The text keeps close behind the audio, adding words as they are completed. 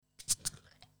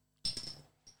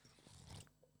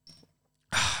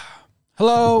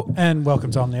Hello and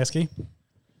welcome to Omnieski.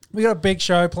 We got a big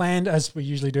show planned as we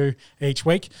usually do each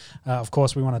week. Of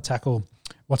course, we want to tackle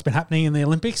what's been happening in the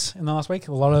Olympics in the last week.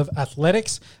 A lot of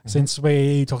athletics since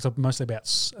we talked mostly about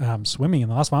swimming in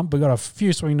the last one. We've got a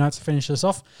few swimming notes to finish this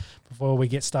off before we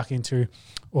get stuck into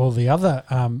all the other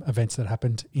events that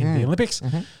happened in the Olympics.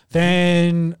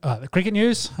 Then the cricket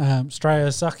news. Australia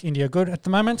suck, India good at the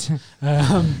moment.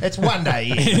 It's one day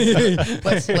in.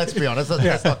 let's be honest.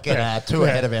 Let's not get too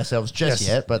ahead of ourselves just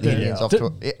yet. But the Indians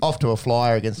off to a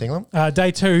flyer against England.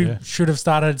 Day two should have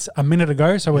started a minute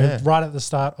ago. So we're right at the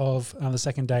start of the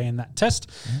second day in that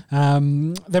test.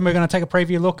 Then we're going to take a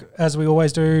preview look, as we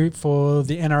always do, for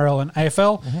the NRL and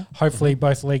AFL. Hopefully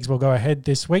both leagues will go ahead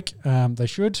this week. They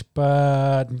should,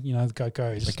 but you know, the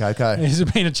Coco has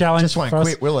been a challenge. Just won't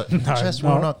quit, will it? No, just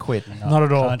will not quit. Not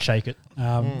at all. Can't shake it.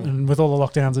 And with all the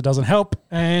lockdowns, it doesn't help.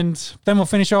 And then we'll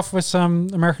finish off with some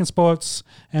American sports,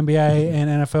 NBA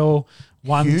and NFL.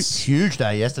 Huge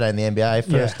day yesterday in the NBA.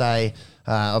 First day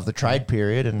of the trade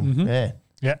period, and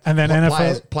and then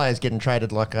NFL players getting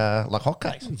traded like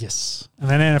hotcakes. Yes, and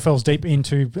then NFL's deep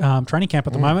into training camp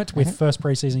at the moment with first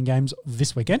preseason games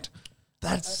this weekend.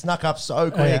 That snuck up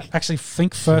so quick. Actually,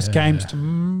 think first games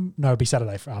it'll be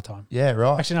Saturday for our time. Yeah,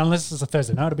 right. Actually, no, unless it's a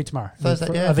Thursday. No, it'll be tomorrow.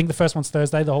 Thursday, I think the first one's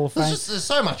Thursday, the Hall of Fame. There's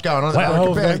so much going on.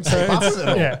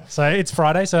 So it's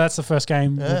Friday, so that's the first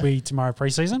game will be tomorrow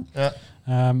preseason. Yeah.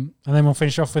 And then we'll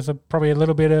finish off with probably a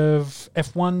little bit of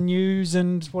F1 news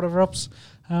and whatever else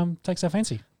takes our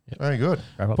fancy. Yep. Very good.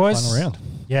 Boys, final round.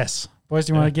 Yes. Boys,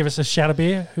 do you want to give us a shout of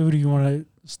beer? Who do you want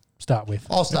to start with?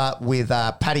 I'll start with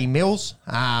Paddy Mills,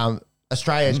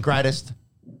 Australia's greatest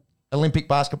Olympic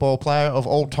basketball player of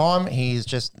all time. He's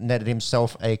just netted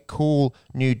himself a cool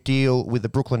new deal with the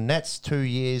Brooklyn Nets, 2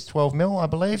 years, 12 mil, I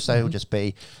believe. So he'll just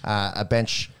be a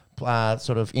bench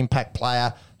sort of impact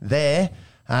player there.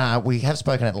 We have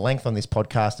spoken at length on this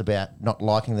podcast about not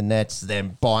liking the Nets,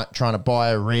 them trying to buy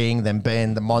a ring, them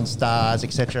being the Monstars,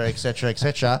 etc., etc.,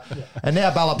 etc. And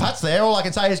now Bala Pat's there. All I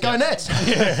can say is go Nets.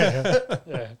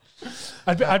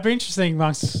 I'd be interesting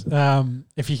amongst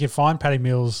if you could find Paddy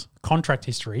Mills' contract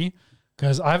history,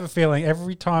 because I have a feeling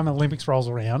every time Olympics rolls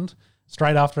around,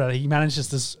 straight after that, he manages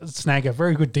to snag a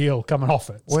very good deal coming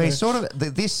off it. Well, he's sort of,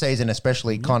 this season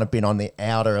especially, kind of been on the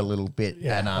outer a little bit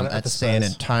at San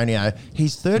Antonio.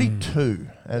 He's 32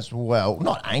 as well.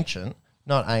 Not ancient,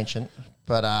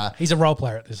 but... he's a role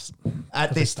player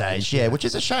at this stage, which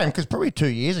is a shame, because probably 2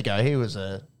 years ago he was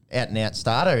a out-and-out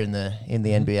starter in the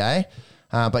NBA.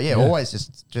 But always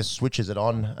just switches it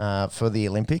on for the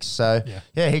Olympics. So,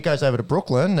 he goes over to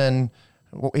Brooklyn, and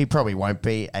he probably won't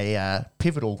be a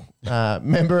pivotal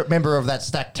member of that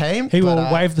stacked team. He will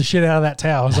wave the shit out of that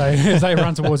towel as they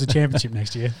run towards a championship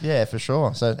next year. Yeah, for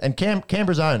sure. So, and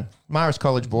Canberra's own, Marist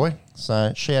College boy.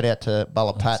 So, shout out to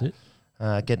Bala Pat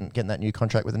getting that new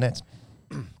contract with the Nets.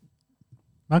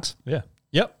 Max? Yeah.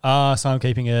 Yep. So I'm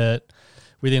keeping it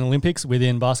within Olympics,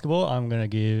 within basketball. I'm going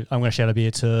to shout a beer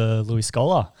to Luis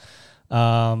Scola.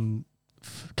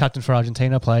 Captain for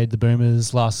Argentina, played the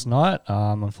Boomers last night.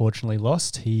 Unfortunately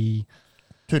lost. 2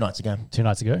 nights ago.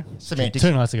 Semantics.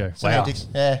 2 nights ago. Semantics.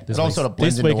 Wow. Yeah. It all sort of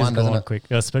blends into one, doesn't it? Quick,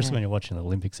 especially when you're watching the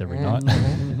Olympics every night.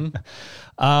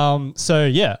 I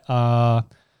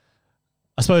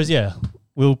suppose,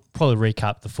 we'll probably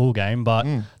recap the full game, but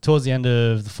towards the end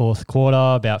of the fourth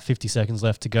quarter, about 50 seconds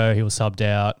left to go, he was subbed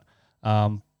out,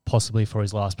 possibly for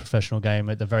his last professional game,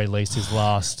 at the very least his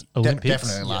last Olympics.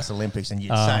 Definitely last Olympics, and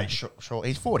you'd say, sure,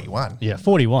 he's 41. Yeah,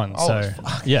 41. Oh, so,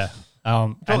 yeah.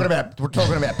 We're talking about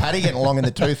Paddy getting along in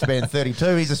the tooth, being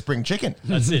 32. He's a spring chicken.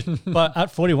 That's it. But at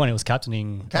 41, he was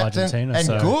captaining Argentina. And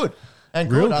good. And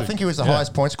good. I think he was the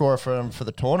highest point scorer for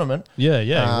the tournament. Yeah,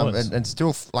 he was. And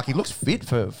still, he looks fit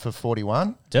for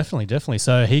 41. Definitely.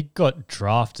 So he got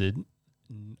drafted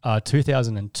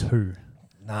 2002.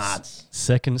 Nuts.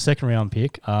 Second round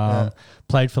pick.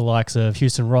 Played for the likes of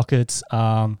Houston Rockets,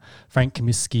 Frank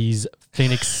Kaminsky's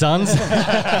Phoenix Suns. Frank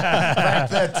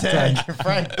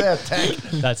the Tank.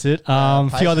 That's it.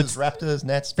 Few other Raptors,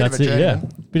 Nets. Bit of a journeyman.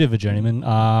 Bit of a journeyman.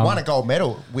 Won a gold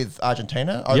medal with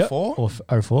Argentina, 04.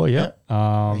 04, yeah.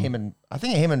 I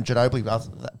think him and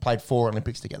Ginobili played 4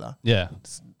 Olympics together. Yeah.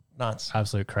 It's nuts.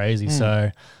 Absolute crazy. So,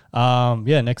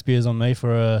 next beer's on me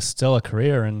for a stellar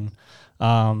career, and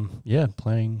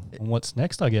Playing on what's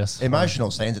next, I guess.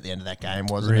 Emotional scenes at the end of that game,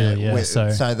 wasn't Really, it? yeah. With-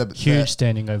 So the huge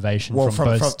standing ovation from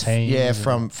both teams. Yeah,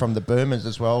 and- from the Boomers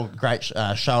as well. Great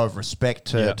show of respect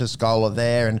to Scola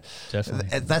there, and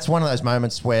Definitely. that's one of those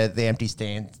moments where the empty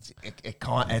stand,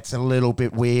 it's a little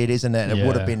bit weird, isn't it? It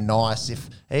would have Yeah. been nice if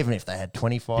even if they had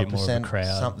 25% crowd.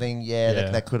 something, Yeah.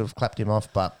 that could have clapped him off,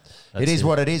 but. That's It is it.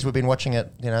 what it is. We've been watching it,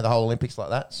 the whole Olympics like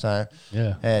that. So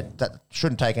Yeah. that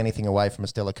shouldn't take anything away from a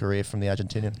stellar career from the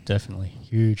Argentinian. Definitely.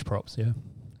 Huge props, yeah.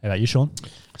 How about you, Sean?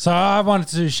 So I wanted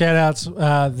to shout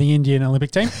out the Indian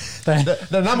Olympic team.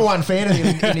 The number one fan of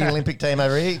the Indian Olympic team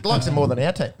over here likes it more than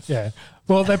our team. Yeah.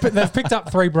 Well, they've picked up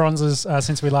 3 bronzes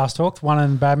since we last talked. One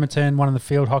in badminton, one in the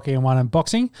field hockey, and one in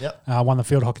boxing. Yep. Won the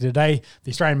field hockey today.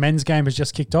 The Australian men's game has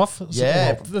just kicked off.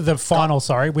 Yeah. The final,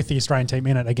 with the Australian team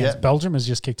in it against Yep. Belgium has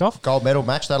just kicked off. Gold medal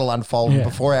match, that'll unfold Yeah.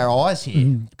 before our eyes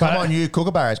here. But- Come on, you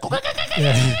kookaburras.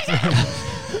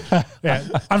 Yeah.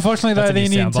 Unfortunately, though, That's a the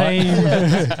new Indian team,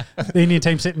 the Indian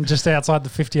team sitting just outside the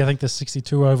 50. I think the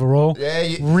 62 overall.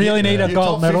 Yeah, really need a your gold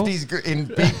top medal. 50's in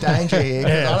big danger here.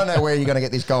 'Cause I don't know where you're going to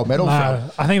get this gold medal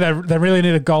from. I think they really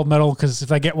need a gold medal because if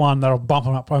they get one, that'll bump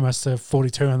them up almost to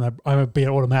 42 and they'll be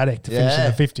automatic to finish in Yeah.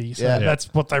 the 50. So Yeah. that's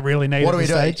what they really need What at do we this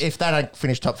do? stage. If they don't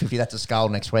finish top 50, that's a skull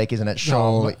next week, isn't it?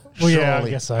 Surely. well, yeah, I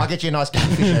surely. guess so. I'll get you a nice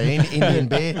kingfisher, Indian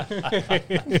beer.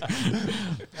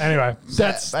 Anyway,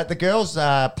 that's But the girls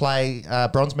play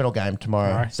bronze medal game tomorrow.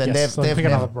 Tomorrow, So yes. So they've pick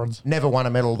never, another bronze. never won a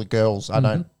medal, the girls, I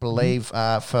don't believe,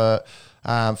 for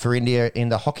India in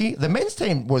the hockey. The men's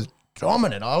team was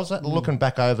dominant. I was looking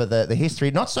back over the history,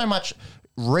 not so much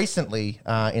recently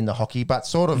in the hockey, but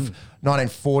sort of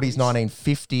 1940s,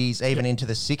 1950s, even into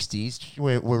the 60s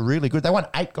were really good. They won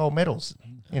 8 gold medals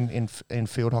in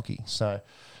field hockey. So,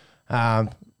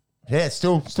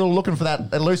 still looking for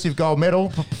that elusive gold medal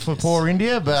for poor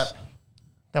India, but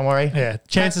don't worry. yeah.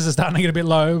 Chances are starting to get a bit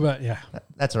low, but yeah.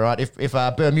 That's all right. If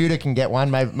Bermuda can get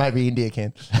one, maybe India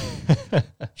can.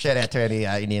 Shout out to any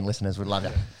Indian listeners. We'd love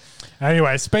you.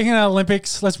 Anyway, speaking of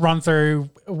Olympics, let's run through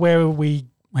how we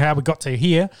got to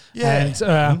here. Yeah.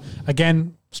 And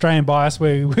again, Australian bias,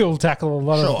 we will tackle a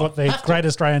lot Sure. of what the Have to. great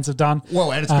Australians have done.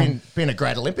 Well, and it's been a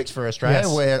great Olympics for Australia.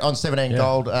 Yes. We're on 17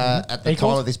 gold at the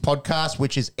Equals. time of this podcast,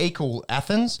 which is equal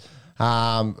Athens.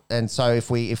 And so if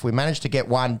we manage to get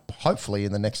one, hopefully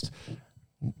in the next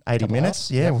 80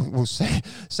 minutes, we'll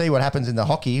see what happens in the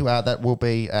hockey. That will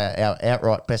be our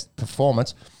outright best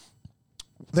performance.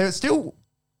 There's still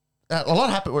a lot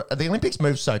happened. The Olympics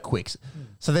moved so quick.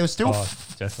 So there was still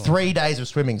definitely. 3 days of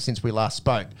swimming since we last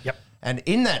spoke. Yep. And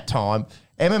in that time,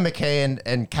 Emma McKeon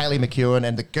and Kaylee McEwen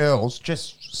and the girls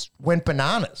just went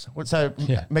bananas. So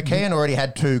Yeah. McKeon already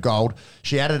had 2 gold.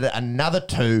 She added another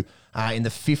 2 in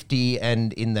the 50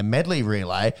 and in the medley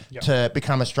relay to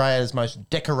become Australia's most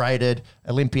decorated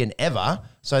Olympian ever.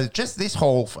 So just this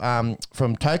haul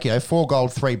from Tokyo, 4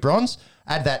 gold, 3 bronze.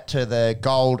 Add that to the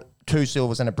gold, 2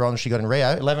 silvers and a bronze she got in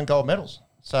Rio, 11 gold medals.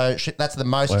 So that's the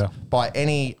most Wow. by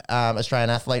any Australian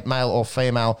athlete, male or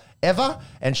female, ever.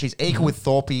 And she's equal with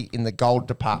Thorpe in the gold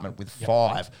department with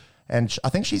 5. And I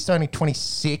think she's only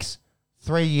 26,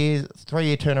 3-year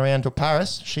turnaround to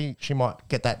Paris. She might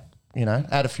get that,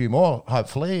 add a few more,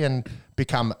 hopefully, and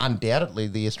become undoubtedly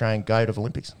the Australian GOAT of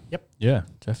Olympics. Yep. Yeah,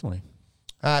 definitely.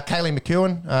 Kaylee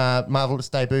McEwen, marvellous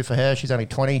debut for her. She's only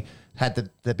 20. Had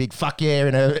the big fuck yeah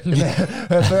in her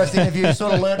first interview.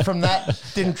 Sort of learned from that.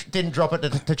 Didn't drop it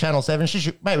to Channel 7.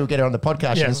 Maybe we'll get her on the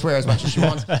podcast. She can swear as much as she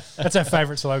wants. That's our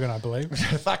favourite slogan, I believe.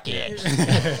 Fuck yeah.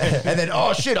 And then,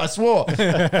 oh shit, I swore.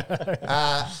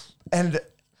 And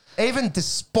even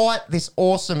despite this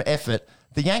awesome effort,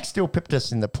 the Yanks still pipped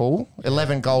us in the pool.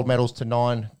 11 gold medals to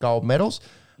 9 gold medals.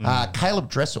 Caleb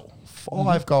Dressel,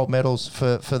 5 gold medals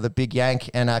for the big Yank.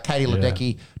 And Katie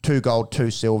Ledecky, 2 gold,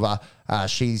 2 silver.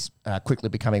 She's quickly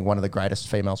becoming one of the greatest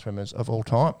female swimmers of all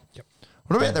time. Yep.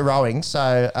 What about the rowing?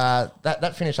 So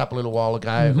that finished up a little while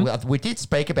ago. We did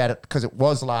speak about it because it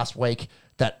was last week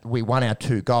that we won our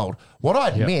 2 gold. What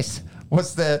I'd missed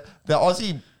was the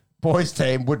Aussie boys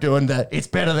team were doing the "it's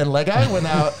better than Lego" when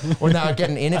they were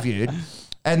getting interviewed.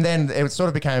 And then it sort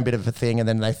of became a bit of a thing, and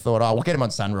then they thought, oh, we'll get him on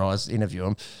Sunrise, interview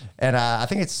him. And I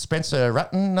think it's Spencer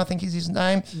Rutten, I think is his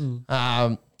name.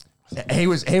 He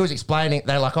was explaining,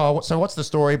 they're like, oh, so what's the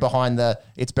story behind the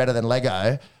 "it's better than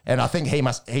Lego"? And I think he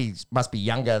must be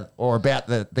younger or about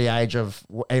the age of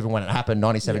even when it happened,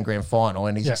 97 grand final.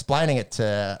 And he's explaining it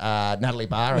to Natalie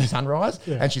Barr in Sunrise.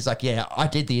 And she's like, yeah, I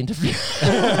did the interview.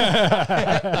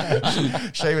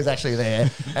 She was actually there.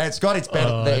 And it's got its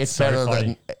better, it's better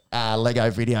than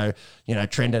Lego video,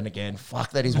 trending again.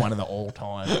 Fuck, that is one of the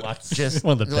all-time. Like, just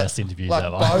one of the best interviews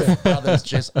ever. Both brothers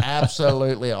just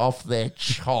absolutely off their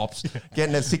chops,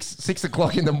 getting a 6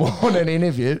 o'clock in the morning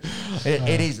interview.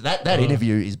 It is that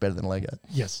interview is better than Lego.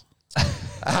 Yes.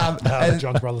 And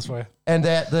John's brothers for you. And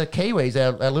the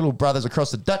Kiwis, our little brothers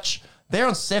across the Dutch, they're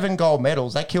on 7 gold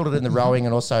medals. They killed it in the rowing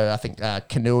and also, I think,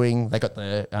 canoeing. They got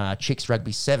the Chicks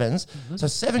Rugby Sevens. So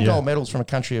 7 gold medals from a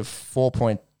country of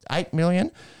 4.8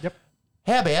 million. Yep.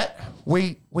 How about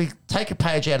we take a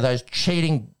page out of those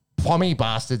cheating pommy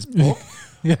bastards book.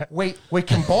 Yeah. We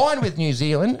combine with New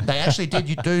Zealand. They actually did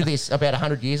do this about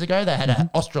 100 years ago. They had an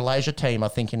Australasia team, I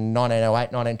think, in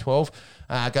 1908, 1912,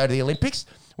 go to the Olympics.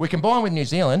 We combine with New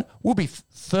Zealand. We'll be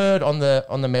third on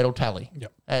the medal tally.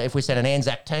 Yep. If we set an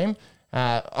Anzac team,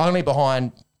 only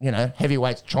behind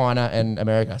heavyweights China and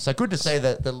America. So good to see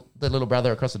that the little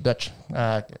brother across the Dutch,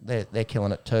 they're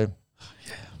killing it too.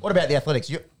 What about the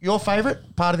athletics? Your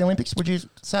favourite part of the Olympics, would you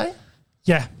say?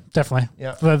 Yeah, definitely.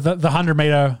 Yeah. The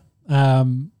 100-meter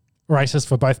races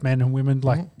for both men and women,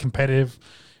 like competitive,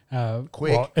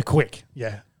 Quick. quick.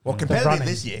 Yeah. Well, The competitive running.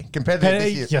 this year. Competitive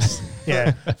this year. Yes.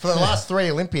 Yeah. For the last 3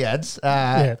 Olympiads,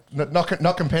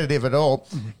 not competitive at all.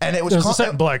 And it was There was a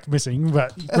certain bloke missing,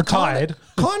 but retired.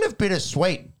 Kind of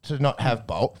bittersweet to not have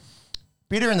Bolt.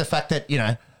 Bitter in the fact that,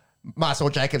 Marcel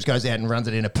Jacobs goes out and runs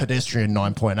it in a pedestrian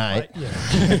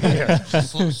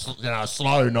 9.8.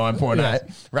 Slow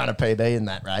 9.8. Run a PB in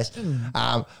that race.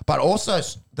 But also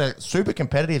the super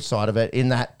competitive side of it in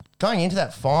that going into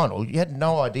that final, you had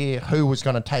no idea who was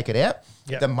going to take it out.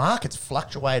 Yep. The markets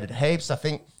fluctuated heaps. I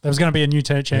think There was going to be a new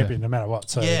champion no matter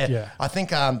what. So, yeah. I think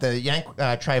the Yank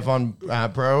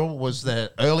Trayvon Burrell was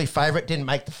the early favourite, didn't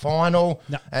make the final,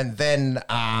 No. and then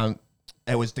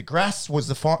it was DeGrasse was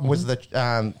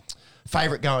the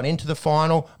favourite going into the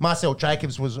final. Marcel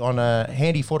Jacobs was on a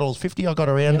handy $4.50. I got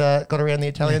around the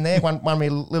Italian there, won me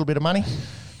a little bit of money.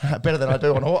 Better than I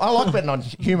do on horses. I like betting on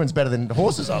humans better than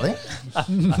horses, I think.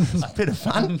 It's a bit of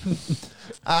fun.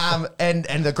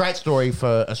 And the great story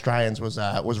for Australians was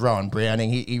Rowan Browning.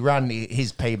 He ran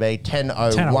his PB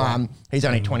 10.01. He's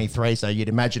only 23, so you'd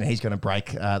imagine he's going to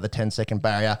break the 10-second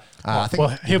barrier. I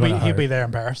think he'll be there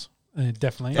in Paris.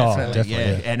 Definitely. Definitely.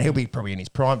 yeah. And he'll be probably in his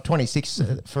prime. 26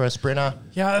 for a sprinter.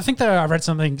 Yeah, I think I read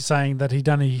something saying that he'd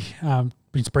only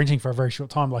been sprinting for a very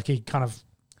short time. Like he kind of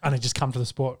only just come to the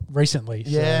sport recently.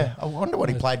 Yeah, I wonder what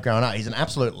he played growing up. He's an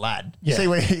absolute lad. Yeah. See,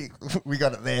 we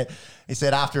got it there. He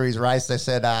said after his race, they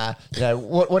said,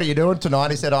 what are you doing tonight?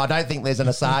 He said, I don't think there's an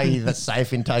Asahi that's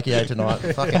safe in Tokyo tonight.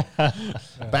 Fucking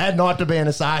bad night to be an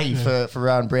Asahi for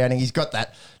Rowan Browning. He's got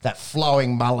that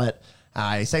flowing mullet.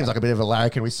 He seems like a bit of a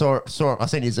larrikin. I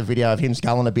sent you a video of him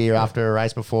sculling a beer after a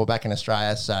race before back in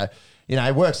Australia. So, he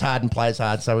works hard and plays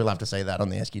hard. So we love to see that on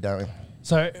the Esky, don't we?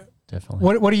 So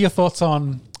Definitely. what are your thoughts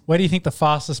on where do you think the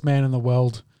fastest man in the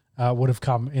world would have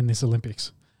come in this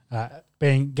Olympics?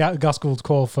 Being Gus Gould's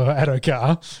call for Addo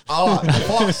Carr. Oh, the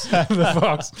Fox. The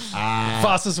Fox.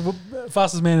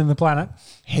 Fastest man in the planet.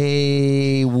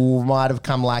 He might have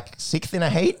come like 6th in a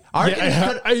heat. I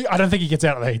don't think he gets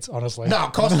out of the heats, honestly. No,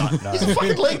 of course not. He's a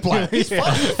fucking league player. He's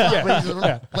fast as fuck, but he's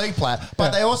a league player.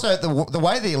 But they also, the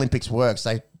way the Olympics works,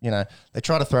 they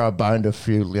try to throw a bone to a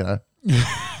few,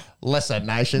 lesser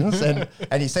nations, and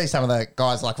you see some of the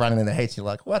guys like running in the heats. You're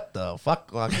like, what the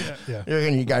fuck? Like,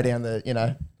 you go down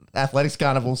the athletics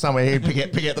carnival somewhere here,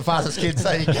 pick out the fastest kids,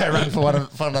 so you go run for one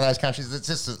of those countries. It's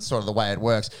just sort of the way it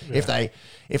works. Yeah.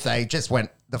 If they just went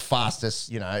the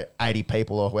fastest, 80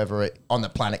 people or whoever on the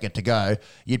planet get to go,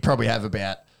 you'd probably have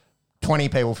about 20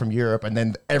 people from Europe, and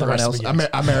then everyone else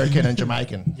American and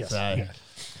Jamaican. Yes.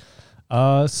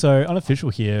 So unofficial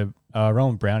here,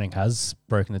 Rowan Browning has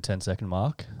broken the 10-second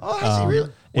mark. Oh, has he really?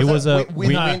 It was a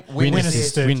wind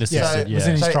assisted. Wind assisted, It was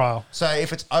in his trial. So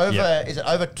if it's over, is it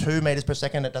over 2 meters per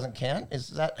second? It doesn't count. Is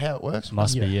that how it works?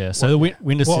 Must be, yeah. So the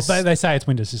wind assist. Well, they say it's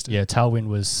wind assisted. Yeah, tailwind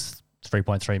was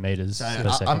 3.3 meters per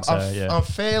second. I'm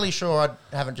fairly sure I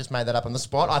haven't just made that up on the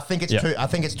spot. I think it's 2. I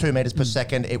think it's 2 meters per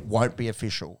second. It won't be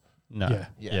official. No.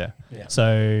 Yeah.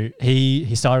 So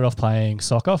he started off playing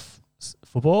soccer,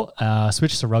 football,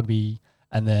 switched to rugby,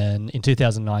 and then in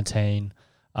 2019,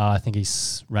 I think he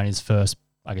ran his first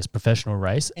I guess, professional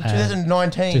race. In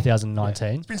 2019. 2019.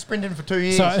 It's been sprinting for 2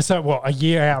 years. So what? A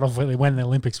year out of when the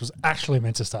Olympics was actually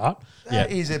meant to start.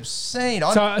 That is obscene.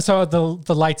 So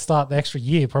the late start, the extra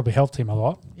year, probably helped him a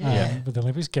lot. Yeah. With the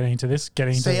Olympics, getting into this,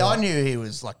 I knew he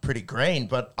was like pretty green,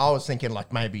 but I was thinking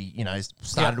like maybe he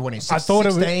started when he's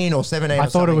 16 or 17. I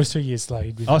thought it was 2 years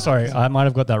late. Oh, sorry, I might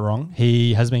have got that wrong.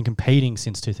 He has been competing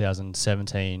since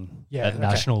 2017 at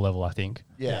national level, I think.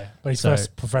 Yeah. But his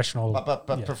first professional.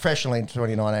 But professionally in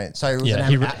 2019. So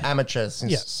he was an amateur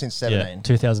since 17. Yeah,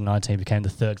 2019 became the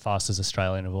third fastest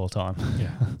Australian of all time. Yeah.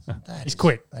 He's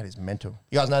quick. That is mental.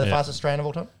 You guys know the fastest Australian of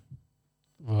all time?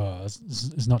 Oh,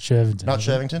 it's not Shervington. Not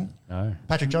Shervington? No.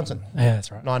 Patrick Johnson. Yeah,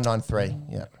 that's right. 993.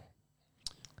 Yeah.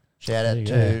 Shout out There you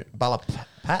to Bulla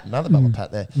Pat, another Bulla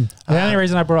Pat there. The only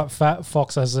reason I brought up Fat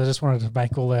Fox is I just wanted to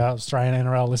make all our Australian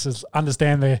NRL listeners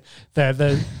understand the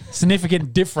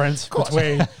significant difference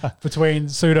between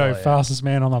pseudo fastest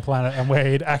man on the planet and where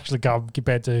he'd actually go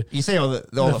compared to. You see all the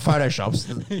photoshops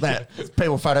that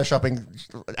people photoshopping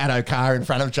Addo Carr in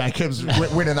front of Jacobs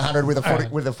winning the 100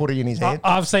 with a footy in his hand.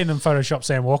 I've seen them Photoshop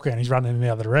Sam Walker and he's running in the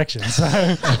other direction. So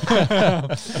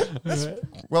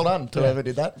Well done to whoever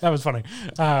did that. that was funny.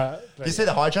 Did you see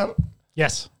the high jump?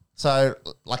 Yes. So,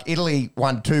 like, Italy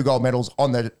won 2 gold medals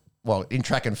in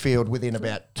track and field within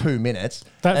about 2 minutes.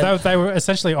 They were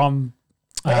essentially on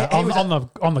he was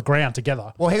on the ground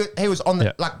together. Well, he was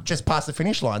on just past the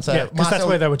finish line. So Because that's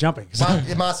where they were jumping.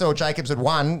 Marcel Jacobs had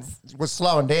won, was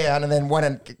slowing down, and then went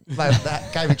and they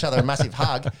gave each other a massive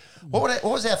hug. What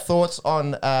was our thoughts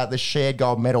on the shared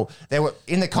gold medal? There were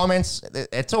in the comments.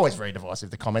 It's always very divisive.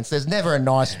 The comments. There's never a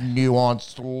nice,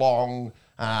 nuanced, long.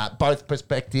 Both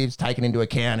perspectives taken into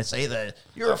account. It's either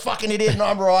you're a fucking idiot and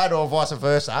I'm right, or vice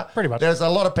versa. Pretty much. There's a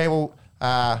lot of people,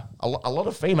 a lot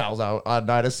of females I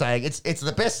noticed saying it's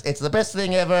the best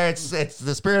thing ever. It's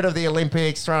the spirit of the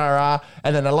Olympics, and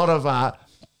then a lot of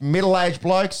middle-aged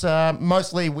blokes,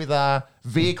 mostly with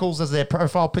vehicles as their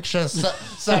profile picture. So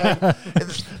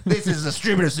this is the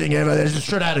stupidest thing ever. They just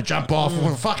should have had to jump off.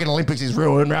 Fucking Olympics is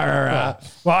ruined. Well,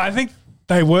 I think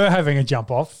they were having a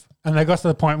jump off. And they got to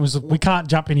the point was we can't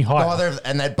jump any higher.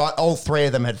 All 3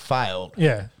 of them had failed.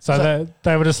 Yeah. So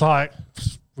they were just like,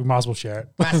 we might as well share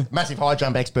it. Massive high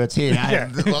jump experts here. I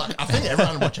think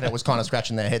everyone watching it was kind of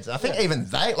scratching their heads. I think even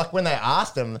they, like when they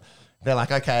asked them, they're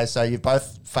like, okay, so you've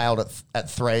both failed at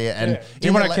 3. And do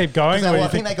you want to keep going? I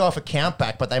think they go off a count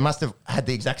back, but they must have had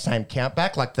the exact same count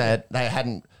back. Like they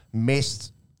hadn't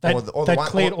missed. They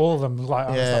cleared all of them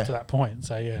up to that point.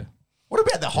 So, yeah. What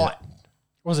about the height?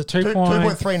 Was it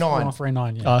 2.39?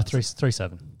 3.7.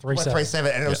 3.7.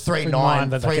 3.7, and it was 3.9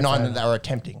 that they were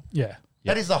attempting. Yeah.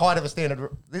 That is the height of a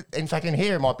standard. In fact, in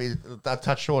here it might be a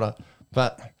touch shorter,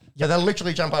 but they'll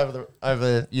literally jump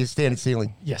over your standard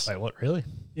ceiling. Yes. Wait, what? Really?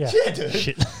 Yeah. Yeah, dude.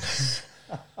 Shit.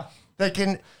 They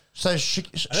can. So I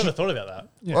never thought about that.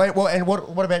 Yeah. Well, and what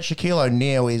about Shaquille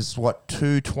O'Neal is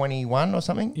 221 or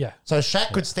something? Yeah. So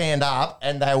Shaq could stand up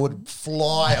and they would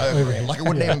fly over him. Like it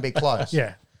wouldn't even be close.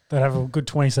 Yeah. They'd have a good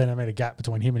 20 centimetre gap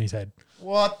between him and his head.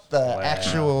 What the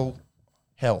actual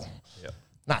hell? Yep.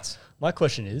 Nuts. My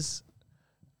question is,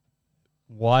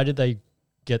 why did they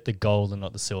get the gold and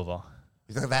not the silver?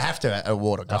 They have to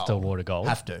award a gold. Have to award a gold.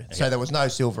 Have to. So there was no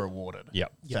silver awarded.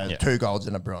 Yep. So Yep. 2 golds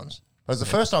and a bronze. It was the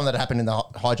first time that happened in the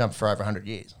high jump for over 100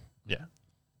 years. Yeah.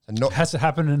 So Has it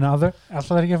happened in other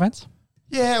athletic events?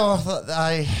 Yeah,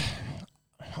 well,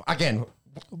 again,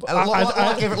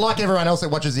 like everyone else that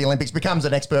watches the Olympics, becomes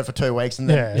an expert for 2 weeks and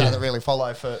then doesn't really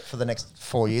follow for the next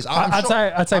 4 years.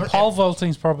 I'd say pole vaulting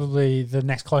is probably the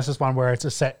next closest one where it's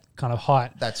a set kind of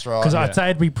height. That's right. Because I'd say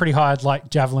it'd be pretty high, like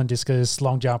javelin, discus,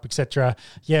 long jump, etc.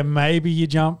 Yeah, maybe you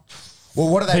jump. Well,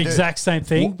 what do they do? The exact same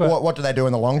thing, but what do they do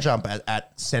in the long jump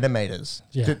at centimeters?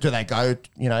 Yeah. Do they go?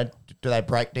 Do they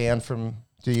break down from?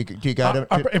 Do you go to?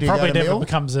 It probably never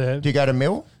becomes a. Do you go to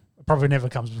mill? It probably never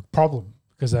becomes a problem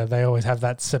because they always have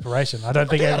that separation. I don't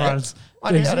think everyone's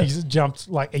jumped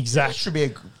like exact. It should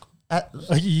be that's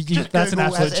Google, an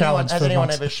absolute challenge. Has anyone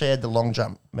ever shared the long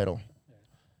jump medal?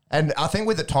 And I think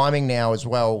with the timing now as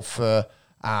well for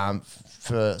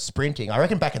sprinting, I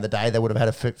reckon back in the day they would have had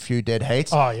a few dead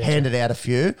heats, handed out a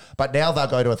few, but now they'll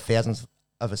go to a thousandth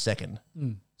of a second.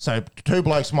 So 2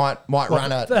 blokes might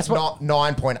run at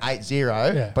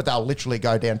 9.80, but they'll literally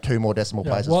go down 2 more decimal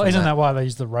places. Well, isn't that why they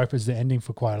use the rope as the ending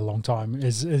for quite a long time?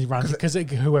 Is it runs because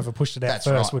whoever pushed it out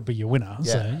first would be your winner.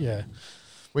 Yeah. So yeah.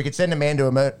 We could send a man to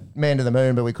the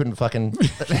moon, but we couldn't fucking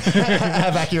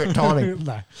have accurate timing.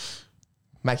 No.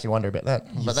 Makes you wonder about that.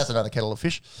 But that's another kettle of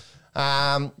fish.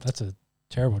 That's a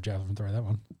terrible javelin throw, that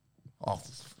one. Oh,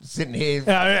 sitting here.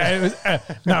 It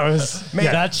was Man,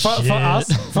 that's for shit.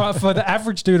 us for the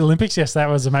average dude Olympics. Yes, that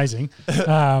was amazing.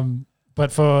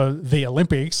 But for the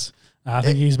Olympics, I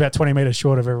think he's about 20 meters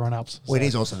short of everyone else. Well, it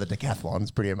is also the decathlon.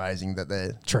 It's pretty amazing that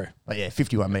they're. True. But yeah,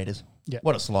 51 meters. Yeah.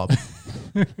 What a slob.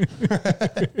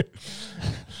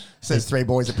 Says three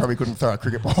boys that probably couldn't throw a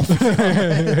cricket ball.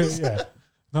 Yeah.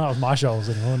 Not with my shoulders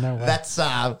anymore. No way. That's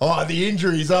the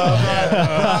injuries.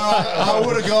 I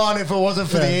would have gone if it wasn't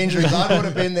for the injuries. I would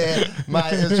have been there,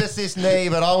 mate. It was just this knee,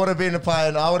 but I would have been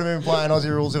playing Aussie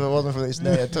rules if it wasn't for this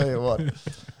knee. I tell you what.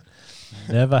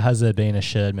 Never has there been a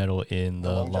shared medal in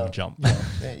the long jump.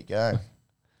 There you go.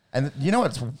 And you know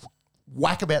what's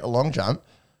whack about the long jump?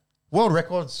 World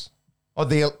records, or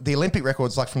the Olympic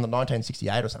records, like from the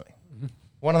 1968 or something. Mm-hmm.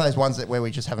 One of those ones where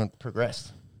we just haven't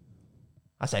progressed.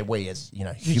 I say we as,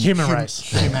 human race.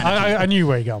 Humanity. I knew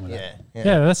where you're going with that. Yeah.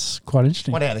 Yeah, that's quite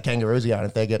interesting. Wonder how the kangaroos are going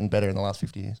if they're getting better in the last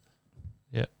 50 years.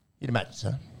 Yeah. You'd imagine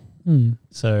so.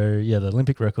 So, yeah, the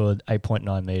Olympic record,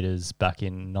 8.9 meters back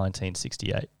in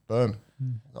 1968. Boom.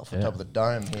 Off the top of the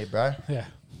dome here, bro. Yeah.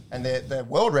 And their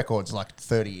world record's like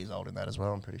 30 years old in that as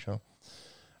well, I'm pretty sure.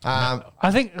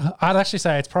 I think I'd actually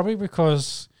say it's probably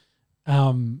because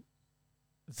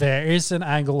there is an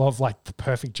angle of like the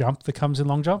perfect jump that comes in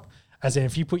long jump. As in,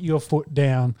 if you put your foot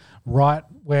down right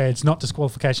where it's not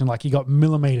disqualification, like you got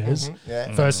millimeters,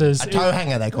 Yeah. versus A toe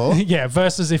hanger, they call it. yeah,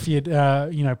 versus if you'd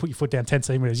put your foot down 10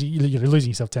 centimeters, you're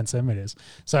losing yourself 10 centimeters.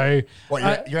 So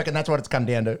What, you reckon that's what it's come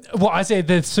down to? well, I said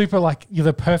the super like you're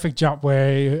the perfect jump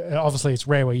where obviously it's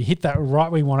rare where you hit that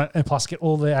right where you want it and plus get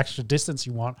all the extra distance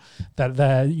you want. That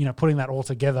putting that all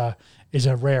together is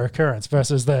a rare occurrence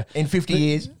versus In 50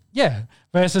 years? yeah,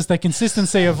 versus the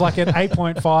consistency of like an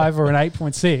 8.5 or an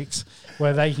 8.6,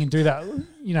 where they can do that.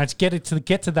 To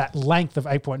get to that length of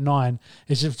 8.9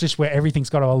 is just where everything's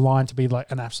got to align to be like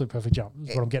an absolute perfect jump.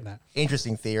 Is what I'm getting at.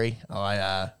 Interesting theory.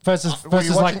 Versus Were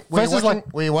you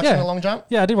watching yeah. the long jump?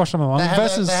 Yeah, I did watch some of them.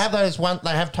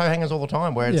 They have toe hangers all the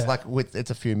time where it's Yeah. like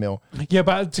it's a few mil. Yeah,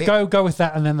 but to go with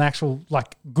that and then the actual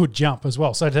like good jump as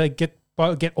well. So to get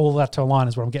all that to align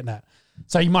is what I'm getting at.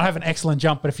 So you might have an excellent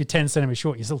jump, but if you're 10 centimeters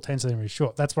short, you're still 10 centimeters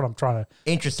short. That's what I'm trying to.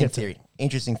 Interesting get to. theory.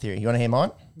 Interesting theory. You want to hear mine?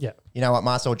 Yeah. You know what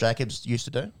Marcel Jacobs used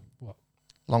to do? What?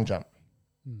 Long jump.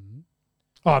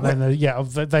 Oh, then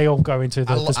they all go into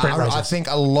the sprint races. I think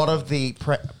a lot of the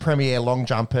premier long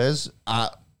jumpers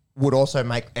would also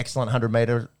make excellent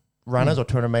 100-meter runners or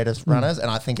 200-meter runners,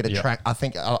 and I think I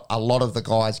think a lot of the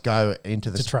guys go into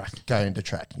the track.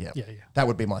 Yeah. Yeah. That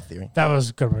would be my theory. That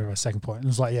was going to be my second point. It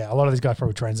was like, yeah, a lot of these guys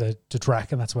probably train to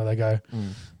track, and that's where they go.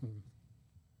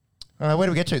 Where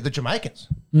do we get to? The Jamaicans.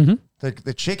 Mm-hmm.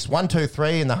 The chicks, 1, 2,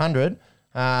 3 in the 100,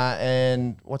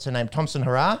 and what's her name? Thompson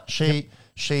Hara.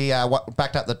 She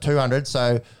backed up the 200,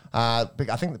 so I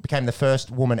think it became the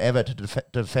first woman ever to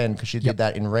defend because she did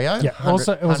that in Rio. Yeah,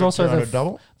 it was also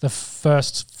the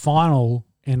first final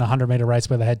in a 100-meter race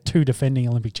where they had two defending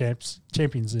Olympic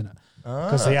champions in it.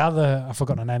 Because the other, I've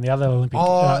forgotten her name, the other Olympic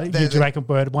Jamaican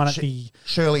bird won at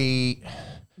Shirley.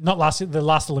 Not the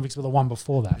last Olympics, but the one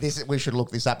before that. We should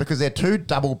look this up because they're two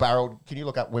double-barreled. Can you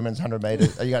look up women's 100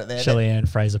 meters? Are you got it there? Shelley-Ann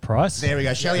Fraser-Price. There we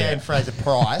go. Shelley-Ann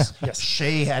Fraser-Price. Yes.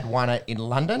 She had won it in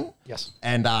London. Yes.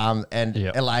 And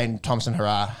Elaine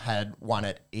Thompson-Hara had won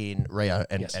it in Rio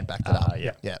and backed it up.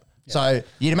 Yeah. So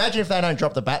you'd imagine if they don't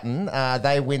drop the baton,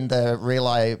 they win the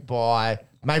relay by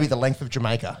maybe the length of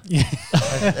Jamaica. Yeah.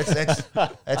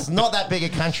 it's not that big a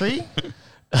country.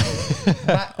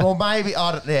 Or maybe,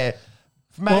 I don't know.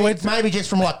 Maybe just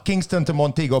from like Kingston to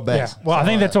Montego Bay. Yeah. Well, I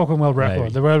think they're talking world record.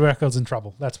 Maybe. The world record's in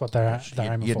trouble. That's what they're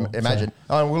aiming You'd for. imagine.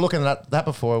 Oh, we were looking at that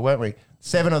before, weren't we?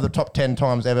 7 of the top 10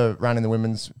 times ever run in the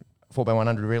women's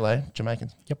 4x100 relay,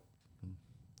 Jamaicans. Yep.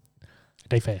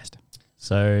 They fast.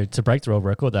 So to break the world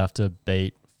record, they have to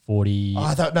beat 40.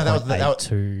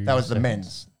 That was the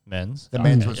men's. Men's. The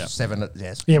men's was 7.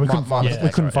 Yes. Yeah, we couldn't find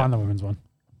right, find the women's one.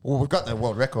 Well, we've got the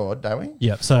world record, don't we?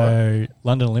 Yep. So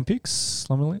London Olympics.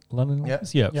 London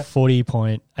Olympics. Yeah.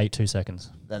 40.82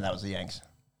 seconds. Then that was the Yanks.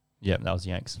 Yep, that was the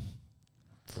Yanks.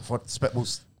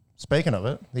 Speaking of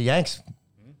it, the Yanks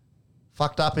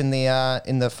fucked up in the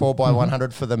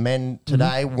 4x100 for the men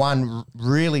today. One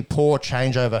really poor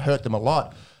changeover hurt them a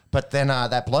lot. But then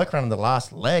that bloke running the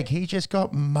last leg, he just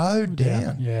got mowed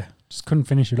down. Yeah. Just couldn't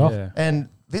finish it off. Yeah. And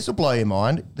this will blow your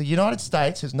mind. The United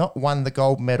States has not won the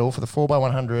gold medal for the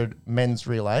 4x100 men's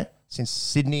relay since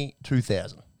Sydney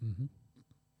 2000.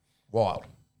 Wild.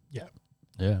 Yeah.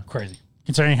 Yeah. Crazy.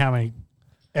 Considering how many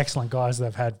excellent guys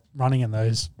they've had running in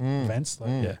those events.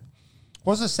 Yeah.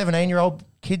 What was the 17-year-old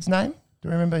kid's name? Do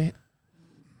you remember?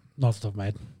 Not off the top of my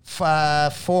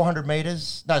head. 400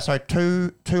 meters. No, sorry,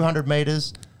 200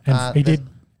 meters. And he did.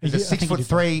 He's a I think he did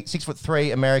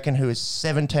 6'3" American who is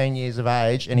 17 years of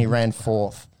age, and he ran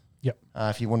fourth. Yep.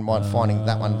 If you wouldn't mind finding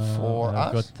that one for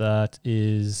I've us. got that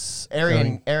is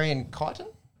Arian Knighton?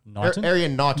 Knighton?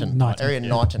 Arian Knighton. Knighton, Arian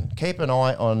Knighton. Keep an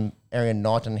eye on Arian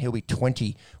Knighton. He'll be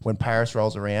 20 when Paris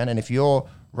rolls around. And if you're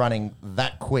running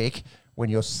that quick when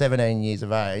you're 17 years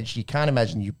of age, you can't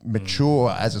imagine you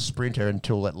mature as a sprinter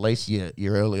until at least your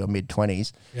early or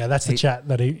mid-20s. Yeah, that's the chat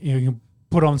that he can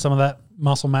put on some of that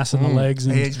muscle mass in the legs.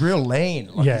 And He's real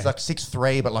lean. Like Yeah. He's like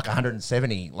 6'3", but like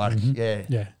 170. Like, yeah.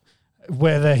 yeah,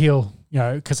 whether he'll,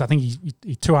 because I think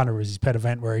he 200 was his pet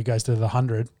event where he goes to the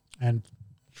 100 and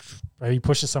maybe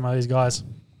pushes some of these guys.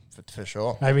 For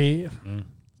sure. Maybe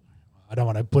I don't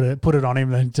want to put it on him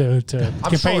then to I'm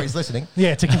compete. sure he's listening.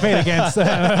 Yeah, to compete against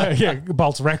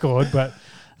Bolt's record, but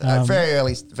Very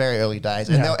early days.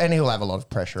 And, Yeah. and he'll have a lot of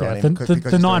pressure on yeah, him. the because he's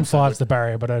doing 9.5's so the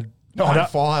barrier. But I good. don't,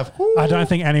 9.5. I don't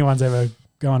think anyone's ever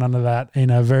gone under that in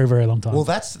a very, very long time. Well,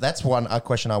 that's a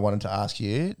question I wanted to ask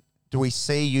you. Do we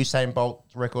see Usain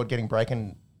Bolt's record getting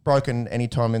broken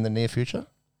anytime in the near future?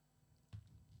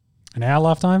 in our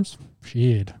lifetimes,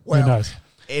 shit, Well, who knows?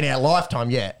 In our lifetime,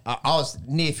 yeah. I was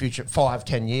near future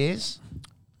 5-10 years.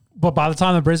 But by the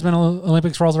time the Brisbane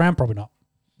Olympics rolls around, probably not.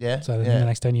 Yeah. So in yeah. the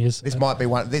next 10 years, This might be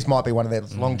one of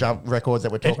those long jump records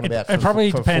that we're talking about. it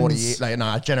probably for 40 depends. years. Like, no,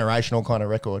 a generational kind of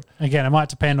record. Again, it might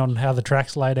depend on how the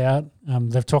track's laid out.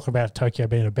 They've talked about Tokyo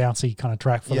being a bouncy kind of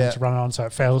track for Yeah. them to run on, so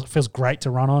it feels great to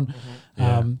run on.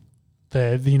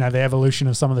 The evolution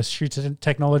of some of the shoot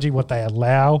technology, what they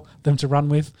allow them to run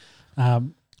with.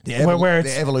 The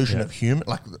it's- evolution of human,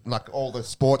 like all the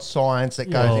sports science that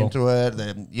goes into it.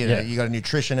 You got a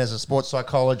nutritionist, a sports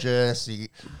psychologist.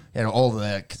 All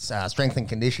the strength and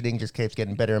conditioning just keeps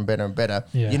getting better and better and better.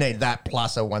 Yeah. You need that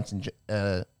plus a once in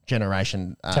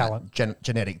generation Talent.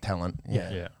 genetic talent.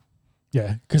 Yeah.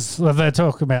 Yeah, because they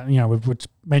talk about, we've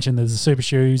mentioned there's the super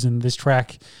shoes and this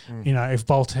track. If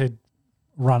Bolt had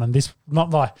run in this,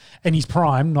 not like in his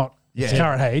prime, not his Yeah.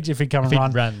 current age, if he'd come If and he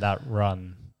run, ran that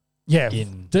run,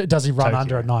 in does he run Tokyo.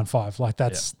 under a 9.5? Like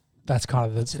that's kind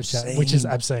of the chat, which is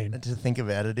obscene. To think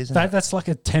about it, isn't it? That's like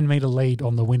a 10-meter lead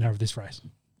on the winner of this race.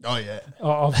 Oh yeah,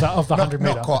 Of the 100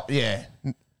 meter. not quite. Yeah,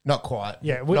 not quite.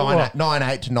 Yeah,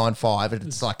 9.8 to 9.5.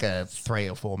 It's like a 3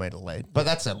 or 4 meter lead, but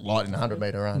that's a lot in a 100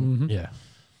 meter run. yeah.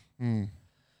 And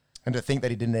to think that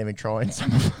he didn't even try in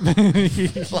some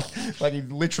of like he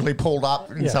literally pulled up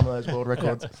in some of those world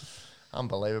records.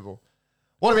 Unbelievable.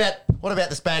 What about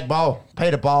the Spag Bowl?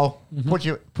 Peter Bowl. Put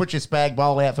your Spag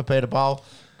Bowl out for Peter Bowl.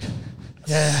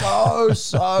 Yeah.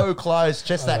 So close.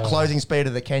 Just that closing speed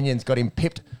of the Kenyans got him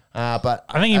pipped. But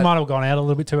I think he might have gone out a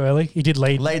little bit too early. He did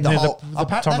lead the near whole. top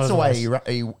That's of the way race.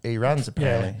 he runs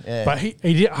apparently. Yeah. But he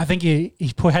did. I think he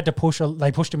had to push.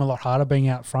 They pushed him a lot harder being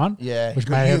out front. Yeah, which you've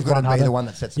may have got run to be harder. the one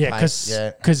that sets the pace.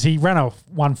 because he ran a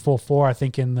 1.44, I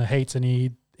think, in the heats, and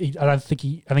I think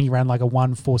he ran like a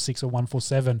 1.46 or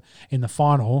 1.47 in the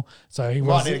final. So he Might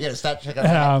was. need to get a stat check on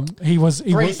that. He was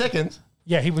 3 seconds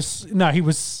Yeah, he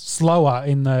was slower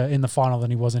in the final than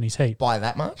he was in his heat. by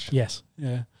that much. Yes.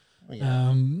 Yeah.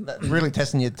 That's really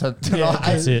testing you tonight.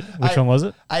 That's it. Which one was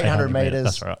it? 800 meters.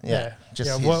 That's right. Yeah.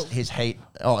 Just Yeah, his heat.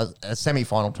 A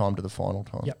semi-final time to the final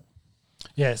time. Yep.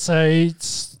 Yeah. So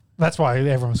that's why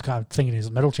everyone was kind of thinking he's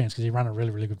a medal chance because he ran a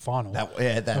really, really good final.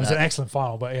 It was an excellent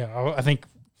final, but yeah, I think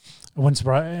it wouldn't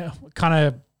surprise. Kind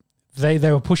of, they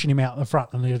were pushing him out in the front,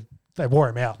 and they wore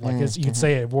him out. Like as you could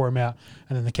see, it wore him out,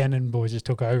 and then the Kenyan boys just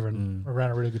took over and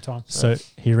ran a really good time. So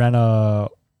he ran a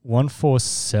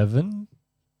 1.47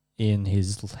 in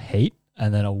his heat,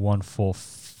 and then a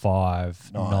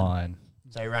 1.459.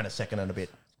 So he ran a second and a bit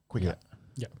quicker.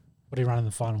 Yeah. What did he run in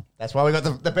the final? That's why we got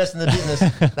the best in the business.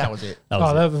 That was it. That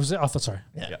was it. I thought sorry.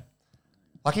 Yeah.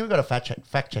 Lucky we got a fact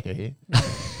checker here.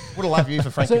 Would have loved you for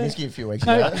Frank Kaminsky a few weeks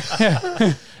ago.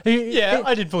 Yeah,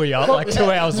 I did pull you up like 2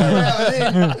 hours ago.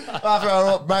 After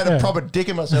I made a proper dick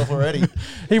of myself already.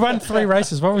 He ran 3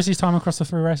 races. What was his time across the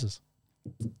 3 races?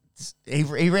 He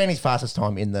ran his fastest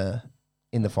time in the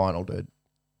final, dude.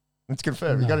 It's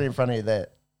confirmed. You got it in front of you there.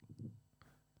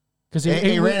 Because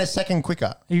He ran a second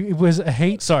quicker. It was a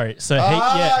heat. Sorry, so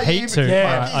heat 2. yeah.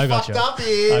 All right, I got you. Up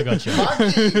here. I got you.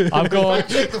 Monkey. I've gone.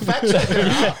 Check the fact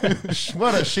checker.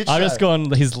 What a shit show. I've just gone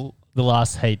the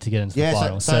last heat to get into the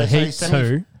final. So heat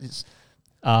 2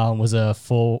 was a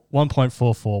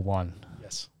 1.441.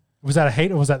 Yes. Was that a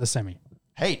heat or was that the semi?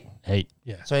 Heat. Heat.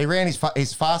 Yeah. So he ran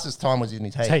his fastest time was in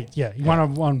his heat. Heat, yeah. He won a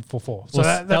 1:44. So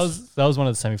Well, that's that was one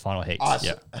of the semi-final heats. Oh,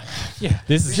 yeah. yeah.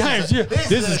 This is James, yeah. this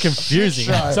is a confusing.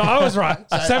 shit show. So I was right.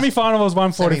 Semi-final was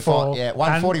 1:44. Yeah,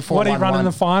 144. What did he run in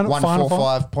the final?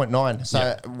 145.9.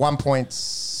 So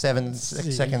 1.7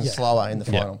 seconds Yeah. slower in the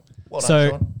final. Well done, So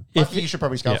Sean. if Lucky you should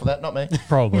probably score for that, not me.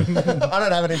 Probably. I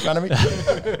don't have it in front of me.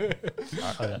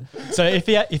 So if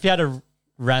he had a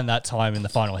ran that time in the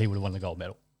final, he would have won the gold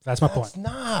medal. That's my point.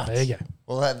 Nuts. There you go.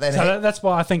 Well, then So that's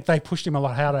why I think they pushed him a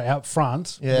lot harder out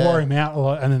front, Yeah. wore him out a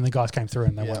lot, and then the guys came through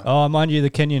and they won. Oh, mind you, the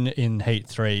Kenyan in Heat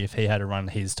 3, if he had to run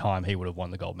his time, he would have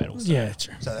won the gold medal. So. Yeah,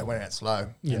 true. so they went out slow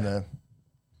Yeah.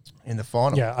 in the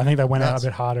final. Yeah, I think they went out Nuts. a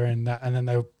bit harder in that, and then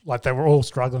they were all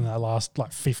struggling in that last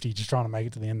 50, just trying to make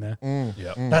it to the end there.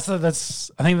 Yeah. That's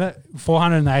I think that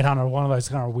 400 and 800 are one of those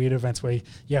kind of weird events where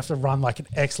you have to run like an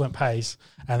excellent pace,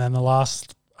 and then the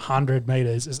last 100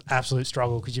 meters is absolute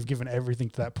struggle because you've given everything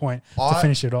to that point to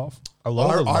finish it off. A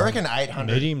lot of the I reckon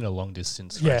 800. medium to long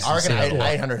distance. Yeah. races, I reckon you see that a lot.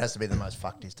 800 has to be the most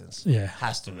fucked distance. Yeah.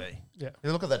 Has to be. Yeah.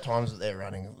 You look at the times that they're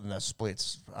running in those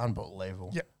splits, unbelievable.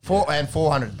 Yeah. And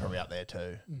 400 is probably up there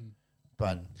too.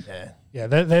 But yeah. Yeah,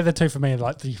 they're the two for me.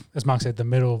 Like as Mark said, the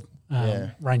middle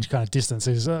range kind of distance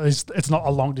is it's not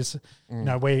a long distance. You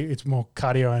know, where it's more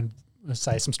cardio and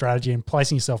say some strategy and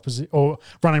placing yourself or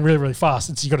running really really fast.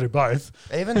 It's you got to do both.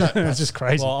 Even though It's just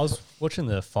crazy. Well, I was watching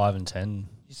the 5 and 10.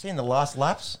 you seen the last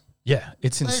laps? Yeah,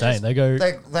 it's They insane. just- They go,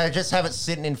 They just have it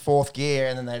sitting in fourth gear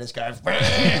and then they just go.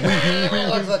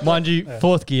 mind you,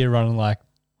 fourth gear running like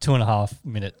 2.5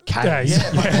 minute Yeah, cadence.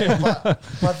 yeah.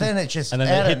 but then it just And then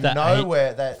out they of hit that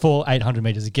nowhere that For 800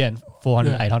 meters again,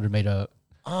 400, Yeah. 800 meter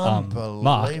mark,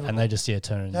 unbelievable. and they just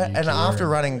turn into And nuclear after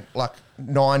running like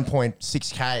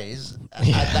 9.6 Ks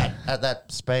at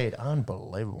that speed,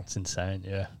 unbelievable. it's insane.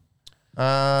 Yeah,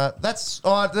 That's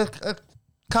a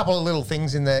couple of little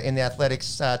things in the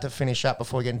athletics to finish up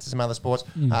before we get into some other sports.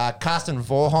 Karsten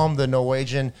Warholm, the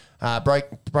Norwegian,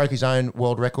 broke his own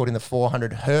world record in the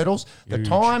 400 hurdles. The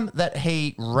time that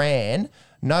he ran,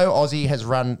 no Aussie has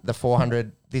run the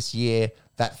 400 this year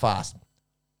that fast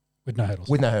With no hurdles.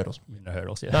 with no hurdles. no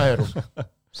hurdles. Yeah, No hurdles.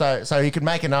 So he could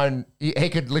make an own. He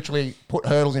could literally put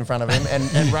hurdles in front of him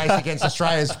and race against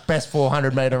Australia's best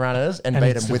 400 meter runners and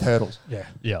beat it's them with hurdles. Yeah.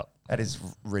 yeah. That is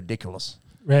ridiculous.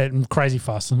 Ran crazy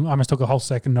fast. And almost took a whole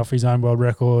second off his own world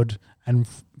record and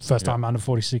first time under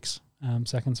 46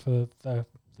 seconds for the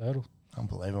hurdle.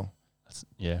 Unbelievable.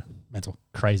 Yeah, Mental.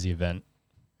 crazy event.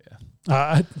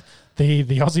 The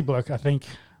Aussie bloke, I think,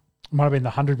 might have been the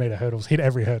 100 meter hurdles, hit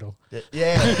every hurdle.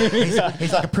 Yeah,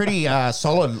 he's like a pretty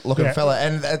solid looking Yeah. fella,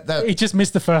 and He just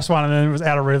missed the first one and then it was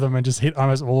out of rhythm and just hit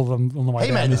almost all of them on the way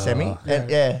he down. made the semi.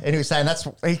 And he was saying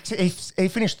he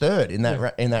finished third in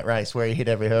that race where he hit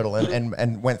every hurdle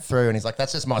and went through, and he's like,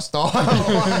 that's just my style.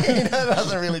 It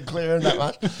doesn't really clear him that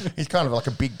much. He's kind of like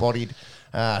a big bodied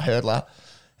hurdler,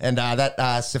 and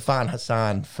that Stefan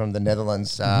Hassan from the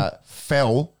Netherlands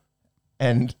fell.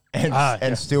 And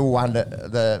still won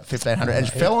the 1500 and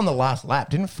fell on the last lap.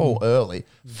 Didn't fall early.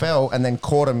 Fell and then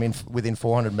caught him within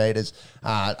 400 meters.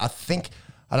 I don't think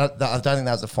that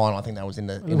was the final. I think that was in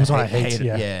the was on a heat.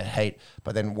 heat, Heat.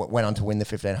 But then went on to win the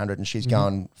 1500, and she's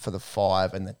going for the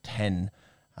 5 and the 10,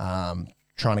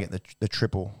 trying to get the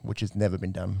triple, which has never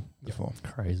been done before.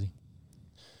 Crazy.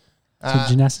 So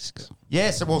gymnastics. Yeah,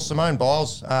 so Simone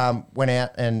Biles went out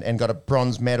and got a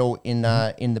bronze medal in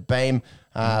the beam.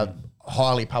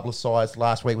 Highly publicised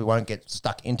last week. We won't get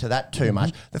stuck into that too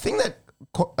much. The thing that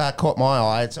caught my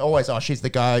eye, it's always, she's the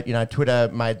GOAT. You know, Twitter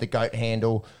made the GOAT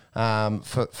handle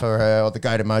for her, or the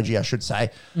GOAT emoji, I should say.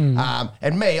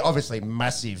 And me, obviously,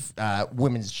 massive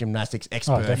women's gymnastics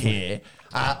expert definitely. here.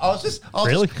 I was just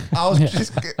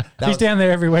He's down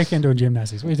there every weekend doing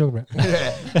gymnastics. What are you talking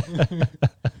about?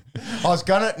 I was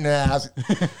gonna.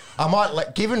 I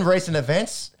might given recent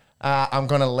events. I'm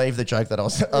gonna leave the joke that I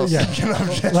was thinking of.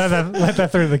 Just let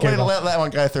that through the we're gonna keeper. let that one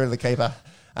go through the keeper.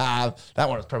 That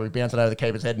one was probably bouncing over the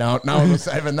keeper's head. No one was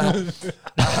saving that.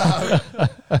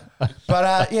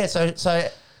 But so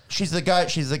she's the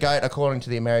GOAT. She's the GOAT according to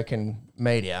the American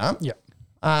media. Yeah.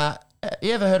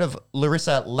 You ever heard of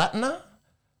Larissa Latner?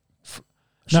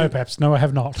 No, perhaps. No, I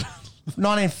have not.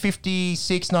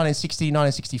 1956, 1960,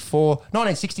 1964.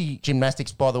 1960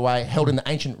 gymnastics, by the way, held in the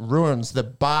ancient ruins, the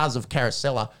bars of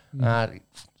Caracalla.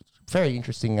 Very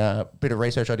interesting bit of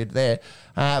research I did there.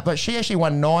 But she actually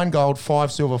won 9 gold,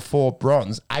 5 silver, 4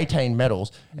 bronze, 18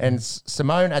 medals. And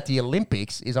Simone at the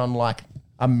Olympics is on like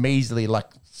a measly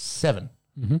 7.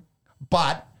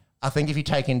 But I think if you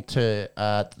take into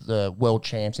the world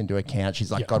champs into account,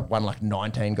 she's won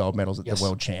 19 gold medals at the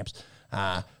world champs.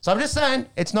 So I'm just saying,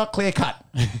 it's not clear cut.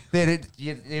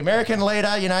 The American leader,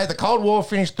 the Cold War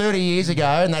finished 30 years ago,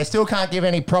 and they still can't give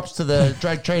any props to the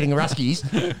drug trading Ruskies.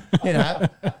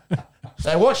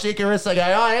 They watched Icarus, they go,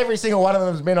 every single one of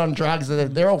them has been on drugs.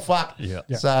 They're all fucked. Yeah.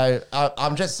 So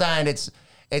I'm just saying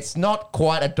it's not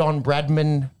quite a Don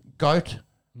Bradman GOAT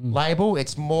label.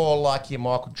 It's more like your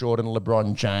Michael Jordan,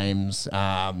 LeBron James,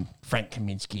 Frank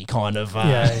Kaminsky kind of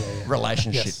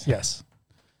relationship. Yes.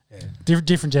 Yeah.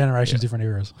 Different generations, different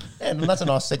eras. And that's a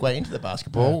nice segue into the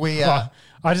basketball.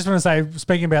 I just want to say,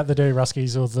 speaking about the Dirty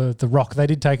Ruskies or the Rock, they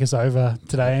did take us over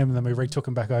today, and then we retook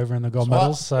them back over in the gold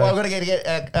medals. So we've got to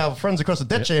get our friends across the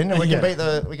ditch in, and we can beat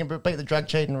the drug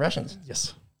cheating Russians.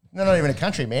 Yes, they're not even a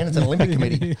country, man. It's an Olympic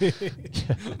committee.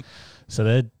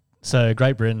 So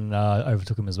Great Britain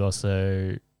overtook them as well.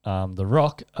 So the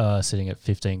Rock are sitting at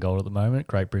 15 gold at the moment.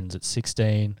 Great Britain's at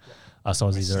 16. Us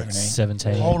Aussies are at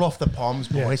 17. Hold off the Poms,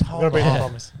 boys. Hold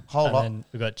and off. Then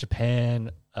we've got Japan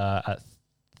at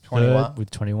 21. third with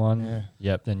 21. Yeah.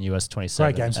 Yep. Then US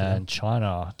 27. Great games for and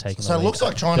China taking. So the it looks lead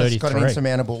like at China's 33. got an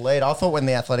insurmountable lead. I thought when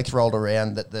the Athletics rolled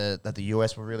around that the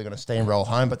US were really going to steamroll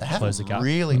home, but they Close the haven't gap.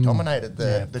 really dominated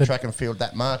the track and field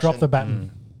that much. drop the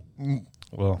baton.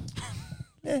 Well,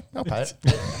 Yeah, I'll pay it.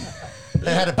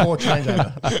 They had a poor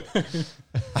changeover.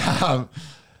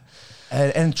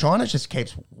 And China just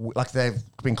keeps, they've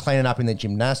been cleaning up in their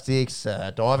gymnastics,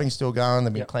 diving's still going,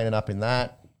 they've been cleaning up in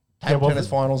that. Table tennis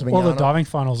finals have been all going the diving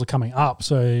finals are coming up,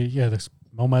 so there's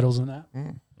more medals in that.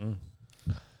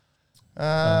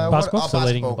 basketball? So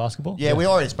leading in basketball? Yeah, we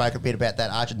already spoke a bit about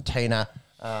that Argentina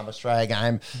Australia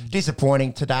game.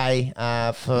 Disappointing today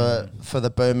for the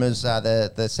Boomers,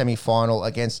 the semi-final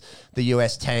against the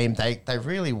US team. They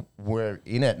really were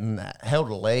in it and held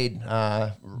a lead,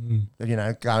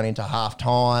 going into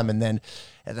half-time, and then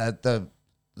the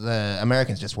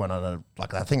Americans just went on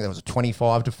I think there was a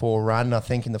 25-4 run, I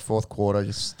think, in the fourth quarter,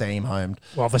 just steam-homed.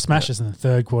 Well, the smashes in the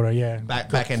third quarter,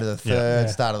 Back into the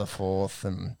third, start of the fourth,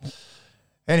 and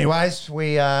anyways,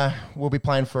 we'll be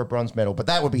playing for a bronze medal, but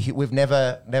that would be, we've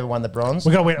never won the bronze.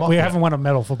 We haven't won a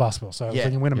medal for basketball, so if we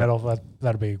can win a medal,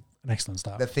 that'll be an excellent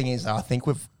start. The thing is, I think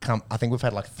we've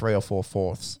had like 3 or 4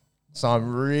 fourths, so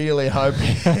I'm really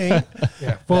hoping.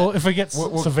 Well, if we get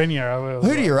Slovenia, I will.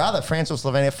 Who do you rather, France or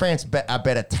Slovenia? France a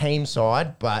better team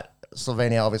side, but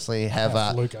Slovenia obviously have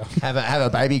a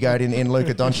baby goat in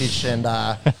Luka Doncic,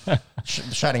 and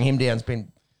shutting him down's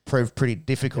been proved pretty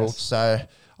difficult. Yes. So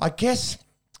I guess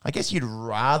you'd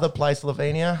rather play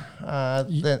Slovenia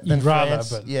than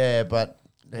France.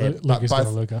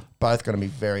 Both going to be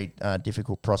very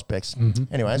difficult prospects.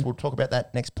 Anyways, we'll talk about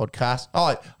that next podcast.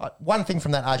 One thing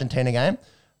from that Argentina game,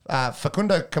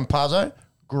 Facundo Campazzo,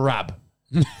 grub.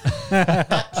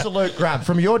 Absolute grub.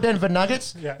 From your Denver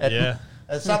Nuggets.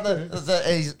 Something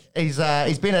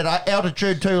he's been at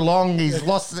altitude too long. He's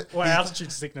lost altitude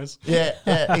sickness.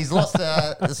 He's lost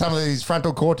some of his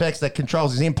frontal cortex that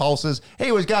controls his impulses.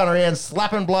 He was going around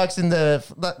slapping blokes in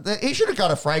he should have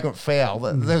got a flagrant foul.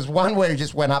 There's one where he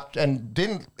just went up and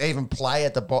didn't even play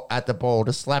at the ball,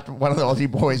 just slapped one of the Aussie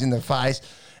boys in the face,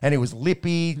 and he was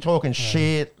lippy, talking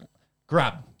shit.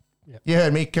 Grub. Yep. You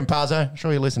heard me, Campazzo. I'm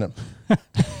sure you're listening.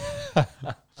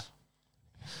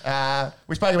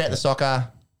 We spoke about the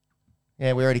soccer.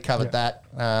 Yeah, we already covered that.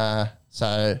 We're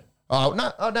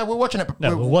watching it.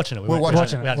 No, we're watching it. We're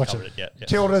watching it. We haven't covered it yet. Yeah.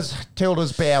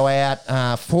 Tilda's bow out.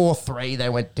 4-3 they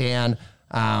went down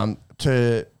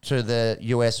to the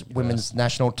US women's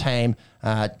national team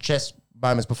just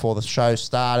moments before the show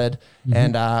started.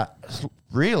 And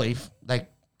really, they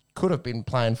could have been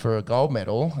playing for a gold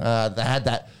medal. They had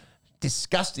that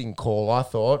disgusting call, I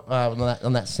thought,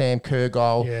 on that Sam Kerr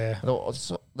goal. Yeah.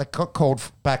 They got called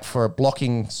back for a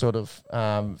blocking sort of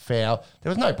foul. There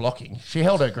was no blocking. She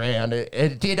held her ground.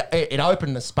 It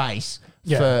opened the space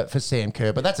for Sam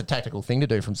Kerr, but that's a tactical thing to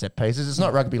do from set pieces. It's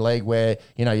not rugby league where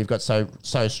you've got so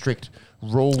strict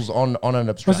rules on an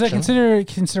obstruction. Was there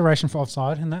consideration for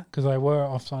offside in that? Because they were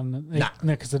offside. No,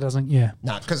 because it doesn't. Yeah.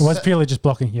 No, because it was purely just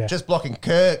blocking. Yeah. Just blocking.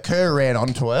 Kerr ran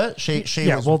onto her.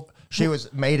 She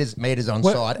was meters on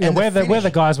side. Yeah, and where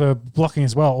the guys were blocking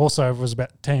as well also was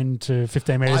about 10 to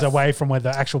 15 metres away from where the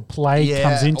actual play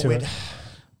comes into it.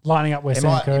 Lining up where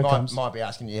Sam Kerr comes. Might be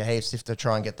asking you heaps if to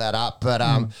try and get that up.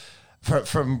 But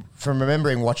from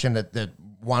remembering watching the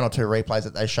 1 or 2 replays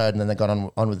that they showed and then they got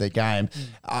on with their game,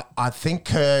 I think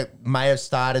Kerr may have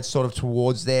started sort of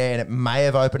towards there and it may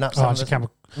have opened up some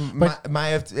But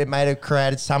It may have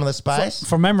created some of the space.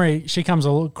 from memory, she comes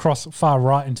across far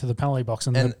right into the penalty box,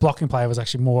 and the blocking player was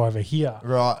actually more over here.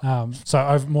 Right. So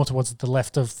over more towards the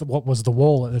left of what was the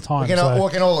wall at the time. We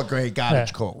can all agree,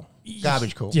 garbage call.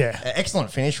 Garbage call. Yeah.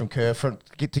 Excellent finish from Kerr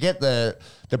to get the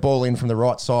ball in from the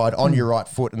right side on your right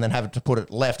foot and then have to put it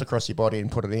left across your body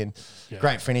and put it in. Yeah.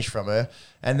 Great finish from her.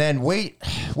 And then we've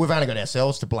only got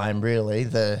ourselves to blame, really.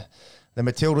 The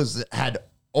Matildas had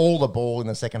all the ball in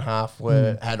the second half,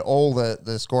 had all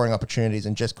the scoring opportunities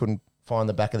and just couldn't find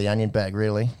the back of the onion bag,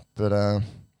 really. But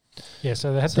yeah,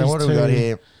 so they had so these what do two. we got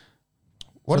here?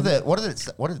 What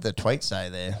did the tweet say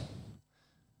there?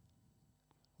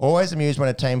 Always amused when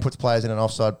a team puts players in an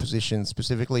offside position,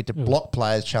 specifically to block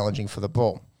players challenging for the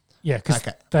ball. Yeah, because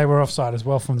they were offside as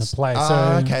well from the play.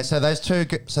 Okay, so those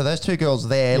two girls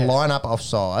there line up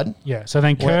offside. Yeah, so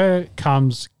then Kerr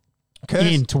comes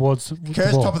in towards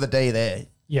Kerr's the ball. top of the D there.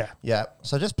 Yeah, Yeah.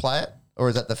 So just play it, or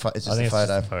is that is I this think the it's photo?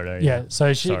 just the photo. yeah.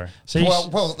 So she, Sorry. so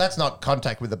Well, that's not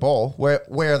contact with the ball. Where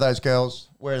are those girls?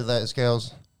 Where are those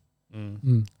girls?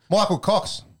 Michael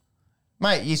Cox,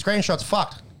 mate, your screenshot's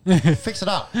fucked. Fix it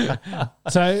up.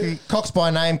 so Cox by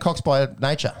name, Cox by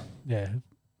nature. yeah,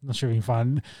 not sure if you can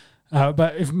find.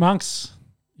 But if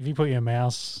you put your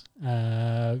mouse,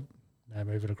 move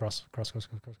it across,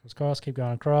 keep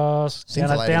going across,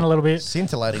 down a little bit.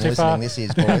 Scintillating Too listening far. this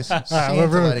is, boys. We're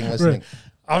Scintillating listening.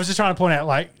 I was just trying to point out,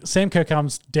 like, Sam Kerr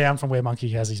comes down from where Monkey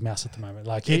has his mouse at the moment.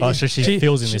 Like, So she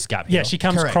fills in this gap. Yeah, here. she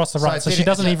comes Correct. across the right, so it's she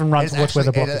doesn't even run it's towards where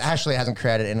the block It is. actually hasn't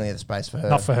created any of the space for her.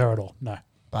 Not for her at all. No,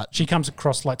 But she comes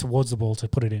across like towards the ball to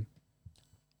put it in.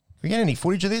 we get any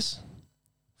footage of this?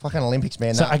 Fucking Olympics,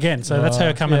 man. So No. again, that's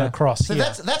her coming across. So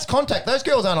yeah. that's contact. Those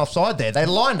girls aren't offside there. They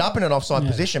lined up in an offside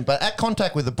position, but at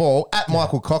contact with the ball, at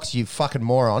Michael Cox, you fucking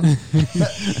moron.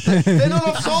 They're not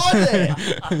offside there.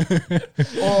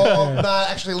 No,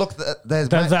 actually, look, there's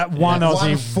that one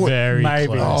Aussie foot. Very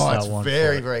maybe. close. Oh, that it's one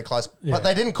very, foot. very close. Yeah. But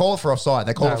they didn't call it for offside.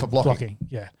 They called it for blocking.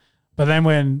 Yeah. But then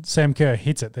when Sam Kerr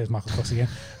hits it, there's Michael Cox again.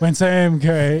 When Sam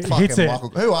Kerr Fucking hits it, Michael.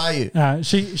 Who are you?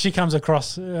 she comes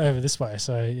across over this way.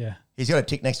 So yeah, He's got a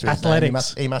tick next to his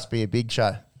Athletics. name. He must be a big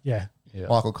show. yeah.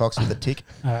 Michael Cox with a tick.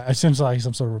 It seems like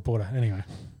some sort of reporter. Anyway,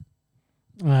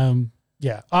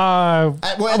 yeah. Well,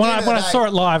 at the When end of the I day- saw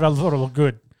it live, I thought it looked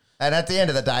good. And at the end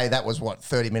of the day, that was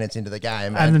 30 minutes into the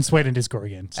game. And then Sweden did score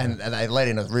again. So, and they let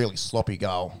in a really sloppy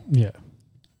goal. yeah.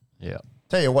 Yeah.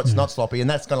 Tell you what's not sloppy, and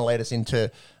that's going to lead us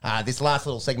into this last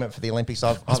little segment for the Olympics.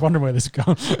 I was wondering where this is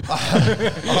going.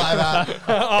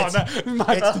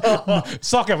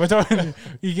 Soccer. We're talking.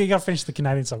 You got to finish the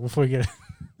Canadian song before you get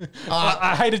it.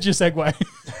 I hated your segue.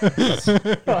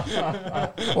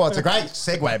 Well, it's a great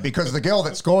segue because the girl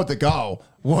that scored the goal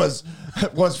was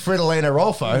Fridolina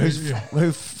Rolfo,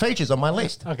 who features on my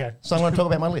list. Okay. So I'm going to talk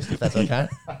about my list, if that's okay.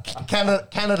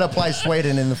 Canada plays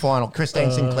Sweden in the final.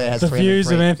 Christine Sinclair has The 303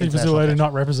 views of Anthony international Pizzullo do caps.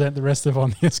 not represent the rest of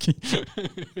Omniesky.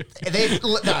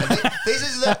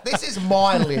 This is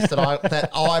my list that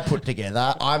I put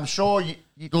together. I'm sure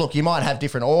you might have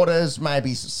different orders.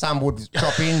 Maybe some would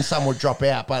drop in, some would drop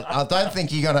out. But I don't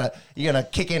think you're gonna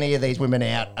kick any of these women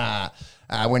out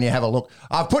when you have a look.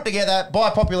 I've put together by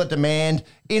popular demand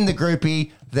in the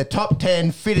groupie the top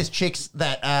 10 fittest chicks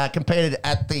that competed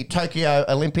at the Tokyo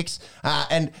Olympics.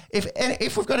 And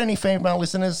if we've got any female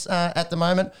listeners at the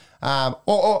moment,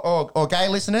 or gay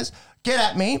listeners, get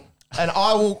at me. And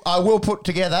I will put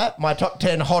together my top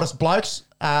 10 hottest blokes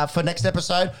for next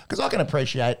episode because I can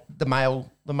appreciate the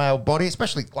male body,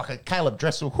 especially like a Caleb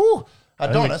Dressel. Whew,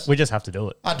 Adonis. We just have to do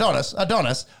it. Adonis.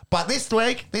 But this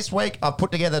week I've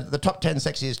put together the top 10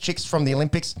 sexiest chicks from the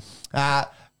Olympics.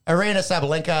 Arina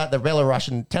Sabalenka, the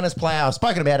Belarusian tennis player. I've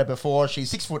spoken about her before.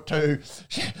 She's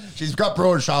 6'2". She's got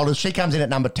broad shoulders. She comes in at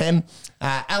number 10.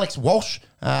 Alex Walsh,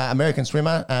 American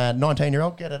swimmer,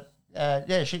 19-year-old. Get it?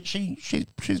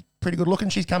 She's pretty good looking.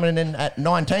 She's coming in at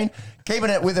 19. Keeping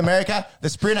it with America, the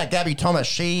sprinter Gabby Thomas.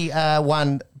 She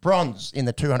won bronze in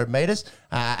the 200 meters.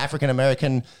 African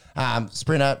American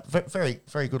sprinter, very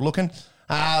very good looking.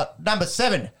 Number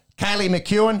 7, Kaylee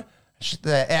McEwen,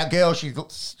 our girl. She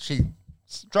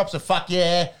drops a fuck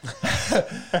yeah.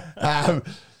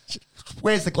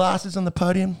 Wears the glasses on the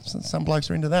podium. Some blokes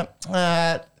are into that.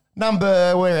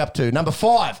 Where are we up to? Number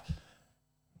 5.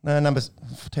 No, numbers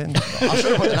 10. I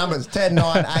should have put the numbers 10,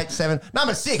 9, 8, 7.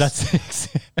 Number 6. That's 6.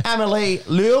 Amelie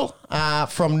Lule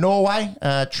from Norway,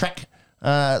 track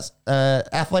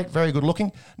athlete, very good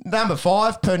looking. Number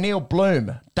 5, Pernille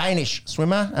Bloom, Danish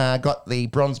swimmer, got the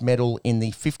bronze medal in the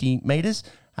 50 metres.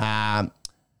 And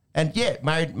yeah,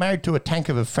 married to a tank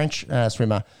of a French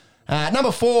swimmer.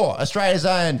 Number 4, Australia's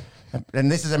own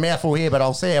And this is a mouthful here, but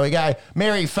I'll see how we go.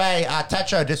 Mary Faye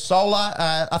Tacho de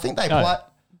Sola. I think they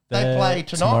play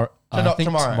tonight.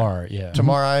 Tomorrow, yeah.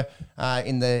 Tomorrow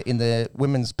in the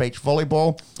women's beach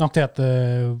volleyball. Knocked out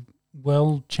the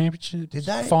World Championship Did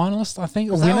they? finalists, I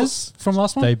think, or they winners from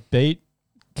last one. They beat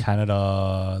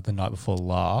Canada the night before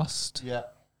last. Yeah.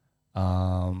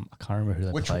 I can't remember who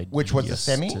they played. Which was the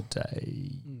semi?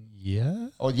 Yesterday. Yeah.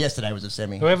 Or yesterday was a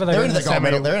semi. Whoever they're were in in the the gold semi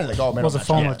medal. They're in the gold medal. was a match.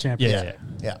 final champion.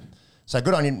 Yeah. So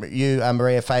good on you,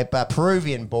 Maria Faye,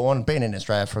 Peruvian born, been in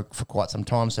Australia for quite some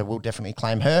time, so we'll definitely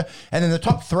claim her. And then the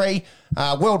top three,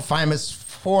 world famous,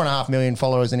 4.5 million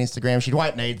followers on Instagram. She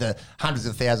won't need the hundreds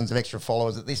of thousands of extra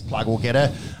followers that this plug will get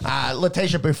her.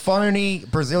 Leticia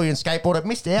Buffoni, Brazilian skateboarder,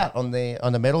 missed out on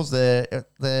the medals.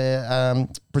 The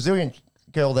Brazilian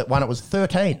girl that won it was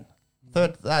 13.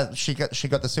 She got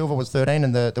the silver, was 13,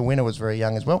 and the winner was very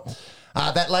young as well.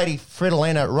 That lady,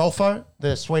 Fridolina Rolfo,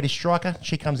 the Swedish striker,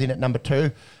 she comes in at number 2.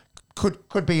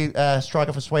 Could be a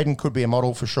striker for Sweden, could be a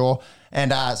model for sure.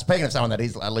 And speaking of someone that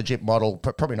is a legit model,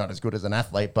 probably not as good as an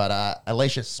athlete, but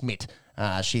Alicia Schmidt,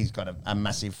 she's got a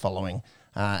massive following,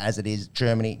 as it is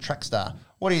Germany track star.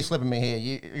 What are you slipping me here?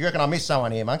 You reckon I missed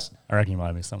someone here, Monks? I reckon you might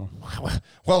have missed someone.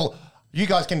 Well, you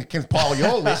guys can compile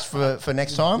your list for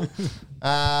next time.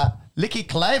 Licky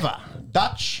Klaver,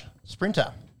 Dutch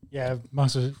sprinter. Yeah, we're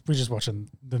just watching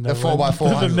the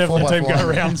 4x400. the Netherlands team go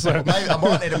around. So maybe I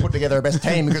might need to put together a best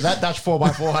team because that Dutch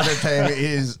 4x400 team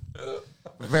is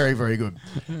very, very good.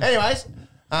 Anyways,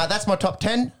 that's my top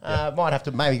 10. Might have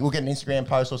to, maybe we'll get an Instagram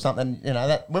post or something. You know,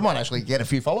 that we might actually get a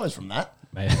few followers from that.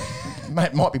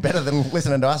 Might be better than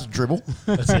listening to us dribble.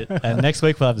 That's it. And next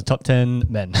week we'll have the top 10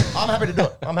 men. I'm happy to do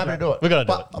it. We got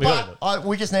to do it.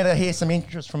 We just need to hear some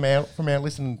interest from our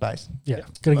listening base. yeah,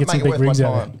 got to get some big rigs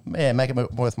out there. Yeah, make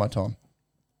it worth my time.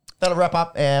 That'll wrap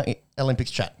up our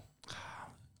Olympics chat.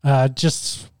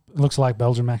 Just looks like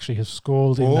Belgium actually has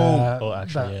scored in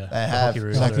Actually, yeah. They have. Hockey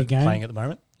Roos Hockey are game. playing at the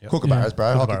moment. Yep. Kookaburras,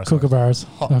 bro. Kookaburras.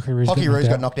 Hockey Roos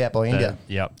got knocked out by India.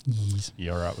 Yep. Yes.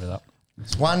 You're right with that.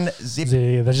 It's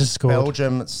 1-0 Yeah, they just scored.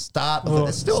 Belgium start.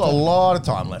 There's still a lot of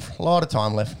time left.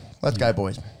 Let's go,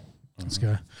 boys. Let's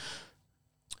go.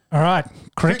 All right,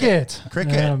 cricket.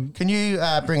 Can you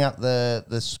bring up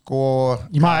the score?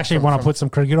 You might actually want to put some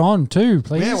cricket on too,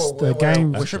 please. Yeah, well, the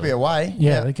game we should be away.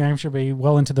 Yeah, the game should be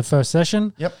well into the first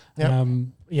session. Yep.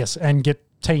 Yes, and get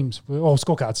teams or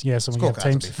scorecards. Yeah, so we have Scorecards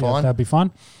teams. would be fine. That'd be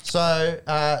fun.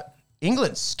 So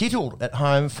England skittled at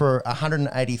home for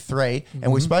 183,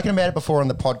 and we've spoken about it before on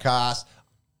the podcast.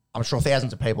 I'm sure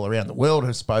thousands of people around the world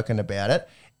have spoken about it.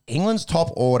 England's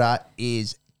top order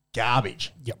is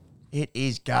garbage. Yep. It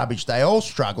is garbage. They all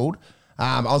struggled.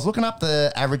 I was looking up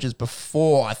the averages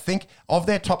before. I think of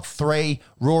their top 3,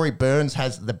 Rory Burns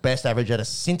has the best average at a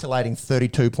scintillating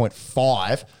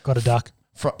 32.5. Got a duck.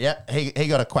 He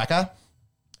got a quacker.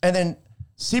 And then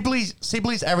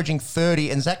Sibley's averaging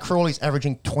 30 and Zach Crawley's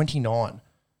averaging 29.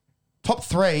 Top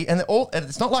 3, and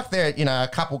it's not like they're a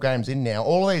couple games in now.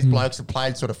 All of these blokes have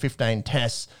played sort of 15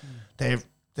 tests.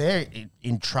 They're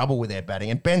in trouble with their batting.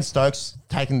 And Ben Stokes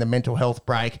taking the mental health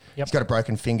break. Yep. He's got a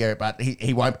broken finger, but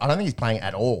he won't. I don't think he's playing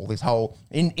at all. This whole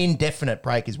indefinite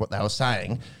break is what they were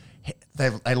saying.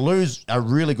 They lose a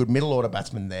really good middle order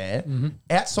batsman there. Mm-hmm.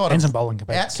 Outside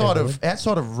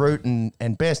of Root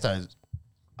and Bairstow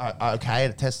are okay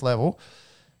at a test level.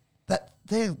 That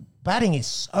their batting is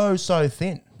so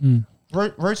thin.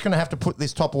 Root's going to have to put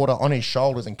this top order on his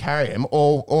shoulders and carry him,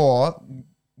 or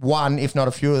one, if not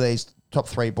a few of these top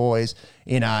 3 boys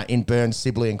in Burns,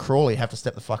 Sibley, and Crawley have to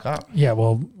step the fuck up. Yeah,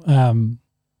 well,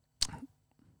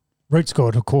 Root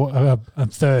scored a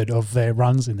third of their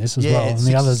runs in this as well, and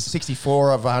the others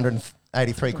 64 of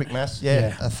 183 quick mass.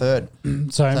 Yeah, a third.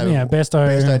 So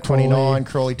Bairstow 29,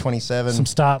 Crawley 27. Some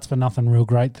starts, but nothing real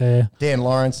great there. Dan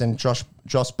Lawrence and Josh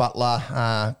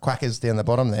Butler, quackers down the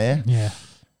bottom there. Yeah,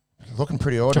 looking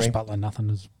pretty ordinary. Josh Butler, nothing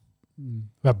is.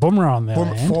 But Bumrah on there.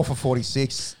 4 for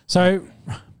 46. So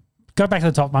go back to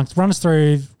the top, Monks. Run us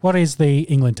through what is the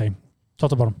England team, top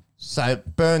to bottom. So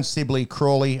Burns, Sibley,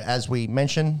 Crawley, as we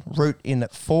mentioned. Root in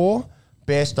at 4.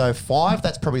 Bairstow 5.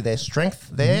 That's probably their strength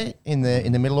there in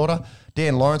the middle order.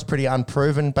 Dan Lawrence, pretty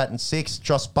unproven, batting 6.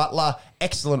 Josh Butler,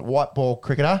 excellent white ball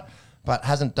cricketer, but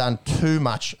hasn't done too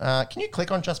much. Can you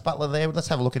click on Josh Butler there? Let's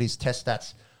have a look at his test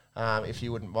stats, if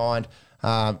you wouldn't mind.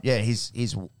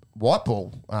 His white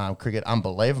ball cricket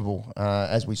unbelievable,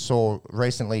 as we saw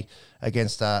recently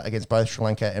against both Sri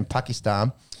Lanka and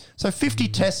Pakistan. So 50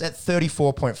 tests at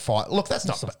 34.5. Look, that's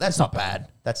not bad.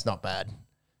 That's not bad,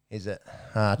 is it?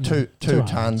 Two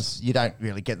tons. You don't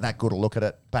really get that good a look at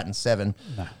it. Batting 7.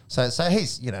 No. So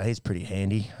he's pretty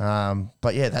handy.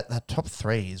 But yeah, that top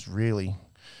 3 is really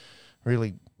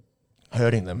really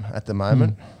hurting them at the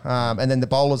moment. And then the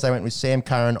bowlers, they went with Sam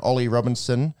Curran, Ollie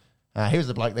Robinson. He was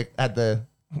the bloke that had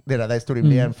they stood him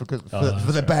down for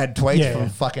the bad tweets Yeah, from yeah.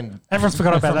 fucking. Everyone's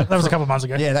forgot about that. That was a couple of months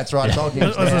ago. Yeah, that's right. It's old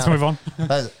news Let's now. move on.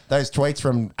 Those tweets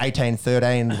from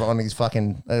 1813 on his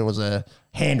fucking. It was a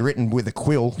handwritten with a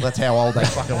quill. That's how old they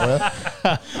fucking were.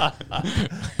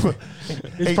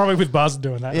 He's probably with Buzz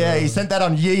doing that. Yeah, he sent that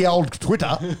on ye old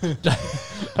Twitter.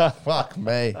 Fuck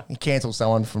me. He cancelled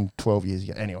someone from 12 years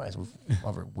ago. Anyways,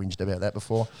 I've whinged about that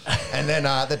before. And then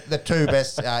the two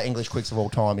best English quicks of all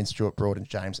time in Stuart Broad and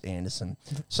James Anderson.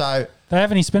 So, They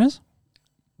have any spinners?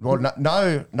 well,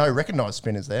 no recognised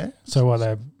spinners there. So what?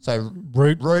 They So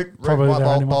Root probably might the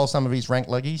only one. bowl some of his ranked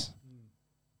leggies.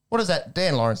 What is that?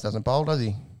 Dan Lawrence doesn't bowl, does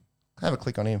he? Have a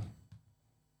click on him.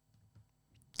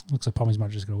 Looks like Pommy's might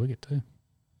have just got a wicket too.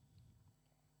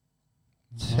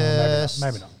 Test.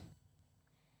 Maybe not.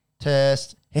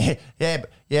 Test.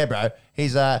 Yeah, bro.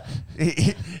 He's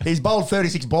he's bowled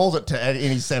 36 balls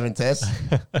in his 7 tests.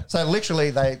 So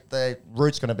literally, the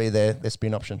Root's going to be their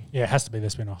spin option. Yeah, it has to be their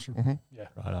spin option. Mm-hmm. Yeah.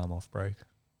 Right arm off break.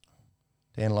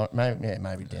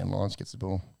 Maybe Dan Lawrence gets the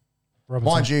ball.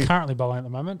 Robinson Mind you- currently bowling at the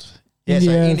moment. Yeah,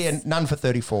 so India, India none for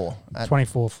 34.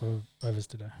 24 for overs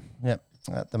today. Yep,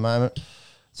 at the moment.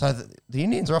 So the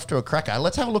Indians are off to a cracker.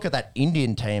 Let's have a look at that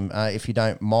Indian team, if you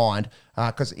don't mind,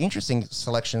 because interesting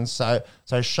selections. So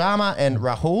Sharma and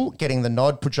Rahul getting the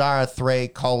nod. Pujara 3,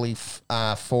 Kohli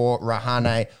 4,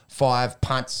 Rahane 5,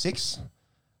 Punt 6.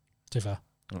 Too far.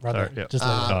 sorry, yeah. Just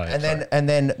let it go. And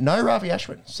then no Ravi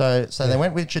Ashwin. So they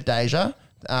went with Jadeja.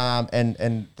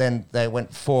 And then they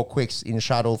went 4 quicks in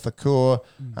Shardul Thakur,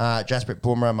 Jasprit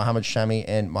Bumrah, Mohammad Shami,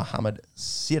 and Mohammad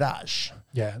Siraj.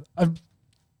 Yeah.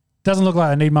 Doesn't look like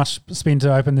I need much spin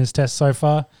to open this test so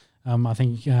far. I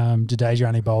think Jadeja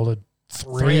only bowled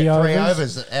three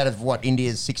overs. Out of what,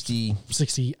 India's 60.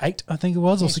 68, I think it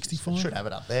was, or 65. Should have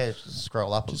it up there. Just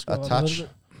scroll up Just a scroll up touch. little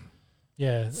bit.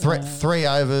 Yeah. Three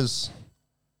overs.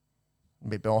 A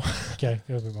bit more. Okay,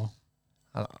 go a bit more.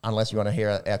 Unless you want to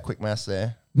hear our quick maths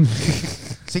there.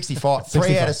 65.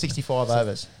 3 out of 65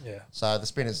 overs. Yeah. So the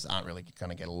spinners aren't really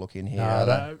going to get a look in here. No, are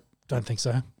they? I don't think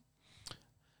so.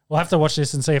 We'll have to watch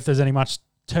this and see if there's any much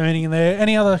turning in there.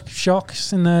 Any other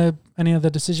shocks in any other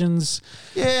decisions?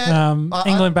 Yeah.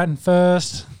 England batting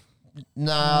first.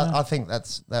 No, I think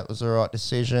that was the right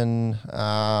decision.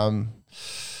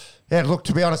 Yeah, look,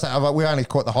 to be honest, we only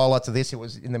caught the highlights of this. It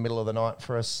was in the middle of the night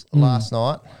for us last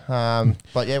night.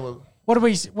 But yeah,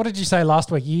 What did you say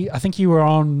last week? I think you were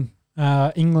on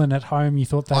England at home. You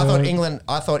thought I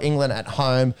thought England at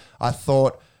home. I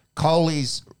thought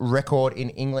Kohli's record in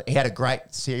England. He had a great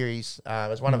series,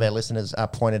 as one of our listeners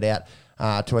pointed out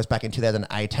to us back in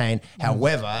 2018.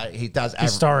 However, he does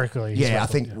historically. his I record,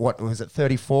 think what was it,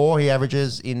 34? He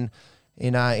averages in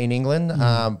England.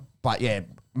 But yeah,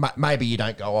 maybe you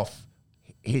don't go off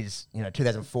his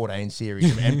 2014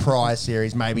 series and prior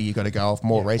series. Maybe you got to go off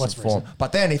more recent form.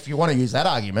 But then if you want to use that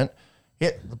argument. Yeah,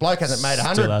 the bloke hasn't made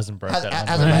 100. Still hasn't broke that 100.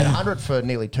 Hasn't made 100 for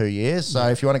nearly 2 years. So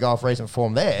if you want to go off recent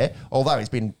form there, although he's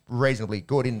been reasonably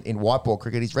good in white ball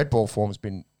cricket, his red ball form has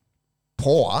been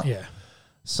poor. Yeah.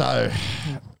 So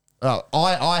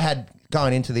I had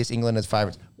going into this England as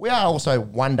favourites. We are also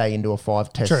one day into a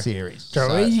 5-test series. True.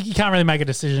 So You can't really make a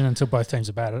decision until both teams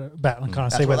are batting and kind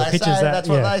of see where the pitch is at. That's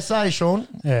what they say, Sean.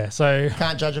 Yeah, so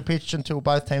Can't judge a pitch until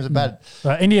both teams are batted.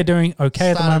 India doing okay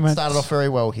at the moment. Started off very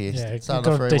well here. Yeah, started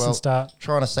got off a very decent well. start.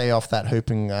 Trying to see off that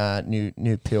hooping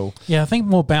new pill. Yeah, I think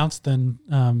more bounce than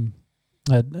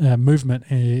movement.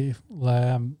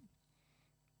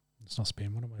 It's not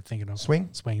spin. What am I thinking of? Swing?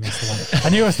 Swing. That's the one. I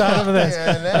knew I started over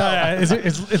there.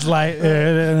 It's late,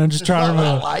 and I'm just trying to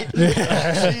remember.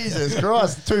 Late. Jesus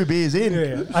Christ, 2 beers in.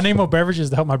 Yeah. I need more beverages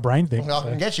to help my brain think. I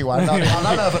can get you one. I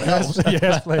don't know if it helps.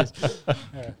 Yes, please.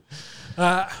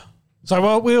 Yeah.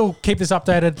 So we'll keep this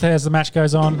updated as the match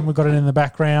goes on. We've got it in the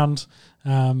background.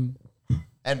 And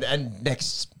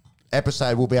next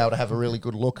episode we'll be able to have a really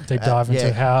good look. Deep dive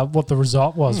into what the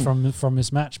result was from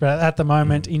this match. But at the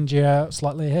moment, India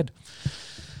slightly ahead.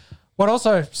 What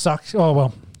also sucks? Oh,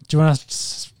 well, do you want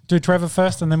to do Trevor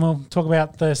first and then we'll talk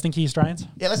about the stinky Australians?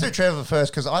 Yeah, let's do Trevor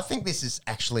first because I think this is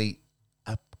actually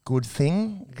a good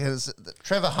thing because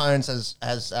Trevor Holmes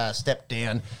has stepped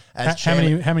down as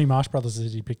chairman. How many Marsh brothers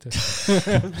did he pick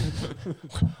to?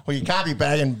 Well, you can't be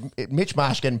bagging Mitch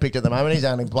Marsh getting picked at the moment. He's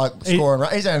only bloke scoring.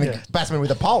 He's only batsman with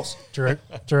a pulse. Drew.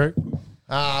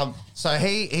 So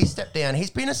he stepped down. He's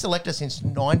been a selector since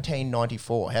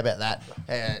 1994. How about that?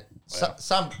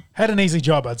 Some had an easy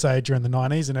job, I'd say, during the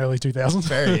 90s and early 2000s.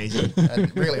 Very easy.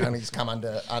 And really only just come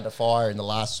under fire in the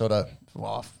last sort of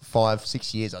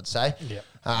 5-6 years, I'd say. Yeah.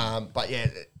 But yeah,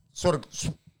 sort of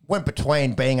went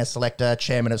between being a selector,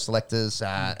 chairman of selectors,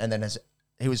 and then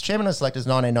he was chairman of selectors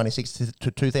 1996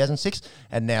 to 2006,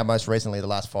 and now most recently the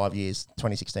last 5 years,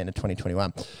 2016 to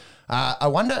 2021. I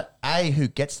wonder, who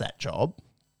gets that job?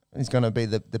 He's going to be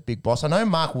the big boss. I know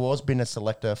Mark Waugh's been a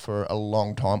selector for a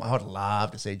long time. I would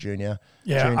love to see Junior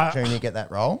get that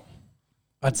role.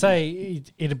 I'd say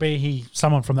it'd be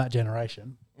someone from that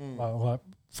generation, like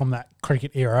from that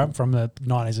cricket era, from the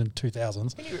 90s and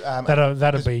 2000s.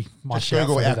 That'd be my shout.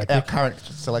 Google our current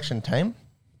selection team,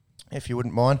 if you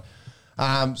wouldn't mind.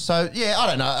 So, yeah, I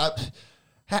don't know.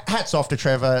 Hats off to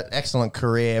Trevor. Excellent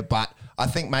career, but I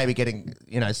think maybe getting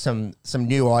some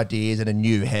new ideas and a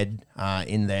new head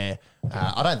in there.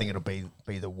 I don't think it'll be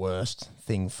the worst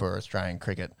thing for Australian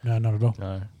cricket. No, not at all.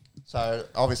 No. So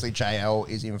obviously JL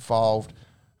is involved,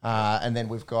 and then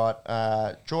we've got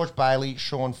George Bailey,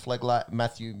 Sean Flegler,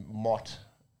 Matthew Mott.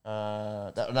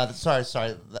 That's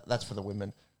for the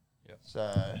women. Yep.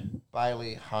 So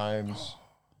Bailey, Holmes,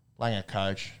 Langer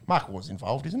coach. Mark was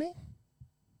involved, isn't he?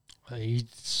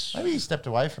 Maybe he stepped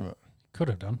away from it. Could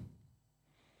have done.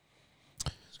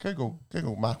 Google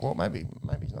Mark Watt. Maybe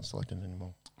he's not selected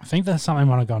anymore. I think there's something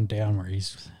might have gone down where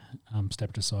he's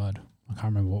stepped aside. I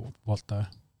can't remember what though.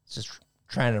 It's just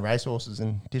training racehorses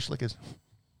and dish lickers.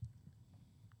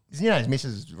 His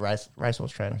missus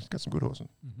racehorse trainer. He's got some good horses.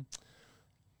 Mm-hmm.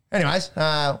 Anyways,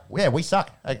 we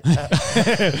suck. I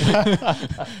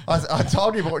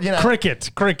told you, but cricket.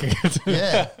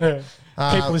 Yeah.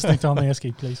 Keep listening to On the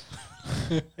Esky, please.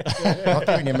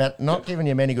 Not giving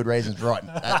you many good reasons right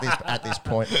at this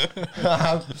point.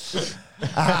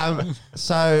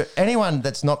 So anyone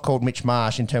that's not called Mitch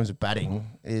Marsh in terms of batting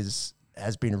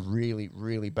has been really,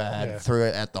 really bad through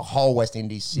at the whole West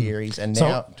Indies series, and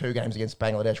now 2 games against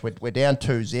Bangladesh. We're down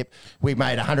 2-0. We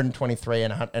made 123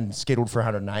 and skittled for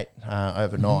 108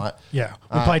 overnight. Yeah,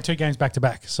 we played 2 games back to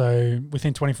back, so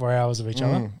within 24 hours of each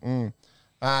other.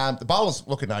 The bowlers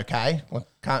looking okay.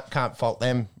 Can't fault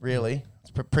them really.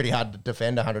 It's pretty hard to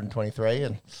defend 123,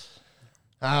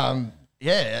 and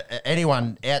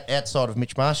anyone outside of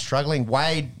Mitch Marsh struggling.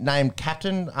 Wade named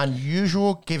captain,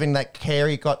 unusual given that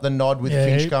Carey got the nod with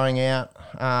Finch going out.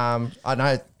 I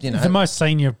know the most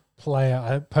senior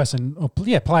player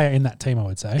in that team, I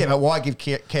would say. Yeah, but why give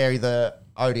Carey the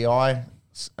ODI?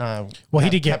 He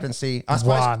did get captaincy. I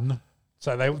suppose, one,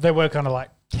 so they were kind of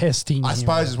like testing. I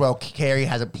suppose as well, Carey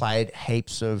hasn't played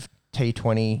heaps of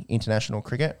T20 international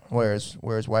cricket, whereas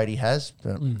Wadey has.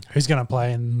 But who's going to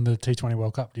play in the T20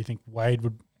 World Cup? Do you think Wade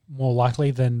would more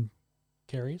likely than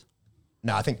Carey is?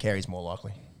 No, I think Carey's more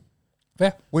likely.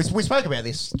 Yeah. We spoke about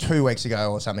this 2 weeks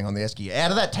ago or something on the Esky.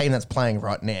 Out of that team that's playing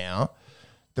right now,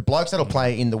 the blokes that'll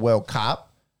play in the World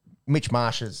Cup, Mitch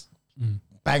Marsh is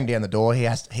bang down the door. He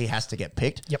has to get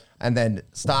picked. Yep. And then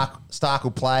Stark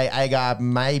will play. Agar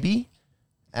maybe.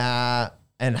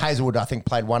 And Hazelwood, I think,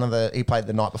 played he played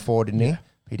the night before, didn't he?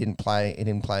 He didn't play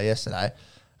yesterday.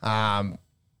 I'm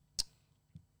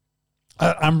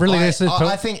really I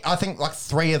think like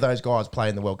 3 of those guys play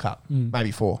in the World Cup,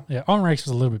 maybe 4. Yeah, Onreeks was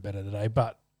a little bit better today,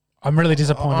 but I'm really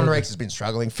disappointed. Onreeks has been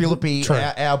struggling. Philippi,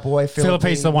 our boy Philippi.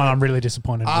 Philippi's the one I'm really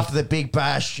disappointed after the big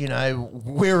bash,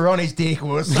 we were on his dick. We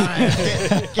were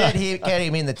saying, get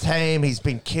him in the team. He's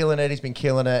been killing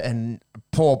it, and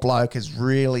poor bloke has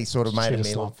really sort of made a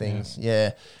meal of things.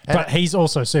 Yeah. But he's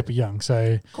also super young,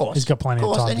 so he's got plenty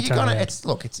of time to turn it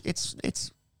out.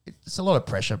 It's a lot of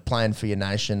pressure playing for your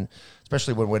nation,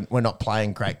 especially when we're not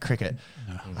playing great cricket.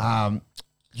 No.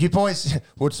 You boys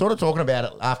were sort of talking about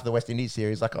it after the West Indies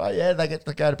series, like, oh, yeah, they get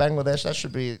to go to Bangladesh. That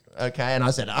should be okay. And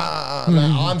I said, no,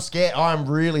 I'm scared. I'm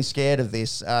really scared of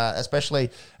this, especially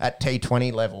at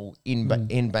T20 level in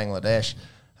Bangladesh.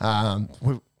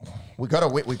 We got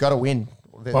to win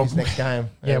this next game.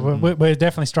 Yeah, we're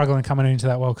definitely struggling coming into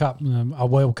that World Cup. Our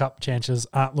World Cup chances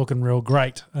aren't looking real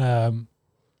great. Mate,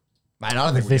 I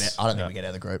don't think we get out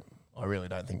of the group. I really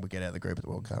don't think we get out of the group at the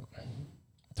World Cup.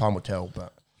 Time will tell,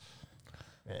 but...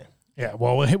 Yeah,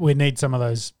 well, we need some of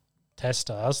those test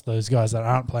stars, those guys that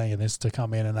aren't playing in this, to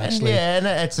come in and actually and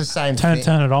it's the same thing.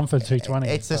 Turn it on for 220.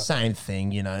 It's the same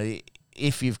thing,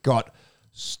 if you've got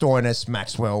Stoinis,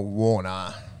 Maxwell,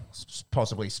 Warner,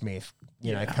 possibly Smith,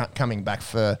 coming back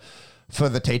for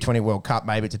the T20 World Cup,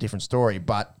 maybe it's a different story.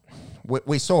 But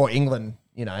we saw England,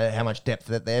 how much depth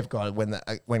that they've got when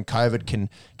COVID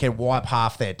can wipe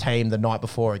half their team the night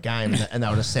before a game, and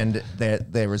they'll just send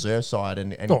their reserve side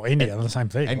and India the same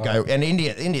thing and go. And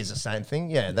India's the same thing.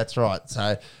 Yeah, that's right.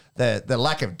 So the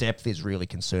lack of depth is really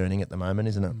concerning at the moment,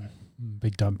 isn't it?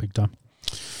 Big time.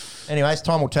 Anyways,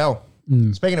 time will tell.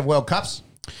 Speaking of World Cups,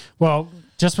 well,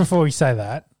 just before we say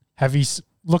that, have you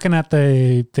looking at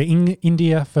the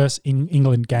India versus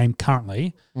England game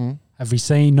currently, have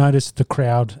you noticed the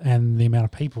crowd and the amount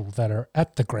of people that are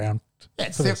at the ground?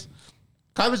 Yeah, for this?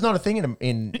 COVID's not a thing in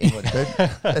England,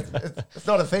 dude. It's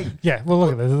not a thing. Yeah, well,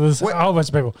 look at this. There's a whole bunch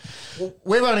of people.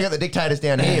 We've only got the dictators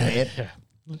down here, man. Yeah.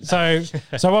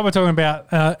 So what we're talking about,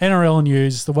 NRL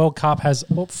news, the World Cup has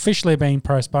officially been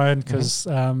postponed because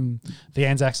the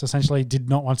Anzacs essentially did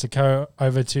not want to go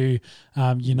over to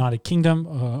United Kingdom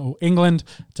or England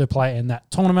to play in that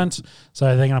tournament.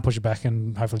 So they're going to push it back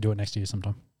and hopefully do it next year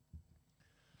sometime.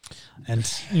 And,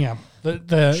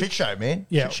 the Shit show, man.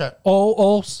 yeah, Shit show.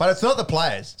 all But it's not the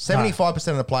players. 75%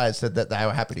 of the players said that they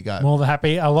were happy to go. more than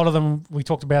happy. A lot of them, we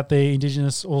talked about the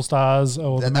Indigenous All-Stars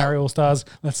or the Maori All-Stars.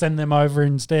 Let's send them over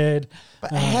instead.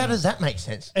 But how does that make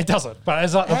sense? It doesn't. But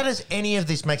it's like, How does any of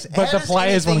this make sense? But How the does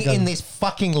players wanna anything go. in this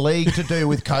fucking league to do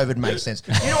with COVID make sense?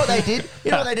 You know what they did?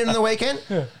 You know what they did on the weekend?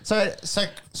 Yeah.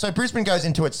 So Brisbane goes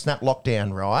into its snap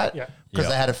lockdown, right? Yeah. Because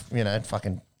they had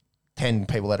fucking 10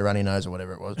 people had a runny nose or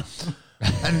whatever it was.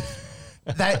 And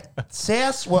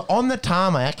Souths were on the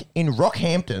tarmac in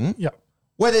Rockhampton. yeah.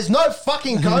 Where there's no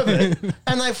fucking COVID,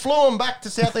 and they flew them back to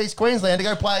southeast Queensland to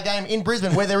go play a game in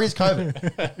Brisbane where there is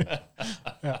COVID.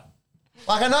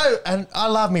 Like I know, and I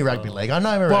love me rugby league. I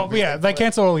know me Well, rugby. yeah, they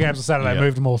cancelled all the games on Saturday, Yeah.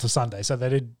 moved them all to Sunday. So they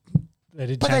did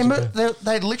But change it to-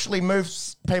 they literally moved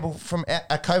people from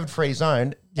a COVID-free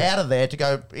zone out of there to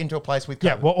go into a place with COVID.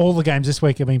 Yeah, well, all the games this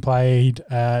week have been played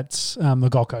at the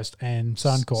Gold Coast and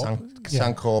Suncorp.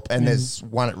 Suncorp, and there's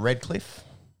one at Redcliffe.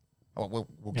 Oh,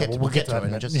 we'll get to it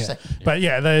in just a yeah. second. But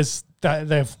yeah,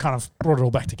 they've kind of brought it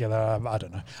all back together. I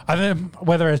don't know. I think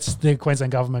whether it's the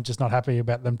Queensland government just not happy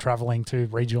about them travelling to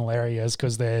regional areas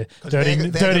because they're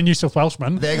dirty New South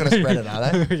Welshmen. They're going to spread it,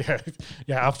 are they?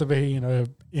 yeah. After being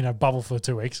in a bubble for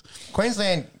 2 weeks.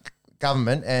 Queensland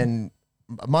government and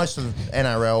most of the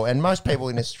NRL and most people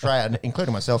in Australia,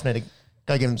 including myself, need to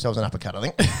go give themselves an uppercut, I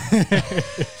think.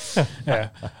 Yeah.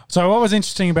 So what was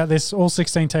interesting about this, all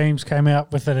 16 teams came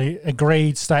out with an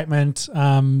agreed statement,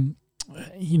 that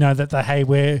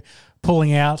we're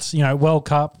pulling out, World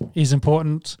Cup is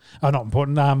important. Oh, not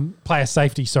important. Player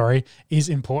safety, is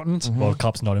important. World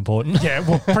Cup's not important. Yeah,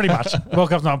 well, pretty much. World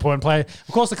Cup's not important.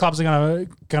 Of course, the clubs are going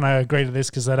to agree to this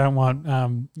because they don't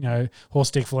want, horse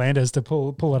stick Flanders to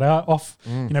pull it out off,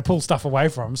 pull stuff away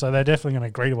from him. So they're definitely going to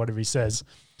agree to whatever he says.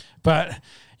 But,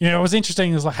 it was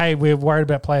interesting. It was like, hey, we're worried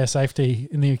about player safety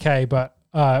in the UK, but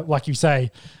like you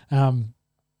say, there's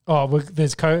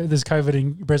COVID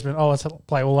in Brisbane. Oh, let's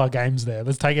play all our games there.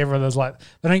 Let's take everyone. There's like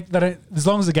they don't. As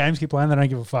long as the games keep playing, they don't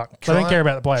give a fuck. They don't care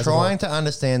about the players. Trying to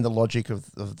understand the logic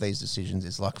of these decisions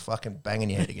is like fucking banging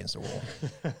your head against the wall.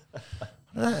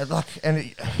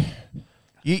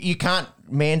 You can't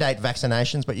mandate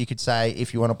vaccinations, but you could say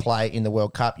if you want to play in the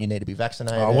World Cup, you need to be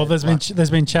vaccinated. Oh, well, there's been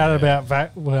chat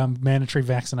about mandatory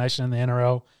vaccination in the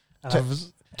NRL.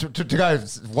 To go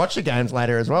watch the games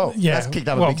later as well. Yeah, that's kicked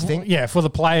up a big thing. Yeah, for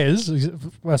the players,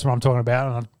 that's what I'm talking about,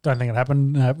 and I don't think it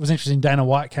happened. It was interesting. Dana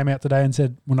White came out today and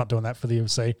said we're not doing that for the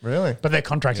UFC. Really? But they're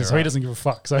contractors, so he doesn't give a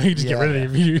fuck. So he just get rid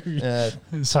of you. Yeah.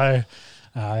 So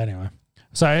anyway.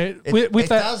 So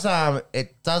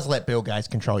it does let Bill Gates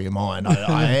control your mind.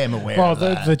 I am aware. Well, of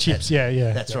that. the chips,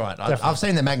 yeah. That's right. I've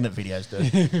seen the magnet videos,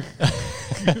 dude.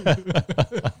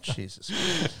 Jesus.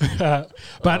 So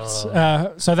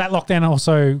that lockdown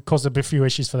also caused a few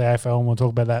issues for the AFL, and we'll talk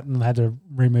about that. And they had to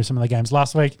remove some of the games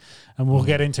last week, and we'll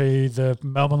get into the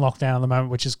Melbourne lockdown at the moment,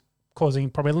 which is causing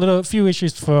probably a few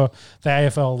issues for the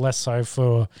AFL, less so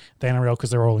for the NRL because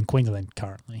they're all in Queensland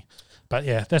currently. But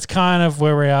yeah, that's kind of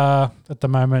where we are at the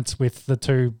moment with the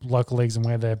two local leagues and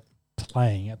where they're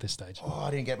playing at this stage. Oh,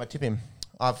 I didn't get my tip in.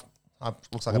 I've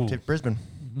looks like I've tipped Brisbane.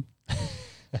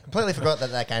 Completely forgot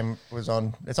that game was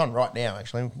on. It's on right now,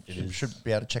 actually. Should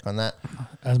be able to check on that.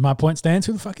 As my point stands,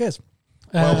 who the fuck cares?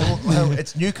 Well,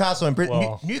 it's Newcastle and Brisbane.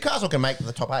 Well. Newcastle can make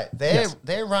the top 8.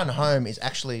 Their run home is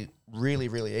actually really,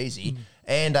 really easy.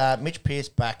 And Mitch Pearce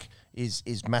back is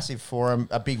massive for them.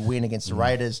 A big win against the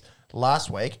Raiders last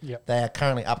week. Yep. They are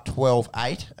currently up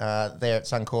 12-8 there at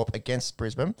Suncorp against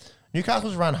Brisbane.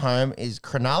 Newcastle's run home is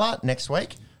Cronulla next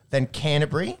week, then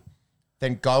Canterbury,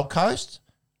 then Gold Coast,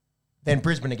 then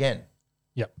Brisbane again.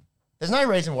 Yep. There's no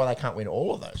reason why they can't win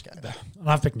all of those games. And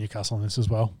I've picked Newcastle on this as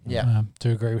well. Yeah.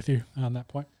 To agree with you on that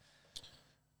point.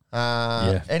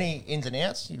 Any ins and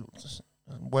outs? You just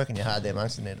working you hard there,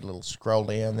 Monks. I need a little scroll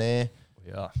down there.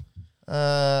 Yeah.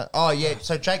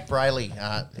 So Jake Brayley,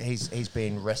 he's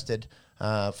been rested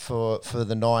for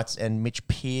the Knights, and Mitch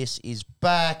Pearce is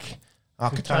back.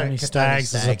 Tony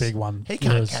Staggs is a big one. He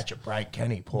can't catch a break,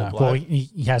 can he? Poor bloke. Well,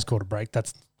 he has caught a break.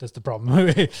 That's That's the problem. Well,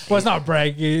 it's not a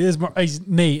break. It is his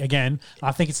knee again.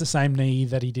 I think it's the same knee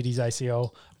that he did his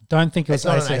ACL. Don't think it was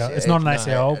ACL. It's not an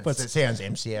ACL, but it sounds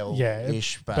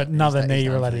MCL-ish. but another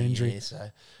knee-related injury.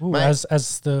 Ooh, as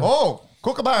the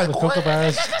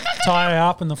Kookaburras tie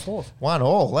up in the fourth.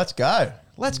 1-1. Let's go.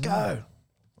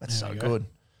 That's so good.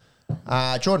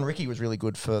 Jordan Ricky was really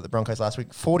good for the Broncos last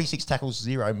week. 46 tackles,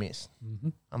 0 miss.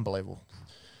 Unbelievable.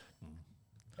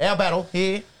 Our battle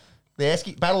here, the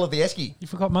Esky, Battle of the Esky. You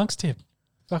forgot Monk's tip.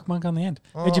 Fuck Monk on the end.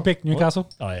 Who'd you pick? Newcastle?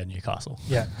 Oh, yeah, Newcastle.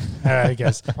 Yeah. I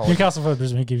guess. Newcastle for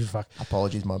Brisbane, give you a fuck.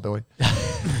 Apologies, my boy.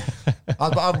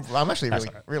 I'm actually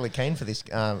really keen for this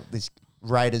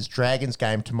Raiders Dragons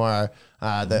game tomorrow,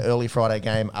 the early Friday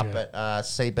game up at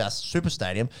Seabass Super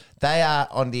Stadium. They are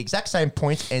on the exact same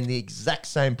points and the exact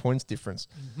same points difference.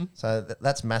 So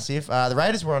that's massive. The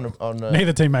Raiders were on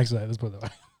neither team makes that. Let's put it that way.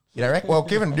 You know, well,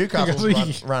 given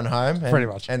Newcastle's run home, pretty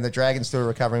much, and the Dragons still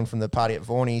recovering from the party at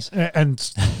Vorney's,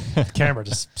 and Canberra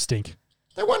just stink.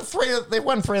 They won three of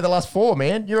the last 4,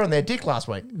 man. You're on their dick last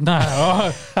week. No,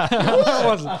 I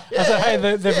wasn't. I said, hey,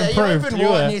 they've improved. You opened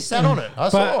wide and you sat on it. I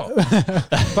saw.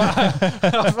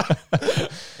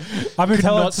 I've been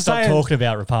telling not stop talking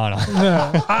about Rapana.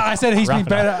 No, I said he's been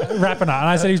better, Rapana, and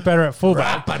I said he's better at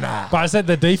fullback. But I said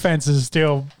the defense is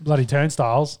still bloody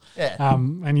turnstiles. Yeah.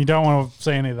 And you don't want to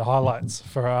see any of the highlights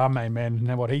for our main man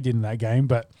and what he did in that game.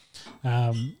 But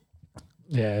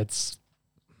it's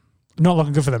not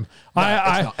looking good for them.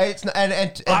 No, it's not.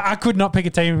 I could not pick a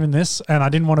team in this, and I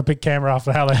didn't want to pick Canberra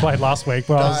after how they played last week.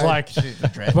 But I was like,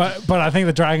 but I think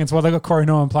the Dragons. Well, they've got Corey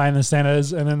Norman playing the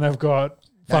centres, and then they've got.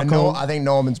 I think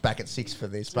Norman's back at 6 for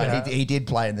this, but he did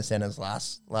play in the centres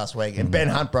last week, and Ben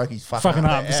Hunt broke his fucking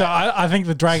up. So I think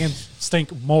the Dragons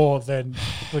stink more than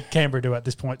the Canberra do at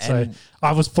this point. So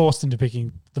I was forced into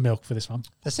picking the milk for this one.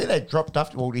 They see they dropped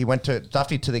Dufty. Well, he went to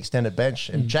Dufty to the extended bench,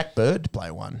 and Jack Bird to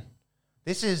play 1.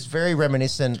 This is very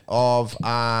reminiscent of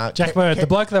Jack Bird, the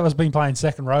bloke that was been playing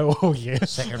second row all year.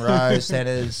 Second row,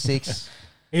 centres, 6.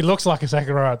 He looks like a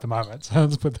second row at the moment, so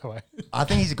let's put it that way. I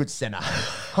think he's a good centre.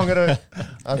 I'm gonna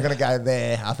go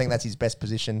there. I think that's his best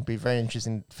position. Be very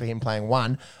interesting for him playing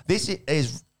 1. This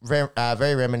is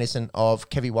very reminiscent of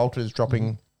Kevy Walters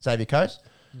dropping Xavier Coates.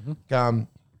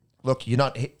 Look, you're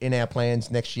not in our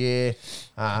plans next year.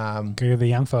 Give the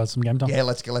young fellas some game time. Yeah,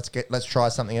 let's try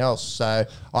something else. So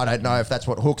I don't know if that's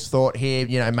what Hooks thought here.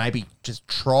 You know, maybe just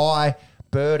try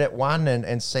Bird at 1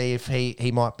 and see if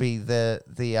he might be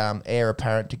the heir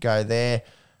apparent to go there.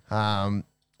 I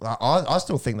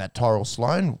still think that Tyrell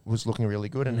Sloan was looking really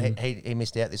good, and he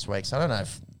missed out this week. So I don't know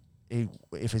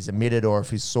if he's admitted or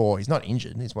if he's sore. He's not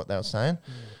injured, is what they were saying.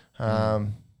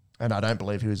 And I don't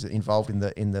believe he was involved in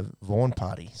the Vaughan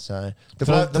party. So, do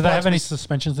they have any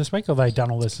suspensions this week, or have they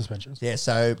done all their suspensions? Yeah.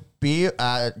 So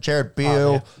Jared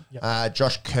Beale,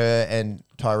 Josh Kerr, and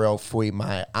Tyrell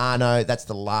Fui-Mai-Arno. That's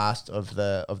the last of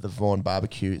the Vaughan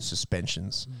barbecue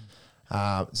suspensions.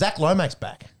 Zach Lomax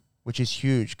back, which is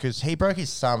huge because he broke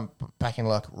his thumb back in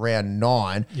like round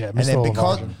 9. Yeah,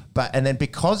 and then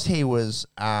because he was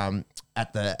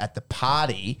at the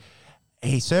party.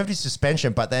 He served his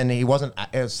suspension, but then he wasn't.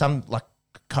 It was some like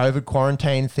COVID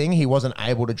quarantine thing. He wasn't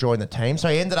able to join the team, so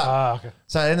he ended up.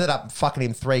 So it ended up fucking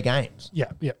him 3 games.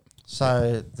 Yeah.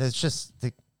 So there's just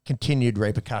the continued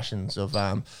repercussions of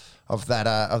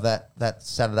that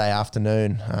Saturday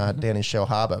afternoon down in Shell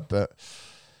Harbour, but.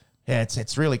 Yeah,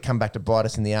 it's really come back to bite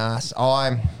us in the ass.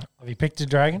 Have you picked the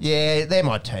Dragons? Yeah, they're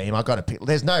my team. I got to pick.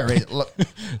 There's no reason. Look,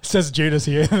 says Judas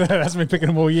here. That's been picking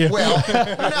them all year. Well,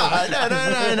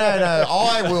 no.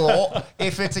 I will.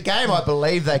 If it's a game I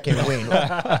believe they can win,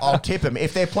 I'll tip them.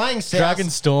 If they're playing South, Dragon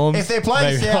Storm. If they're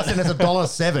playing South and it's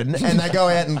 $1.07 and they go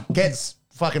out and get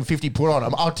fucking 50 put on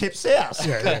them, I'll tip South.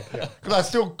 Yeah. Because I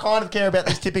still kind of care about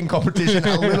this tipping competition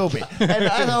a little bit. And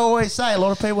as I always say, a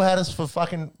lot of people had us for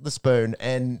fucking the spoon,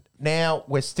 and now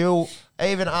we're still,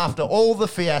 even after all the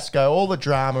fiasco, all the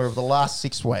drama of the last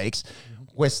 6 weeks,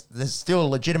 there's still a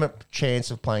legitimate chance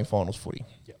of playing finals footy.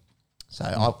 Yep.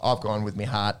 So I've gone with my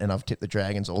heart and I've tipped the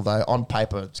Dragons, although on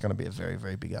paper it's going to be a very,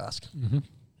 very big ask. Yep.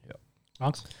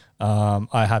 Marks?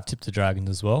 I have tipped the Dragons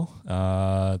as well.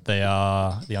 They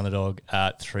are the underdog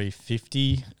at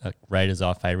 $3.50. Raiders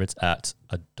are favourites at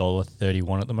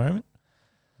 $1.31 at the moment.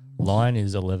 Line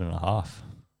is 11.5.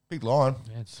 Big line.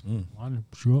 Yeah, it's line,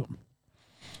 sure.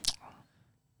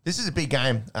 This is a big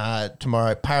game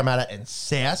tomorrow. Parramatta and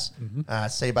South,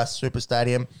 Seabass Super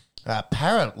Stadium.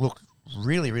 Parra looked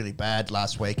really, really bad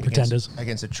last week Pretenders.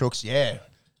 against the Chooks. Yeah.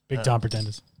 Big time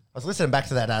Pretenders. I was listening back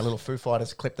to that little Foo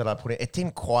Fighters clip that I put in. It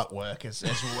didn't quite work as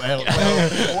well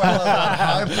as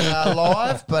I'd hoped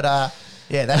live, but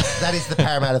Yeah, that is the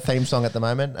Parramatta theme song at the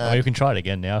moment. Oh, you can try it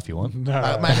again now if you want.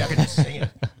 No. Maybe I can just sing it.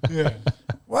 Yeah.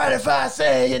 What if I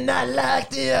say you're not like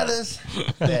the others?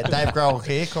 Yeah, Dave Grohl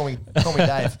here. Call me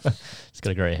Dave. It's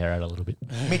got to grow your hair out a little bit.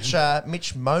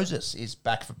 Mitch Moses is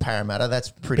back for Parramatta. That's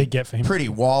pretty Big get for him. Pretty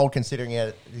wild considering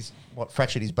he's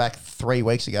fractured his back 3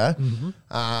 weeks ago.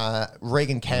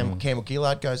 Regan Campbell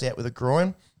Gillard goes out with a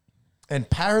groin, and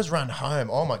Para's run home.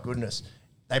 Oh my goodness,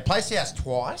 they play South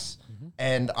twice,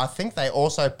 and I think they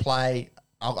also play.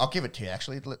 I'll give it to you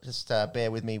actually. Just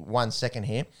bear with me 1 second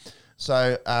here.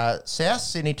 So South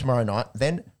Sydney tomorrow night,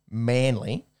 then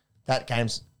Manly. That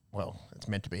game's it's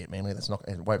meant to be at Manly. That's not.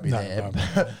 It won't be there.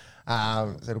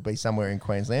 So it'll be somewhere in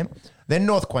Queensland. Then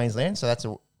North Queensland. So that's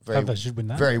a They should win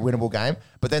that. very winnable game.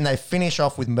 But then they finish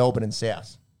off with Melbourne and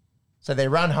South. So they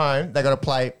run home. They got to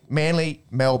play Manly,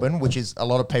 Melbourne, which is a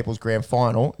lot of people's grand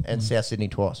final, and South Sydney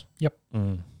twice. Yep.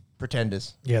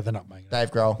 Pretenders. Yeah, they're not making it.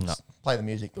 Dave Grohl, play the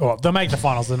music. Well, they'll make the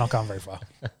finals. They're not going very far.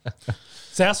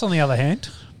 South, on the other hand,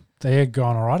 they're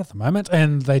going all right at the moment,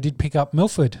 and they did pick up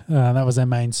Milford. That was their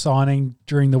main signing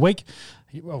during the week.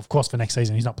 Well, of course, for next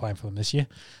season, he's not playing for them this year.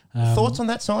 Thoughts on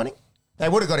that signing? They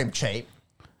would have got him cheap.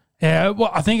 Yeah, well,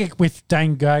 I think with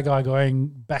Dane Gagai going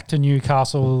back to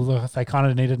Newcastle, they kind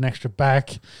of needed an extra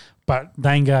back. But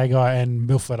Dane Gagai and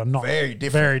Milford are not Very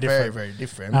different. Very different. Very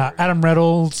different. Adam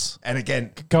Reynolds and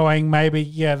again, going maybe,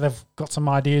 they've got some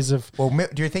ideas of. well,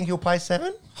 do you think he'll play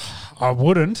 7? I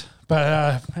wouldn't,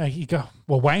 but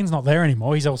Wayne's not there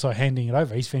anymore. He's also handing it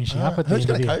over. He's finishing up at the Who's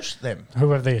end of going the to year. coach them?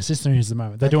 Whoever the assistant is at the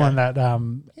moment. They're doing that.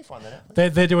 You find that out.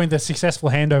 They're doing the successful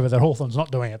handover that Hawthorn's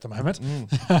not doing at the moment.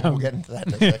 We'll get into that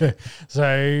in a second.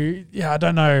 So, I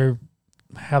don't know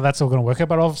how that's all going to work out,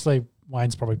 but obviously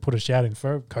Wayne's probably put a shout in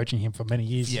for coaching him for many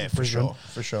years. Yeah, in for Brisbane.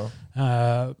 sure.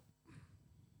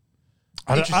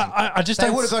 I just They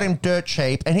don't would have got him dirt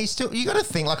cheap, and he's still. You got to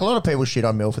think, like, a lot of people shit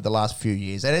on Milford the last few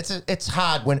years, and it's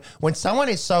hard when someone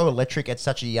is so electric at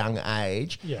such a young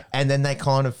age, and then they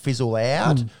kind of fizzle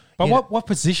out. But what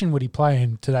position would he play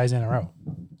in today's NRL?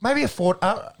 Maybe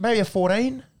a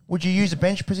 14. Would you use a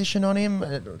bench position on him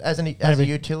as a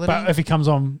utility? But if he comes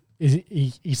on,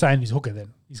 he's saying he's hooker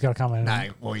then. He's got to come in. No,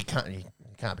 well, he can't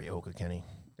be a hooker, can he?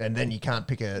 And then you can't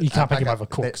pick a. You can't pick him backup. over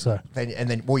Cook, so. Then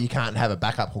you can't have a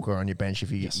backup hooker on your bench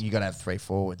if you got to have 3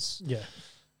 forwards. Yeah.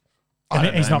 I And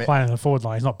don't he's know, not playing in the forward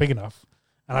line. He's not big enough.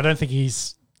 And I don't think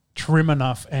he's trim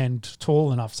enough and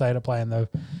tall enough, say, to play in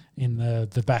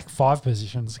the back 5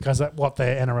 positions, because that's what the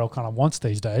NRL kind of wants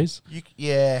these days.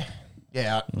 The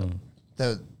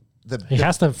He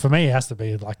has to, for me, it has to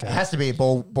be like it has to be a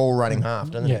ball running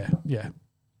half, doesn't it? Yeah.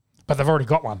 But they've already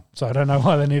got one, so I don't know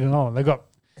why they need another one. They've got.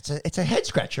 It's a head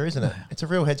scratcher, isn't it? It's a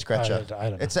real head scratcher. I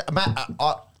don't know. It's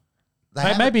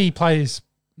Maybe he plays.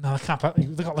 No, they can't play.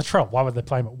 They've got Latrell. Why would they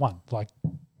play him at 1? Like,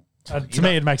 to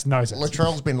me, it makes no sense.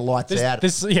 Latrell's been lights out.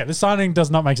 This signing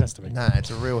does not make sense to me. No, it's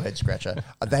a real head scratcher.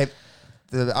 The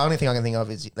only thing I can think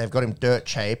of is they've got him dirt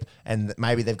cheap, and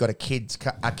maybe they've got a kid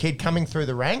coming through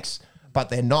the ranks, but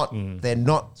they're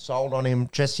not sold on him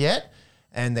just yet,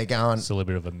 and they're going. It's a little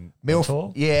bit of a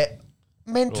mentor.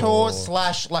 Mentor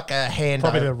 / like a hand.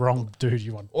 Probably the wrong dude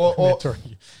you want Or-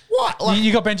 mentoring. What? Like,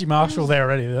 You got Benji Marshall there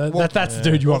already. That's the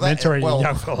dude you want mentoring well-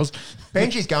 young fellas.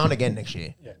 Benji's going again next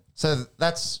year. Yeah. So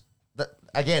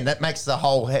that makes the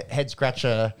whole head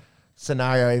scratcher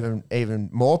scenario even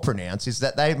more pronounced. Is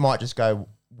that they might just go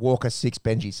Walker 6,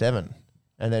 Benji 7,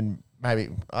 and then maybe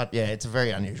it's a very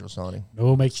unusual signing. It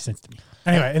all makes sense to me.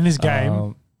 Anyway, in this game,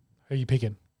 who are you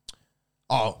picking?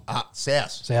 South.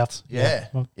 South. Yeah.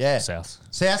 Well, Yeah. South.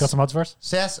 got some odds for us?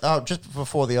 South, just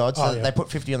before the odds, Oh, yeah. they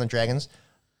put 50 on the Dragons.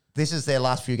 This is their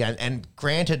last few games, and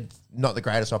granted, not the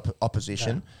greatest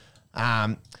opposition,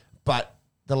 but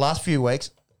the last few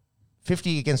weeks,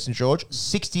 50 against St George,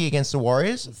 60 against the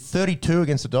Warriors, 32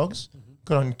 against the Dogs.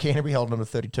 Got on Canterbury, holding them to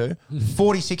 32.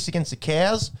 46 against the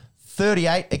Cows,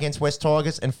 38 against West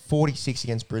Tigers, and 46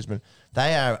 against Brisbane.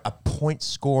 They are a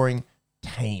point-scoring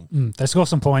team. They score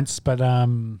some points, but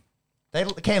They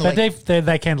can leak. they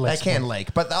can let. They can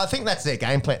leak, but I think that's their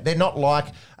game plan. They're not like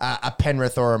a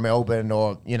Penrith or a Melbourne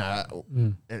or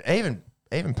even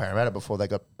Parramatta before they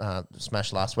got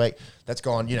smashed last week. That's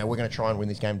gone. We're going to try and win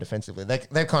this game defensively.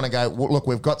 They kind of go, look,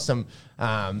 we've got some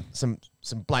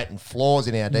blatant flaws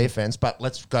in our defense, but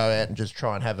let's go out and just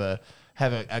try and have a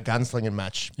gunslinging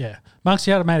match. Yeah. Mark's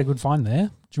you made a good find there.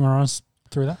 Do you want to run us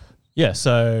through that? Yeah,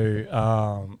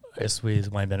 so it's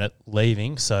with Wayne Bennett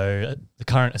leaving. So the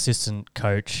current assistant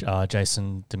coach,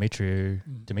 Jason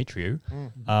Demetriou,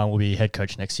 will be head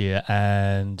coach next year,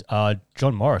 and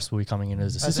John Morris will be coming in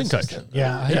as assistant coach.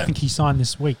 Yeah, I think he signed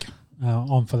this week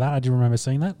on for that. I do remember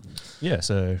seeing that. Yeah,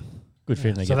 so Good for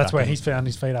him to So get that's back where in. he's found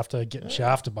his feet after getting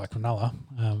shafted by Cronulla.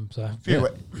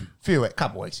 A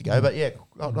couple of weeks ago, but yeah,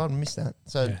 I missed that.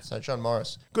 So John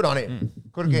Morris, good on him.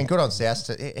 Good on South.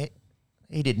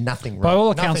 He did nothing wrong. By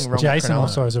all accounts, Nothing wrong with Jason Cronulla.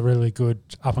 also is a really good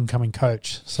up and coming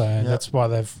coach. So that's why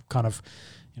they've kind of,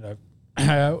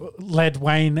 led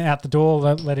Wayne out the door,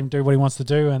 let him do what he wants to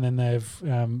do, and then they've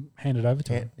handed over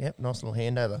to him. Yep, nice little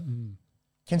handover.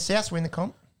 Can South win the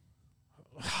comp?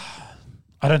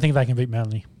 I don't think they can beat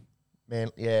Manly.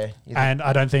 Man, yeah. And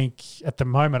I don't think, at the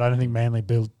moment, Manly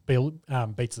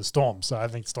beats the Storm. So I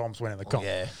think Storm's winning the comp.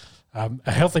 Yeah.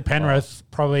 A healthy Penrith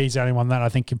probably is the only one that I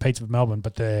think competes with Melbourne,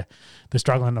 but they're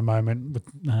struggling at the moment with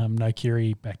no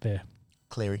Kiri back there.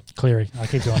 Cleary. I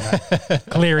keep doing that.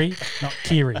 Cleary, not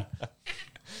Kiri.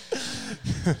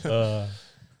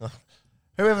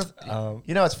 Whoever,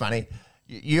 it's funny.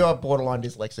 You are borderline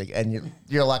dyslexic, and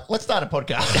you're like, let's start a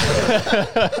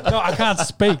podcast. No, I can't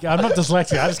speak. I'm not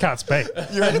dyslexic. I just can't speak.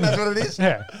 You reckon that's what it is?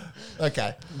 Yeah.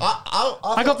 Okay.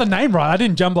 I got the name right. I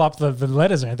didn't jumble up the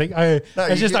letters or anything. I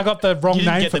got the wrong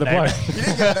name for the bloke. You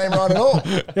didn't get the name right at all.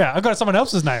 Yeah, I got someone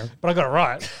else's name, but I got it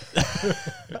right.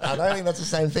 I don't think that's the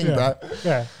same thing, bro.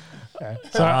 Yeah.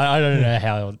 So I don't know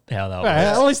how that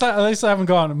at works. least I haven't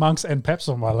got Monks and Peps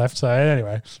on my left. So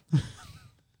anyway,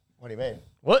 What do you mean?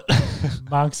 What?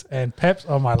 Monks and Peps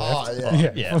on my left. Oh,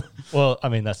 yeah. Yeah. Well, I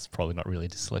mean, that's probably not really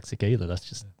dyslexic either. That's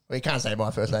just... Well, you can't say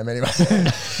my first name anyway.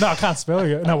 No, I can't spell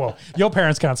you. No, well, your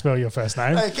parents can't spell your first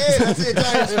name. Hey, kid, that's the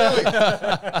Italian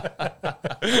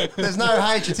spelling. There's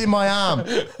no H, it's in my arm.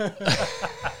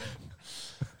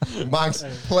 Monks,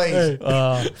 please.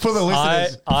 For the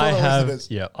listeners.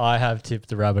 I have tipped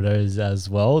the Rabbitohs as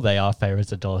well. They are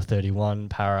favourites at $1.31.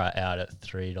 Para out at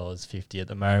 $3.50 at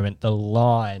the moment. The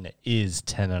line is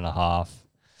 10.5.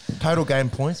 Total game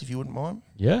points, if you wouldn't mind.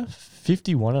 Yeah,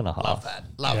 51.5. Love that.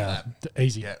 Love that.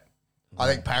 Easy. Yeah. I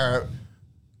think Para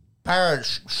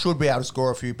should be able to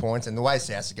score a few points, and the way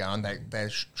Souths are going,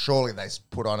 surely they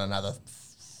put on another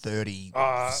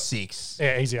 36.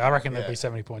 Yeah, easy. I reckon there'd be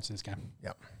 70 points in this game.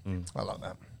 Yep. I love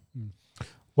that.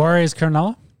 Warriors,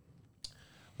 Cronulla.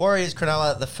 Warriors,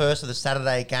 Cronulla, the first of the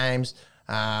Saturday games.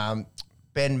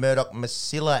 Ben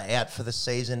Murdoch-Masila out for the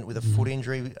season with a foot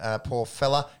injury, poor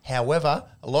fella. However,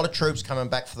 a lot of troops coming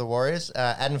back for the Warriors.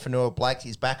 Adam Fanua-Blake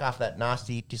is back after that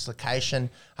nasty dislocation.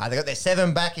 They got their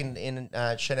 7 back in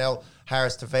Chanel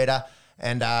Harris-Tavita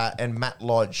and Matt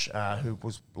Lodge, who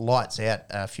was lights out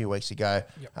a few weeks ago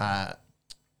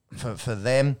for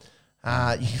them.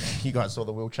 You guys saw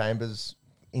the Will Chambers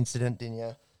incident, didn't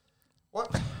you?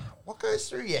 What goes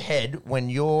through your head when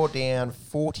you're down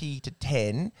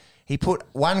 40-10? He put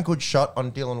one good shot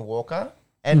on Dylan Walker,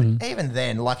 and even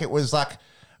then, it was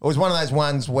one of those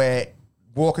ones where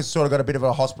Walker's sort of got a bit of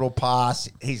a hospital pass.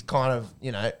 He's kind of,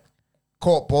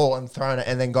 caught ball and thrown it,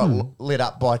 and then got lit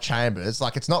up by Chambers.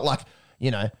 It's not like,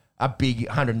 a big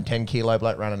 110 kilo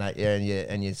bloke running at you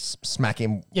and you smack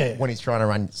him when he's trying to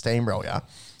run steamroll you.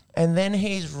 And then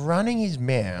he's running his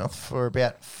mouth for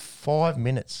about 5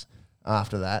 minutes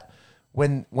after that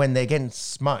when they're getting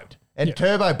smoked. And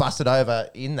Turbo busted over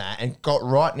in that and got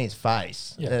right in his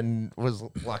face and was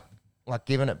like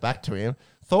giving it back to him.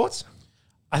 Thoughts?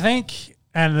 I think,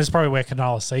 and this is probably where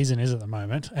Cronulla's season is at the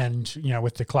moment, and,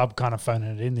 with the club kind of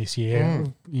phoning it in this year,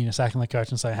 sacking the coach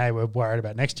and saying, hey, we're worried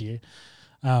about next year.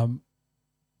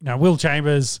 Will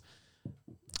Chambers,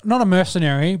 not a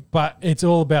mercenary, but it's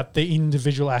all about the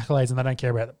individual accolades, and they don't care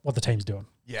about what the team's doing.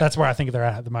 Yeah. That's where I think they're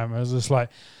at the moment. It was just like,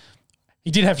 he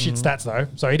did have shit stats though,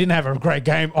 so he didn't have a great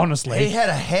game. Honestly, he had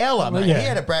a howler, mate. Yeah. He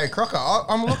had a Brad Crocker.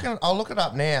 I'll look it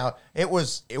up now. It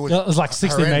was like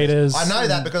 60 horrendous. meters. I know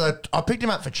that because I picked him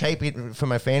up for cheap for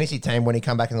my fantasy team when he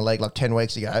came back in the league 10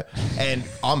 weeks ago, and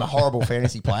I'm a horrible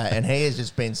fantasy player, and he has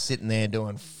just been sitting there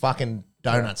doing fucking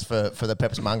donuts for the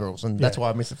Peps Mongrels, and that's why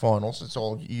I missed the finals. It's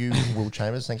all you, Will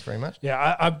Chambers. Thanks very much.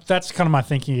 Yeah, I that's kind of my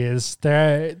thinking is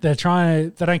they don't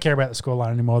care about the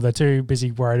scoreline anymore. They're too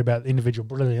busy worried about individual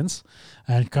brilliance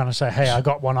and kind of say, hey, I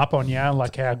got one up on you.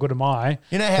 Like, how good am I?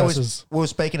 You know how we were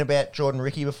speaking about Jordan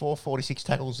Ricky before, 46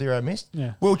 tackles, 0 missed?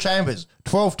 Yeah. Will Chambers,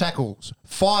 12 tackles,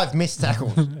 5 missed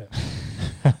tackles.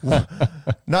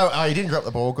 No, he didn't drop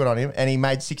the ball. Good on him. And he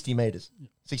made 60 metres.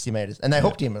 60 metres. And they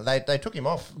hooked him. They took him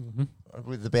off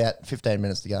with about 15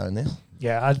 minutes to go in this.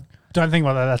 Yeah, I don't think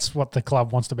that's what the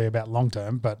club wants to be about long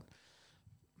term, but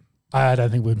I don't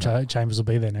think William Chambers will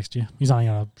be there next year. He's only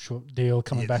on a short deal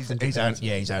coming back from Japan.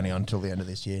 He's only on until the end of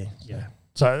this year. Yeah.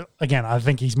 So, again, I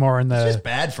think he's more in the... It's just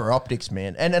bad for optics,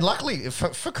 man. And luckily for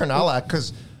Cronulla,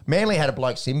 because Manly had a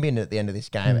bloke sin bin at the end of this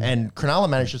game, and Cronulla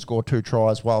managed to score 2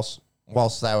 tries whilst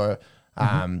they were...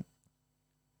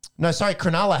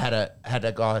 Cronulla had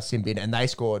a guy sin bin, and they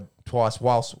scored twice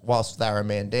whilst they were a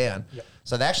man down. Yep.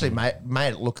 So they actually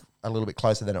made it look a little bit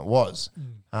closer than it was.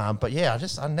 But yeah,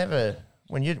 I never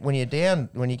when you're down,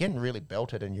 when you're getting really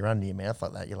belted and you're under your mouth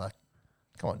like that, you're like,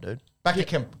 come on, dude. Back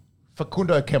to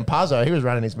Facundo Campazzo, he was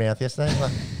running his mouth yesterday.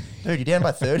 Like, dude, you're down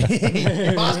by 30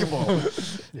 in basketball. Do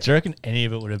you reckon any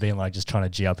of it would have been like just trying to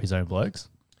G up his own blokes?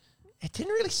 It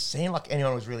didn't really seem like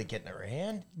anyone was really getting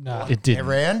No. It didn't.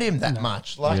 around him that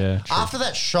much. Like Yeah, true. after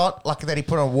that shot, like that he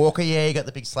put on Walker, yeah, he got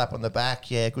the big slap on the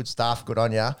back. Yeah, good stuff, good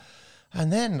on ya.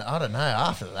 And then I don't know.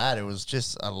 After that, it was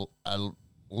just a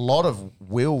lot of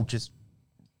Will just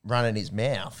running his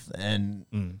mouth and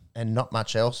not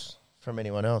much else from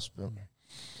anyone else. But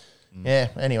yeah,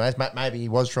 anyways, maybe he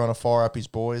was trying to fire up his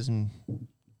boys and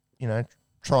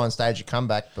try and stage a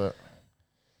comeback, but.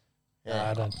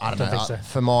 Yeah, I don't know. think so.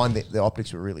 For mine, the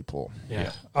optics were really poor.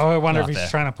 Yeah. I wonder Not if he's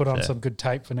fair. trying to put on Fair. some good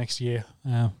tape for next year.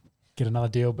 Get another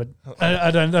deal, but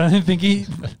I don't think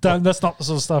that's not the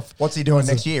sort of stuff. What's he doing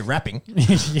next year? Rapping.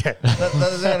 Yeah.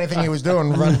 That's the only thing he was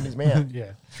doing, running his mouth.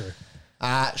 Yeah, true.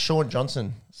 Sean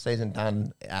Johnson, season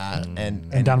done,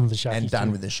 and done with the Sharkies and done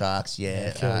too. with the Sharks. Yeah,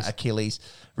 Achilles. Achilles.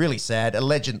 Really sad. A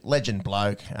legend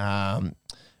bloke.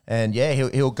 And yeah,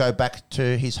 he'll go back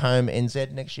to his home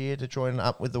NZ next year to join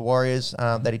up with the Warriors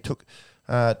that he took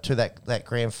to that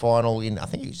grand final in, I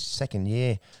think it was his second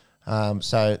year.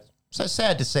 So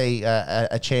sad to see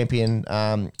a champion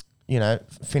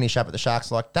finish up at the Sharks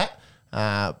like that.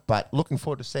 But looking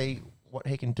forward to see what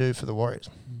he can do for the Warriors.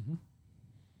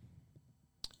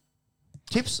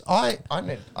 Tips. I'm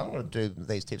going to do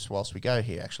these tips whilst we go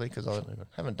here, actually, because I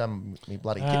haven't done me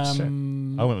bloody tips. I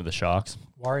went with the Sharks.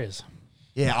 Warriors.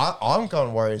 Yeah, I'm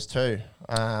going Warriors too.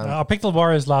 I picked the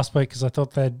Warriors last week because I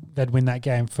thought they'd win that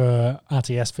game for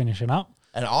RTS finishing up.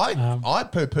 And I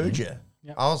poo-pooed you.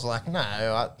 Yep. I was like, no,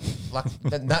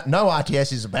 no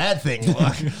RTS is a bad thing.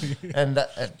 Like, and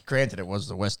granted, it was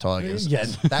the West Tigers.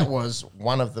 Yes. And that was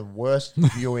one of the worst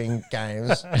viewing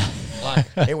games. Like,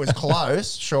 it was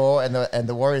close, sure, and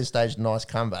the Warriors staged a nice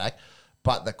comeback,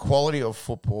 but the quality of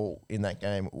football in that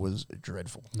game was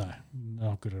dreadful. No,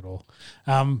 not good at all.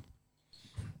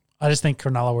 I just think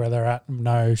Cronulla, where they're at,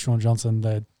 no Sean Johnson,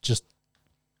 they're just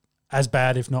as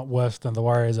bad, if not worse, than the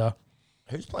Warriors are.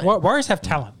 Who's playing? Warriors have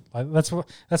talent. Like, that's what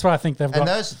I think they've got.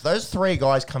 And those three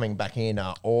guys coming back in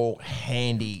are all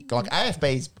handy. Like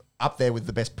AFB's up there with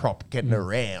the best prop getting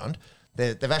around.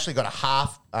 They've actually got a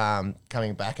half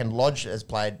coming back, and Lodge has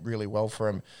played really well for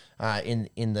him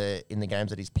in the games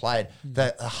that he's played.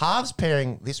 The halves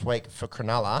pairing this week for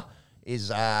Cronulla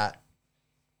is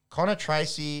Connor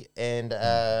Tracy and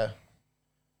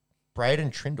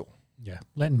Braden Trindle. Yeah,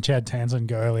 letting Chad Townsend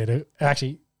go earlier to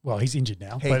actually. Well, he's injured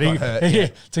now, He but got hurt, yeah.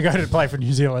 to go to play for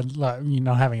New Zealand, like you're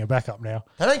not having a backup now.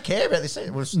 They don't care about this.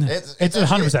 It's It's 100%. They don't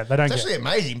It's care. actually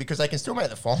amazing because they can still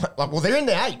make the final. Like, well, they're in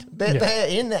the 8. They're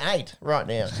in the 8 right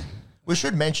now. We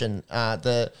should mention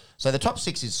the top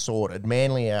 6 is sorted.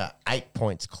 Manly are 8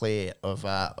 points clear of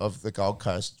the Gold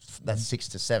Coast. That's 6th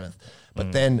to 7th.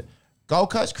 But then Gold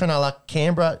Coast, Cronulla,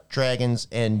 Canberra, Dragons,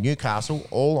 and Newcastle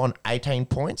all on 18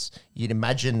 points. You'd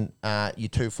imagine your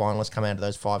 2 finalists come out of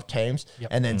those 5 teams. Yep.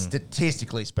 And then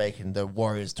statistically speaking, the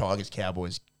Warriors, Tigers,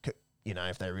 Cowboys,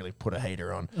 if they really put a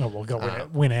heater on, Oh, well, go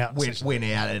win out. win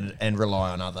out and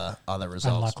rely on other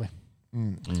results.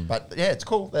 Unlikely. But yeah, it's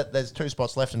cool that there's 2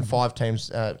 spots left and 5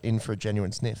 teams in for a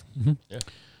genuine sniff.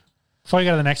 Before you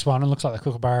go to the next one, it looks like the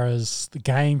Kookaburras, the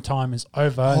game time is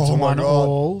over. It's Oh my 1 God.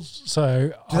 all.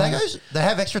 So Do they go? They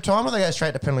have extra time, or they go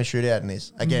straight to penalty shootout in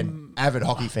this? Again, avid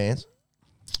hockey fans.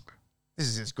 This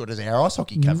is as good as our ice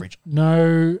hockey coverage.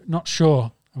 No, not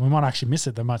sure. And we might actually miss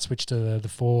it. They might switch to the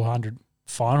 400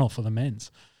 final for the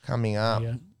men's. Coming up,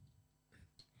 Yeah.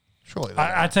 surely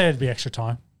I'd say it'd be extra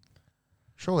time.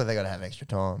 they got to have extra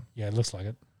time. Yeah, it looks like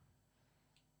it.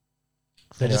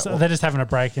 Yeah, They're just having a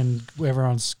break and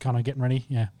everyone's kind of getting ready.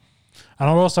 Yeah. And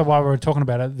also, while we were talking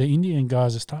about it, the Indian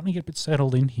guys are starting to get a bit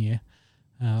settled in here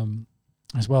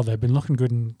as well. They've been looking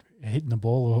good and hitting the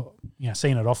ball or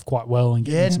seeing it off quite well and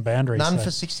getting some boundaries. None so.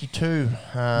 for 62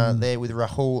 there with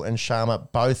Rahul and Sharma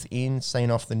both in,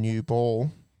 seeing off the new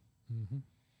ball. Mm-hmm.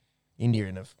 India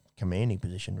in a commanding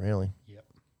position, really. Yep.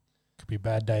 Could be a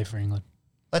bad day for England.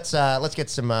 Let's get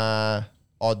some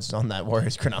odds on that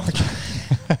Warriors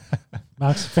Cronulla.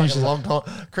 Mark's Fucking finishes long time.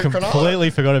 Completely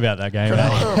forgot about that game.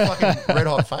 Cronulla are fucking red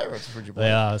hot favourites, would you believe?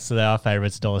 They are. So they are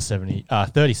favourites,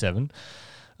 $1.70, 37.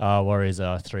 Warriors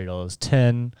are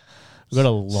 $3.10. We've got a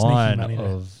line money there.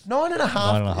 of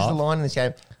 9.5 is the line in this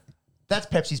game. That's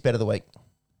Pepsi's bet of the week.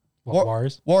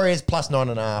 Warriors. Warriors plus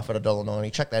 9.5 at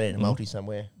 $1.90. Chuck that in a multi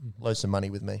somewhere. Lose some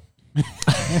money with me. Yeah,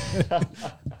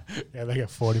 they got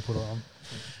 40 put on.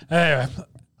 Anyway,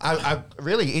 A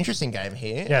really interesting game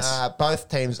here. Yes. Both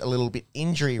teams a little bit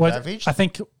injury Well, ravaged. I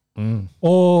think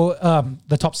all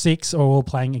the top 6 are all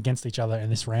playing against each other in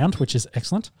this round, which is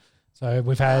excellent. So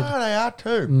we've had They are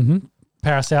too.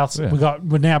 Para Souths. Yeah.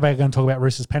 We're now going to talk about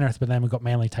Roosters Penrith, but then we've got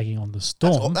Manly taking on the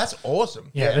Storm. That's awesome.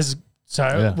 Yeah, this is, so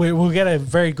Yeah. we'll get a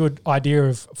very good idea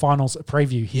of finals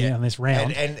preview here on this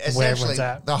round. And where essentially, everyone's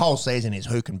at. the whole season is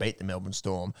who can beat the Melbourne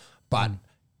Storm. But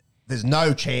there's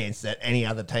no chance that any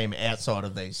other team outside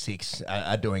of these 6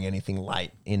 are doing anything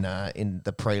late in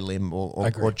the prelim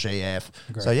or GF.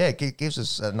 So, yeah, it gives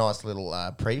us a nice little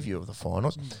preview of the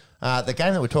finals. The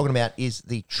game that we're talking about is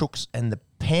the Chooks and the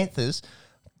Panthers.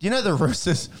 You know the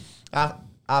Roosters,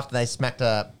 after they smacked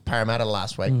Parramatta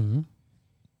last week,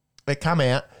 they come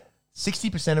out,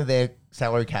 60% of their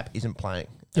salary cap isn't playing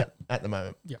at the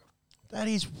moment. Yeah. That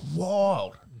is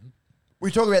wild.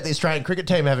 We talk about the Australian cricket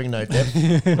team having no depth.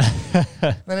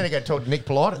 They need to go talk to Nick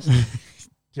Politis.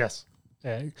 Yes.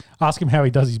 Yeah. Ask him how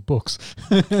he does his books.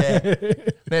 Yeah.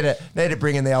 Need to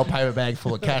bring in the old paper bag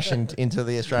full of cash into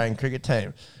the Australian cricket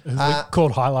team.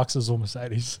 Called Hiluxes or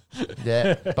Mercedes.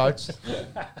 Yeah, boats.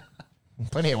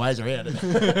 Plenty of ways around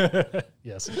it.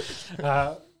 Yes.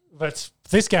 But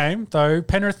this game, though,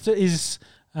 Penrith is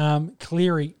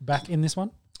Cleary back in this one.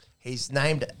 He's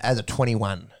named as a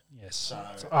 21. Yes.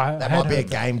 So That might be a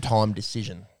game time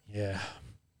decision. Yeah.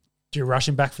 Do you rush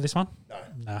him back for this one?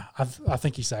 No. I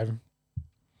think you save him.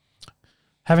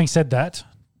 Having said that,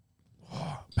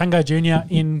 Pango Jr.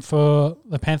 in for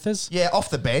the Panthers. Yeah, off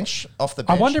the bench.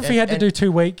 I wonder if he had to do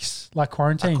 2 weeks like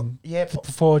quarantine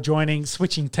before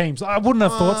switching teams. I wouldn't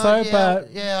have thought so, but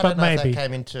I don't know maybe. if that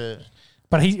came into.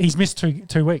 But he's missed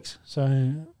two weeks,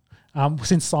 so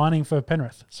since signing for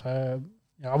Penrith. So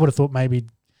I would have thought maybe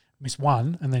miss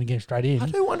 1 and then get straight in. I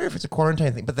do wonder if it's a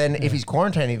quarantine thing. But then if he's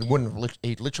quarantined,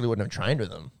 he literally wouldn't have trained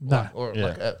with them. No. Or Yeah.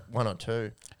 like 1 or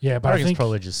 2. Yeah, but I I think think it's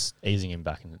probably just easing him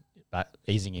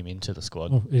easing him into the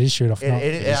squad. it is shoot off. I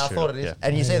true, thought it is. yeah.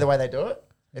 And you see the way they do it?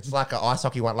 It's like an ice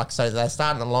hockey one. Like, so they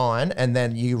start in the line and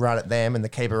then you run at them and the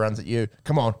keeper runs at you.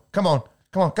 Come on,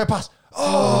 go past.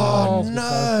 Oh,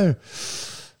 no.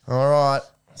 All right.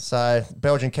 So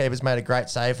Belgian keepers made a great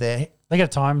save there. They get a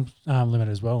time limit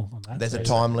as well on that. There's a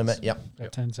So time limit. Yep.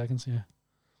 about 10 seconds, yeah.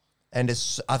 And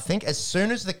I think as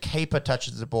soon as the keeper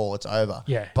touches the ball, it's over.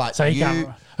 Yeah. But so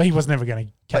he was never going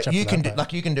to catch up you to can that,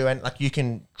 do, you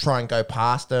can try and go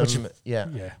past them. Yeah.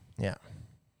 Yeah.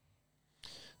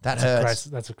 That That's hurts.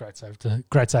 that's a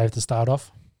great save to start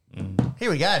off. Here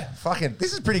we go. Fucking,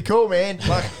 this is pretty cool, man.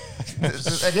 Like,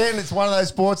 again, it's one of those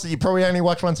sports that you probably only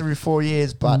watch once every 4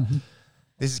 years, but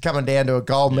this is coming down to a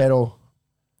gold medal.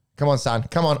 Come on, son.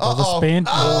 Come on. The spin.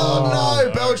 Oh,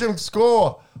 no. Belgium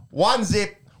score.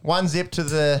 1-0 to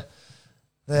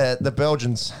the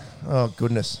Belgians. Oh,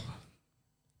 goodness.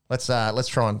 Let's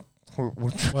try and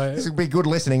this will be good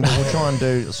listening, but we'll try and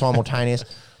do simultaneous.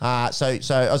 So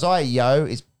Isaiah Yeo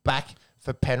is back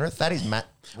for Penrith. That is Matt.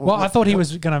 Well, I thought he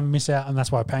was going to miss out, and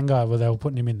that's why Pango, they were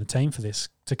putting him in the team for this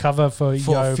to cover for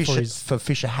Yeo for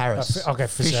Fisher Harris.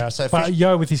 Fisher Harris. So but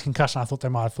Yeo with his concussion, I thought they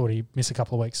might have thought he'd miss a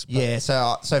couple of weeks. Yeah,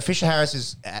 so Fisher Harris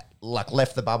is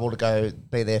left the bubble to go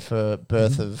be there for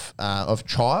birth of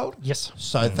child. Yes.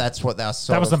 So that's what they were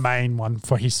That was the main one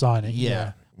for his signing.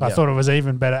 Yeah. But I thought it was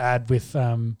even better ad with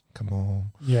Come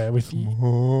on. Yeah, with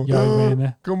Yeo being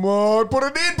there. Come on, put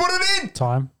it in.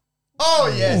 Time.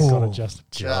 Oh yes. Got it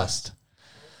just.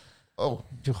 Oh,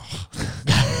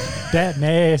 That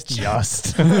nasty.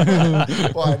 Just.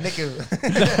 well, nick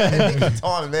of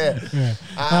time there.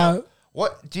 Yeah.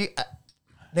 What do you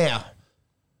now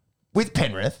with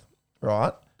Penrith?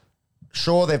 Right,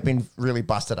 sure they've been really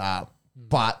busted up,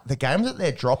 but the games that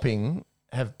they're dropping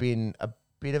have been a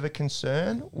bit of a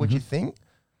concern. Would you think?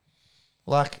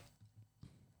 Like,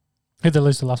 Who'd they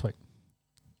lose to last week?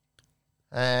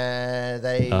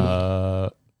 they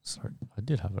Sorry, I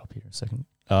did have it up here a second.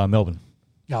 Melbourne.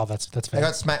 Oh, that's they fair.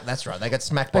 got smacked. That's right. They got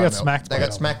smacked. They by got Melbourne. smacked They by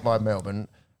got smacked by Melbourne.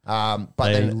 But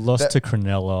They then lost to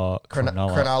Cronulla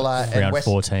Cronulla and round West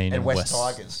 14 and West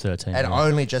Tigers 13. and yeah.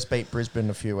 only just beat Brisbane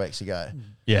a few weeks ago.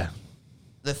 Yeah.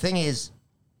 The thing is,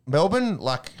 Melbourne,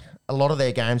 like a lot of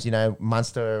their games,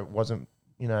 Munster wasn't,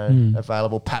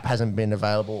 available. Pap hasn't been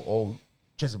available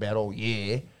just about all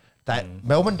year. That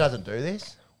Melbourne doesn't do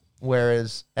this.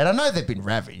 Whereas, and I know they've been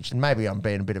ravaged, and maybe I'm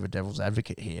being a bit of a devil's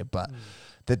advocate here, but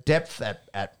the depth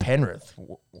at Penrith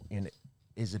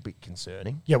is a bit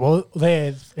concerning. Yeah, well,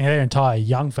 their entire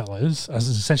young fellas is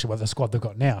essentially what the squad they've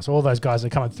got now. So all those guys are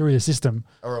coming through the system.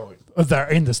 They're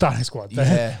in the starting squad.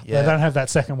 They don't have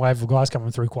that second wave of guys coming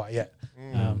through quite yet.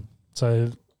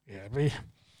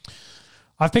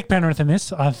 I've picked Penrith in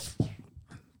this.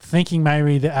 thinking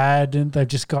maybe the ad and they've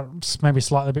just got maybe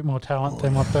slightly a bit more talent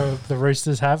than what the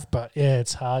Roosters have. But yeah,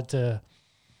 it's hard to.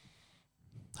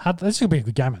 This will be a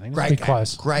good game. I think. This will be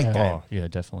close. Great game. Oh, yeah,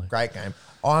 definitely. Great game.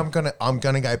 I'm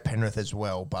gonna go Penrith as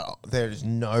well, but there is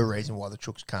no reason why the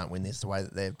Chooks can't win this the way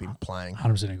that they've been playing.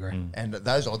 100% agree. And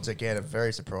those odds again are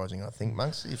very surprising. I think,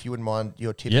 Monks, if you wouldn't mind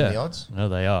your tip in the odds. No,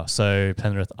 they are. So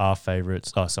Penrith are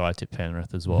favourites. Oh, so I tip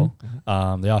Penrith as well.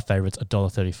 They are favourites,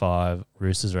 $1.35.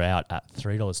 Roosters are out at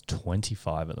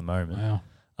 $3.25 at the moment.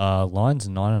 Wow. Line's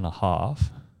 9.5.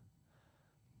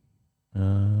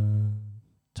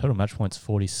 Total match points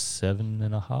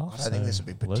 47.5. I don't think this will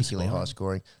be particularly high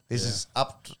scoring. This is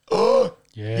up.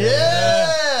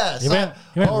 Yeah. He went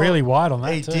really wide on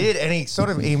that. He too. did, and he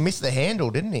missed the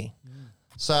handle, didn't he?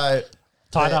 So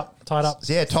Tied up.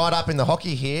 Yeah, tied up in the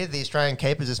hockey here. The Australian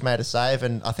keeper's just made a save,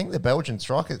 and I think the Belgian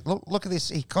striker. Look at this.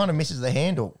 He kind of misses the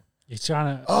handle. He's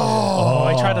trying to. He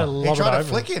tried to lob He tried it to over.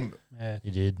 flick him. Yeah.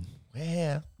 You did.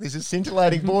 Yeah, this is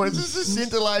scintillating, boys. This is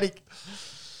scintillating.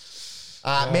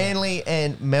 Manly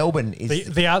and Melbourne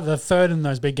is The third in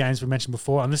those big games we mentioned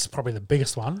before, and this is probably the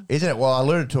biggest one. isn't it? Well, I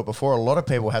alluded to it before. A lot of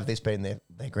people have this been their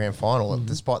grand final,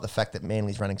 despite the fact that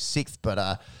Manly's running sixth.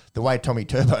 But the way Tommy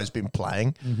Turbo's been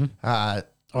playing, no,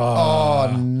 can you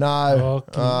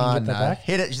get that no, back?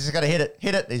 hit it! You just got to hit it.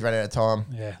 Hit it! He's running out of time.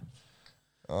 Yeah.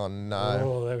 Oh no!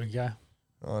 Oh, there we go.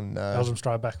 Oh no! Belgium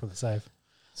straight back with a save.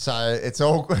 So it's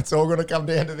all going to come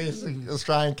down to this. The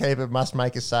Australian keeper must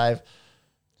make a save.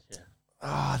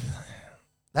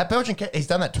 That Belgian he's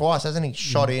done that twice, hasn't he?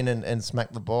 Shot in and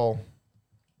smacked the ball.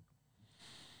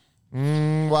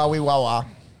 Wowie wawa.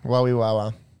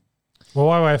 Well,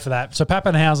 why wait for that? So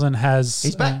Pappenhausen has...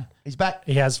 He's back. He's back.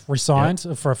 He has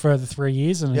resigned for a further 3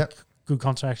 years and a good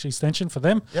contract extension for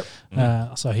them.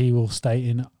 Yep. So he will stay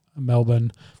in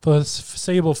Melbourne for the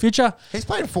foreseeable future. He's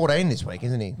playing 14 this week,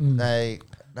 isn't he? They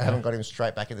haven't got him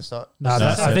straight back in the start. No,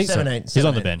 I think 17. He's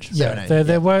on the bench. Yeah,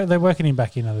 17, they're working him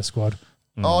back into the squad.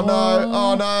 Oh no!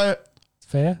 Oh no!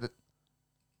 Fair?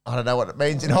 I don't know what it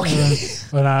means in hockey.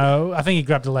 But no, I think he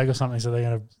grabbed a leg or something, so they're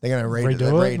going to They're going to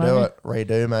redo it.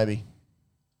 Redo maybe.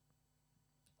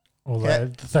 Or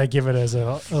they give it as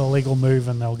an illegal move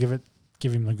and they'll give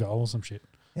him the goal or some shit.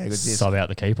 Yeah, good. Sub out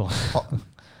the keeper.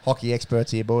 Hockey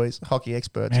experts here, boys. Hockey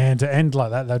experts. And to end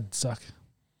like that'd suck.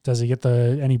 Does he get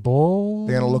any ball?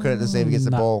 They're going to look at it to see if he gets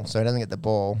the ball. So he doesn't get the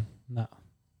ball. No.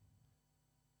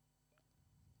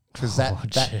 Because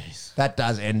that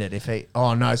does end it if he.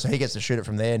 Oh no! So he gets to shoot it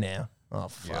from there now. Oh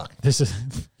fuck! Yeah. This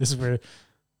is where.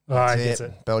 I gets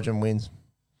it. Belgium wins.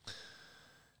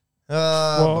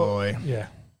 Oh boy! Yeah.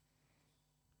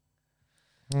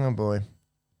 Oh boy!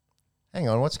 Hang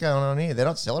on, what's going on here? They're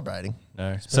not celebrating.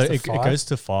 No. So it goes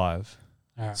to 5.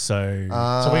 Right. So we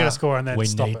got to score and then we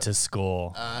stop need it. to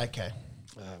score. Okay.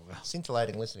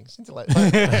 Scintillating listening. Scintillating.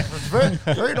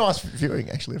 very nice viewing,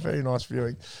 actually. Very nice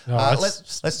viewing.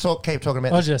 Let's keep talking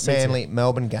about this Manly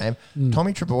Melbourne game.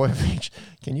 Tommy Trbojevic,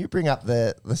 can you bring up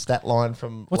the stat line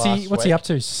from what's last week? What's he up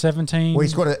to? 17? Well,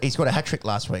 he's got a hat trick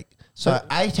last week. So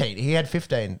 18. He had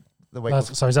 15 the week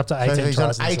before. So he's up to 18 so he's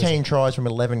tries. on 18 tries from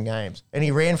 11 games. And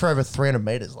he ran for over 300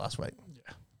 metres last week.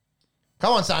 Yeah.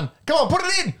 Come on, son. Come on, put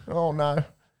it in. Oh, no.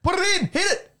 Put it in.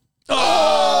 Hit it.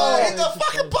 Oh, hit the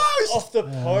fucking post. Off the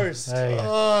post.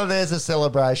 Oh, there's a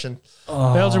celebration.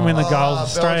 Belgium win the gold.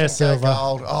 Australia silver.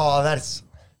 Gold. Oh, that's...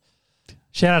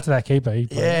 Shout out to that keeper. He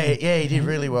did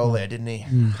really well there, didn't he?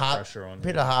 Pressure on.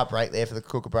 Bit of heartbreak there for the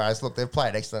Kookaburras. Look, they've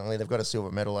played excellently. They've got a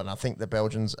silver medal, and I think the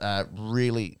Belgians are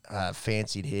really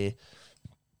fancied here.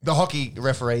 The hockey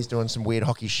referee's doing some weird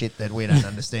hockey shit that we don't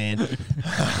understand.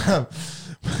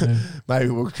 Maybe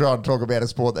we'll try and talk about a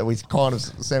sport that we kind of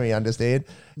semi-understand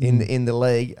in the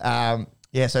league.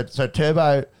 So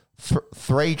Turbo,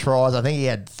 3 tries. I think he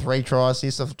had 3 tries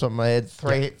this off the top of my head.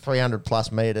 300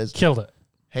 plus meters. Killed it.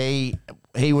 He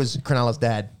was Cronulla's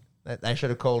dad. They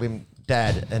should have called him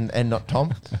Dad and not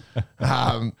Tom.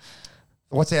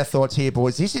 What's our thoughts here,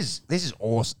 boys? This is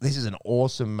awesome. This is an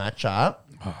awesome matchup.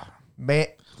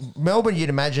 Melbourne, you'd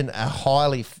imagine a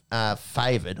highly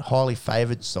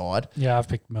favoured side. Yeah, I've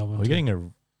picked Melbourne. We're getting a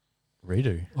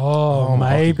redo. Oh,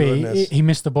 maybe. goodness. He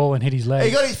missed the ball and hit his leg. He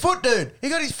got his foot, dude. He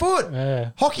got his foot. Yeah.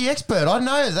 Hockey expert. I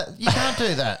know that. You can't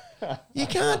do that. You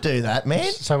can't do that,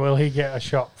 man. So will he get a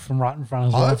shot from right in front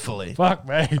as well? Hopefully. Fuck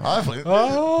me. Hopefully.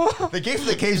 Oh. The gift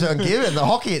that keeps on giving, the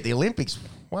hockey at the Olympics.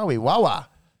 Wowie wawa.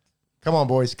 Come on,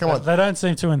 boys. Come on. They don't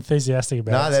seem too enthusiastic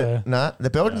about it. No, the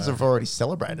Belgians have already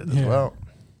celebrated as well.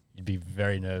 You'd be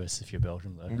very nervous if you're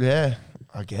Belgium, though. Yeah,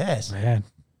 I guess. Man.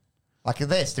 Like,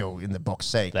 they're still in the box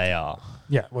seat. They are.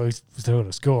 Yeah, well, he's still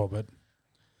to score, but...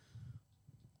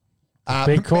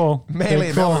 Big call. Manly Big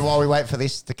and call. Melbourne, while we wait for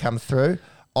this to come through,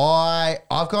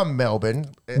 I've gone Melbourne.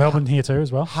 Melbourne here too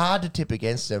as well. Hard to tip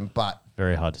against them, but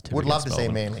Very hard to tip. would love to against see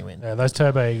Melbourne. Manly win. Yeah, those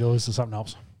Turbo Eagles are something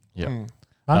else. Yeah.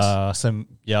 Bunce?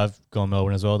 I've gone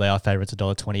Melbourne as well. They are favourites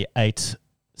 $1.28.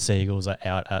 Seagulls are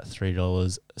out at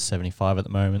 $3.75 at the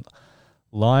moment.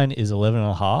 Line is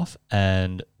 11.5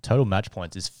 and total match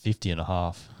points is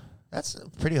 50.5. That's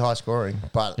pretty high scoring,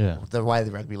 but Yeah. the way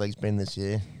the rugby league's been this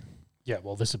year. Yeah,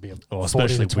 well, this would be a Or 40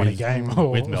 especially to 20 with, game.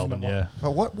 with Melbourne, yeah.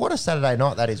 But what a Saturday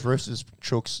night that is! Roosters,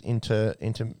 Chooks into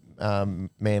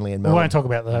Manly and We Melbourne. won't talk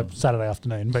about the Saturday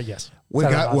afternoon, but yes. We'll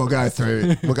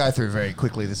Saturday go through very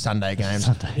quickly the Sunday games.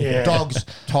 Yeah. Dogs,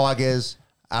 Tigers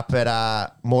up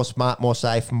at More Smart, More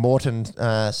Safe, Moreton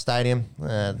Stadium.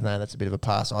 No, that's a bit of a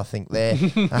pass, I think, there.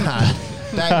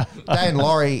 Dane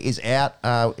Laurie is out.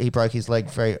 He broke his leg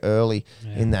very early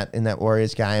in that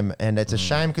Warriors game, and it's a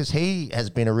shame because he has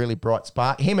been a really bright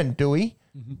spark. Him and Dewey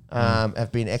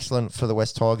have been excellent for the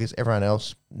West Tigers. Everyone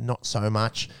else, not so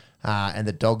much. And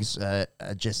the Dogs are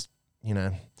just,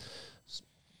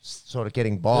 sort of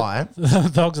getting by. The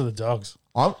Dogs are the Dogs.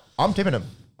 I'm tipping them.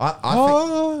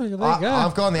 I There you go.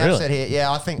 I've gone the Really? upset here.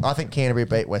 Yeah, I think Canterbury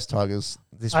beat West Tigers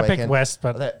this I weekend. picked West,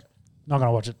 but That- not going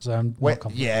to watch it, so I'm not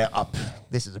confident. yeah,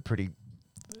 this is a pretty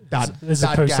dud, This is a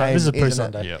dud poo game, Sun- this is a poo isn't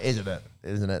Sunday. it? Yeah.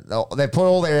 Isn't it? They put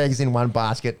all their eggs in one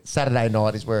basket. Saturday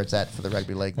night is where it's at for the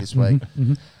rugby league this week.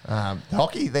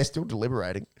 Hockey, they're still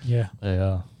deliberating. Yeah. They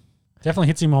are. Definitely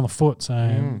hits him on the foot,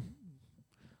 so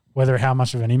whether how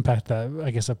much of an impact that I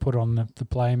guess I put on the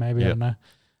play, maybe, I Yep. don't know.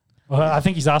 Well, I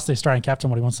think he's asked the Australian captain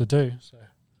what he wants to do. So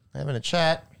Having a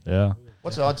chat. Yeah.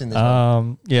 What's the odds in this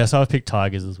one? So I've picked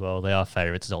Tigers as well. They are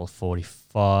favourites,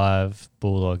 $1.45.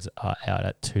 Bulldogs are out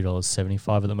at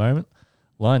 $2.75 at the moment.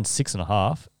 Line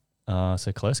 6.5.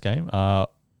 So close game.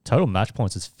 Total match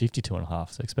points is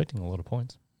 52.5. So expecting a lot of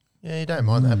points. Yeah, you don't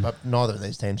mind that, but neither of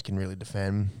these teams can really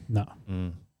defend. no.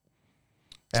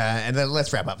 And then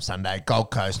let's wrap up Sunday. Gold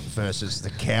Coast versus the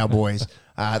Cowboys.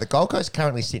 The Gold Coast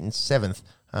currently sit in 7th,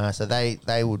 so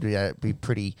they would be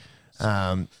pretty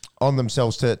on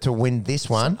themselves to win this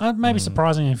one. Maybe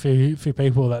surprising a few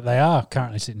people that they are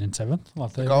currently sitting in 7th.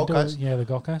 Like the Gold Coast? Yeah, the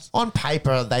Gold Coast. On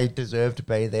paper, they deserve to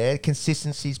be there.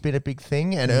 Consistency's been a big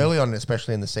thing, and early on,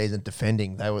 especially in the season,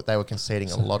 defending they were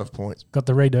conceding a lot of points. Got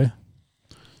the redo.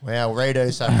 Wow,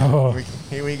 redo. So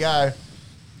here we go.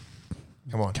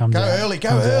 Come on, Comes go out. early, go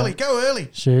Comes early, out. go early.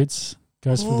 Shoots.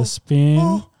 Goes for the spin.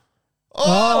 Oh,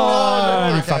 Oh,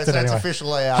 no. he Okay, fucked it so that's anyway.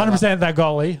 officially out. 100% that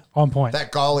goalie on point.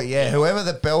 That goalie, yeah. Whoever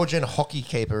the Belgian hockey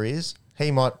keeper is,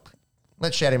 he might.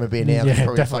 Let's shout him a beer now. Yeah,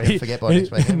 Probably definitely. fucking forget by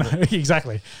next weekend. No,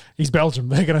 exactly. He's Belgium.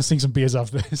 They're going to sing some beers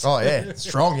after this. Oh yeah,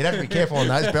 strong. You'd have to be careful on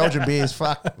those Belgian beers.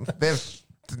 Fuck, they've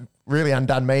really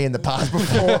undone me in the past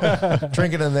before.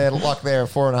 Drinking them, they're a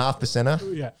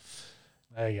 4.5%er. Yeah.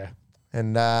 There you go.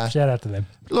 And Shout out to them.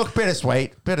 look,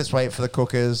 bittersweet for the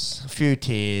Cookers. A few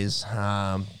tears.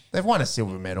 They've won a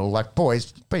silver medal. Like,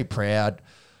 boys, be proud.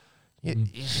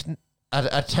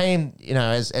 A team,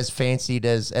 as fancied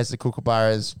as the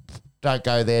Kookaburras don't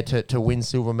go there to win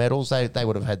silver medals. They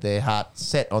would have had their heart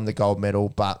set on the gold medal,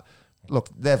 but look,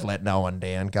 they've let no one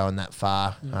down going that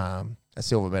far. A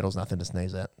silver medal's nothing to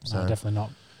sneeze at. So, No, definitely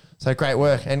not. so great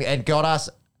work, and got us.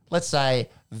 Let's say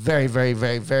very, very,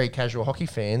 very, very casual hockey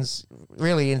fans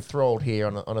really enthralled here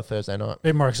on a Thursday night.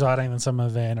 Bit more exciting than some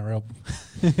of the NRL.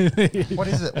 What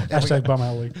is it? Hashtag bum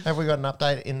out league. Have we got an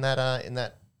update in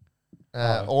that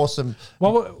awesome?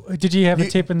 What did you have a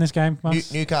tip in this game?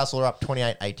 Mons? Newcastle are up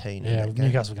 28-18. Yeah,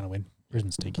 Newcastle are going to win.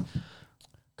 Brisbane stink.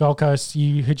 Gold Coast.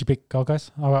 Who'd you pick? Gold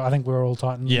Coast. Oh, I think we're all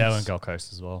Titans. Yeah, I went Gold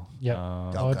Coast as well. Yep.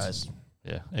 Gold odds. Coast.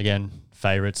 Yeah. Again,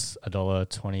 favourites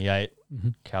 $1.28.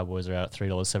 Cowboys are out at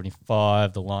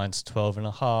 $3.75. The line's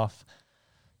 12.5.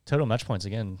 Total match points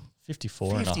again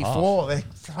 54.5. 54.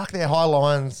 Fuck, their high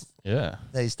lines Yeah.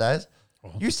 these days.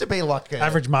 Used to be like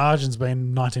Average margin's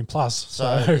been 19 plus.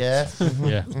 So, yeah.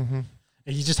 Yeah.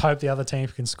 you just hope the other team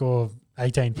can score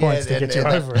 18 points to get you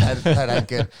and over it. They don't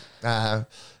get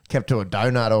kept to a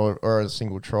donut or a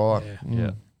single try. Yeah.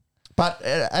 Yeah. But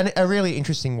a really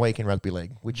interesting week in rugby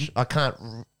league, which I can't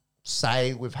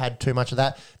say we've had too much of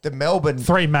that. The Melbourne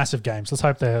 3 massive games. Let's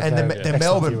hope they're and the excellent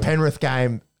Melbourne viewing. Penrith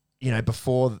game,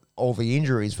 before all the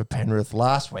injuries for Penrith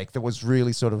last week, that was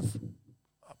really sort of,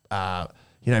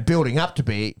 building up to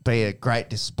be a great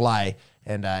display,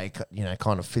 and it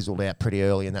kind of fizzled out pretty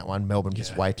early in that one. Melbourne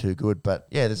just way too good, but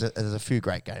yeah, there's a few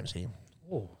great games here.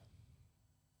 Ooh.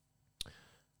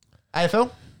 AFL.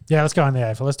 Yeah, let's go in the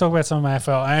AFL. Let's talk about some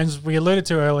AFL. And as we alluded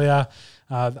to earlier,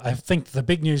 I think the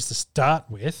big news to start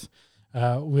with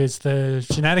was the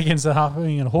shenanigans that are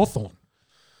happening in Hawthorn.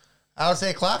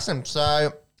 Alistair Clarkson.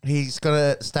 So he's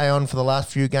going to stay on for the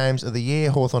last few games of the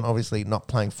year. Hawthorn obviously not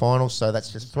playing finals, so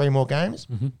that's just 3 more games.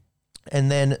 Mm-hmm.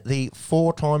 And then the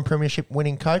 4-time premiership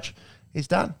winning coach is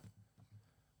done.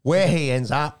 Where he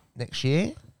ends up next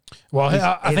year. Well,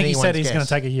 I think he said anyone's he's going guess.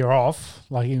 to take a year off.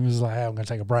 Like he was like, hey, I'm going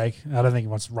to take a break. I don't think he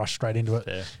wants to rush straight into it.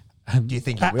 Fair. Do you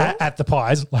think he will? At the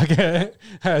Pies, like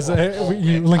as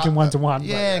you link him 1-to-1.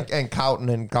 Yeah, and Carlton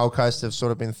and Gold Coast have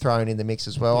sort of been thrown in the mix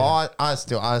as well. Yeah. I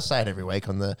say it every week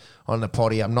on the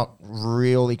potty. I'm not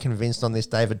really convinced on this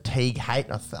David Teague hate.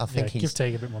 I think Give he's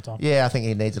Teague a bit more time. I think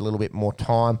he needs a little bit more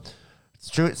time.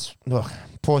 Look,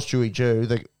 poor Stewie Jew.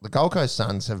 The Gold Coast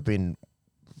Suns have been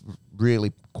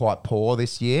really quite poor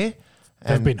this year.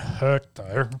 They've And been hurt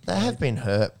though. They have been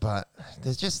hurt, but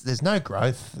there's no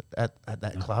growth at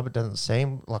that club. It doesn't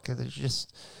seem like it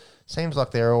just seems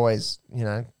like they're always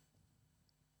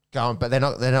going, but they're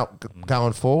not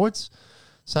going forwards.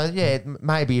 So yeah,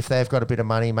 maybe if they've got a bit of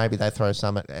money, maybe they throw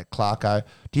some at Clarko.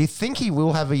 Do you think he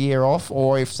will have a year off,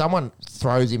 or if someone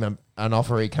throws him an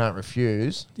offer he can't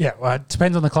refuse? Yeah, well, it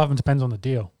depends on the club and depends on the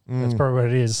deal. That's probably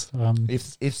what it is.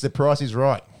 If the price is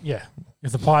right. Yeah.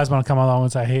 If the Pies want to come along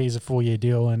and say, here's a 4-year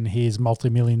deal and here's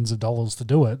multi-millions of dollars to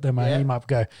do it, then he might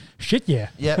go, shit, yeah.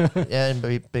 Yeah,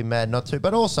 and be mad not to.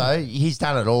 But also, he's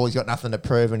done it all. He's got nothing to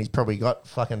prove, and he's probably got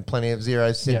fucking plenty of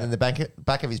zeros sitting in the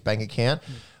back of his bank account.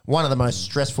 One of the most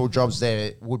stressful jobs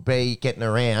there would be getting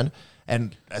around,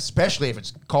 and especially if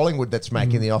it's Collingwood that's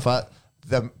making the offer,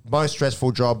 the most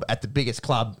stressful job at the biggest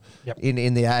club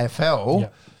in the AFL.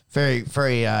 Yep. Very,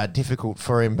 very difficult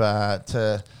for him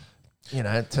to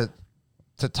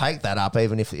take that up,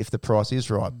 even if the price is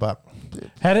right. But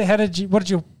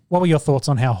what were your thoughts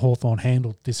on how Hawthorn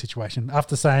handled this situation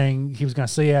after saying he was going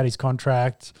to see out his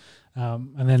contract,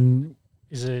 and then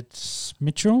is it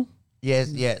Mitchell?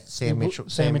 Sam Mitchell.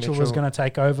 Sam Mitchell was going to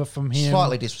take over from him.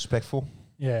 Slightly disrespectful.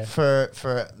 Yeah. For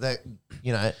the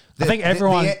I think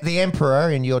everyone the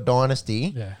emperor in your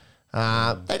dynasty. Yeah.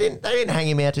 They didn't hang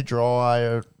him out to dry.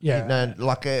 Or,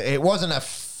 it wasn't a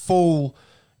full,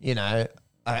 it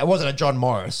wasn't a John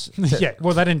Morris. Yeah.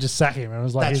 Well, they didn't just sack him. It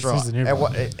was like That's here's the new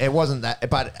one. It wasn't that,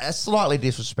 but slightly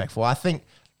disrespectful. I think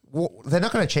they're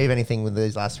not going to achieve anything with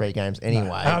these last 3 games anyway.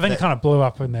 No. I think it kind of blew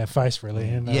up in their face, really.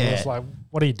 And it was like,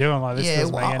 what are you doing? Like, this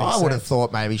doesn't make any sense. I would have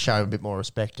thought maybe show him a bit more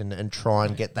respect and try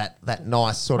and get that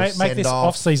nice sort of Make this send-off.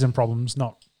 off-season problems,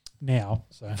 not now.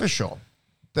 So For sure.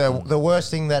 The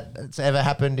worst thing that's ever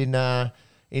happened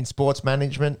in sports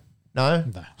management, no?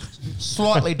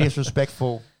 Slightly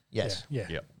disrespectful, yes.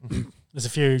 Yeah. There's a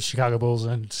few Chicago Bulls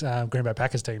and Green Bay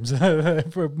Packers teams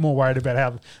we're more worried about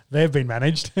how they've been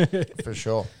managed. For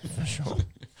sure.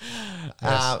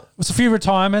 There's a few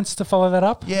retirements to follow that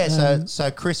up. Yeah,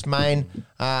 so Chris Mayne,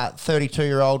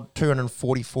 32-year-old,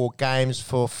 244 games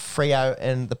for Freo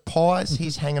and the Pies.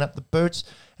 He's hanging up the boots.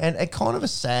 And a kind of a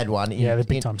sad one. They're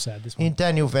big time sad, this one. In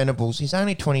Daniel Venables, he's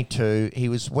only 22. He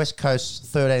was West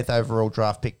Coast's 13th overall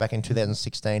draft pick back in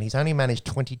 2016. He's only managed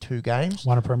 22 games.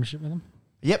 Won a premiership with them?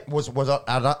 Yep,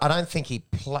 I don't think he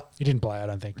played. He didn't play, I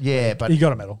don't think. Yeah, but he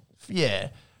got a medal. Yeah,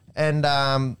 and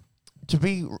to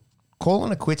be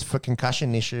calling it quits for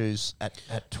concussion issues at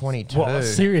 22. Well,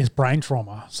 serious brain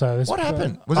trauma. So what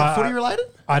happened? Was it footy related?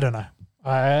 I don't know.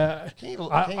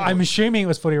 I'm assuming it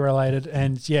was footy related,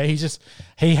 and he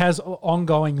has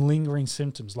ongoing lingering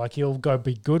symptoms. Like he'll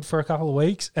be good for a couple of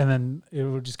weeks, and then it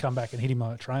will just come back and hit him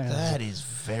on a train. That is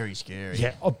very scary.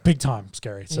 Yeah, big time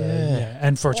scary. So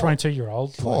and for a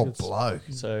 22-year-old, poor bloke.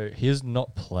 So he has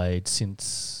not played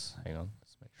since. Hang on,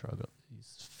 let's make sure I got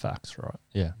these facts right.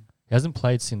 Yeah, he hasn't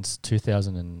played since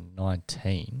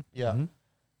 2019. Yeah.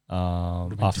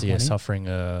 After suffering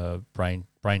a brain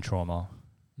trauma.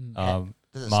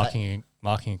 Marking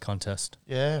a contest.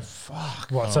 Yeah, fuck.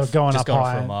 What? So going just up gone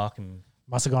high, for a mark and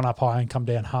must have gone up high and come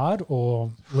down hard, or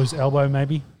loose elbow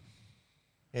maybe.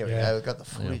 Here we go. We've got the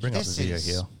footage. Bring up the video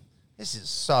here. This is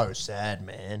so sad,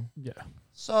 man. Yeah.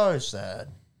 So sad.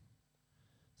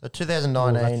 So Ooh,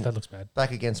 2019, that looks bad.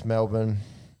 back against Melbourne.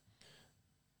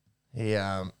 He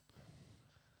So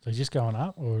he's just going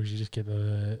up, or did you just get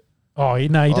the? Oh,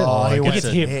 no, he didn't. He gets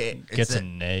hip. Gets a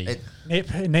knee.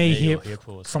 Knee, hip hip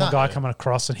from a guy coming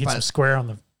across and hits him square on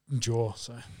the jaw.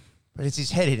 So, but it's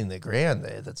his head hitting the ground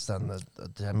there that's done the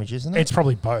damage, isn't it? it's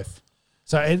probably both.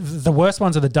 So the worst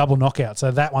ones are the double knockout.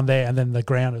 So that one there, and then the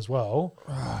ground as well.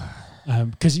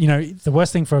 Because the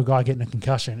worst thing for a guy getting a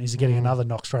concussion is getting another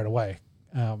knock straight away.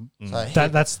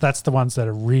 That's the ones that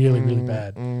are really really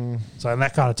bad. So in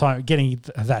that kind of time, getting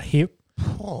that hip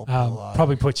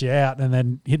probably puts you out, and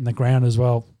then hitting the ground as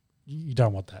well. You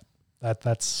don't want that.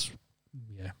 That's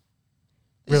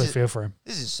really feel for him.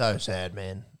 This is so sad,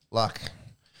 man. Like,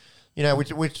 you know,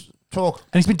 we talk.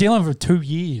 And he's been dealing for 2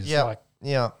 years. Yeah, Like,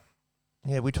 yeah.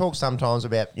 We talk sometimes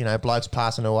about, you know, blokes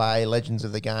passing away, legends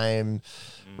of the game,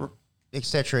 et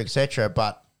cetera,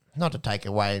 but not to take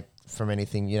away from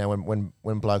anything, you know,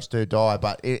 when blokes do die,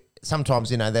 but sometimes,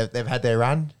 you know, they've had their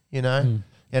run, you know,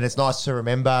 and it's nice to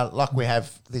remember, like we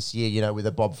have this year, you know, with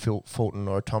a Bob Fulton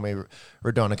or a Tommy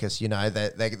Raudonikis, you know,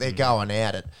 they're going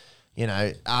out at, you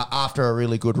know, after a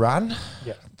really good run.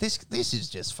 yeah. This is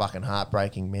just fucking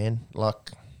heartbreaking, man.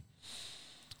 Like,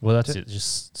 Well, that's it.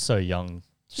 Just so young,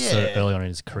 so Yeah. early on in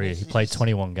his career. He played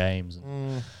 21 games.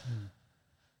 And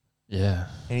yeah.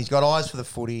 and he's got eyes for the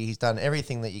footy. He's done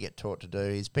everything that you get taught to do.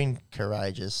 He's been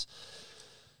courageous.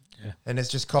 Yeah. And it's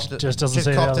just copped, Just doesn't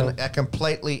see the other- a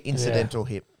completely incidental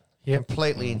hit. Yep.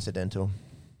 Completely incidental.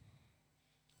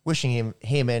 Wishing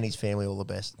him and his family all the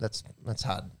best. That's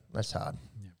hard. That's hard.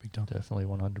 Yeah, big time. Definitely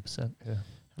 100%. Yeah.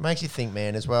 It makes you think,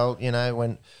 man, as well, you know,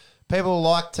 when people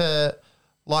like to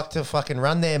fucking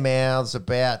run their mouths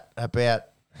about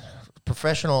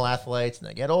professional athletes and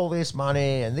they get all this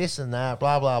money and this and that,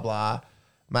 blah, blah, blah.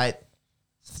 Mate,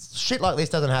 shit like this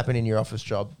doesn't happen in your office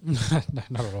job, No,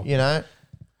 not at all. you know?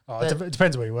 Oh, it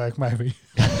depends where you work, maybe.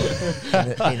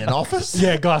 In an office?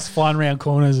 Yeah, guys flying around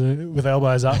corners with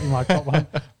elbows up. You might cop one.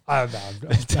 I don't know.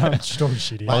 I'm just talking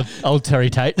shit here. Old Terry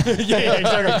Tate. Yeah,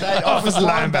 exactly. Office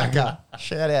linebacker.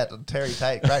 Shout out to Terry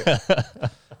Tate.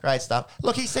 Great stuff.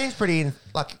 Look, he seems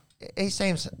he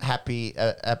seems happy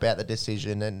about the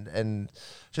decision and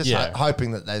just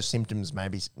hoping that those symptoms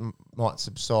might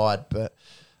subside. But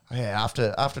yeah,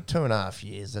 after 2.5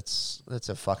 years, that's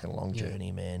a fucking long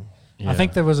journey, man. Yeah. I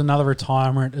think there was another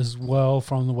retirement as well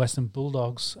from the Western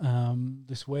Bulldogs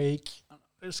this week.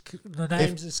 The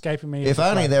name's escaping me. If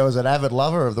only there was an avid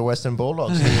lover of the Western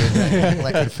Bulldogs here,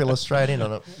 they could fill us straight in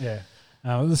on it. Yeah.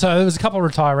 So there was a couple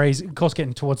of retirees, of course,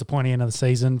 getting towards the pointy end of the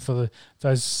season for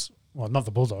those, well, not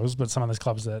the Bulldogs, but some of those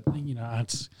clubs that, you know,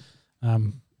 aren't are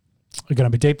going to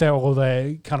be deep there, or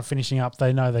they're kind of finishing up.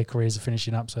 They know their careers are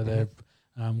finishing up, so they're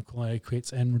calling it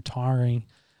quits and retiring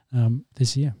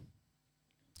this year.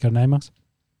 Got a name, Us?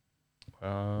 Just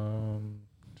trying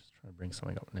to bring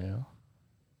something up now.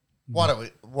 Why don't we,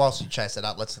 whilst you chase it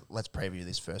up, let's preview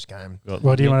this first game.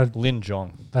 Well, do you want to? Lin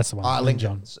Jong. That's the one. Lin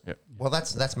John. Yep. Well,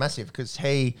 that's massive because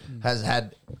he has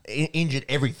had injured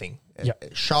everything.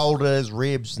 Yep. Shoulders,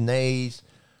 ribs, knees,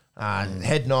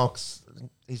 head knocks.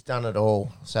 He's done it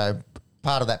all. So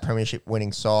part of that premiership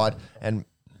winning side and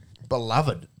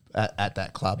beloved at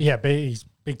that club. Yeah, he's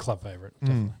big club favourite.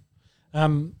 Definitely.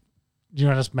 Do you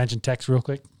want to just mention Tex real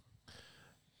quick?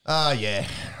 Yeah.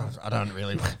 I don't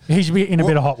really. He should be in a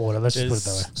bit of hot water. Let's just put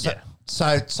it that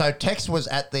way. So Tex was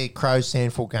at the Crows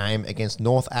Sandful game against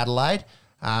North Adelaide,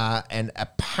 and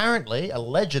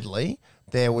allegedly,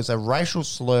 there was a racial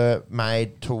slur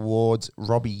made towards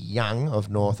Robbie Young of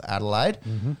North Adelaide.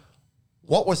 Mm-hmm.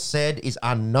 What was said is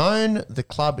unknown. The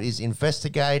club is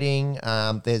investigating.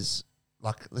 There's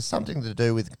something to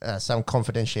do with some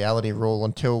confidentiality rule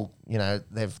until, you know,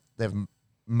 they've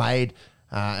made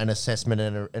an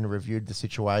assessment and reviewed the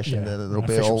situation. Yeah, It'll an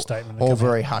be official statement to all come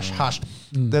very hush.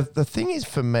 The thing is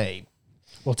for me,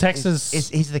 Well, Tex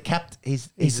he's the captain.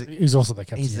 He's also the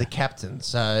captain. He's the captain.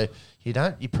 So you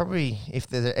probably, if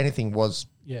there's anything was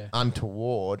Yeah.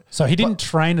 untoward. So he didn't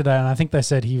train today, and I think they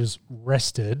said he was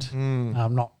rested,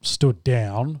 not stood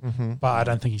down. But I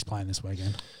don't think he's playing this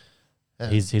weekend.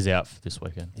 He's out for this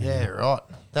weekend. Yeah, right.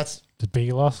 That's The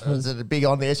big loss. is it a big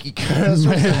on the Esky curse.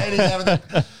 He's having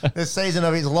the season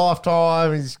of his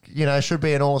lifetime. He's should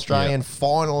be an All Australian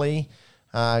finally.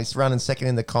 He's running second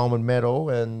in the Coleman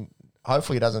Medal, and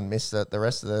hopefully he doesn't miss the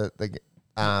rest of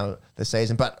the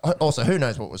season. But also, who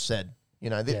knows what was said?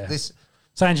 This.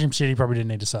 Saying some shit he probably didn't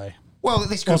need to say. Well,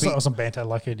 this could be Or some banter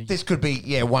like it. this could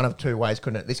be one of two ways,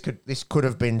 couldn't it? This could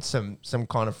have been some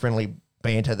kind of friendly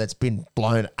banter that's been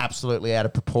blown absolutely out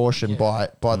of proportion by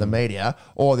the media,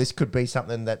 or this could be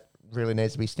something that really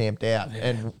needs to be stamped out,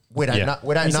 and we don't know.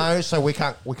 We don't know, so we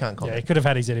can't comment. Yeah, he could have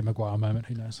had his Eddie Maguire moment.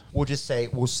 Who knows? We'll just see.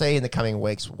 We'll see in the coming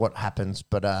weeks what happens.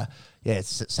 But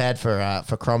it's sad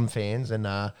for Crom fans and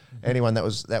anyone that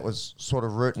was sort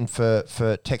of rooting for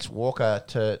Tex Walker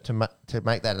to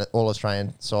make that All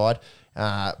Australian side.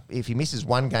 If he misses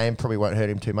one game, probably won't hurt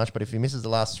him too much. But if he misses the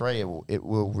last three, it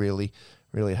will really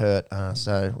hurt.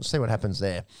 So we'll see what happens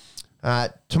there.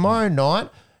 Tomorrow night.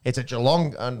 It's a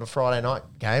Geelong on the Friday night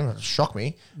game. It'll shock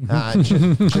me.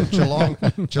 Geelong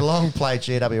played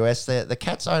GWS. The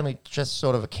Cats only just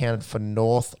sort of accounted for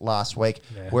North last week,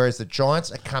 whereas the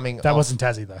Giants are coming. That wasn't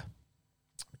Tassie though.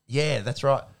 Yeah, that's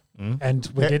right. And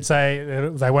we did say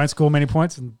they won't score many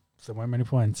points, and there weren't many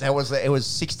points. It was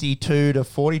 62 to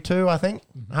 42, I think.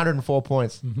 104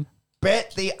 points.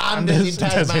 Bet the unders in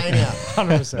Tasmania.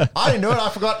 100%. I didn't do it. I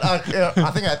forgot.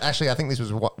 I think this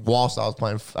was whilst I was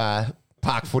playing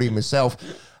park footy myself.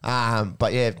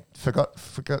 But yeah, forgot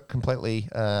completely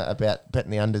about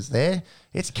betting the unders there.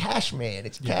 It's cash, man.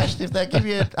 It's cash. If they give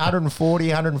you 140,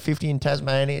 150 in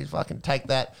Tasmania, fucking take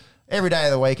that every day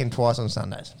of the week and twice on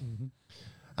Sundays.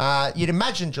 You'd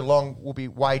imagine Geelong will be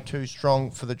way too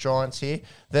strong for the Giants here.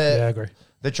 Yeah, I agree.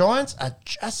 The Giants are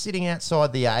just sitting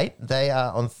outside the 8. They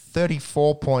are on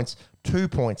 34 points, 2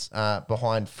 points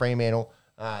behind Fremantle.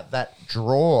 That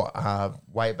draw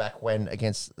way back when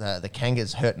against the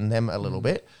Kangas hurting them a little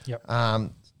bit. Yep.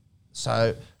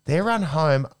 So their run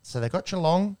home, so they got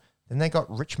Geelong, then they got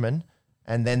Richmond,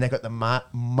 and then they got the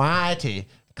mighty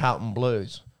Carlton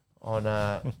Blues on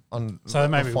So they the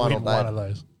maybe final win day. one of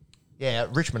those. Yeah,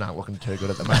 Richmond aren't looking too good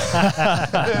at the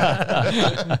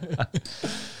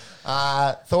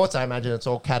moment. Thoughts? I imagine it's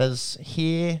all Catters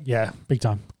here. Yeah, big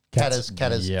time. Cats.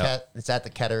 Catters. Yeah. It's at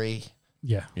the Cattery.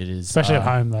 Yeah. It is. Especially at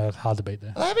home, they're hard to beat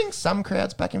there. Are they having some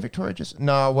crowds back in Victoria? Just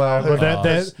no. Well, Well, who they're-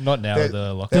 knows? Not now There- with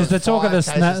the lockdown. There's the talk of the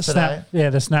 5 cases snap, today.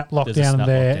 the snap There's a lockdown snap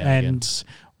there, lockdown and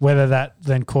whether that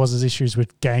then causes issues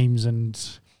with games, and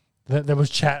there was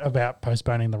chat about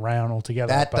postponing the round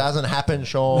altogether. That but doesn't happen,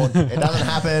 Sean. It doesn't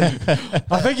happen.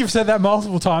 I think you've said that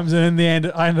multiple times, and in the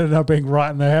end, I ended up being right,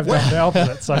 and they have done the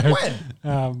opposite. So,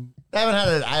 When? They haven't had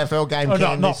an AFL game not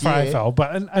canned not this for year. AFL,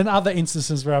 but in other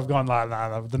instances where I've gone like,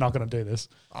 no, they're not going to do this.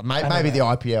 Maybe the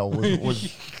IPL was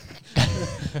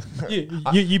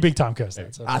You big time curse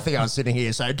that. So. I think I was sitting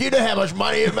here saying, do you know how much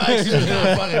money it makes to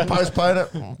fucking postpone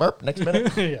it? Burp, next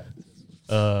minute.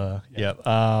 Yeah.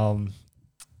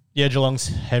 Yeah, Geelong's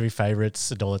heavy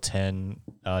favourites, $1.10.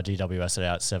 GWS are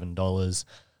out $7.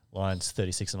 Lions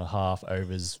 36.5.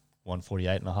 Overs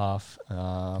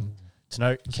 148.5. To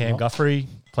note, Cam Guthrie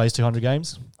plays 200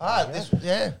 games.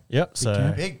 Yeah. Yep.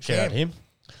 So Big shout out Cam. him.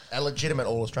 A legitimate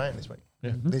All-Australian this week.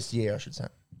 This year, I should say.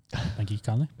 Thank you,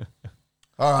 kindly.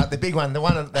 All right, the big one, the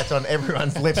one that's on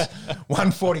everyone's lips,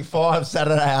 1:45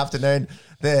 Saturday afternoon.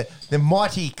 The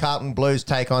mighty Carlton Blues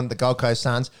take on the Gold Coast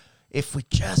Suns. If we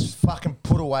just fucking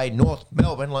put away North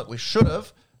Melbourne like we should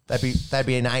have, they'd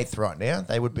be in 8th right now.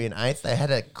 They would be in 8th. They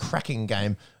had a cracking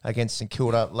game against St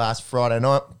Kilda last Friday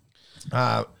night.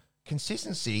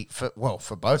 Consistency for both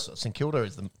sides. St Kilda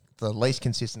is the least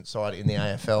consistent side in the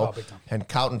AFL, big time. and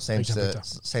Carlton seems Big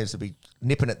time. to be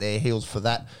nipping at their heels for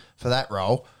that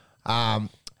role.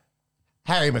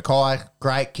 Harry Mackay,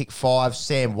 great, kick 5.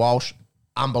 Sam Walsh,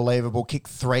 unbelievable, kick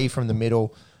 3 from the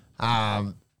middle.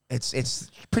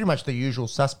 It's pretty much the usual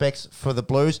suspects for the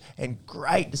Blues, and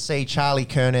great to see Charlie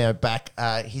Curnow back.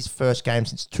 His first game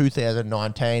since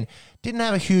 2019. Didn't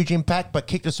have a huge impact, but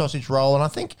kicked a sausage roll, and I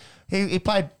think he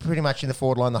played pretty much in the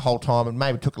forward line the whole time, and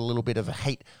maybe took a little bit of a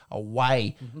heat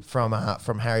away from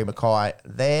Harry Mackay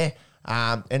there.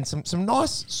 And some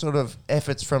nice sort of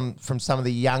efforts from some of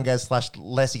the younger /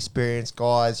 less experienced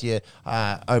guys. Yeah,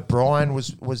 O'Brien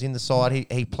was in the side.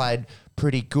 He played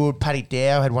pretty good. Paddy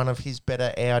Dow had one of his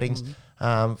better outings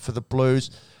for the Blues.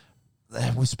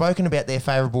 We've spoken about their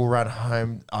favourable run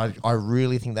home. I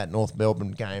really think that North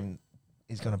Melbourne game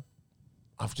is going to.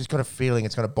 I've just got a feeling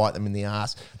it's going to bite them in the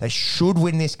ass. They should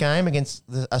win this game against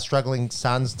a struggling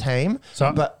Suns team,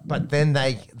 but then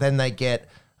they get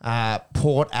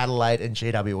Port Adelaide and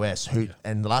GWS,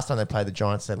 and the last time they played the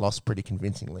Giants, they lost pretty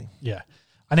convincingly. Yeah.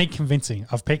 I need convincing.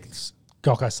 I've picked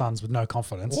Gold Coast Suns with no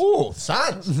confidence. Oh,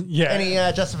 Suns! Yeah. Any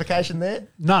justification there?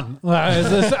 None.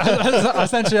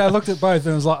 Essentially, I looked at both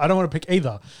and was like, I don't want to pick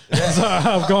either. So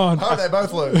I've gone. Oh, they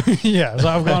both lose. Yeah, so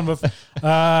I've gone with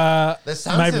The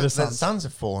Suns, maybe have, the Suns.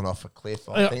 have fallen off a cliff.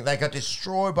 I think they got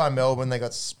destroyed by Melbourne. They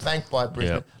got spanked by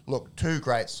Brisbane. Yep. Look, 2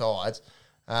 great sides,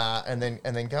 and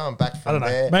then going back I from don't know.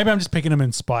 there. Maybe I'm just picking them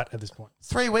in spite at this point.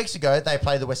 3 weeks ago, they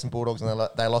played the Western Bulldogs and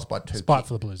they lost by 2. Spite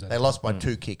for the Blues. They lost by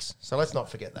 2 kicks. So let's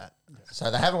not forget that. So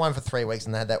they haven't won for 3 weeks,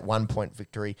 and they had that 1-point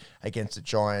victory against the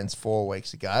Giants 4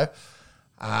 weeks ago.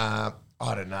 I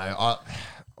don't know. I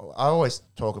always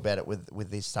talk about it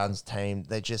with this Suns team.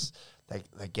 They just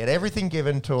they get everything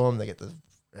given to them. They get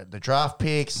the draft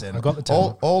picks and I got the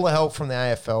talent. all the help from the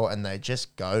AFL, and they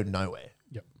just go nowhere.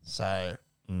 Yep. So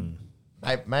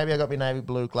maybe I got my navy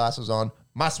blue glasses on.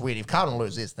 Must win. If Carlton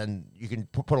lose this, then you can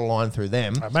put a line through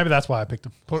them. Maybe that's why I picked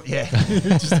them.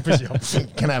 Just to piss you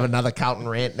off. Can have another Carlton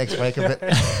rant next week of it,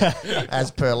 as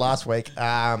per last week.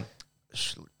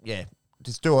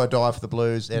 Just do or die for the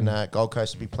Blues, and Gold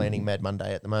Coast will be planning Mad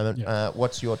Monday at the moment. Yep.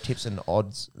 What's your tips and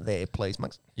odds there, please,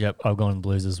 Monks? Yep, I've gone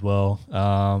Blues as well.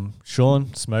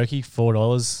 Sean, Smokey,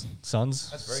 $4,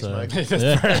 Suns. That's very smoky.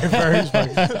 That's very, very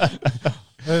smoky.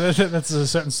 That's a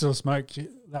certain still smoke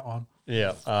that one.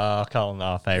 Yeah, Carlton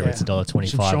are favourites,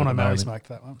 $1.25 Sean at the O'Malley moment. smoked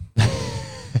that one.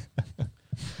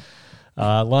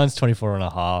 Line's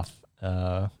 24.5. It's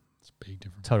a big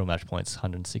difference. Total match points,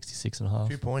 166.5.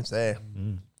 2 points there.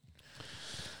 Mm.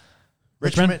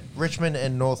 Richmond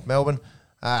and North Melbourne.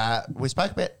 We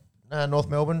spoke about North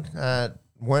Melbourne.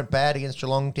 Weren't bad against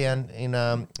Geelong down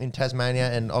in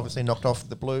Tasmania, and obviously knocked off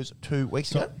the Blues 2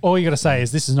 weeks ago. All you got to say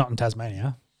is this is not in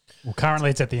Tasmania. Well, currently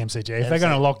it's at the MCG. If they're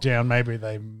going to lock down, maybe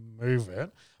they move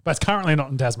it. But it's currently not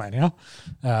in Tasmania.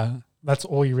 That's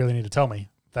all you really need to tell me.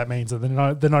 That means that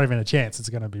they're not even a chance. It's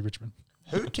going to be Richmond.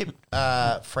 Who tipped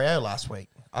Freo last week?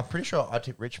 I'm pretty sure I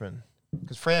tipped Richmond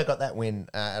because Freo got that win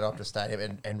at Optus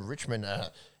Stadium, and Richmond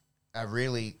are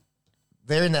really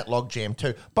they're in that log jam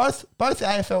too. Both the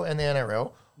AFL and the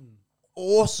NRL.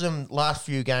 Awesome last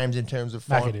few games in terms of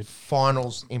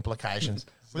finals implications.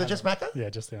 Was it just Macca? Yeah,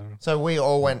 just the NRL. So we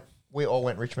all went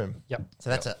Richmond. Yep. So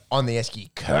that's on the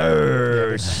Esky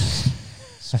coast.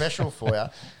 Special for you.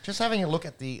 Just having a look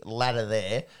at the ladder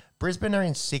there. Brisbane are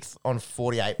in 6th on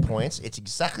 48 points. It's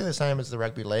exactly the same as the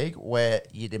rugby league, where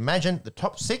you'd imagine the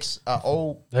top 6 are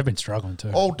all They've been struggling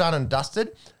too. all done and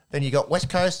dusted. Then you got West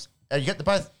Coast. You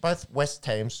got both West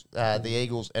teams, the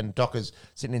Eagles and Dockers,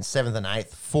 sitting in 7th and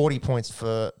 8th. 40 points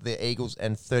for the Eagles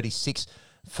and 36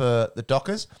 for the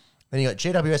Dockers. Then you got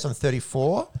GWS on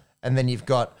 34, and then you've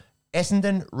got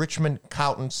Essendon, Richmond,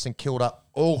 Carlton, St Kilda,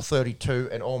 all 32,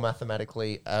 and all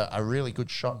mathematically a really good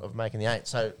shot of making the 8.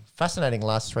 So fascinating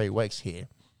last 3 weeks here.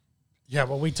 Yeah,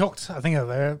 well, we talked, I think,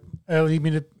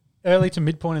 early to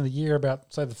midpoint in the year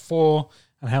about, say, the 4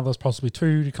 and how there's possibly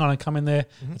 2 to kind of come in there.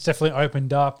 Mm-hmm. It's definitely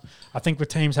opened up. I think with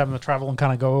teams having to travel and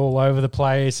kind of go all over the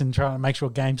place and trying to make sure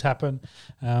games happen,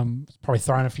 it's probably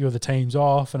thrown a few of the teams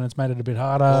off and it's made it a bit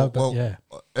harder.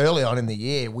 Early on in the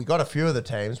year, we got a few of the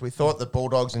teams. We thought the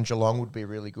Bulldogs and Geelong would be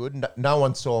really good. No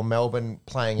one saw Melbourne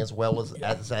playing as well as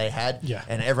they had,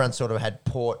 and everyone sort of had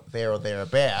Port there or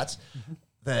thereabouts.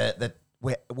 Mm-hmm.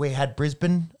 We had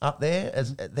Brisbane up there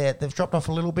as they've dropped off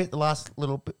a little bit the last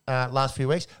few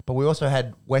weeks, but we also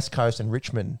had West Coast and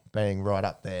Richmond being right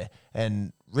up there,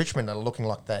 and Richmond are looking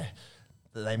like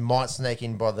they might sneak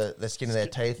in by the skin of their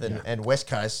teeth, and West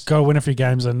Coast go win a few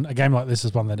games, and a game like this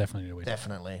is one they definitely need to win.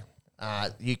 Definitely.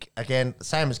 Again,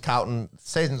 same as Carlton,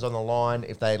 season's on the line.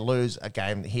 If they lose a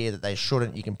game here that they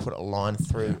shouldn't, you can put a line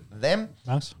through them.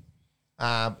 Nice.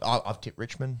 I've tipped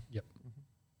Richmond. Yep.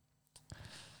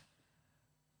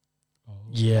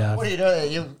 Yeah. What are you doing?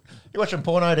 You're watching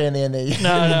porno down there.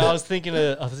 No, I was thinking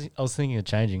of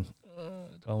changing.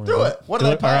 Do it. What do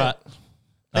they pay? All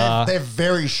right. They're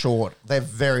very short. They're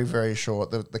very, very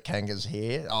short. The Kangas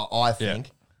here, I think.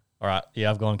 Yeah. All right. Yeah,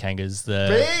 I've gone Kangas.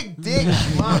 Big dick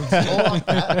months. All like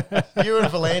that. You and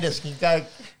Volandis can go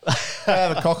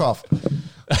have a cock off.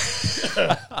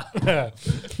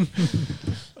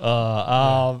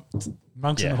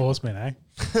 Monks and Horsemen, eh?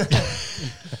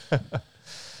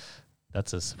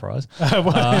 That's a surprise.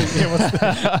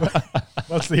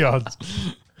 What's the odds?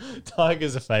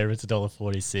 Tigers are favourites,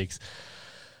 $1.46.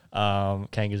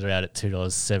 Kangas are out at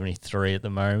 $2.73 at the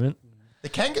moment. The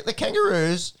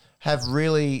Kangaroos have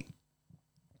really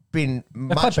been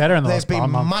much better in the they've last been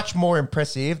month. much more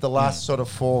impressive the last sort of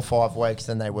 4 or 5 weeks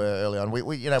than they were early on.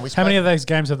 We How many of those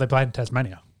games have they played in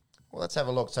Tasmania? Well, let's have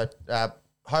a look. So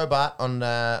Hobart on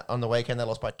the weekend, they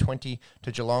lost by 20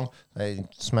 to Geelong. They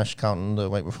smashed Carlton the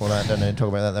week before that. Don't need to talk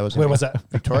about that. Where was that?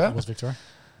 Victoria. It was Victoria.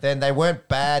 Then they weren't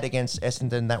bad against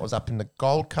Essendon. That was up in the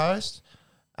Gold Coast.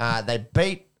 They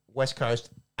beat West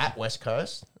Coast at West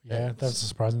Coast. Yeah, that was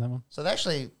surprising, that one. So they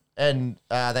actually, and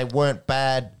they weren't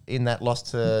bad in that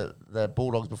loss to the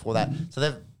Bulldogs before that. So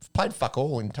they've played fuck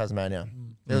all in Tasmania.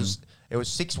 It was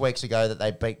 6 weeks ago that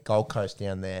they beat Gold Coast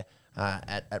down there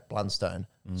at Blundstone.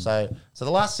 So the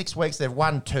last 6 weeks they've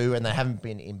won 2 and they haven't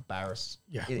been embarrassed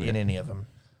in any of them.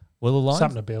 Well, the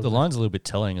Something to build line's a little bit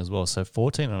telling as well. So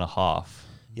 14.5.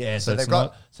 Yeah, so they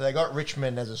got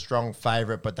Richmond as a strong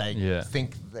favourite, but they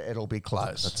think that it'll be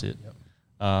close. That's it.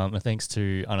 And thanks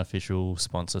to unofficial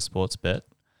sponsor Sportsbet,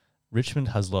 Richmond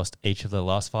has lost each of their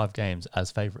last 5 games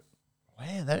as favourite.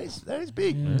 Wow, that is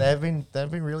big. Yeah.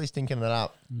 They've been really stinking it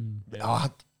up. Oh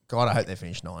God, I hope they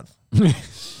finish 9th.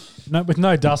 No, with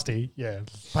no Dusty, yeah.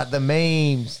 But the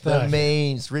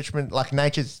memes, Richmond, like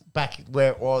nature's back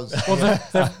where it was.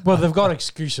 Well, they've got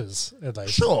excuses at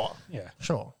least. Sure. Yeah.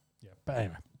 Sure. Yeah. But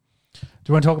anyway, do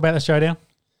you want to talk about the showdown?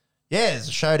 Yeah, it's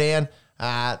a showdown.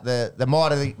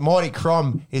 The mighty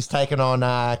Crom is taking on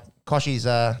Koshy's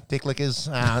dick lickers.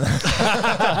 No,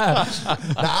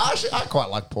 I quite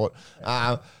like Port.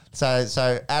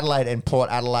 So Adelaide and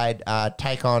Port Adelaide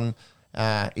take on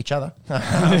each other.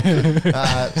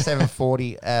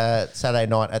 7:40 Saturday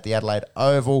night at the Adelaide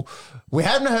Oval. We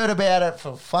hadn't heard about it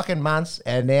for fucking months,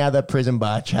 and now the prison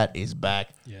bar chat is back.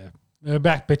 Yeah. They're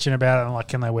back bitching about it and like,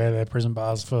 can they wear their prison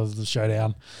bars for the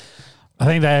showdown? I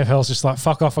think the AFL's just like,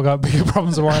 fuck off, I got bigger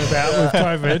problems to worry about with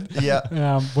COVID.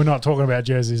 Yeah. We're not talking about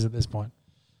jerseys at this point.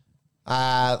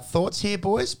 Thoughts here,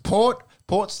 boys? Port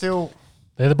still...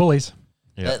 They're the bullies.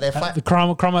 Yeah. They're flat... The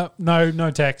Cromer, no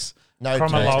text. No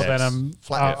Cromer, text. Venom.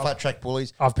 Flat track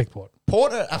bullies. I've picked Port.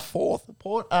 Port are fourth.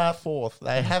 Port are fourth.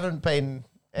 They haven't been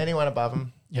anyone above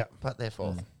them. Yeah. But they're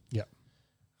fourth. Yeah.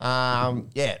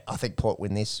 Yeah, I think Port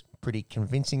win this pretty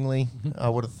convincingly, I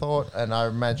would have thought. And I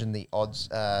imagine the odds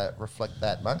reflect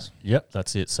that, Monks. Yep,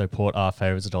 that's it. So Port are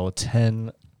favourites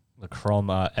 $1.10. The Crom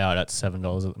are out at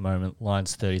 $7 at the moment.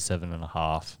 Line's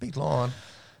 37.5. Big line.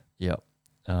 Yep.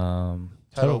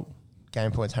 Total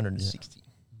game points 160.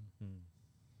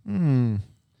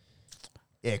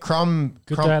 Yeah, Crom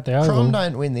Good day at the Oval. Crom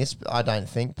don't win this, I don't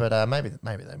think, but maybe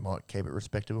they might keep it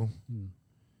respectable.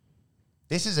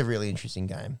 This is a really interesting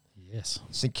game. Yes.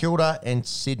 St Kilda and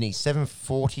Sydney,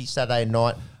 7:40 Saturday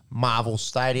night, Marvel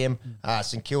Stadium.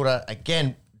 St Kilda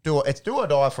again. It's do or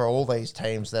die for all these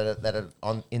teams that are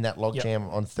on in that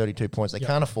logjam on 32 points. They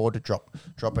can't afford to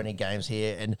drop any games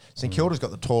here. And St Kilda's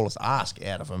got the tallest ask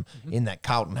out of them in that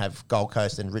Carlton have Gold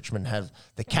Coast and Richmond have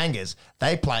the Kangas.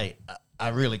 They play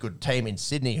a really good team in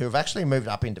Sydney who have actually moved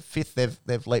up into fifth. They've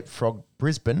leapfrogged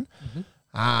Brisbane.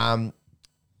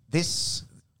 This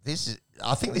is.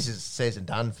 I think this is season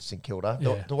done for St Kilda.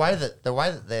 Yeah. The way that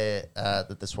they're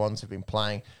that the Swans have been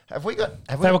playing.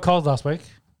 They were cold last week,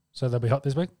 so they'll be hot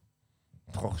this week.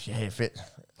 Oh yeah,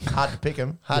 hard to pick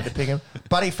them.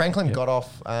 Buddy Franklin got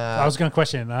off. I was going to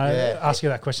ask you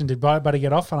that question. Did Buddy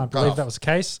get off? And I believe that was the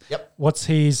case. Yep. What's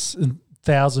his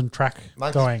 1,000 track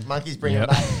going? Monkeys bringing it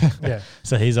back. Yeah.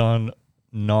 So he's on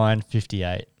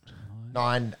 958.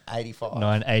 985.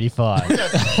 985.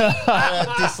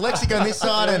 Dyslexic on this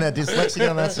side and a dyslexic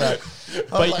on that side.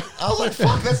 I was like,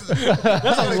 fuck, that's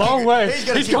a long way. He's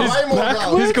going to kick way more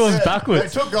goals. He's going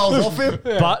backwards. They took goals off him.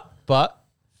 But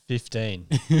 15.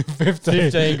 15.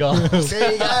 15 goals.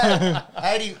 There you go.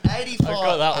 85.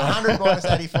 got that one. 100 minus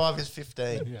 85 is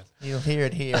 15. Yes. You'll hear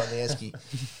it here on the Esky.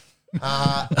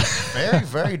 Very,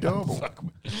 very doable.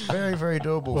 Very, very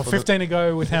doable. Well, 15 to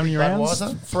go with how many rounds?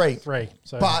 Three. 3.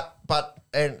 So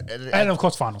And of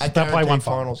course finals. a They'll play one guaranteed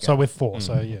final. finals So game. with 4.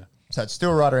 So yeah. So it's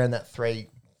still right around that three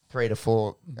to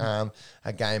four a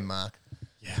game mark.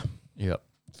 Yep.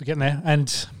 So getting there.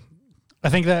 And I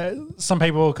think that some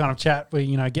people kind of chat,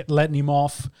 letting him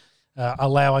off,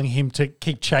 allowing him to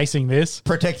keep chasing this.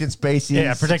 Protected species.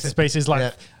 Yeah, protected species.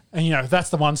 Like, Yeah. and that's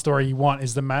the one story you want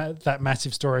is that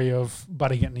massive story of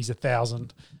Buddy getting his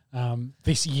 1,000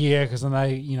 this year, because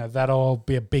then that'll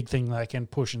be a big thing they can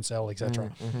push and sell,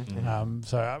 etc.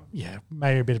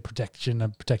 Maybe a bit of protection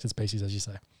of protected species, as you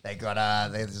say. They got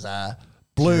there's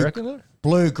Do you reckon that?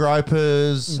 blue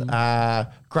gropers,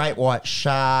 great white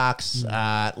sharks,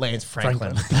 Lance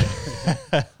Franklin.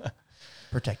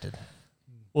 Protected.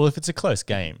 Well, if it's a close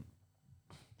game,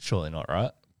 surely not,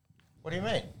 right? What do you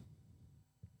mean?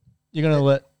 You're going to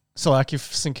let... So, like,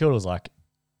 if St Kilda's like...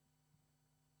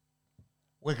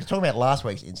 We're talking about last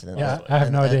week's incident. Yeah, I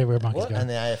have no idea where Monkey's going. And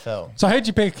the AFL. So who'd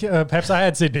you pick, Peps? I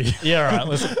had Sydney. Yeah, right.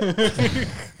 Listen.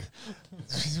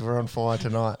 We're on fire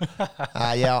tonight.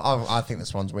 I think the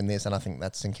Swans win this, and I think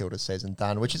that's St Kilda's season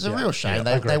done, which is a real shame.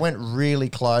 They went really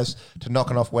close to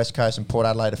knocking off West Coast and Port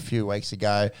Adelaide a few weeks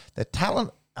ago. The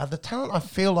talent I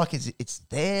feel like it's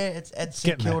there. It's at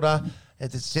St Kilda.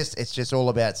 It's just all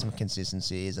about some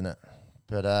consistency, isn't it?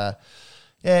 But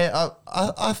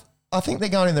I think they're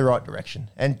going in the right direction.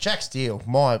 And Jack Steele,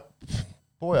 my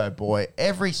boy, oh boy,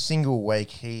 every single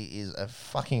week he is a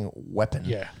fucking weapon.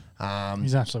 Yeah.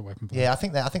 He's an absolute weapon. Yeah, I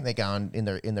think they're going in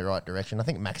the right direction. I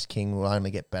think Max King will only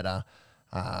get better.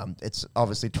 It's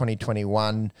obviously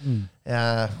 2021.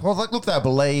 Look, they'll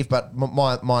believe, but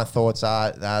my thoughts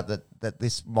are that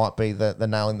this might be the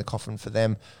nail in the coffin for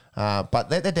them. But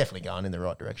they're definitely going in the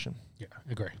right direction. Yeah,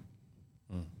 agree.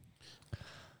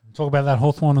 Talk about that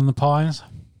Hawthorn and the Pies.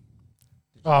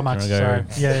 Oh, Max, sorry.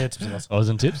 Yeah, it's Oz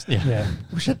and tips? Yeah.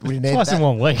 We need Twice in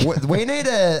 1 week. We need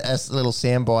a little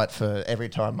soundbite for every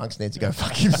time Monks needs to go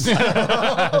fuck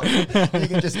himself. You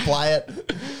can just play it.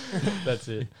 That's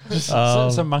it.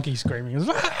 Some monkey screaming.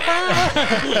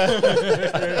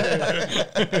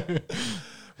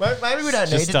 Maybe we don't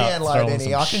need Just to start download throwing any.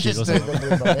 some I can shit just or do them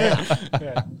with my mouth.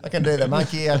 I can do the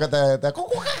monkey. I got the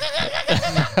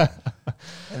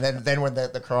and then when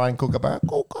the crying kookaburra.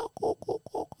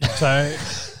 So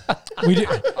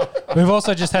we've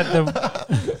also just had the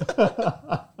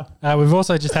We've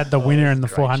also just had the winner in the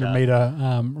great 400 chat.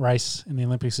 meter race in the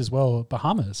Olympics as well.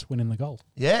 Bahamas winning the gold,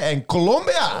 Yeah, and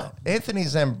Colombia, Anthony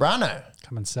Zambrano.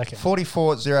 coming second.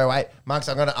 44.08. Marks,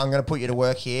 I'm gonna put you to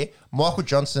work here. Michael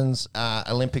Johnson's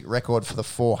Olympic record for the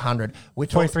 400. We're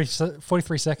talking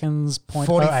 43 seconds,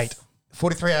 40 .08.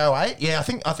 43.08. Yeah, I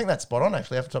think that's spot on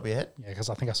actually off the top of your head. Yeah, because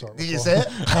I think I saw it Did you before. see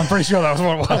it? I'm pretty sure that was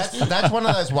what it was. That's one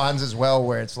of those ones as well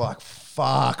where it's like,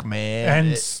 fuck,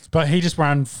 man. But he just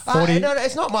ran 40. No,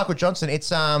 it's not Michael Johnson. It's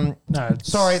No,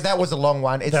 it's- Sorry, that was a long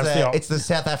one. It's That's the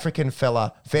South African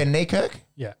fella Van Niekerk.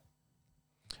 Yeah.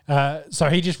 So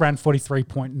he just ran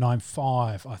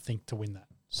 43.95, I think, to win that.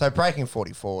 So breaking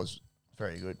 44 is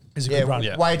very good. Is a good run.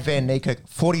 Yeah. Wade Van Niekerk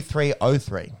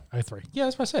 43.03. 03. Yeah,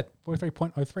 that's what I said.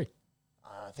 43.03.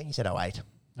 I think he said 08.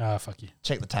 Fuck you.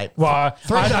 Check the tape. Well, I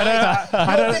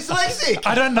don't. Dyslexic.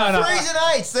 I don't know. No, 3s and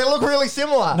 8s. They look really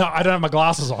similar. no, I don't have my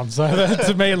glasses on, so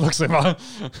to me it looks similar.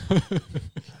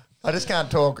 I just can't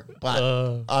talk, but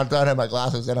I don't have my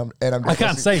glasses and I'm I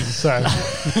can't see, so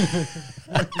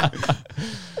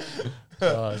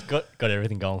He's got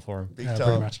everything going for him. Big yeah, time.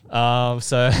 pretty much.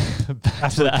 So back to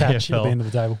Absolute the catch at the AFL. end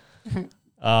of the table.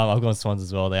 I've gone Swans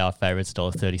as well. They are favourites,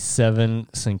 $1.37.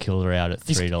 St Kilda are out at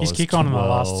 $3. His kick on in the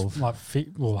last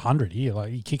 100 here,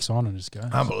 like he kicks on and just goes,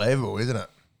 Unbelievable, isn't it?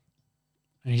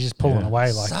 and he's just pulling Yeah.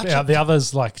 away. Like Such the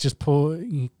others, like just pull.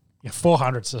 Yeah,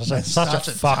 400. So such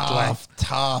a fucked length.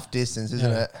 tough distance,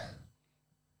 isn't Yeah.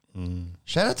 it?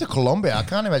 Shout out to Colombia. I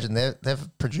can't imagine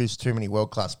they've produced too many world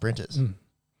class sprinters.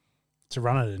 To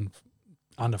run it in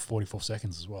under 44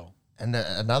 seconds as well. And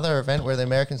another event where the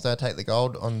Americans don't take the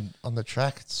gold on the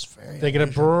track. It's very. They get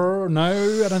unusual.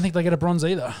 no, I don't think they get a bronze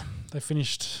either. They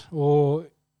finished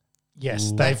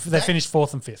yes, they finished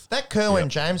fourth and fifth. That Kerwin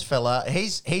James fella,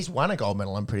 he's won a gold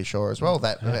medal. I'm pretty sure as well.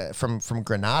 That from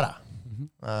Grenada,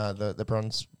 the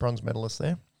bronze medalist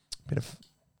there. Bit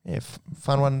of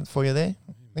fun one for you there.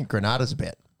 I think Grenada's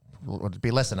about would be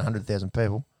less than 100,000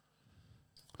 people.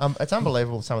 It's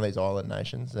unbelievable some of these island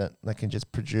nations that they can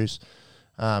just produce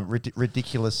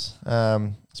ridiculous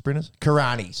sprinters.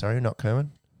 Karani, sorry, not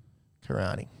Kerwin.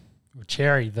 Karani.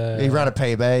 Cherry, He ran a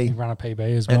PB. he ran a PB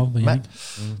as well. And the mate,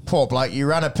 Yank. poor bloke, you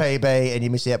run a PB and you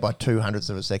miss out by 200ths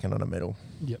of a second on a medal.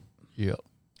 Yep. Yep.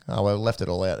 Oh, well, left it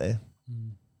all out there.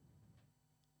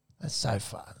 That's so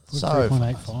fun. So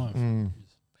fun. 3.85.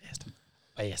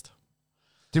 Best.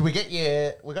 Did we get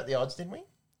we got the odds, didn't we?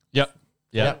 Yep.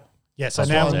 Yeah, so That's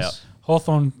now one's out.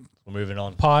 Hawthorn We're moving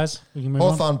on. Pies. We can move on.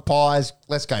 Hawthorn Pies,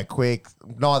 let's go quick.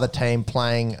 Neither team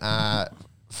playing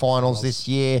finals this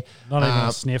year. Not even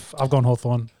a sniff. I've gone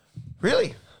Hawthorn.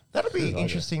 Really? That'll be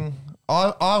interesting.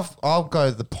 I'll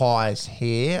go the Pies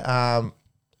here.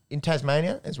 In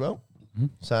Tasmania as well.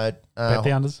 So Bet the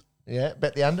unders. yeah,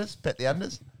 bet the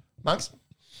unders. Monks,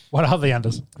 What are the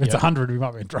unders? If it's Yeah. 100, we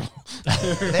might be in trouble.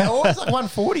 they're always like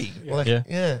 140. Yeah.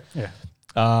 Yeah. Yeah.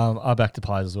 I back to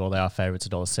Pies as well. They are favourites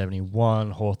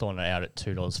 $1.71. Hawthorn are out at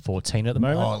 $2.14 at the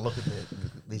moment. Oh, look at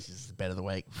this is the bet of the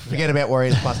week. Forget about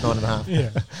Warriors plus 9.5.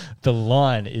 Yeah. The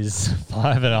line is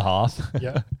 5.5.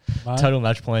 Yeah. Mate, Total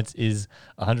match points is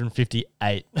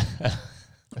 158.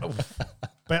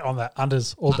 bet on that.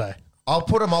 Unders all day. I'll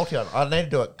put a multi on. I need to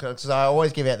do it because I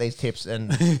always give out these tips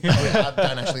and I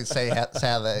don't actually see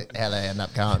how they end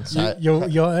up going. So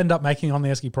You'll end up making on the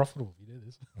Esky profitable if you do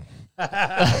this.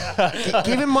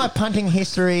 given my punting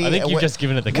history, I think you've just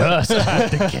given it the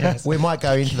curse. we might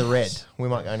go into the red.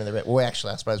 Well,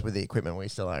 actually, I suppose with the equipment, we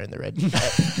still are in the red.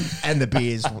 And the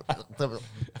beers.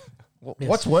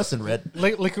 What's worse than red?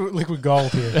 Liquid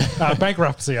gold here.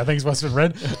 Bankruptcy, I think, is what's been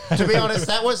read. To be honest,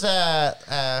 that was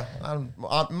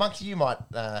Monks. You might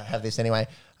have this anyway.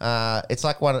 It's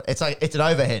like it's an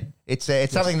overhead. It's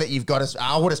something that you've got to.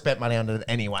 I would have spent money on it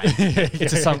anyway.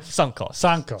 It's a sunk cost.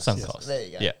 Sunk cost, Sunk yes. cost. There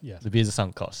you go. Yeah. Yeah. The beer's a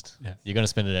sunk cost. Yeah. You're going to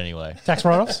spend it anyway. Tax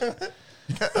write-offs? I don't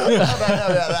know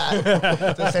about that.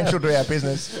 It's essential to our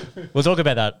business. We'll talk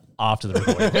about that after the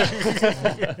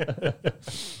recording.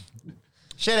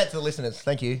 Shout out to the listeners.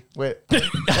 Thank you. I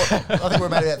think we're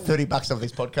made about $30 off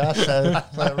this podcast,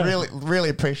 so really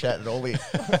appreciate it all. We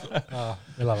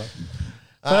love it.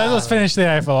 So let's finish the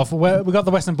AFL off. We got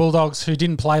the Western Bulldogs who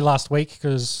didn't play last week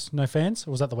because no fans,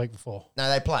 or was that the week before? No,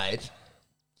 they played.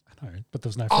 I know, but there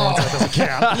was no fans, so it doesn't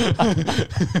count.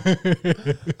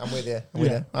 I'm with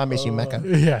you. I miss you, Macca.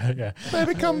 Yeah.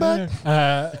 Maybe come back.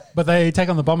 But they take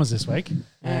on the Bombers this week,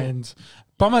 and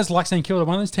Bombers, like St Kilda,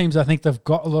 one of those teams I think they've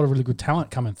got a lot of really good talent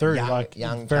coming through,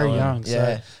 Young very talent.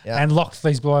 young, and locked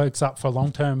these blokes up for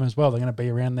long term as well. They're going to be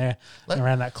around there,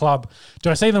 around that club.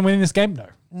 Do I see them winning this game? No.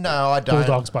 No, I don't.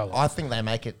 Bulldogs by a lot. I think they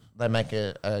make it they make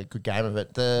a good game of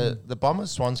it. The Bombers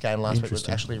Swans game last week was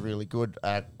actually really good,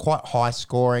 quite high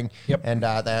scoring. Yep. And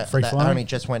they Free-flowing. only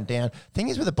just went down. Thing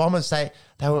is with the Bombers, they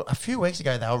were a few weeks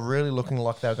ago they were really looking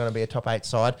like they were going to be a top 8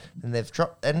 side, and they've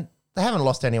dropped, and they haven't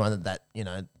lost anyone that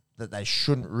they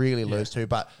shouldn't really lose to,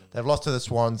 but they've lost to the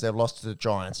Swans, they've lost to the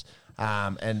Giants,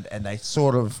 and they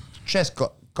sort of just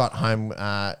got home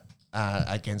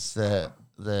against the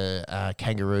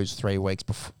Kangaroos 3 weeks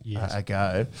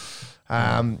ago.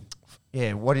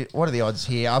 What are the odds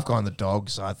here? I've gone the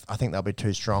Dogs. I think they'll be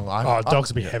too strong.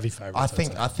 Dogs will be heavy favourites.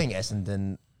 I think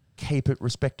Essendon keep it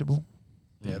respectable.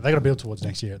 Yeah, they got to build towards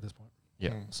next year at this point.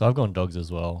 Yeah. So I've gone Dogs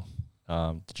as well.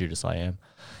 Judas I am.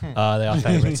 They are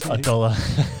favourites.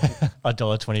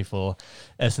 $1.24.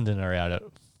 Essendon are out at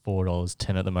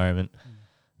 $4.10 at the moment.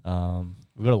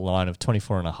 We've got a line of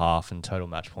 24.5 and total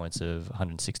match points of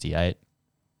 168.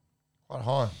 Quite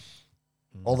high.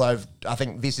 Although I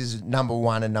think this is number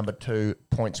 1 and number 2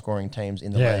 point scoring teams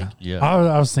in the league. Yeah.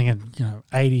 I was thinking,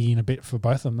 80 and a bit for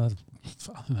both of them. I think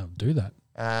they'll do that.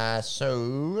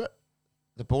 So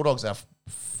the Bulldogs are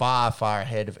far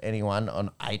ahead of anyone on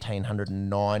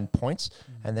 1,809 points,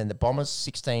 and then the Bombers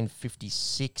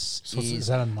 1,656 Is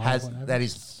that a 9-point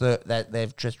average? that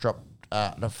they've just dropped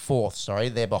the 4th. Sorry,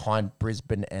 they're behind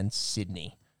Brisbane and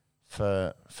Sydney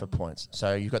for points.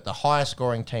 So you've got the highest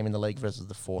scoring team in the league versus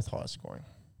the 4th highest scoring.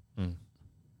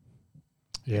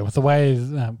 Yeah, with the way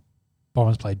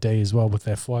Bombers play D as well, with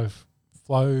their flowing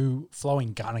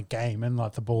gun of game and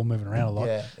like the ball moving around a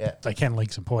lot, they can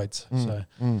leak some points. So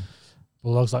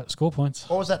Bulldogs like to score points.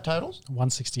 What was that totals?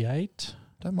 168.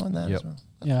 Don't mind that as well.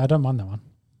 Yeah, I don't mind that one.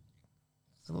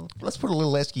 So let's put a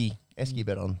little Esky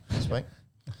bet on this week.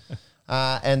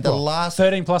 And the last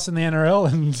 13 plus in the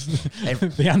NRL and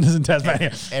the unders in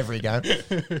Tasmania. Every game.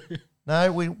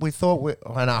 No, we thought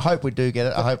and I hope we do get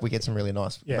it. I hope we get some really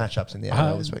nice matchups in the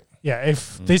NRL this week. Yeah,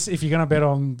 if you're going to bet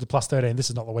on the plus 13,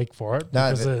 this is not the week for it.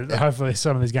 No, because hopefully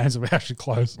some of these games will be actually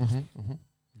close.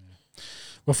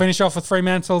 We'll finish off with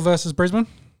Fremantle versus Brisbane.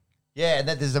 Yeah, and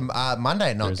then there's a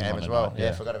Monday night game as well. Night,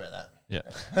 yeah, forgot about that. Yeah.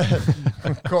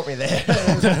 Caught me there.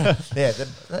 How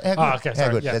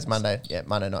good? There's Monday. Yeah,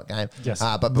 Monday night game. Yes,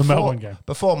 but the Melbourne game.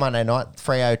 Before Monday night,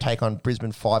 Freo take on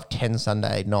Brisbane 5:10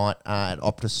 Sunday night at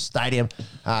Optus Stadium.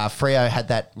 Freo had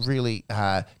that really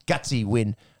gutsy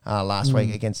win last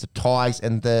week against the Tigers,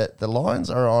 and the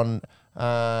Lions are on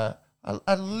a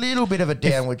little bit of a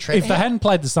downward trend. If they hadn't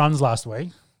played the Suns last week,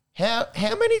 how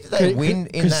many did they win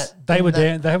in that? They were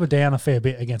down a fair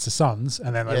bit against the Suns,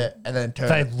 and then they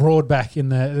turned roared back in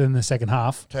the second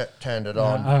half. Turned it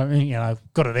on.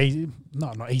 Got an easy,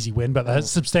 not easy win, but a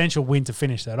substantial win to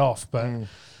finish that off. But and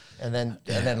then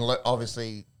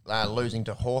obviously losing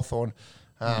to Hawthorn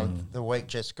the week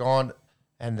just gone,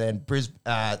 and then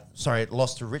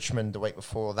lost to Richmond the week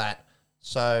before that.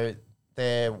 So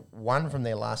they're 1 from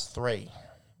their last 3.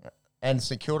 And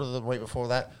St Kilda the week before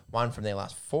that, 1 from their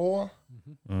last 4.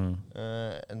 And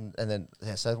then,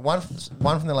 so one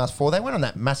from their last 4. They went on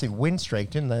that massive win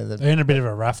streak, didn't they? They're in a bit of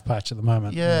a rough patch at the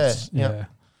moment. Yeah.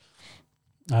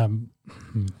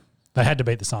 They had to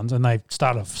beat the Suns, and they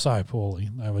started off so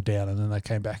poorly. They were down, and then they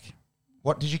came back.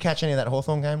 What, did you catch any of that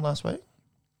Hawthorn game last week?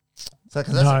 So,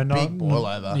 because that's a big boil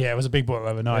over. Yeah, it was a big boil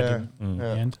over. No, I didn't. In the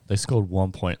end. They scored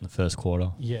 1 point in the first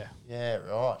quarter. Yeah. Yeah,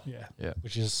 right. Yeah.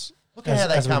 Which is... Look at how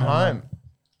they come home.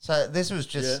 So this was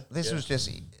just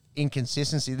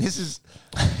inconsistency. This is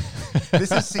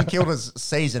St Kilda's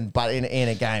season, but in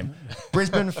a game.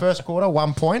 Brisbane first quarter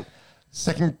 1 point,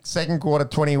 second quarter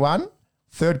 21,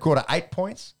 third quarter 8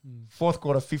 points, fourth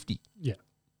quarter 50. Yeah.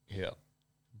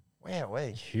 Wow,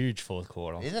 Huge fourth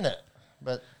quarter, isn't it?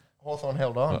 But Hawthorn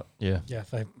held on. Yeah,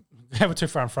 they were too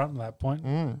far in front at that point.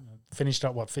 Finished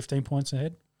up 15 points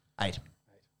ahead. 8.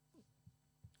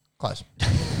 Close.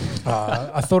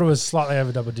 I thought it was slightly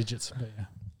over double digits. But yeah.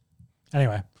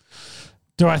 Anyway,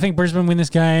 do I think Brisbane win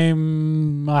this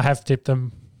game? I have tipped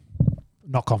them.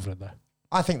 Not confident though.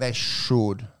 I think they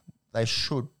should. They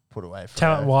should put away Freo.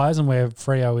 Talent-wise, and where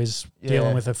Freo is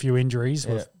dealing with a few injuries,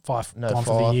 with Fife gone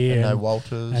for the year, and no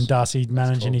Walters, and Darcy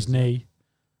managing his knee.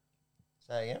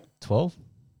 Say again. 12.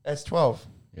 That's 12.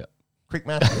 Yeah. Quick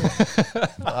math.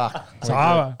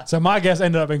 So my guess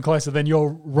ended up being closer than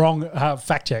your wrong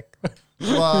fact check.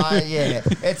 Well, yeah.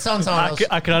 It's on someone else.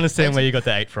 I can understand where you got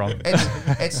the 8 from.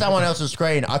 It's someone else's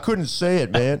screen. I couldn't see it,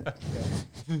 man.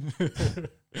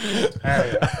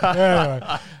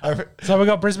 So we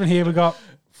got Brisbane here. We got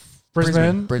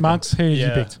Brisbane. Monks, who did you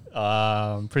pick?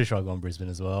 I'm pretty sure I've gone Brisbane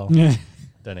as well. Yeah.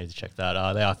 Don't need to check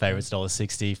that. They are favourites,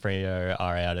 $1.60. Freo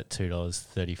are out at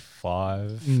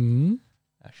 $2.35.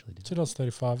 Actually, did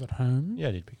 $2.35 at home. Yeah,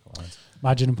 I did pick Lions.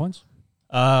 Margin and points?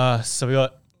 So we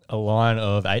got a line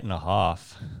of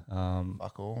 8.5.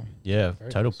 Fuck all. Yeah,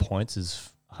 Very total close. points is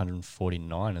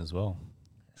 149 as well.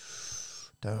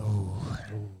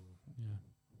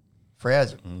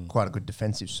 Freya's quite a good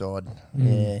defensive side.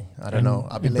 Yeah, I don't know.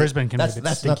 I believe Brisbane can be a bit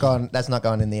that's stinky. not going. That's not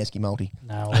going in the Esky multi.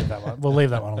 No, we'll leave that one. We'll leave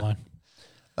that one alone.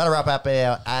 That'll wrap up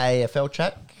our AFL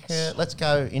chat. Let's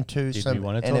go into Did some you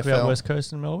want to NFL. talk about West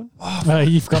Coast and Melbourne?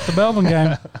 You've got the Melbourne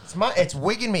game. It's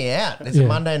wigging me out. There's Yeah. a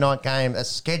Monday night game, a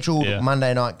scheduled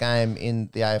Monday night game in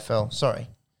the AFL. Sorry.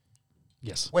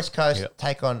 Yes. West Coast Yep.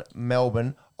 take on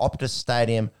Melbourne, Optus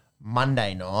Stadium,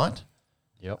 Monday night.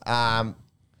 Yep.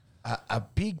 A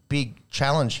big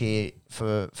challenge here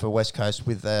for West Coast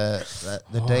with the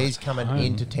D's coming home.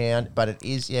 into town, but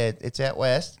it's out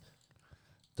west.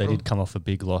 They did come off a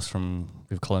big loss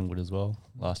with Collingwood as well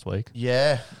last week.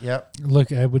 Yeah, yep.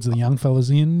 Luke Edwards, the young fella's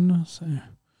in. So.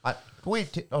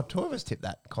 Two of us tipped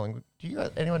that Collingwood. Do you guys,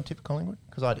 anyone tip Collingwood?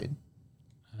 Because I did.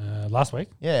 Last week.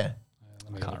 Yeah.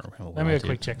 I can't remember. Let me do a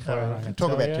quick check for it. We can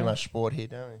talk about too much sport here,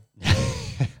 don't we?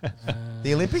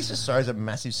 The Olympics just throws a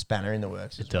massive spanner in the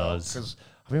works. It does. Because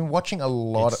I've been watching a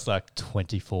lot It's like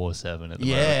 24/7 at the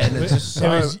Yeah, moment. and it's just It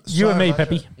was you and me, much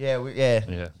Peppy.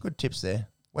 Yeah. Good tips there.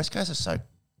 West Coast is so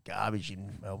garbage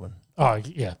in Melbourne. Oh,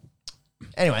 yeah.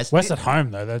 Anyways, West at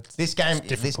home, though. this game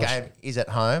different question. is at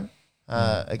home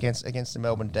against the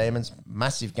Melbourne Demons.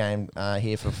 Massive game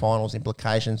here for finals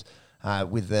implications.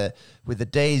 With the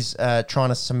D's trying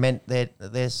to cement their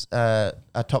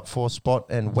a top 4 spot,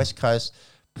 and West Coast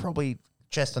probably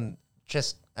just going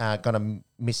to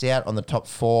miss out on the top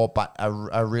 4, but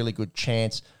a really good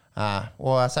chance.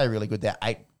 Well, I say really good. They're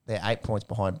 8 points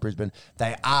behind Brisbane.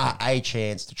 They are a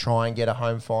chance to try and get a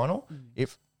home final.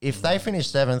 If they finish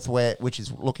 7th, which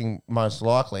is looking most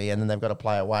likely, and then they've got to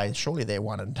play away, surely they're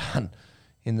one and done.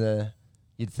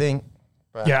 You'd think.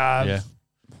 But Yeah.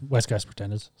 West Coast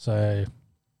pretenders. So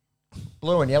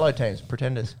blue and yellow teams,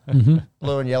 pretenders. mhm.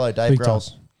 Blue and yellow, Dave Big time.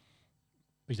 Grohl's.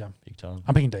 Big time. Big time.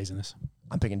 I'm picking D's in this.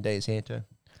 I'm picking D's here too.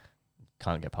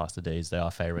 Can't get past the D's. They are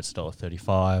favourites,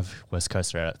 $1.35. West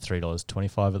Coast are out at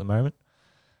 $3.25 at the moment.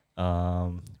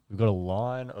 We've got a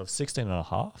line of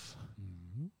 16.5.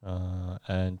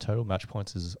 And total match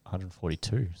points is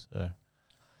 142. So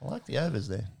I like the overs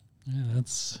there. Yeah,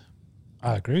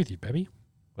 I agree with you, baby.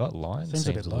 that line Seems seems,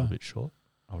 a a, bit little low. bit short,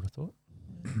 I would have thought.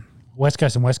 West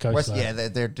Coast and West Coast. though.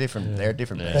 They're different. Yeah. They're a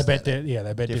different. Yeah. beast They out bet. there.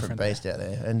 They bet different different. beast out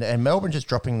there, and Melbourne just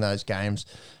dropping those games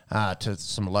to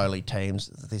some lowly teams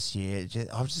this year.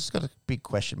 I've just got a big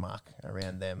question mark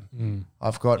around them. Mm.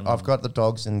 I've got the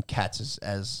Dogs and Cats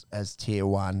as tier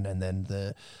 1, and then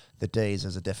the D's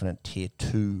as a definite tier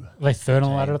 2. Are they third on the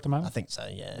team. ladder at the I moment? think so.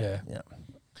 Yeah.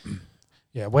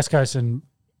 Yeah, West Coast and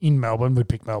in Melbourne, we'd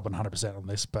pick Melbourne 100% on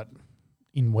this, but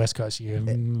in West Coast, you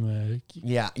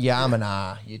Yeah,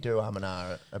 you do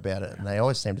about it, and they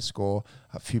always seem to score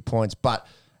a few points. But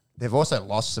they've also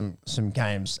lost some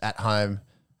games at home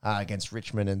against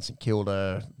Richmond and St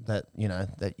Kilda that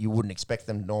you wouldn't expect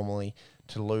them normally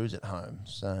to lose at home.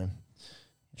 So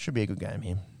it should be a good game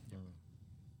here.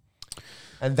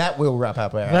 And that will wrap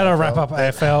up our That'll AFL. wrap up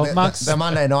AFL. Monks. The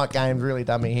Monday night game really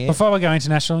done me here. Before we go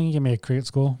international, you give me a cricket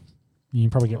score. You can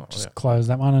probably close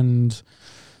that one. And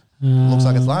Looks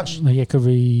like it's lunch. Yeah, could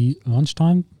be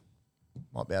lunchtime.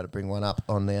 Might be able to bring one up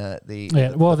on the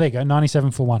Yeah, well, there you go.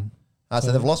 97 for 1.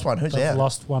 so they've lost one. Who's They've out?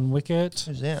 lost 1 wicket.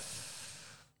 Who's out?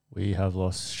 We have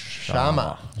lost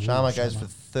Sharma. Sharma. Sharma goes for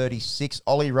 36.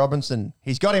 Ollie Robinson.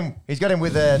 He's got him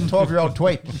with a 12-year-old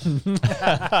tweet.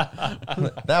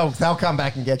 They'll come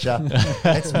back and get you.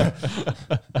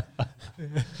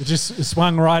 It just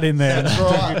swung right in there. That's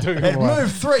right. Took It away.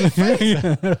 moved 3 feet.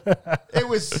 It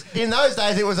was in those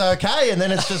days. It was okay, and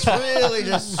then it's just really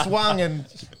just swung. And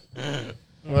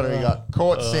what do we got?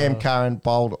 Caught Sam Curran,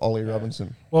 bowled Ollie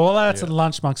Robinson. Well, that's at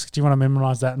lunch, Monks. Do you want to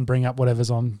memorise that and bring up whatever's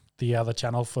on the other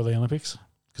channel for the Olympics?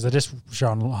 Because they're just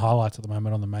showing highlights at the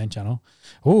moment on the main channel.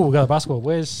 Oh, we got the basketball.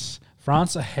 Where's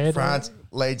France ahead? France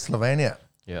leads Slovenia.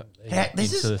 Yeah.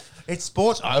 It's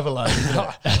sports overload, isn't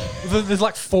it? There's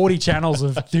like 40 channels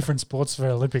of different sports for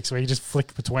Olympics where you just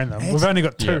flick between them. We've only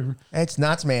got 2. It's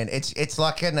nuts, man. It's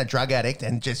like getting a drug addict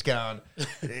and just going,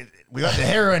 we got the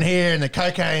heroin here and the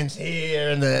cocaine's here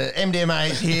and the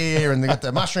MDMA's here and they got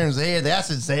the mushrooms here, the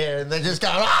acids there, and they're just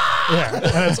going, ah! Yeah,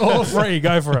 and it's all free.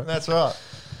 Go for it. That's right.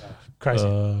 Crazy.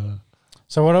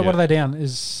 So what are they down?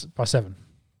 Is by 7.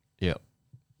 Yeah.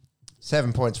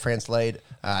 7 points, France lead,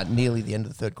 nearly the end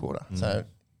of the third quarter. So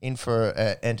in for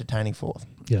an entertaining fourth.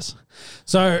 Yes.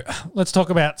 So let's talk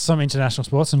about some international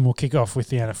sports, and we'll kick off with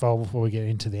the NFL before we get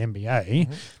into the NBA.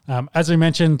 As we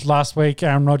mentioned last week,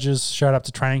 Aaron Rodgers showed up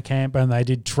to training camp, and they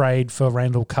did trade for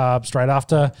Randall Cobb straight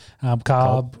after.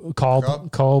 Cobb.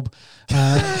 Cobb.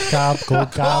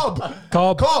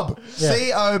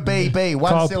 C-O-B-B,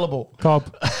 one Cobb. syllable.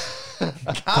 Cobb.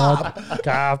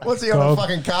 Carb. What's he on a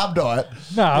fucking carb diet?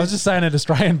 No, I was just saying it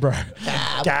Australian, bro.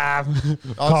 Cobb.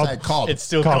 I'll say Cobb. It's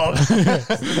still Cobb. Cobb.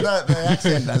 The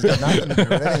accent has got nothing to do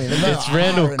with anything. There's no It's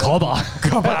Randall R in it. Cobber.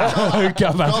 Cobber.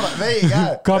 Cobber. There you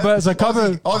go. Cobber. So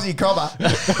Cobber. Aussie Cobber.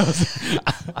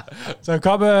 So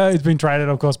Cobber has been traded,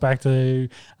 of course, back to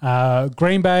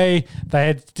Green Bay.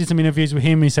 They did some interviews with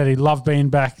him. He said he loved being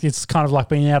back. It's kind of like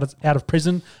being out of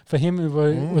prison for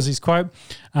him, was his quote.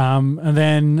 And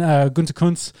then Gunter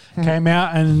Kuntz came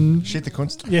out and Shit the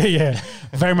Kunst. yeah,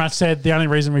 very much said the only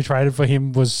reason we traded for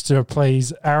him was to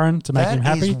please Aaron, to make him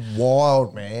happy. That is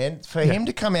wild, man. For him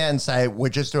to come out and say, we're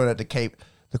just doing it to keep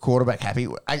the quarterback happy.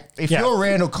 If you're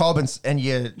Randall Cobb and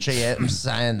your GM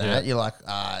saying that, you're like,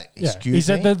 excuse me? He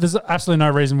said that there's absolutely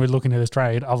no reason we're looking at this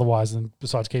trade otherwise than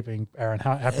besides keeping Aaron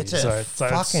happy. It's a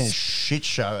fucking shit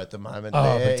show at the moment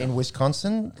Oh, there but- in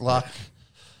Wisconsin. Like,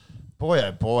 boy,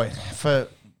 oh boy. For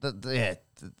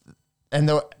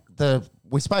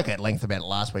we spoke at length about it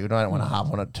last week. I don't want to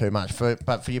harp on it too much.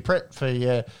 But for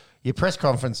your press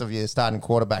conference of your starting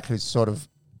quarterback who's sort of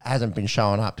hasn't been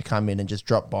showing up to come in and just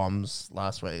drop bombs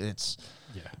last week, it's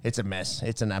a mess.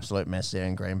 It's an absolute mess there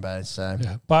in Green Bay. So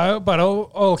but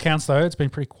all accounts though, it's been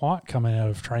pretty quiet coming out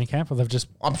of training camp. Or they've just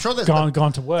I'm sure there's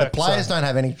gone to work. The players don't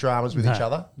have any dramas with each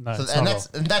other. No, So- it's and not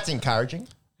that's encouraging.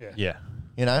 Yeah.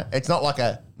 You know, it's not like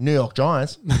a New York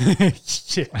Giants.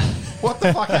 Shit. What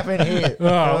the fuck happened here?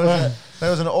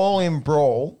 There was an all-in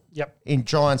brawl Yep. in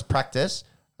Giants practice,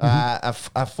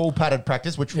 a full padded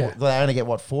practice, which they only get,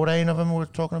 14 of them we're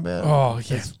talking about? Oh,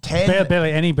 yeah. It's 10.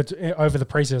 Barely any, but over the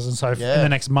preseason. So in Yeah. the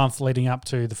next month leading up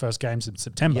to the first games in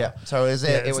September. Yeah, so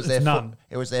it was their none.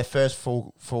 it was their first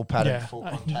full padded, Yeah. full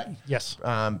contact Yes.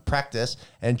 practice,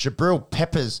 and Jabril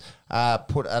Peppers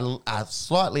put a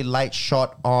slightly late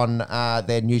shot on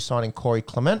their new signing Corey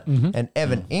Clement, and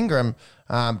Evan Ingram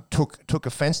took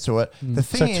offence to it. The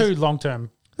thing So is, two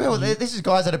long-term. well, this is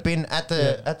guys that have been at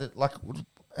the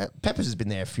Peppers has been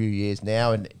there a few years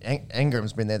now, and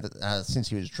Ingram's been there since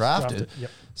he was drafted.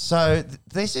 Yep. So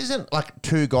this isn't like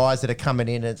two guys that are coming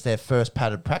in and it's their first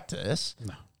padded practice.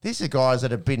 No. These are guys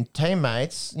that have been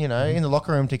teammates, in the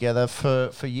locker room together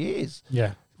for years.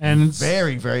 Yeah. And it's-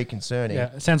 Very, very concerning.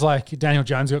 yeah, it sounds like Daniel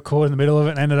Jones got caught in the middle of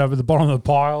it and ended up at the bottom of the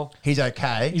pile. He's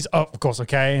okay. He's, of course,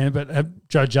 okay. But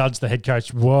Joe Judge, the head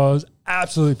coach, was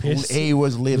absolutely pissed. He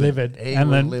was livid. He and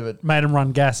was then livid. made him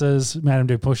run gases, made him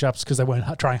do push-ups because they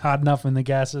weren't trying hard enough in the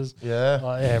gases.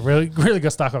 Yeah. Really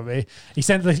got stuck on me. He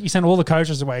sent all the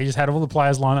coaches away. He just had all the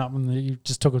players line up and he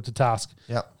just took them to task.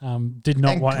 Yep. Did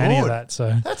not And want any of good. that.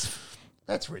 So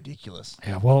That's ridiculous.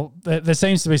 yeah, well, there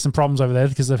seems to be some problems over there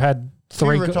because they've had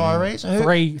three retirees? Who-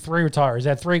 Three retirees. They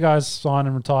had three guys sign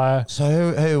and retire.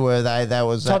 So who were they? That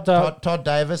was Todd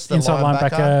Davis, the Inside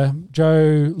linebacker,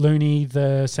 Joe Looney,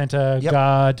 the center Yep.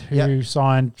 guard, who Yep.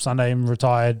 signed Sunday and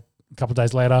retired a couple of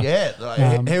days later.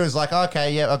 Yeah, he was like,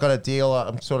 okay, yeah, I got a deal.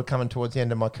 I'm sort of coming towards the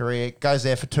end of my career. Goes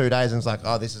there for 2 days and is like,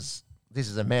 oh, this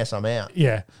is a mess. I'm out.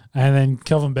 Yeah. And then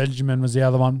Kelvin Benjamin was the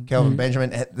other one. Kelvin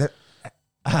Benjamin.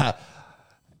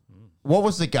 What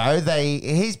was the go?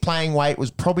 His playing weight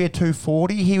was probably a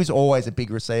 240. He was always a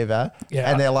big receiver. Yeah.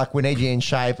 And they're like, we need you in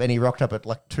shape. And he rocked up at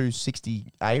like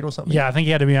 268 or something. Yeah, I think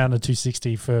he had to be under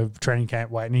 260 for training camp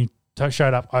weight, and he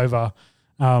showed up over.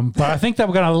 But I think they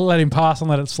were going to let him pass and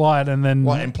let it slide, and then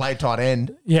And play tight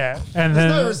end. yeah, and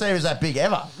There's then no receivers that big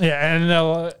ever.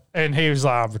 yeah, and he was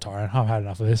like, I'm retiring. I've had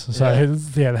enough of this. So Yeah.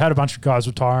 they had a bunch of guys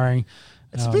retiring.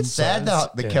 It's a bit so sad, it's-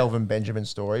 the yeah. Kelvin Benjamin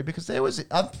story, because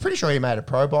I'm pretty sure he made a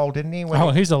Pro Bowl, didn't he?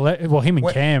 Oh, he's him and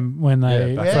When- Cam when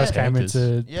they Yeah, first back came Panthers.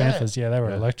 into Yeah. Panthers, they were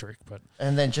electric. But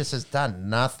And then just has done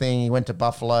nothing. He went to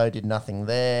Buffalo, did nothing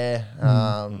there.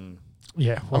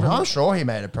 yeah, I'm sure he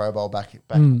made a Pro Bowl back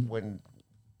when.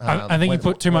 I think he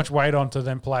put too much weight on to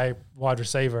then play wide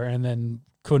receiver and then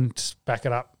couldn't back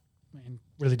it up and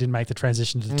really didn't make the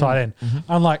transition to the tight end.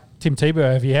 Unlike Tim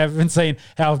Tebow, if you haven't seen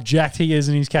how jacked he is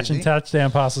and he's catching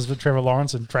touchdown passes with Trevor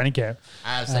Lawrence in training camp.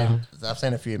 I've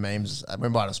seen a few memes. We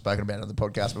might have spoken about it on the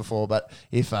podcast before, but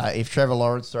if Trevor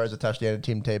Lawrence throws a touchdown to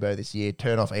Tim Tebow this year,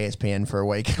 turn off ESPN for a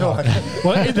week. Well,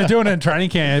 they're doing it in training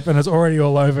camp and it's already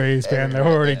all over ESPN. They're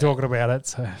already talking about it.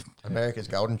 So. America's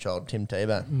golden child, Tim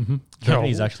Tebow. Do you reckon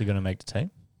he's actually going to make the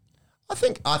team?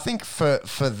 I think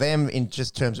for them in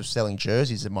just terms of selling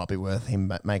jerseys, it might be worth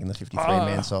him making the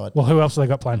 53-man side. Well, who else have they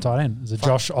got playing tight end? Is it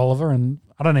Josh Oliver? And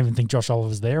I don't even think Josh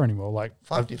Oliver's there anymore. Like,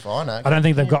 Fuck if I know. I don't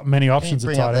think they've got many options at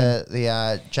Bring tight up end.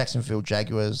 the Jacksonville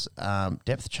Jaguars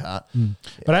depth chart.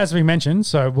 But as we mentioned,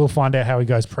 so we'll find out how he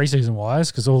goes preseason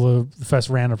wise, because all the first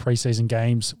round of preseason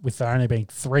games, with there only being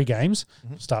 3 games,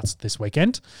 starts this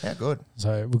weekend. Yeah, good.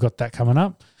 So we've got that coming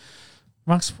up.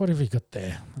 Max, what have you got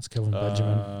there? That's Kelvin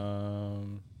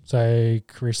Benjamin. So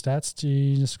career stats.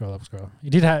 Just scroll up. He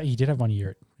did have 1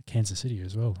 year at Kansas City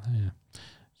as well. Yeah.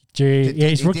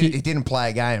 He's rookie. He didn't play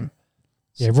a game.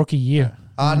 Yeah, rookie year.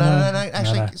 Oh, no.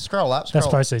 Actually, scroll up. That's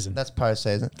postseason. That's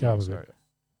postseason. Go over it.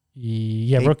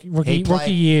 Yeah, He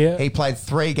rookie year. He played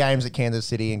 3 games at Kansas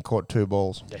City and caught 2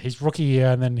 balls. Yeah, his rookie year,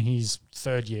 and then his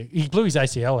third year. He blew his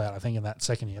ACL out, I think, in that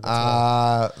second year.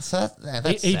 That's So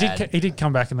that's he sad. he did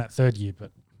come back in that third year,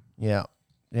 but Yeah.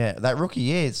 That rookie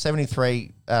year,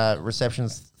 73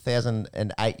 receptions,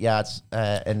 1,008 yards,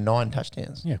 and 9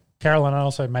 touchdowns. yeah. Carolina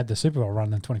also made the Super Bowl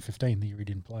run in 2015, the year he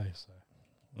didn't play. So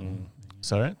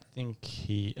So I don't think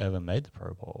he ever made the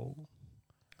Pro Bowl.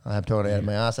 I'm talking out of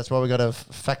my ass. That's why we got a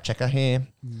fact checker here.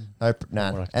 Nope, What no.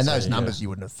 I can And those say, numbers you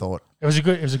wouldn't have thought. it was a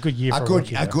good year for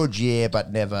A good year,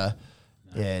 but never,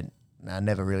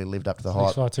 never really lived up to the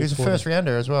hype. 65, He was a 240. first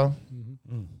rounder as well.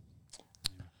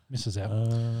 Misses out.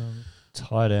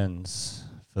 Tight ends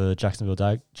for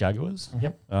Jacksonville Jaguars.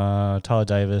 Yep. Tyler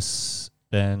Davis,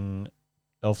 Ben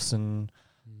Elfson,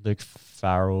 Luke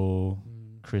Farrell,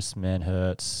 Chris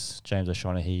Manhertz, James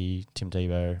O'Shaughnessy, Tim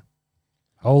Tebow.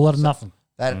 Whole lot of nothing.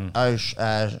 That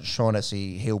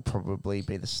Shaughnessy, he'll probably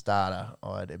be the starter,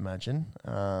 I'd imagine.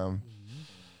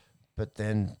 But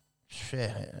then,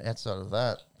 outside of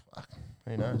that, fuck,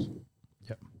 who knows?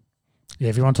 Yeah,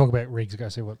 if you want to talk about Riggs, go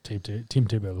see what Tim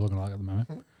Tebow is looking like at the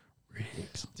moment.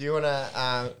 Riggs. Do you want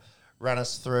to run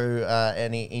us through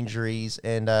any injuries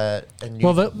and new,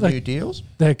 Well, new deals?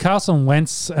 The Carson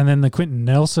Wentz and then the Quentin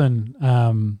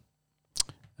Nelson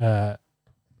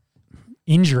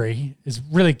injury is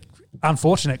really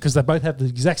unfortunate because they both have the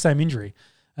exact same injury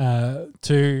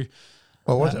to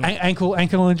What was it? ankle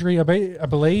injury, I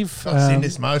believe.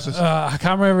 Syndesmosis. I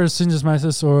can't remember if it's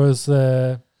syndesmosis or is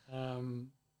the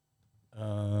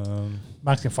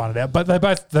Mark's can find it out. But they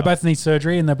both need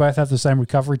surgery and they both have the same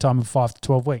recovery time of 5 to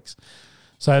 12 weeks.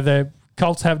 So the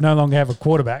Colts no longer have a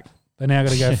quarterback. They now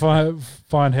got to go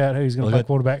find out who's going to play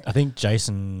quarterback. I think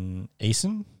Jason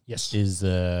Eason Yes. is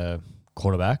the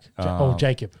quarterback.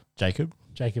 Jacob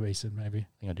Eason, maybe.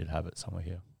 I think I did have it somewhere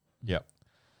here. Yeah.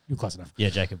 You're close enough. Yeah,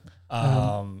 Jacob.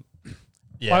 By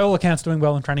all accounts, doing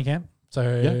well in training camp.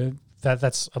 So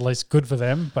that's at least good for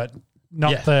them, but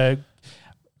not the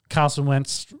Carson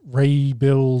Wentz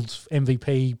rebuild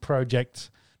MVP project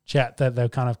chat that they're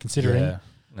kind of considering. Yeah.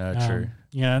 No, true.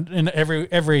 And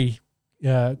every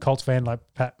Colts fan, like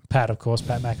Pat, of course,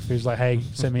 Pat McAfee's like, hey,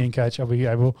 send me in, coach. I'll be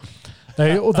able.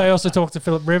 They also talked to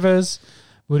Philip Rivers.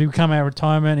 Would he come out of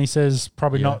retirement? He says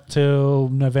probably not till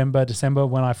November, December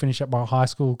when I finish up my high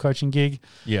school coaching gig.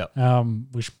 Yeah.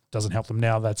 Which doesn't help them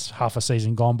now. That's half a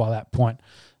season gone by that point.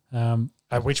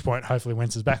 At which point, hopefully,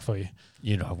 Wentz is back for you.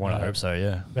 You'd want to hope so,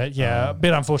 yeah. But a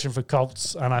bit unfortunate for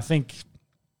Colts, and I think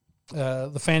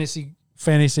the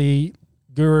fantasy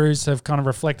gurus have kind of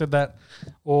reflected that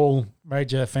all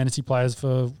major fantasy players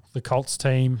for the Colts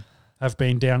team have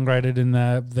been downgraded in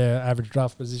their average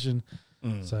draft position.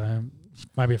 So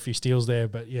maybe a few steals there,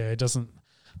 but it doesn't.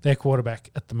 Their quarterback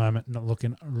at the moment not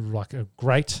looking like a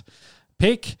great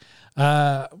pick.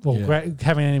 Great,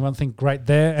 having anyone think great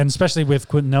there, and especially with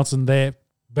Quentin Nelson, their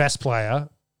best player,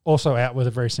 also out with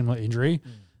a very similar injury.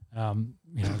 Talk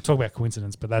about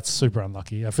coincidence, but that's super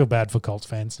unlucky. I feel bad for Colts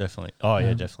fans. Definitely. Oh,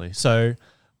 yeah, definitely. So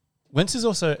Wentz is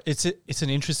also it's an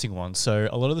interesting one. So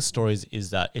a lot of the stories is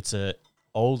that it's a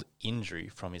old injury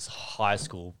from his high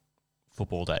school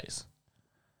football days.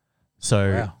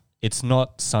 So it's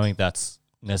not something that's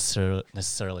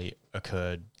necessarily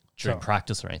occurred during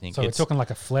practice or anything. So we're talking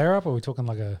like a flare up, or we're talking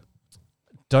like a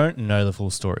don't know the full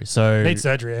story. So need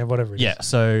surgery and whatever. It is.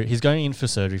 So he's going in for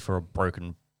surgery for a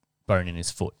broken bone in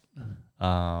his foot.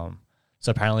 So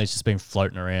apparently it's just been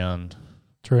floating around.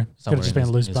 True. Could have just been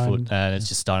a loose his bone, foot, and it's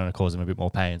just starting to cause him a bit more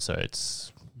pain. So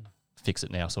it's fix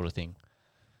it now, sort of thing.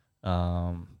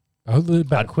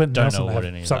 About Quentin don't Nelson know what have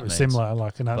any of something that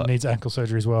similar, needs ankle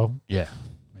surgery as well. Yeah,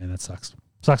 man, that sucks.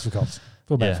 Sucks for Colts.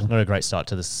 Feel bad for them. not a great start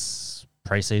to this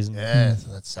preseason. Yeah,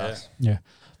 that sucks. Yeah.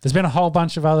 There's been a whole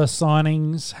bunch of other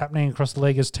signings happening across the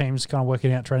league as teams kind of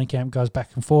working out training camp, goes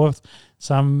back and forth.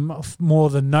 Some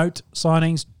more than note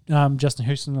signings. Justin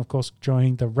Houston, of course,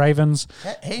 joining the Ravens.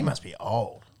 He must be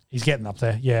old. He's getting up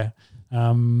there, yeah.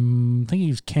 I think he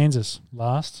was Kansas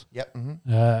last. Yep.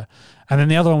 Mm-hmm. And then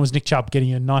the other one was Nick Chubb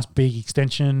getting a nice big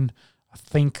extension. I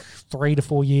think 3 to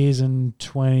 4 years and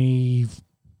 20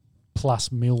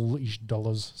 plus mil-ish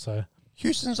dollars. So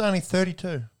Houston's only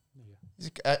 32.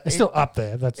 it's still up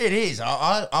there. That's It is.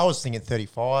 I was thinking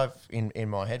 35 in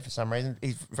my head for some reason.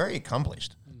 He's very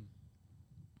accomplished.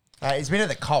 He's been at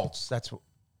the Colts. That's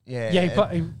yeah.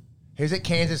 He was at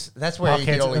Kansas. That's where he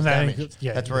did all his and then damage.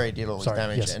 yeah, That's where he did all his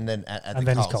damage. yes. And then at And the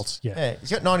then his Colts. Colts, yeah. He's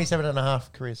got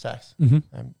 97.5 career sacks. Mhm.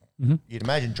 You'd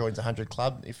imagine joins a 100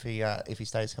 club if he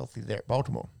stays healthy there at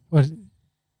Baltimore. Well,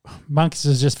 Monks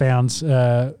has just found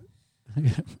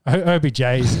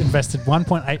OBJ's invested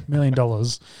 $1.8 million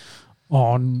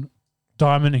on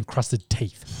diamond encrusted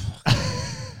teeth.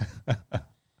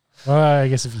 Well, I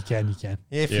guess if you can, you can.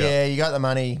 If Yeah. you got the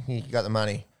money, you got the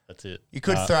money. That's it. You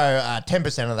could throw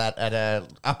 10% of that at a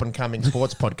up and coming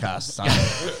sports podcast. So.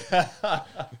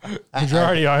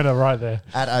 Majority owner right there.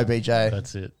 At OBJ.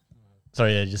 That's it.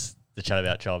 Sorry, yeah, just the chat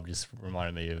about Chubb just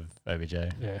reminded me of OBJ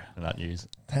Yeah. and that news.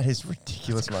 That is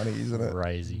ridiculous money, isn't it?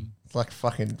 Crazy. It's like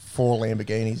fucking 4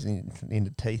 Lamborghinis in the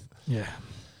teeth. Yeah.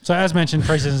 So as mentioned,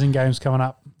 preseason games coming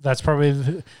up. That's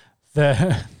probably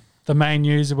the main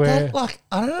news where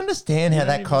I don't understand how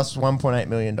that costs $1.8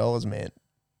 million, man.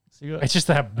 So you got, it's just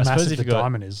how suppose massive if the you got-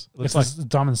 diamond is. looks It's the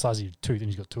diamond the size of your tooth, and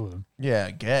he's got 2 of them. Yeah,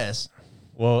 I guess.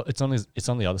 well, it's on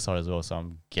the other side as well. So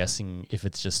I'm guessing if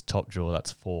it's just top drawer,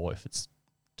 that's 4. If it's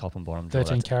top and bottom drawer,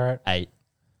 13 that's carat. 8.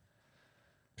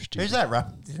 Who's that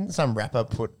rapper? Didn't some rapper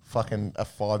put fucking a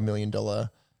 $5 million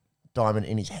diamond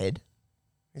in his head?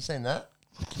 You seen that?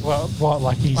 Well, what,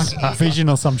 like his vision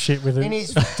or some shit with In a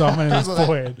his diamond in his Google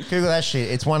forehead? that, Google that shit.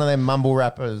 It's one of them mumble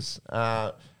rappers,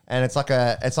 and it's like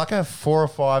a $4 or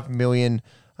 $5 million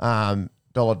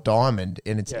dollar diamond,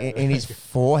 and it's in his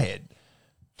forehead.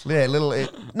 Yeah,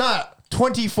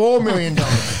 $24 million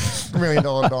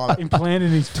diamond. Implanted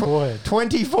in his forehead.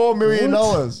 $24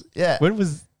 million. Yeah. When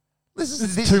was This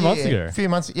is 2 months year. ago? A few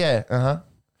months. Yeah.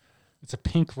 It's a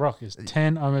pink rock. It's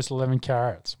 10, almost 11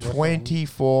 carats.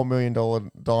 $24 million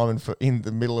diamond in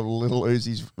the middle of little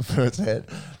Uzi's first head.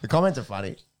 The comments are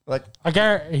funny. Like, I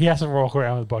guarantee he has to walk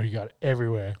around with a bodyguard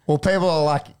everywhere. well,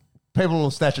 people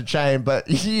will snatch a chain, but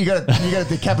you got to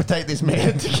decapitate this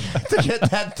man to get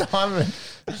that diamond.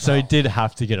 So he did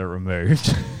have to get it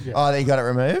removed. Oh, they got it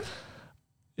removed.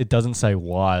 It doesn't say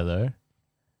why though.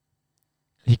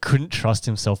 He couldn't trust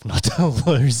himself not to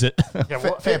lose it. Yeah,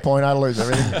 Fair point. I'd lose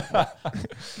everything.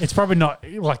 it's probably not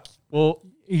like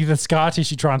either scar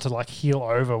tissue trying to like heal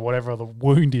over whatever the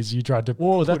wound is you tried to.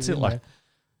 Well, put that's it. in Like there.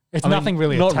 It's I mean, nothing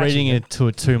really. Not attaching reading it. into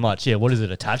it too much. Yeah, what is it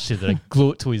attached to? Did they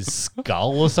glue it to his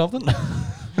skull or something? I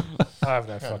have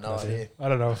no fucking no idea. idea. I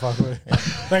don't know. Fuck with.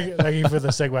 Thank you for the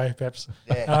segue, Peps.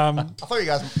 Yeah. I thought you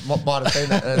guys might have seen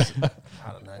that.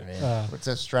 I don't know, man. It's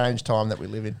a strange time that we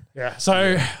live in. Yeah.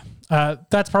 So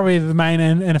that's probably the main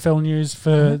NFL news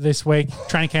for this week.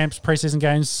 Training camps, preseason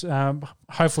games.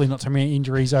 Hopefully not too many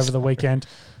injuries over the weekend.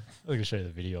 I'm going to show you the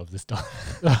video of this time.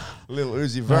 Little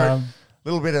Uzi Vert.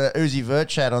 Little bit of Uzi Vert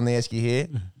chat on the Esky here.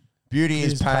 Beauty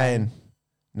is pain.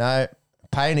 No,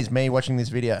 pain is me watching this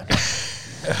video.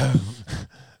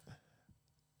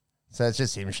 So it's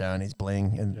just him showing his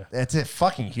bling, and it's a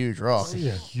fucking huge rock.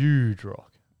 Yeah. Huge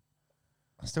rock.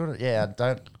 I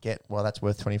don't get why that's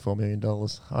worth $24 million.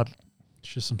 It's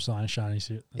just some shiny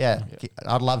shit.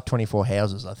 I'd love 24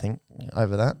 houses, I think,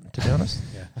 over that, to be honest.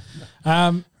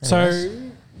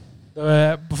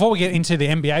 Before we get into the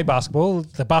NBA basketball,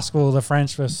 the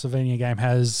France versus Slovenia game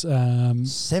has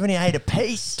 78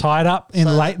 apiece. tied up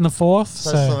late in the fourth.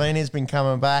 So So, Slovenia's been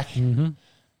coming back.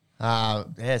 So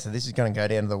this is going to go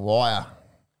down to the wire.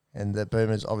 And the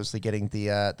Boomers obviously getting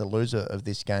the loser of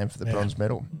this game for the bronze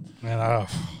medal. man,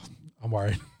 I'm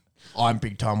worried. I'm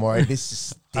big time worried. This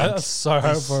stinks. I so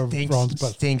hope for bronze,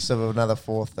 but Stinks of another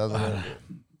fourth, doesn't it?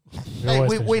 we Hey,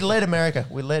 always we do. led America.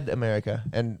 We led America.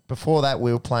 And before that,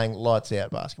 we were playing lights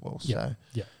out basketball. So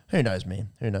Yeah. who knows, man?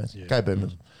 Who knows? Go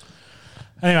Boomers.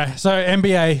 Anyway, so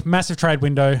NBA, massive trade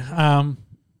window.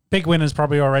 Big winners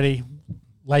probably already.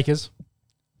 Lakers.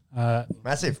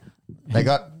 Massive. They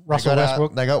got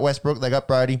Westbrook. They got Westbrook. They got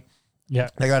Brody. Yeah.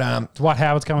 They got Dwight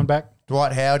Howard's coming back.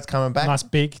 Dwight Howard's coming back. Nice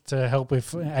big to help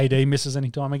if AD misses any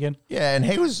time again. Yeah, and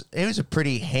he was a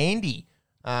pretty handy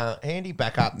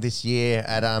backup this year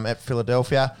at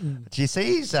Philadelphia. Do you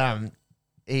see his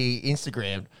he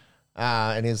Instagrammed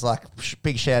and he's like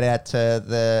big shout out to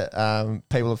the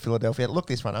people of Philadelphia. Look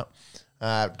this one up.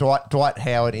 Dwight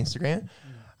Howard Instagram.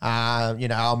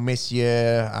 I'll miss you.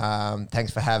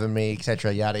 Thanks for having me,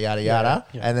 etc. Yada yada yada.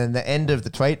 Yeah. And then the end of the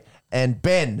tweet. And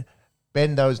Ben,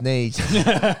 bend those knees.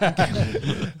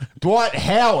 Dwight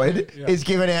Howard is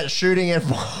giving out shooting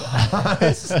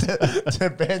advice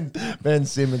to Ben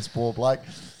Simmons, poor bloke.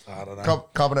 I don't know.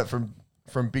 Copping it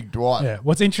from Big Dwight. Yeah.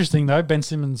 What's interesting though, Ben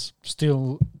Simmons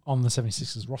still on the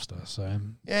 76ers roster. So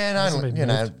Yeah, hasn't and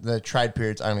been the trade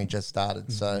period's only just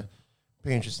started, so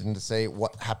be interesting to see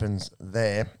what happens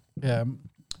there. yeah.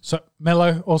 So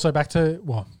Melo also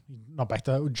not back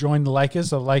to join the Lakers.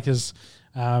 So the Lakers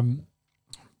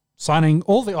signing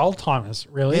all the old timers.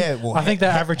 Really, Yeah, well, I think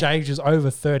their average age is over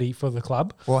 30 for the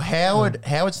club. Well,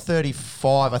 Howard's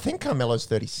 35. I think Carmelo's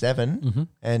 37,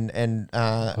 and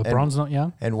LeBron's not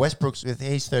young. and Westbrook's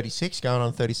he's 36, going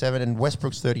on 37, and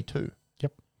Westbrook's 32.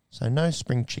 Yep. So no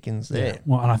spring chickens there.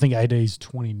 Well, and I think AD's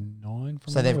 29.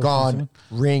 From So they've gone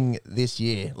ring this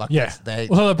year. Like Yeah. they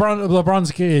Well,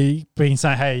 LeBron's been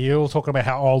saying, "Hey, you're all talking about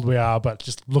how old we are, but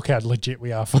just look how legit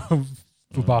we are for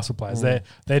basketball players.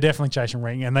 They're definitely chasing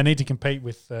ring, and they need to compete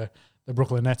with the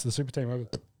Brooklyn Nets, the super team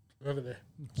over there.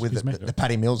 with Excuse me. the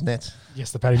Patty Mills Nets.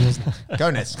 Yes, the Patty Mills.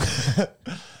 Go Nets.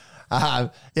 Yeah,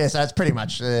 so that's pretty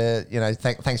much,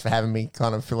 thanks for having me,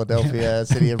 kind of Philadelphia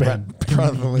City of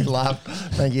Brotherly Love.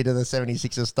 Thank you to the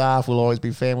 76ers staff. We'll always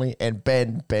be family. And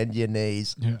bend your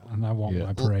knees. Yeah, and I want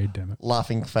my parade, damn it.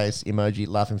 Laughing face emoji,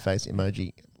 laughing face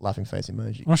emoji, laughing face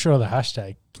emoji. I'm not sure of the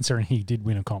hashtag, considering he did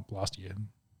win a comp last year.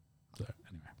 So,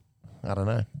 anyway. I don't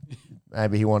know.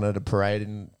 Maybe he wanted a parade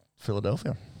in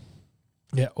Philadelphia.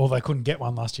 Yeah, or they couldn't get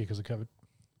one last year because of COVID.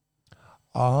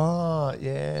 Oh,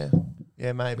 yeah.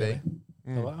 Yeah, maybe.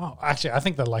 They're like, oh, actually, I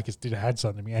think the Lakers did had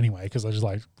something to me anyway because they're just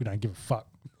like, we don't give a fuck.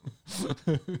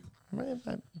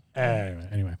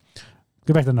 Anyway,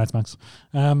 go back to the Notes Monks.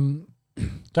 So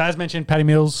as mentioned, Patty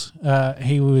Mills,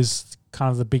 he was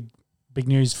kind of the big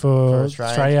news for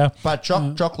Australia. But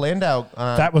Jock Landale.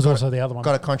 That was also the other one.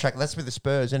 Got a contract. That's with the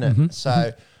Spurs, isn't it?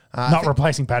 So. Not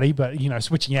replacing Patty, but,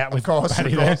 switching out with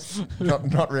Patty there.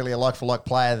 Not really a like-for-like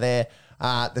player there.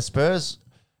 The Spurs,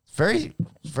 very,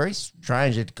 very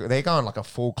strange. They're going like a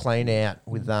full clean out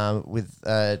with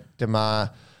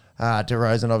DeMar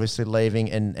DeRozan obviously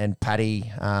leaving and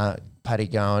Patty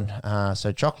going.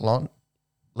 So Jock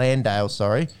Landale,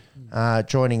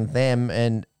 joining them.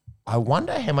 And I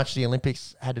wonder how much the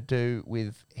Olympics had to do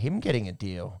with him getting a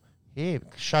deal. Yeah,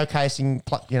 showcasing,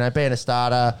 being a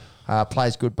starter,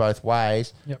 plays good both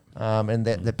ways. Yep. And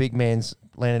the big man's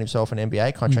landed himself an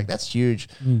NBA contract. That's huge.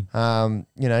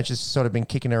 Just sort of been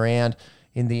kicking around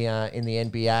in the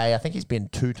NBA. I think he's been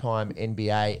 2-time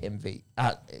NBL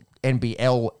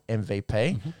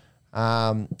MVP.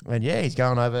 And yeah, he's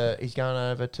going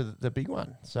over to the big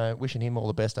one. So wishing him all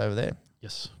the best over there.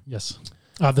 Yes.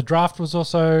 The draft was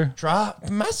also...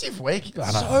 Massive week.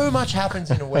 So much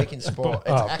happens in a week in sport.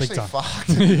 It's actually fucked.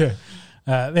 Yeah.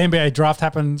 The NBA draft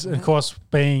happened, of course,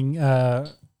 being,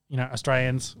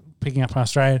 Australians picking up an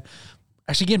Australian,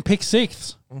 actually getting picked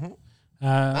sixth.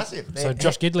 Massive. So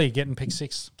Josh Gidley getting picked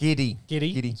sixth. Giddy.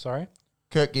 Sorry.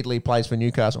 Kirk Gidley plays for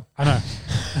Newcastle. I know.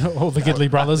 All the Gidley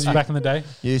brothers back in the day.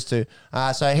 Used to.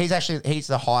 So he's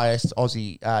the highest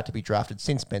Aussie to be drafted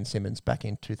since Ben Simmons back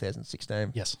in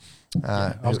 2016. Yes.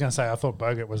 I was going to say, I thought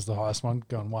Bogut was the highest one,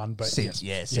 going one, but Sims.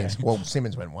 yes. Yeah. Well,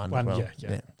 Simmons went one as well.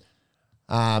 Yeah.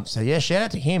 Shout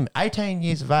out to him. 18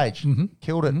 years of age.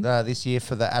 Killed it this year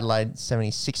for the Adelaide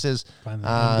 76ers. Playing the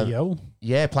NBL.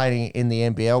 Yeah, playing in the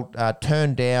NBL.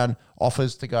 Turned down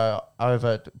offers to go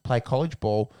over to play college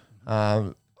ball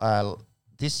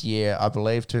this year, I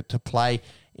believe, to play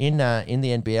in the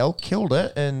NBL. Killed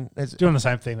it. And doing the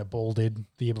same thing that Ball did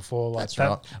the year before. That's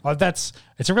right. It's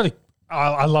a really...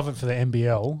 I love it for the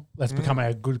NBL. That's become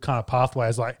a good kind of pathway.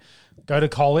 It's like, go to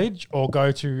college or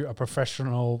go to a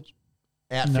professional...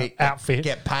 outfit,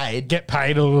 get paid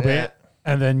a little bit,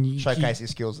 and then showcase your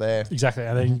skills there. Exactly,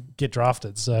 and then get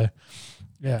drafted. So,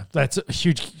 yeah, that's a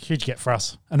huge get for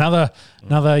us. Another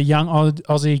young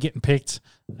Aussie getting picked,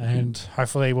 and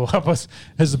hopefully will help us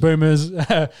as the Boomers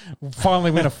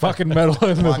finally win a fucking medal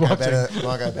in the blockchain.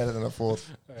 Might go better than a fourth.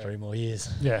 3 more years.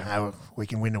 Yeah, we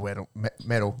can win a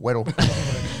medal.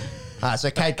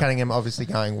 So Cade Cunningham obviously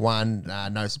going one.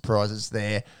 No surprises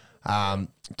there.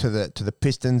 To the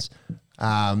Pistons.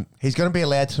 He's going to be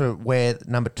allowed to wear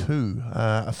number 2.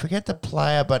 I forget the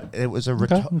player, but it was a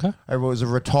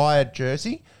retired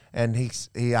jersey, and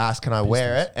he asked, "Can I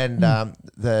wear it?" And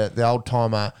the old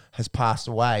timer has passed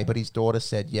away, but his daughter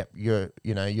said, "Yep, you're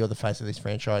the face of this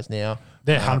franchise now."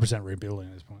 They're 100% rebuilding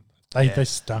at this point. They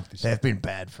stunk this year. They've been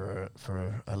bad for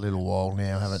a little while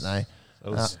now, haven't they? It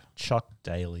was Chuck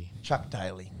Daly.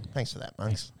 Thanks for that,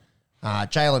 Monks.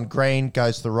 Jalen Green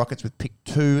goes to the Rockets with pick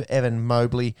 2. Evan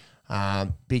Mobley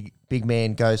Big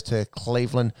man goes to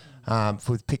Cleveland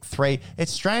with pick 3.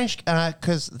 It's strange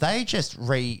because they just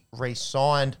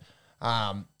re-signed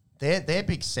their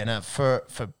big center for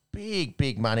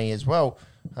big money as well.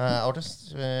 I'll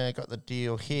just got the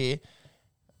deal here.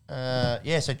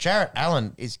 So Jarrett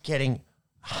Allen is getting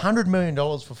 $100 million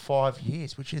for 5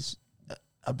 years, which is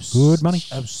Good money.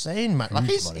 obscene money. Like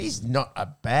he's not a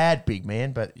bad big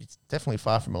man, but it's definitely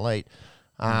far from elite.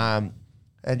 So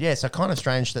kind of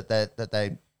strange that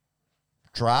they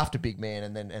draft a big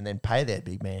man and then pay their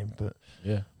big man. But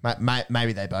Yeah.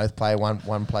 maybe they both play.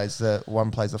 One plays the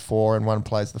 4 and one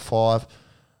plays the 5.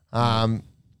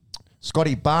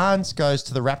 Scotty Barnes goes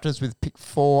to the Raptors with pick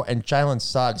 4, and Jalen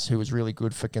Suggs, who was really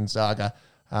good for Gonzaga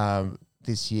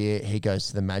this year, he goes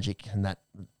to the Magic, and that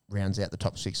rounds out the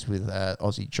top 6 with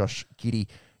Aussie Josh Giddey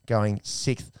going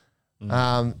 6th.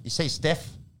 You see, Steph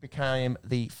became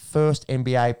the first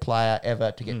NBA player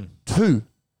ever to get 2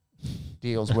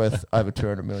 deals worth over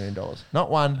 $200 million. Not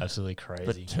one, Absolutely crazy.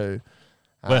 but 2.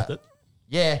 Worth it.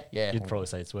 Yeah. You'd probably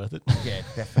say it's worth it. Yeah,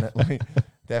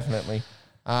 definitely.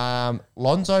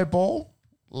 Lonzo Ball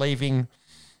leaving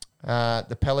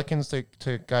the Pelicans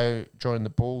to go join the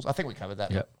Bulls. I think we covered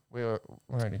that. Yep. We were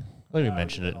already. I think we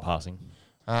mentioned it in passing.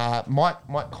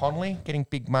 Mike Conley getting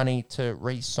big money to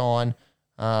re-sign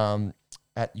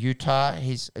at Utah.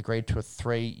 He's agreed to a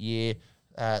 3-year,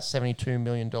 $72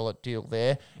 million deal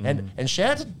there. And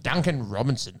shout out to Duncan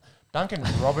Robinson. Duncan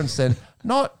Robinson,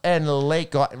 not an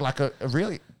elite guy, like a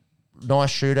really nice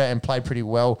shooter and played pretty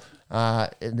well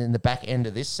in the back end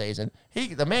of this season.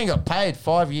 The man got paid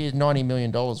 5 years, $90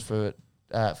 million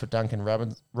for Duncan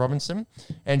Robinson.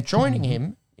 And joining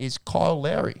him is Kyle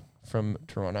Lowry from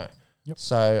Toronto. Yep.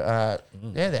 So,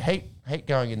 the heat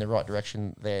going in the right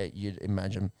direction there, you'd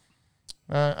imagine.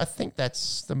 I think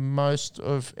that's the most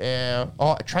of our...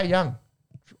 Oh, Trae Young.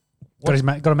 Got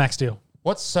a max deal.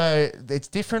 It's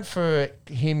different for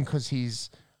him because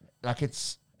he's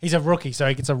He's a rookie, so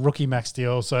he gets a rookie max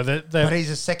deal. So but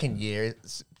he's a second year.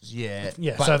 Yeah.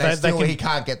 So But they still, can- he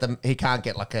can't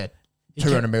get like a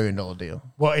 $200 million deal.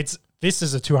 well, this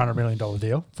is a $200 million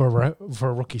deal for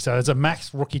a rookie. So it's a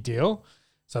max rookie deal.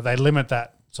 So they limit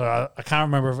that. So I can't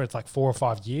remember if it's like 4 or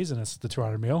 5 years, and it's the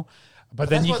 200 mil. But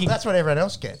then That's what everyone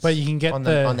else gets. But you can get on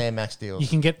their max deals. You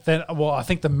can get that. Well, I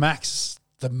think the max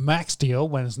deal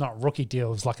when it's not rookie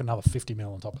deal is like another 50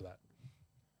 mil on top of that.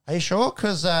 Are you sure?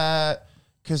 Because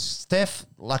Steph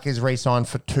is re-signed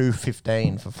for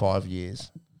 $215 for 5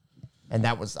 years, and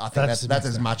I think that's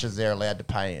as much as they're allowed to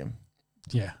pay him.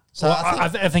 Yeah. So So I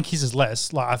I think his is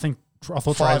less. I thought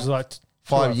Trae was like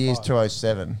 5 years,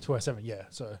 207. 207. 207. Yeah.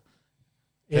 So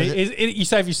you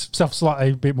save yourself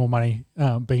slightly a bit more money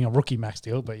being a rookie max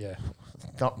deal, but yeah.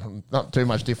 Not too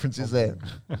much difference is there.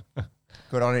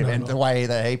 Good on him, and the way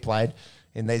that he played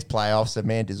in these playoffs, the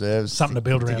man deserves Something to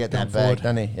build around get going that bag, forward.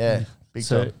 doesn't he? Yeah, big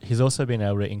So time. he's also been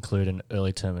able to include an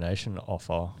early termination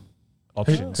option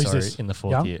Who's this? in the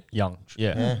 4th Young? year. Young.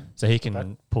 Yeah. Yeah. So he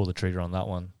can pull the trigger on that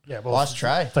one. Yeah. Well, Nice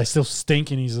tray. they still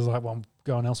stink, and he's just like, well, I'm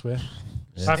going elsewhere.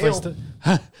 Yeah. Hopefully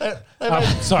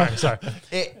sorry.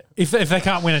 If they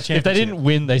can't win a championship. If they didn't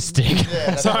win, they stink.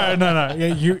 Sorry, no.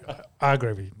 Yeah, I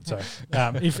agree with you. Sorry.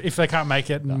 If they can't make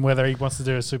it, and whether he wants to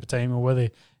do a super team or whether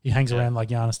he hangs around like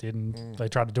Giannis did, and they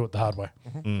try to do it the hard way.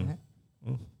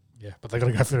 Yeah, but they got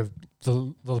to go for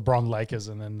the LeBron Lakers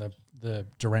and then the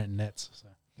Durant Nets. So.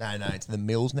 No, it's the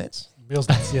Mills Nets. Mills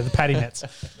Nets, the Patty Nets.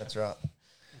 That's right.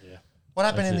 Yeah. What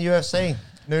happened That's in the UFC?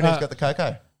 Nunes got the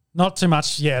cocoa. Not too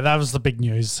much. Yeah, that was the big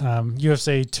news.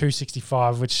 UFC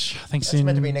 265, which I think It's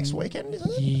meant to be next weekend,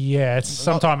 isn't it? Yeah, it's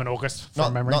sometime in August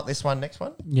from memory. Not this one, next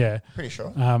one? Yeah. Pretty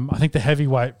sure. I think the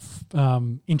heavyweight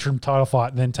interim title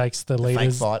fight then takes the lead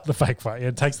as fight. the fake fight. Yeah,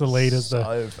 it takes the lead as the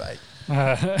So fake.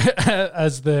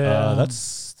 as the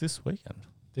That's this weekend.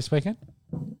 this weekend,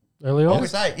 early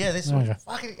August August. 8, yeah, this Okay. one.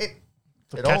 Fucking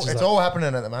catches it's up. all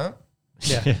happening at the moment.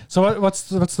 Yeah. So what's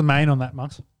the main on that,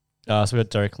 Monks? So we got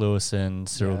Derek Lewis and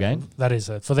Cyril Gain. That is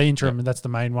it for the interim. That's the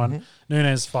main one.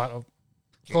 Nunes fight, of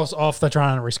course, off. They're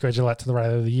trying to reschedule that to the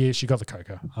rate of the year. She got the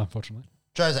cocoa, unfortunately.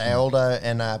 Jose Aldo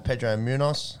and Pedro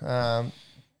Munoz,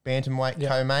 bantamweight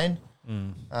co-main.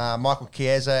 Michael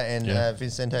Chiesa and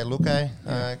Vicente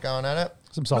Luque going at it.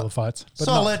 Some solid fights, but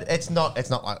Solid. It's not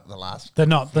like the last. They're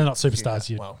not superstars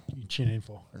you Well. tune in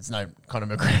for. It's no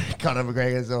Conor McGregor. Conor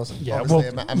McGregor is also Yeah,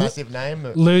 obviously well, a massive name.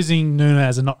 But Losing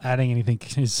Nunes and not adding anything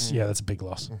is that's a big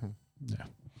loss. Yeah.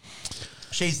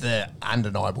 she's the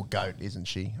undeniable GOAT, isn't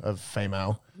she, of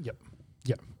female Yep.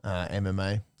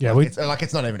 MMA? Yeah, it's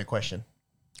not even a question.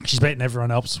 She's beaten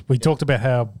everyone else. We talked about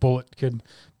how Bullet could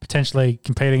potentially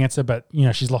compete against her, but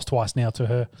she's lost twice now to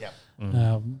her. Yeah.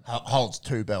 Holds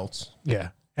 2 belts. Yeah.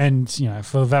 And, you know,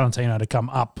 for Valentino to come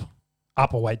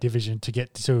upper weight division to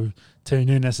get to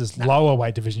Nunes's lower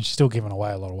weight division, she's still giving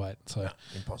away a lot of weight. So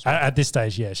Impossible. at this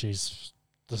stage, yeah,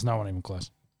 there's no one even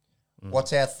close.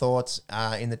 What's our thoughts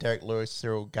in the Derek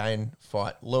Lewis-Cyril Gain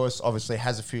fight? Lewis obviously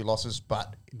has a few losses,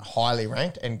 but highly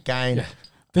ranked. And Gain...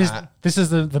 This is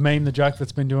the meme, the joke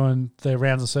that's been doing the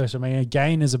rounds of social media.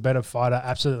 Gain is a better fighter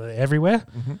absolutely everywhere.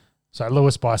 Mm-hmm. So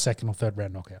Lewis by a 2nd or 3rd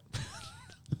round knockout.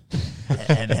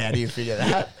 And how do you figure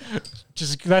that?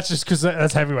 That's just because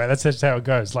that's heavyweight. That's just how it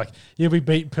goes. Like, you'll be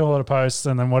beaten pillar to post,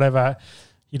 and then whatever,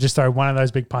 you just throw one of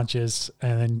those big punches,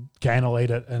 and then Gain will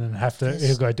eat it, and then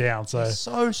he'll go down. So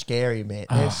so scary, man.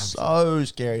 They're so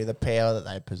scary, the power that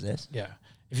they possess. yeah,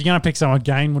 if you're gonna pick someone,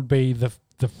 Gain would be the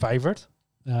favorite.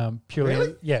 Purely,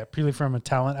 Really? yeah, purely from a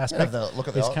talent aspect. Look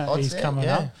at the odds He's there, coming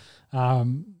yeah. up.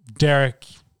 Derek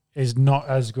is not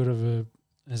as good of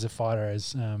a fighter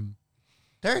as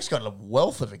Derek's got a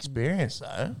wealth of experience,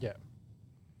 though. yeah.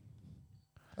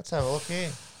 Let's have a look here.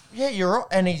 Yeah, you're right.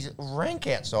 And he's rank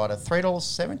outside at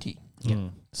 $3.70.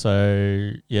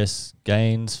 So, yes,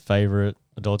 Gain's favourite,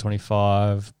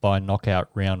 $1.25 by knockout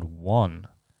round 1,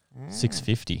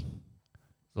 $6.50.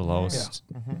 The lowest.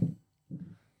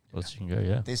 Lowest you can go,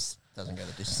 yeah. This doesn't go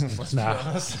the distance, let's Nah. be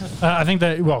honest. I think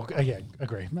that, yeah,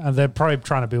 agree. They're probably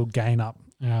trying to build Gain up,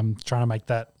 trying to make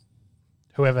that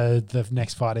whoever the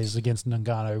next fight is against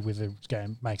Ngannou with the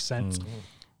game makes sense.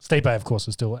 Stipe, of course,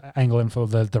 is still angling for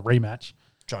the rematch.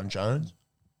 John Jones.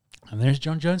 And there's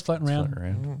John Jones floating around.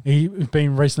 Around. He's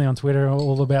been recently on Twitter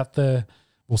all about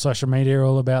social media,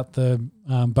 all about the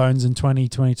Bones in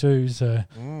 2022. So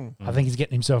I think he's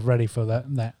getting himself ready for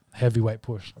that heavyweight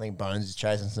push. I think Bones is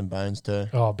chasing some bones too.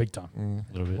 Oh, big time.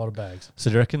 A little A bit. lot of bags. So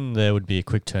do you reckon there would be a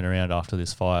quick turnaround after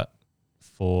this fight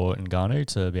for Ngannou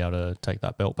to be able to take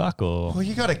that belt back, or Well,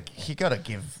 you gotta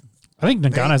give. I think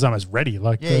Ngannou's almost ready.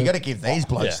 Like, Yeah, you got to give these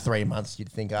blokes Yeah. 3 months. You'd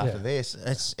think after Yeah. this,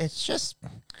 it's just.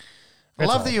 I It's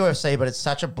love old. the UFC, but it's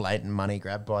such a blatant money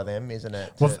grab by them, isn't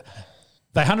it? Well,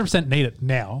 they 100% need it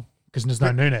now because there's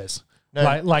no Nunes.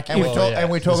 No, Like and we if, talk, yeah, and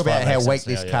we talk this about fight how makes weak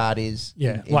sense this now, card is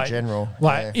yeah, in general.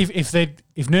 Like Yeah.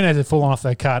 if Nunes had fallen off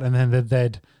their card and then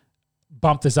they'd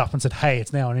bumped this up and said, hey,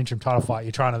 it's now an interim title fight,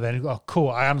 you're trying to then, oh, cool,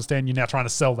 I understand you're now trying to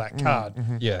sell that card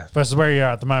yeah, versus where you are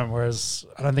at the moment, whereas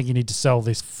I don't think you need to sell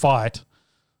this fight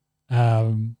But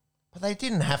they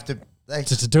didn't have to.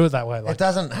 to do it that way. It Like,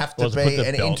 down have to Well, to put be the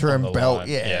an belt interim on the belt. line.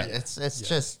 Yeah, Yeah. it's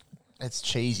just it's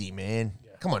cheesy, man.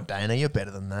 Come on, Dana, you're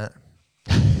better than that.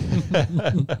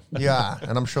 Yeah,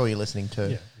 and I'm sure you're listening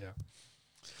too.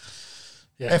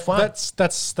 yeah. F1.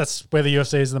 That's where the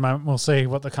UFC is at the moment. We'll see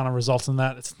what the kind of results in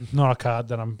that. It's not a card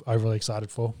that I'm overly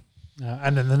excited for.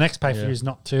 And then the next pay-per-view is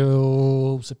not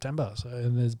till September. So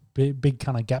there's big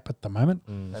kind of gap at the moment.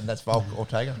 And that's Volk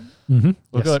Ortega. Mm-hmm.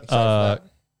 we've Excited for got that.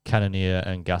 Cannonier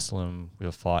and Gastelum with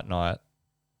a fight night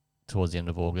towards the end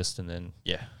of August, and then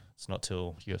it's not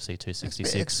till UFC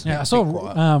 266. Yeah, I Big saw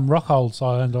quiet. Rockhold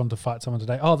signed on to fight someone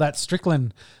today. Oh, that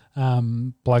Strickland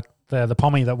bloke, the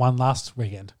Pommy that won last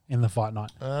weekend in the fight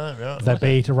night. Right. They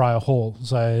beat Uriah Hall.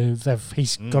 So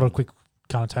he's got a quick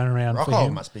kind of turnaround for Rockhold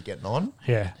him. must be getting on.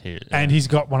 Yeah. Here- And he's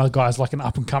got one of the guys like an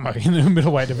up-and-comer in the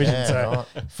middleweight division. Yeah,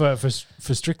 So for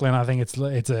Strickland, I think it's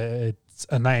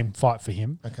a name fight for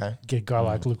him. Okay. Get a guy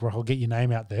like Luke Rockhold, get your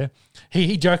name out there.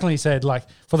 He jokingly said, like,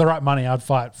 for the right money, I'd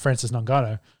fight Francis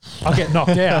Ngannou. I'll get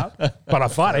knocked out, but I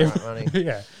fight him. Right money.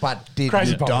 Yeah. But did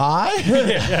Crazy you Pommy. die?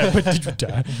 yeah, but did you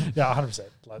die? Yeah, 100%.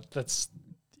 Like,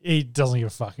 he doesn't give a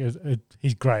fuck.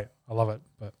 He's great. I love it.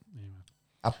 But anyway.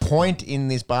 A point in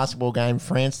this basketball game.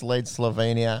 France leads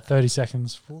Slovenia. 30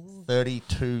 seconds.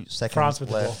 32 seconds France with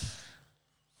the ball. left.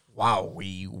 Wow,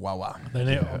 They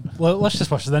need, well, let's just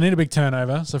watch it. They need a big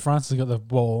turnover. So France has got the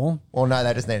ball. Well, no,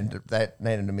 they just needed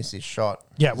to miss this shot.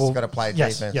 Yeah, well, got to play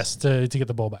yes, defense. yes, to get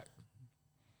the ball back.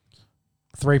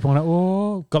 3-pointer.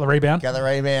 Oh, got the rebound. Got the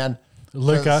rebound.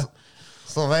 Luka.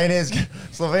 Slovenia's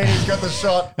got the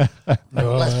shot.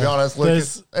 Let's be honest, Luka.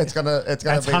 There's- It's gonna That's be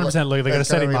 100% Luka. They're gonna it's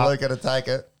set gonna him be up. Luka to take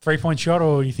it. 3-point shot,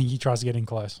 or do you think he tries to get in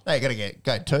close? No, you got to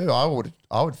go two.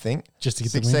 I would think Just to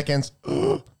get 6 the win? seconds.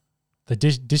 The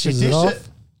dishes He it dished off. it.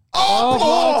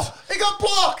 Oh, he got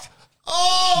blocked.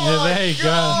 Oh, Yeah, my there you go.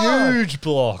 God. Huge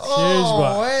block. Oh,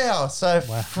 one. wow. So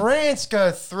France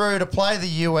go through to play the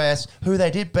US, who they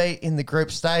did beat in the group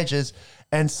stages,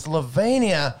 and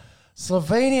Slovenia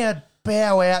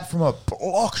bow out from a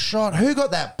block shot. Who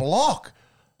got that block?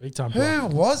 Big time. Who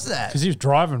was that? Because he was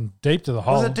driving deep to the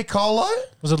hole. Was it DiColo?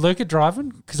 Was it Luka driving?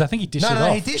 Because I think he dished it No,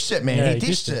 off. he dished it, man. Yeah, he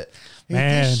dished it. He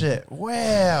Man. dished it.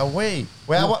 Wow, we're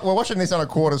watching this on a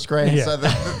quarter screen, Yeah. so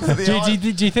the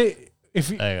Do you think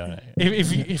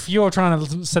if you're trying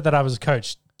to set that up as a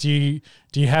coach, do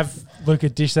you have Luca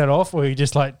dish that off, or you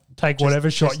just like take whatever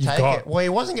shot you've got? It. Well, he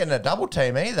wasn't getting a double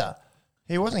team either.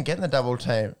 He wasn't getting the double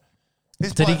team.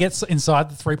 Did he get inside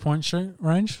the 3-point shoot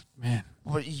range? Man,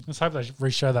 But let's hope they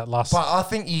re-show that last. But I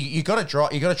think you got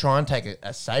to try and take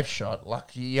a safe shot.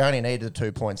 Like you only needed the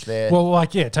 2 points there. Well,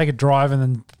 like take a drive and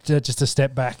then just a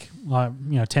step back, like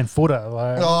 10-footer.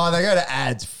 Like. Oh, they go to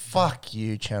ads. Fuck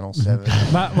you, Channel 7.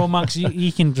 Well, Marks,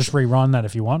 you can just rerun that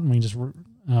if you want. I mean,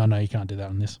 oh no, you can't do that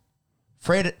on this.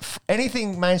 Fred,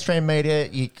 anything mainstream media,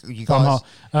 you guys, you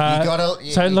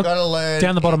gotta learn.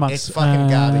 Down the bottom, it's fucking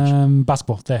garbage.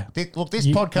 Basketball there. Look, this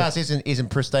podcast isn't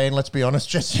pristine. Let's be honest.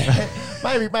 Just yet.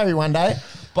 maybe one day.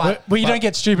 But you don't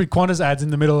get stupid Qantas ads in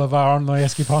the middle of our On the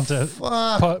Esky Ponta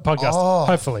podcast. Oh.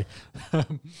 Hopefully.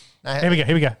 Here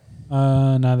we go.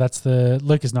 No, that's the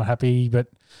Luke is not happy, but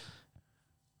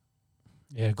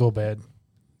yeah, go bad.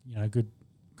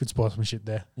 Good sportsmanship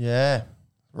there. Yeah.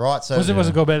 Right, so was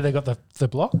it Gorbert that got the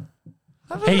block?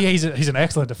 He's an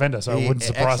excellent defender, so it wouldn't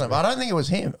surprise me. I don't think it was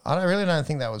him. I really don't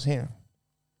think that was him.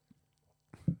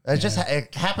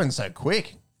 It happened so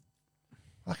quick.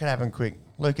 Like it happened quick.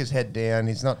 Luca's head down.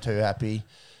 He's not too happy.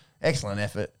 Excellent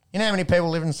effort. You know how many people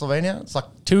live in Slovenia? It's like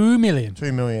 2 million.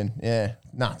 2 million. Yeah,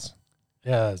 nuts.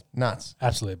 Yeah, nuts.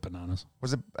 Absolute bananas.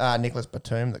 Was it Nicholas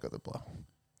Batum that got the block?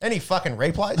 Any fucking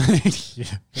replays?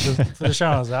 Yeah, for the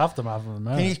show us aftermath of the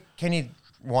moment. Can you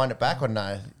wind it back or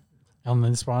no? On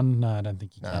this one, no, I don't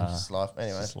think you can. No, just live.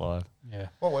 Anyway, Just live. Yeah.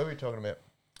 What were we talking about?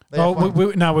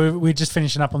 We're just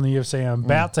finishing up on the UFC. I'm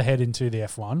about to head into the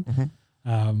F1.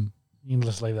 Mm-hmm. You can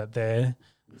just leave that there.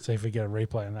 See if we get a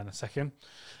replay on that in a second.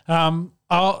 I'll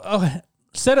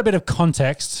set a bit of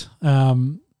context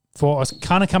for us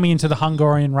kind of coming into the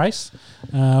Hungarian race.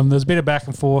 There's a bit of back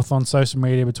and forth on social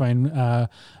media between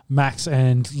Max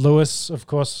and Lewis, of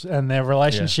course, and their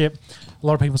relationship. Yeah. A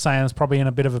lot of people saying it's probably in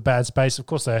a bit of a bad space. Of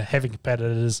course, they're heavy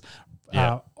competitors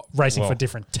racing for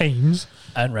different teams.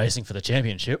 And racing for the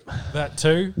championship. That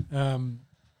too.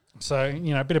 So,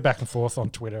 a bit of back and forth on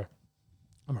Twitter.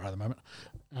 I'm all right at the moment.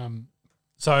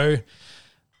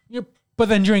 But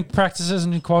then during practices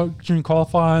and during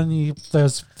qualifying,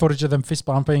 there's footage of them fist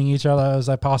bumping each other as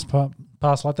they pass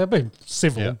like they've been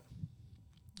civil. Yeah.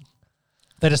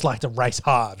 They just like to race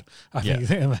hard. I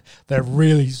think they're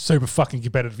really super fucking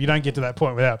competitive. You don't get to that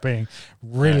point without being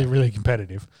really, really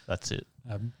competitive. That's it.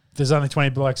 There's only 20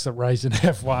 blokes that race in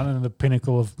F1 and the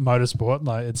pinnacle of motorsport.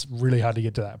 Like, it's really hard to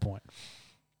get to that point.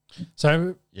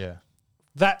 So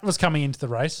that was coming into the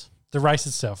race. The race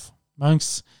itself.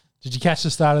 Monks, did you catch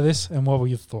the start of this, and what were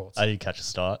your thoughts? I did catch a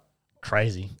start.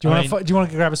 Crazy. Do you want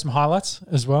to grab us some highlights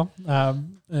as well,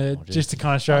 just to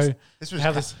kind of show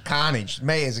how this carnage?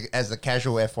 Me as a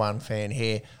casual F1 fan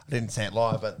here, I didn't see it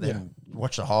live, but then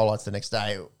watch the highlights the next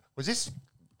day. Was this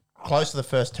close to the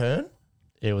first turn?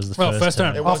 It was the first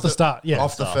turn off the start. Yeah,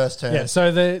 off the first turn. Yeah.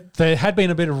 So there had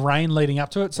been a bit of rain leading up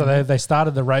to it, so they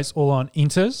started the race all on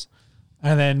inters,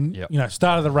 and then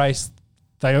started the race.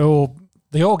 They all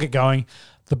get going.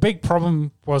 The big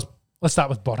problem was, let's start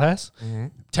with Bottas. Mm-hmm.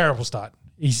 Terrible start.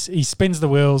 He spins the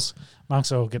wheels.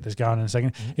 Monks will get this going in a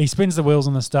second. Mm-hmm. He spins the wheels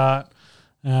on the start.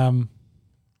 Hang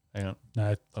on.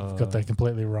 No, I've got the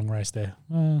completely wrong race there.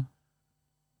 No,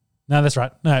 that's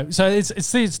right. No, so it's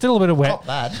still a bit of wet. Not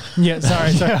bad. Yeah,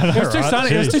 sorry. It was too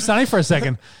sunny. It was too sunny for a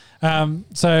second.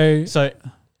 So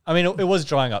I mean, it was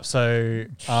drying up. So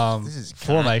this is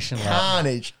formation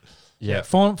carnage. Yeah,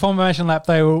 formation lap.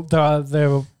 They're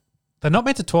not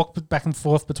meant to talk back and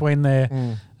forth between their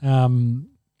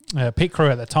pit crew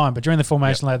at the time, but during the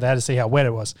formation lap, they had to see how wet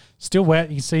it was. Still wet.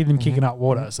 You can see them kicking up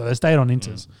water, so they stayed on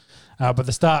inters. But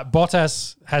the start,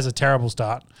 Bottas has a terrible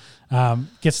start.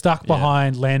 Gets stuck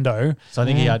behind Lando. So I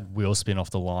think he had wheel spin off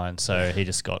the line, so he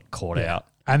just got caught out.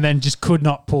 And then just could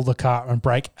not pull the car and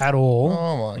brake at all.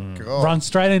 Oh, my God. Runs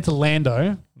straight into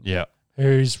Lando,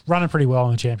 who's running pretty well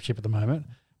in the championship at the moment.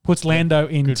 Puts Lando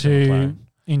into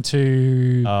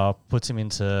puts him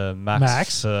into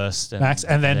Max first.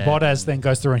 And then Bottas then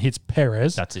goes through and hits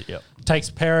Perez. That's it, yep.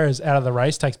 Takes Perez out of the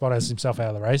race, takes Bottas himself out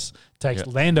of the race, takes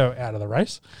Lando out of the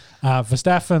race.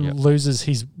 Verstappen loses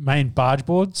his main barge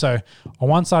board. So on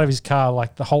one side of his car,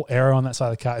 like the whole aero on that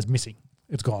side of the car is missing.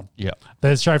 It's gone. Yeah.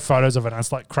 They showed photos of it, and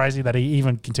it's like crazy that he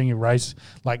even continued racing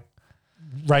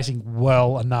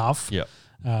well enough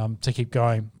to keep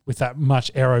going with that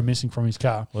much aero missing from his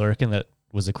car. Well, I reckon that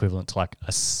was equivalent to like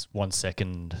 1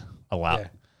 second a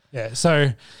lap. Yeah.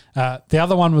 So the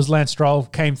other one was Lance Stroll,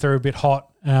 came through a bit hot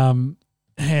and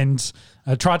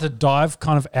tried to dive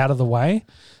kind of out of the way.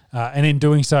 And in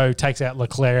doing so, takes out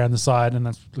Leclerc on the side, and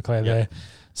that's Leclerc there.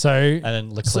 So And then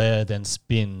Leclerc then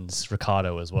spins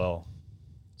Ricardo as well.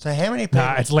 So how many people?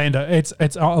 nah, it's Lando. It's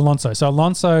Alonso. So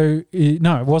Alonso,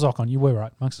 no, it was Ocon. You were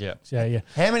right, Monks. Yeah. Yeah.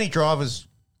 How many drivers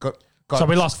got So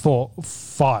we lost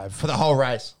 5. for the whole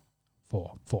race?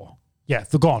 4. Yeah,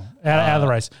 they're gone out of the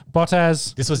race.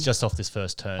 Bottas, This was just off this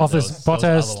first turn. Off There this- there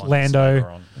Bottas, other ones Lando, later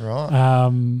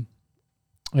on.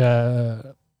 Right.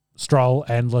 Stroll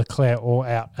and Leclerc all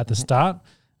out at the start.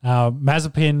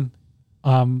 Mazepin,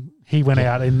 he went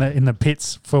out in the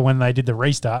pits for when they did the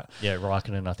restart Yeah,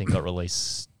 Raikkonen, I think, got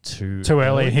released too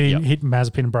early. He Yep. hit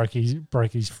Mazepin and broke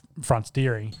his front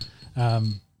steering.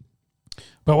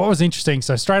 But what was interesting,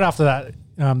 so straight after that,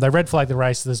 they red flagged the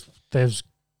race. There's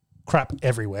crap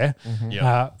everywhere.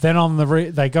 Yep. Then on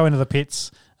they go into the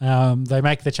pits. They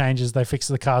make the changes. They fix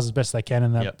the cars as best they can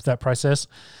in that process.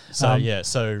 So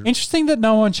Interesting that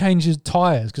no one changes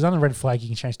tyres, because on the red flag you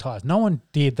can change tyres. No one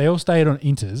did. They all stayed on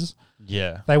inters.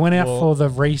 yeah. They went out for the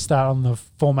restart on the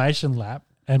formation lap,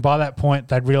 and by that point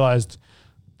they'd realised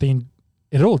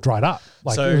it all dried up.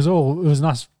 Like So- it was a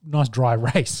nice dry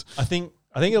race. I think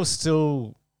it was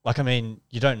still like, I mean,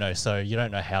 you don't know, so you don't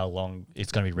know how long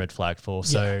it's going to be red flagged for.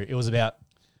 So it was about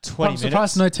 20 I'm minutes.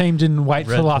 surprised no team didn't wait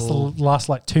for Red the Bull. last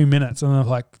like 2 minutes, and they're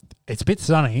like, it's a bit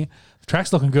sunny. The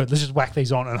track's looking good. Let's just whack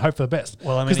these on and hope for the best.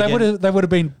 Well, I mean, because they would have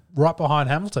been right behind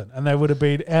Hamilton, and they would have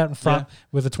been out in front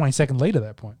with a 20-second lead at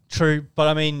that point. True, but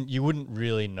I mean, you wouldn't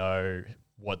really know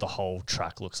what the whole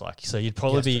track looks like. So you'd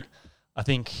probably be, I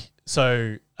think,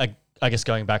 so I guess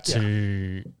going back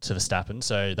to Verstappen,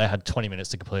 so they had 20 minutes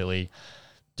to completely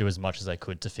do as much as they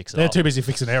could to fix it They're up. too busy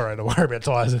fixing airro to worry about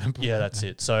tyres. Yeah, that's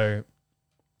it. So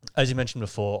as you mentioned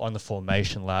before, on the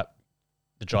formation lap,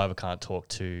 the driver can't talk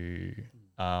to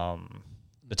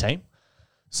the team.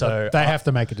 So they have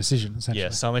to make a decision, essentially. yeah,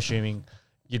 so I'm assuming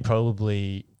you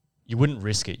wouldn't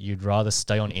risk it. You'd rather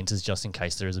stay on inters just in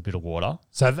case there is a bit of water.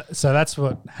 So that's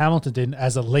what Hamilton did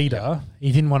as a leader.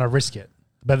 He didn't want to risk it.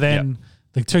 But then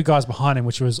the two guys behind him,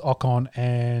 which was Ocon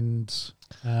and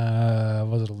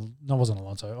wasn't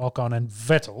Alonso, Ocon and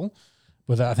Vettel,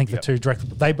 with I think the two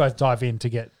direct. They both dive in to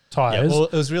get Yeah, tyres. well,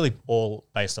 it was really all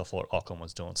based off what Ocon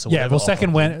was doing. So Yeah, whatever well,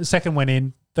 Ocon second went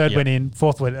in, third Yep. went in,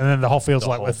 fourth went, and then the whole field's The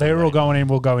like, whole if they're thing all went in. going in,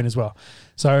 we'll go in as well.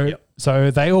 So Yep.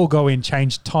 so they all go in,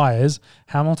 change tyres.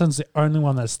 Hamilton's the only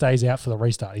one that stays out for the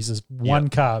restart. He's just one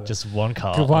car. just one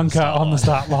car. One car on the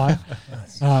start start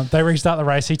line. They restart the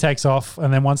race. He takes off,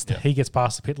 and then once he gets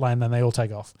past the pit lane, then they all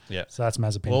take off. Yeah. So that's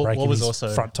Mazepin Well, breaking what was his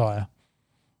also- front tire.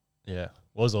 Yeah,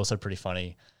 what was also pretty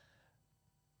funny.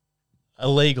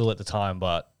 Illegal at the time,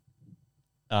 but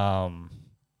and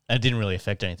it didn't really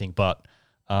affect anything. But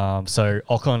so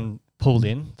Ocon pulled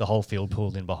in, the whole field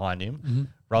pulled in behind him. Mm-hmm.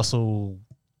 Russell,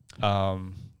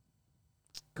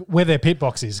 Where their pit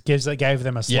box is gave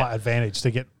them a slight advantage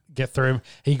to get through.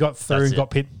 He got through, That's it.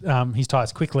 got pit his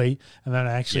tires quickly, and then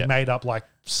actually made up like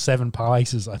 7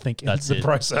 places, I think, in that's the it.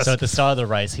 process. So at the start of the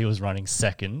race, he was running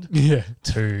second yeah.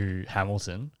 to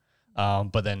Hamilton.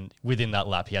 But then within that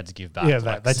lap, he had to give back. Yeah, to,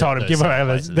 like, they told him those give seven away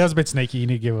those. places. That was a bit sneaky. You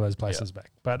need to give all those places back.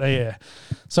 But yeah,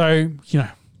 so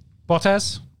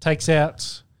Bottas takes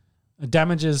out,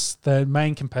 damages the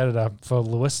main competitor for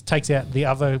Lewis, takes out the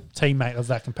other teammate of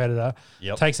that competitor,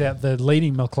 takes out the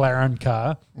leading McLaren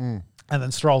car, and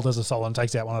then Stroll does a solo and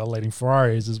takes out one of the leading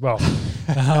Ferraris as well.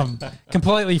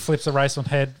 Completely flips the race on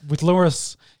head with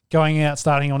Lewis going out,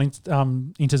 starting on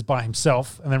Inters by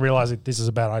himself, and then realising this is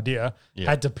a bad idea,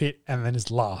 had to pit, and then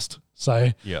is last.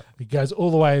 So he goes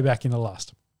all the way back into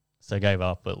last. So gave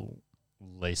up at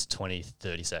least 20,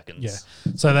 30 seconds.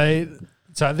 Yeah.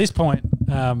 So at this point,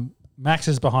 Max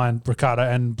is behind Ricciardo,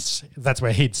 and that's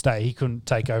where he'd stay. He couldn't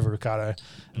take over Ricciardo.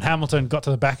 And Hamilton got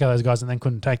to the back of those guys and then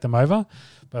couldn't take them over.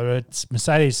 But it's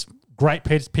Mercedes' great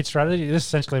pit strategy. This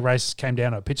essentially race came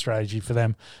down to a pit strategy for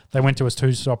them. They went to his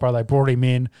two-stopper. They brought him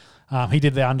in. He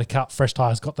did the undercut, fresh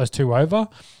tyres, got those two over.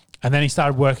 And then he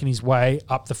started working his way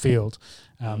up the field.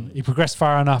 He progressed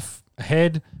far enough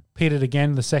ahead, pitted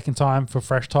again the second time for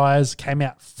fresh tyres, came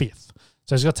out 5th.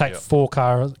 So he's got to take 4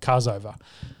 cars over.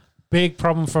 Big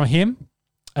problem from him,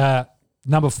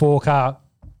 number 4 car,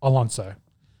 Alonso.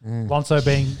 Alonso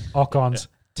being Ocon's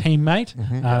teammate,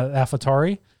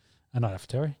 AlphaTauri. Not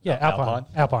AlphaTauri. Yeah,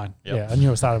 Alpine. Yep. Yeah, I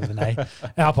knew it started with an A.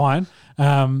 Alpine.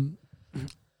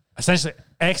 Essentially,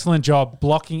 excellent job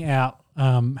blocking out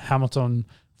Hamilton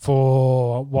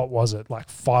for, what was it, like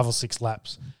 5 or 6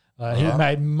 laps. He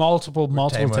made multiple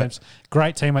teamwork. attempts.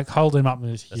 Great teamwork. Hold him up.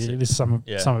 This is some of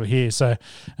it here. So,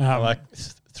 Like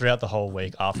throughout the whole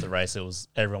week after the race,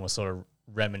 everyone was sort of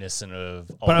reminiscent of.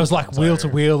 but it was like wheel to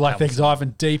wheel, like they're Hamilton. diving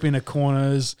deep into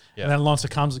corners, Yeah. and then Alonso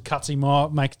comes and cuts him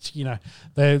off.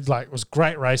 They're like, it was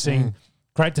great racing.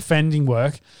 great defending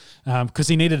work because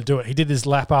he needed to do it. He did this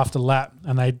lap after lap,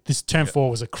 and this turn 4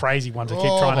 was a crazy one to keep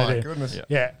trying to do. Goodness.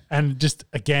 Yeah, and just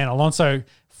again, Alonso,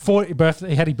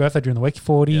 he had his birthday during the week,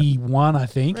 41, I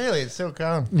think. Really? It's still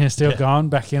going. Yeah, still going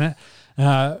back in it.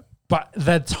 But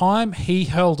the time he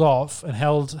held off and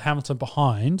held Hamilton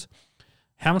behind,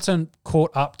 Hamilton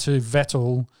caught up to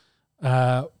Vettel.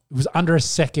 It was under a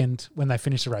second when they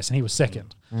finished the race, and he was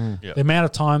second. Yeah. The amount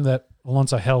of time that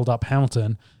Alonso held up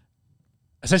Hamilton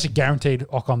essentially guaranteed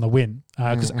Ocon the win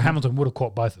because Hamilton would have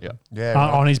caught both of them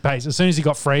on his pace. As soon as he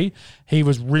got free, he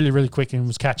was really, really quick and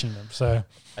was catching them. So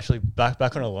Actually,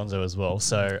 back on Alonso as well.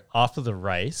 So after the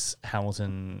race,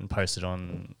 Hamilton posted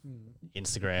on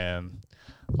Instagram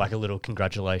like a little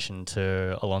congratulation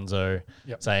to Alonso,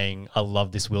 saying, "I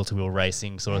love this wheel-to-wheel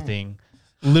racing sort of thing."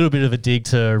 A little bit of a dig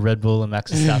to Red Bull and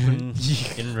Max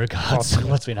Verstappen in regards to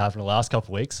what's been happening the last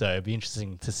couple of weeks. So it'd be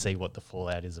interesting to see what the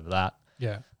fallout is of that.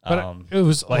 yeah, but it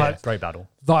was Great battle.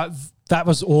 That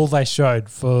was all they showed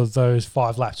for those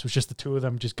 5 laps. It was just the two of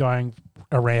them just going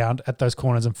around at those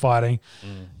corners and fighting.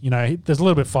 You know, there's a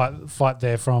little bit fight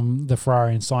there from the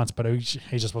Ferrari and Sainz, but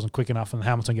he just wasn't quick enough, and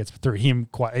Hamilton gets through him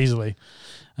quite easily.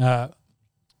 So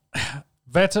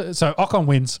Ocon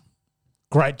wins.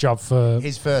 Great job for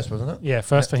his first, wasn't it? Yeah,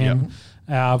 first for him.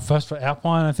 First for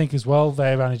Alpine, I think, as well.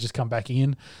 They've only just come back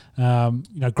in.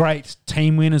 Great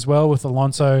team win as well with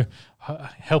Alonso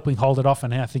helping hold it off,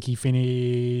 and I think he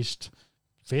finished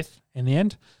 5th in the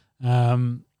end.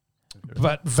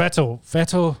 But Vettel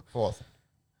fourth.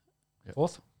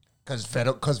 Because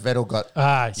Vettel got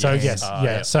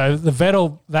So the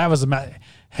Vettel, that was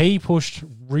he pushed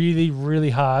really, really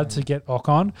hard to get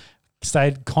Ocon.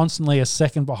 Stayed constantly a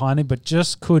second behind him, but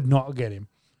just could not get him.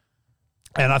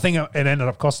 And I think it ended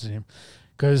up costing him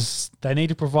because they need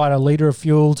to provide a litre of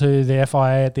fuel to the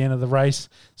FIA at the end of the race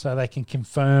so they can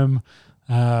confirm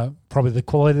probably the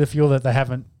quality of the fuel, that they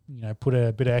haven't put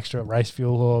a bit of extra race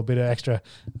fuel or a bit of extra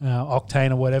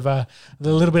octane or whatever, a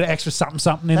little bit of extra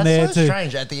something in there. That's so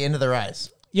strange at the end of the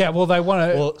race. Yeah, well, they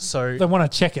want to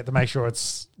check it to make sure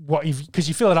it's what because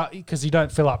you fill it up because you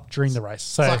don't fill up during the race.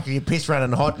 So it's like your piss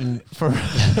running hot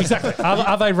exactly.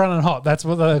 Are they running hot? That's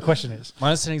what the question is. My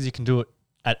understanding is you can do it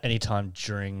at any time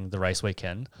during the race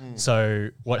weekend. So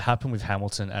what happened with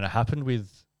Hamilton, and it happened with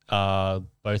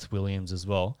both Williams as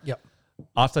well. Yep.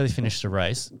 After they finished the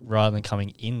race, rather than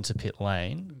coming into pit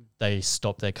lane, they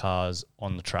stopped their cars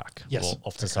on the track. Yes. Or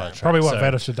off the side of the track. Probably what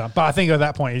Vettel should have done. But I think at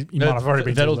that point, he might have already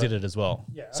been. Vettel did it as well.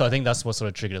 Yeah. So I think that's what sort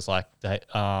of triggered us. Like the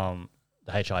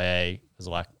HIA was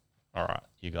like, all right,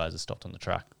 you guys are stopped on the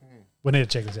track. We need to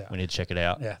check this out. We need to check it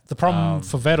out. Yeah. The problem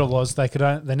for Vettel was they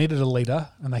needed a litre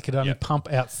and they could only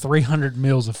pump out 300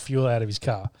 mils of fuel out of his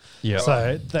car. Yeah.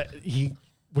 So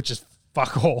which is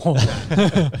fuck all. They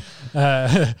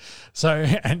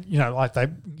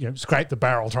scrape the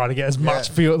barrel, try to get as much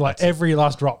fuel, like every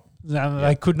last drop.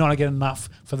 They could not get enough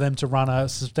for them to run a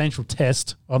substantial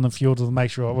test on the fuel to make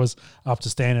sure it was up to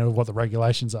standard of what the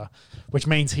regulations are, which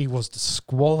means he was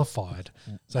disqualified.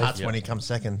 So that's when he comes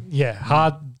second. Yeah,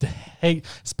 hard,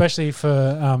 especially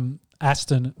for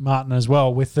Aston Martin as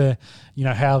well, with the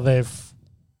how they've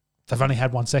only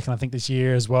had 1 second, I think, this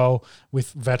year as well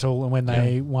with Vettel, and when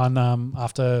they won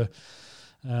after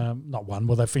not won,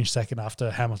 well, they finished second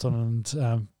after Hamilton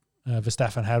and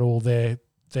Verstappen had all their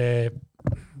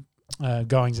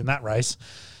goings in that race.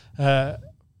 But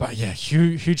yeah,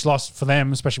 huge loss for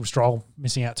them, especially with Stroll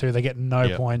missing out too. They get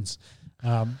no points.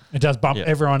 It does bump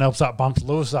everyone else up, bumped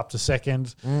Lewis up to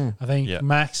second. I think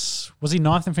Max, was he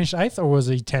 9th and finished 8th, or was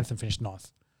he 10th and finished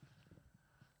 9th?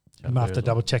 I might have to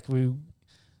double check.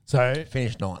 So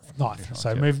finished 9th.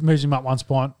 So moves him up 1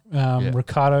 spot.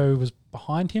 Ricciardo was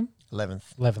behind him.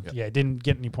 11th. Yeah, didn't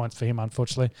get any points for him,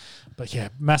 unfortunately. But yeah,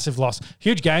 massive loss.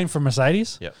 Huge gain from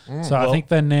Mercedes. Yep. So I think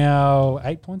they're now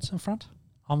 8 points in front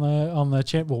on the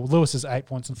champ. Well, Lewis is 8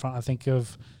 points in front, I think,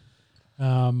 of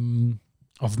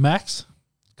Max.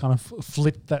 Kind of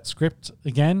flipped that script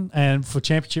again. And for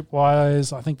championship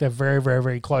wise, I think they're very, very,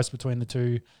 very close between the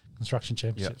two construction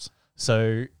championships. Yep.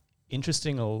 So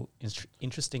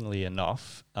interestingly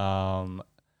enough,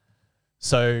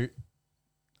 so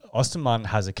Aston Martin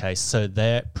has a case, so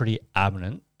they're pretty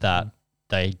adamant that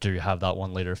they do have that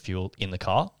 1 litre of fuel in the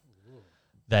car.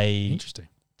 Interesting.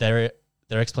 Their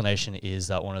explanation is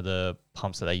that one of the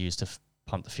pumps that they use to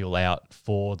pump the fuel out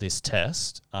for this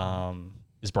test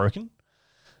is broken.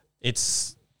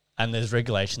 And there's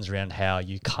regulations around how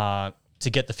you can't, to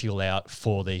get the fuel out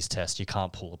for these tests, you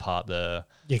can't pull apart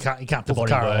you can't pull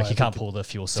the bodywork, you can't pull the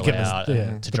fuel cell out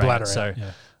to drain it. So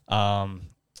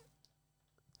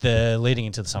they're leading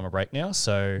into the summer break now,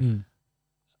 so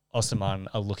Aston Martin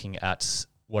are looking at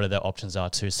what are their options are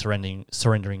to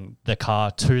surrendering the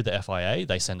car to the FIA.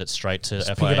 They send it straight to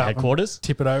pick FIA it up headquarters.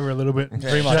 Tip it over a little bit.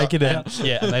 Pretty much. Shake it out.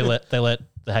 Yeah, and they let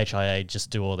the HIA just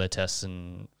do all their tests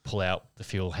and pull out the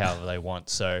fuel however they want.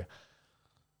 So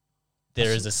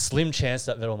there is a slim chance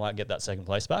that Vettel might get that second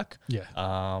place back.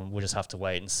 Yeah. We'll just have to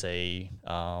wait and see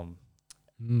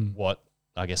what,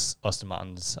 I guess, Aston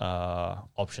Martin's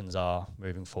options are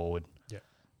moving forward. Yeah.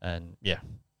 And,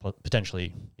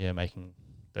 potentially, making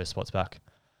those spots back.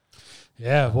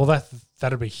 Yeah, well,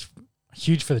 that'd be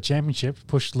huge for the championship.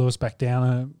 Push Lewis back down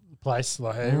a place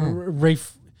like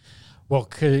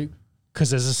because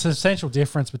there's a substantial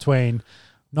difference between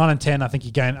 9 and 10. I think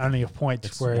you gain only a point,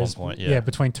 It's whereas 1 point,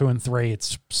 between 2 and 3,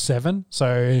 it's 7.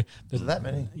 So Is it that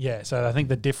many? yeah, so I think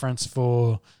the difference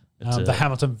for the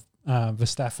Hamilton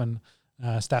Verstappen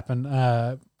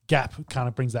Stappen gap kind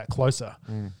of brings that closer.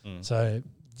 So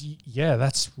yeah,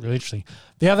 that's really interesting.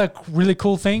 The other really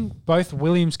cool thing, both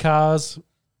Williams cars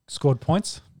scored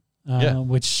points,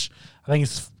 which I think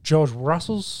is George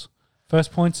Russell's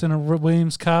first points in a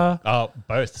Williams car.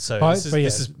 Both. So Both,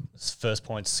 this is his first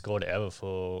points scored ever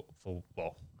for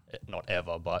well, not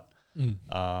ever, but in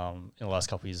the last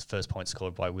couple of years, first points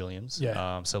scored by Williams.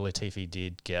 Yeah. So Latifi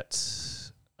did get,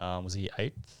 was he 8th?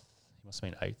 He must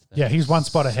have been 8th. Yeah, he's one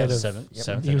spot ahead of seventh.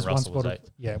 He was and Russell one spot. was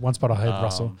 8th. One spot ahead of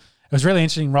Russell. It was really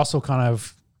interesting. Russell kind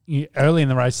of early in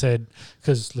the race said,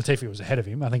 because Latifi was ahead of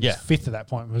him, I think he's fifth at that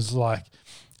point, was like,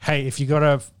 hey, if you got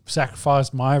to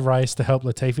sacrifice my race to help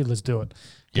Latifi, let's do it.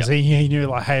 Because he knew,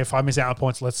 like, hey, if I miss out on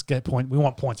points, let's get point. We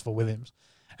want points for Williams.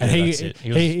 And he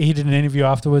did an interview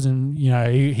afterwards, and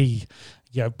he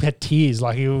had tears,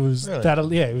 like he was that happy.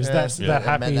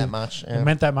 It meant that much. It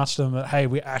meant that much to them that, hey,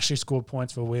 we actually scored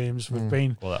points for Williams. We've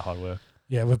been all that hard work.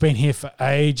 Yeah, we've been here for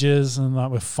ages, and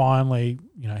like we've finally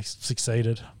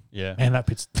succeeded. Yeah, and that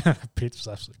pit was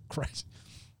absolutely crazy.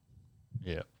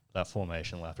 Yeah, that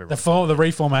formation lap. The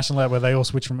reformation lap where they all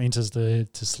switch from inters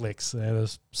to slicks.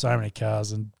 There's so many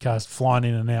cars flying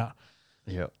in and out.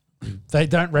 Yeah. They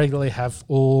don't regularly have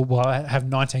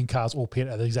 19 cars all pit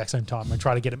at the exact same time and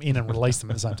try to get them in and release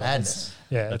them at the same time. Madness.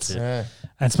 That's it. And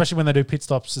especially when they do pit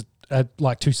stops at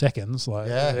like 2 seconds. Like,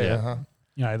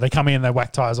 they come in, they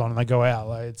whack tires on, and they go out.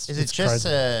 Like, Is it just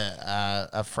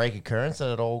a freak occurrence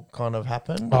that it all kind of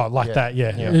happened? Oh, that,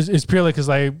 yeah. It's purely because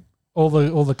all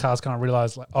the cars kind of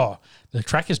realize, like, oh, the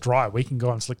track is dry, we can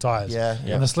go on slick tires.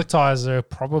 And the slick tires are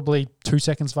probably 2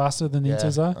 seconds faster than the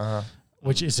inters are.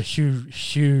 Which is a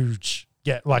huge,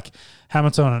 like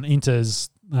Hamilton and Inters,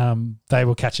 they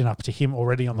were catching up to him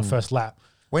already on the first lap.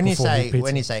 When you say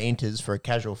Inters for a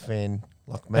casual fan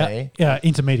like me,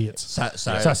 intermediates. So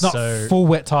it's not full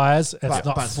wet tires. It's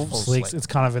not full slicks. It's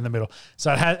kind of in the middle.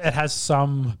 So it has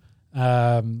some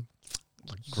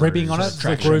ribbing on it,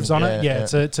 the grooves on it,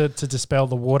 to dispel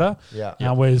the water.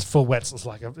 Whereas full wets, it's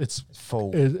like it's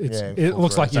full. It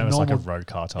looks like your normal like a road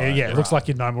car tire. It looks like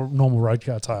your normal road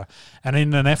car tire. And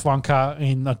in an F1 car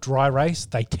in a dry race,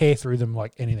 they tear through them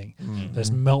like anything. They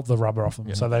just melt the rubber off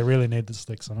them. So they really need the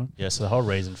slicks on them. Yeah. So the whole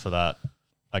reason for that,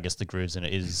 I guess, the grooves in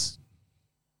it is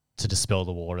to dispel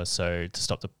the water. So to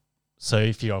stop so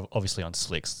if you're obviously on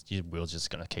slicks, your wheel's just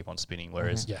going to keep on spinning.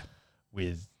 Whereas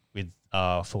with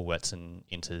full wets and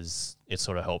inters, it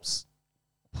sort of helps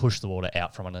push the water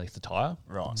out from underneath the tire,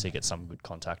 right? So you get some good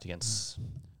contact against.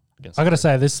 I got to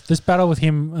say, this battle with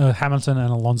him, Hamilton and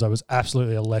Alonso, was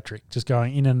absolutely electric. Just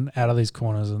going in and out of these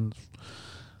corners, and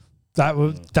that's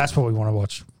what we want to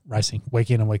watch racing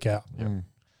week in and week out.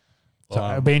 So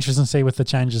it'll be interesting to see with the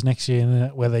changes next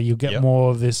year whether you get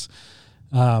more of this.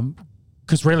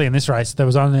 Because really, in this race, there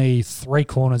was only 3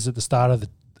 corners at the start of the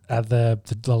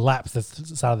lap, the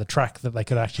start of the track that they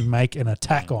could actually make an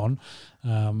attack on.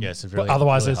 It's really, but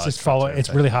otherwise, really it's just follow. It's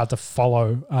really hard to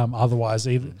follow. Otherwise,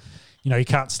 either you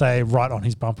can't stay right on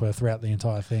his bumper throughout the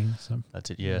entire thing. So that's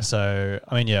it. Yeah. So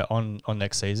I mean, on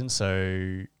next season,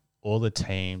 so all the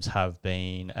teams have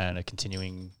been and are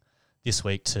continuing this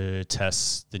week to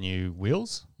test the new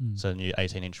wheels, so the new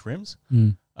 18-inch rims.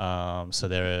 So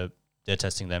they're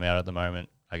testing them out at the moment.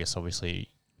 I guess obviously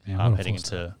heading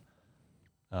into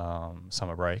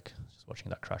summer break. Just watching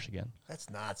that crash again. That's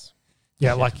nuts.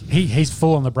 Yeah, like he's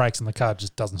full on the brakes and the car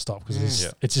just doesn't stop because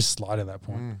it's just sliding at that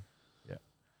point. Yeah.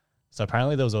 So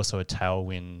apparently there was also a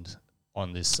tailwind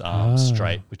on this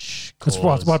straight, which caused...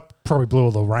 That's what probably blew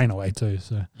all the rain away too.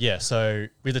 So yeah, so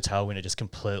with the tailwind, it just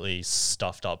completely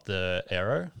stuffed up the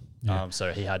aero.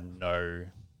 So he had no,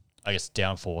 I guess,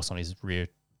 downforce on his rear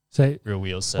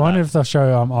wheels. So I wonder if they'll show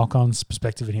Alcon's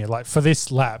perspective in here. Like for this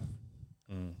lap,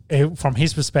 from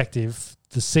his perspective,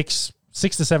 the six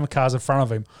to 7 cars in front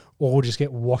of him all just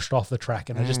get washed off the track,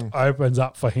 and it just opens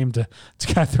up for him to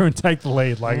go through and take the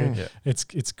lead. Like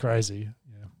it's crazy.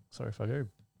 Yeah. Sorry if I go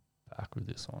back with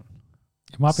this one.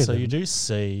 It might be. So you do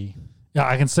see. Yeah,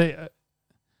 I can see.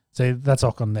 See, that's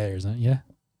Ocon there, isn't it?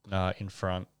 Yeah. In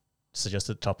front. So just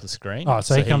at the top of the screen. Oh,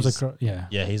 so he comes across. Yeah.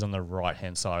 Yeah, he's on the right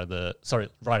hand side of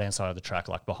the track,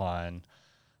 like behind.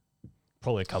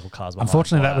 Probably a couple cars behind.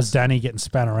 Unfortunately, that was Danny getting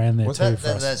span around there too.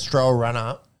 That Stroll run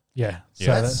up? Yeah. So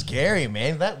that's scary,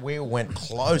 man. That wheel went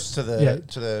close to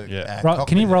the. Right,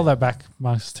 can you roll that back,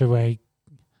 Marcus, to a?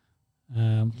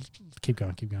 Keep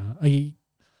going.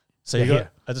 So you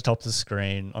got at the top of the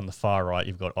screen on the far right,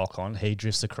 you've got Ocon. He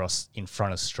drifts across in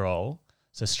front of Stroll.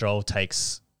 So Stroll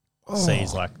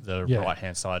sees like the right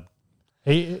hand side.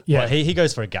 He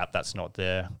goes for a gap that's not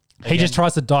there. He just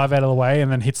tries to dive out of the way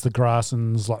and then hits the grass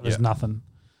and it's like there's nothing.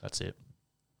 That's it.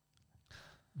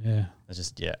 Yeah. It's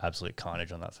just absolute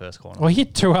carnage on that first corner. Well, he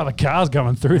hit two other cars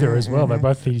going through there as well. They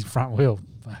both hit his front wheel.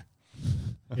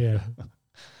 Yeah.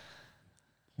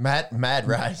 Mad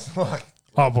race.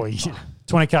 Oh boy,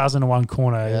 20 cars into one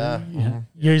corner. Yeah.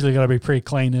 Usually got to be pretty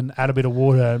clean and add a bit of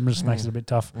water and just makes it a bit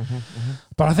tough.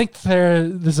 But I think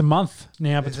there's a month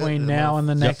now between now and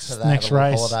the next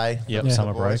race. Holiday.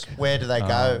 Summer break. Where do they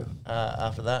go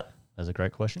after that? That's a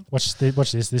great question. Watch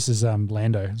this. This is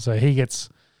Lando. So he's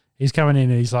coming in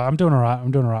and he's like, I'm doing all right.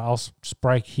 I'll just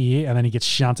brake here. And then he gets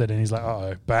shunted and he's like,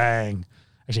 uh-oh, bang.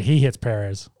 Actually, he hits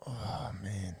Perez. Oh,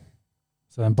 man.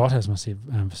 So then Bottas must hit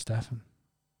Verstappen.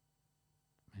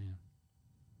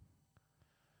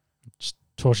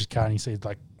 Torches car and you see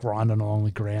like grinding along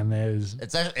the ground there.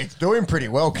 It's doing pretty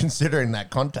well considering that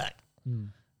contact.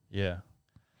 Yeah.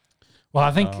 Well,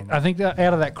 I think that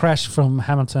out of that crash from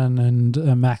Hamilton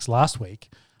and Max last week,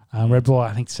 Red Bull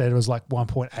I think said it was like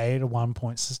 1.8 or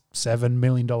 1.7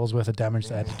 million dollars worth of damage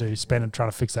they had to spend and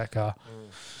trying to fix that car.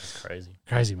 That's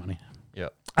crazy money. Yeah,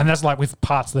 and that's like with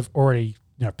parts they've already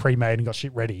pre-made and got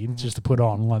shit ready just to put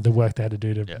on, like the work they had to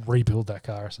do to rebuild that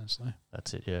car essentially.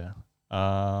 That's it. Yeah.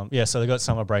 So they got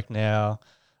summer break now.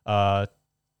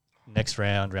 Next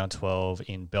round 12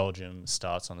 in Belgium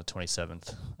starts on the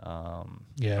 27th.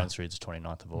 Runs through the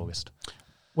 29th of August.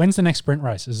 When's the next sprint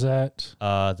race? Is that?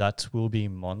 That will be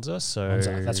Monza. So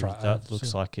that's right. That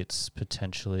looks like it's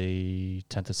potentially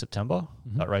 10th of September,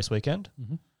 that race weekend.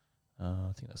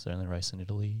 I think that's the only race in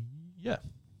Italy. Yeah.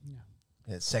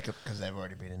 Second because they've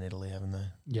already been in Italy, haven't they?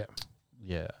 Yeah.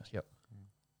 Yeah. Yep.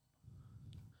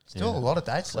 Still a lot of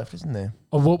dates left, isn't there?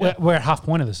 We're at half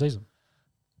point of the season.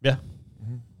 Yeah.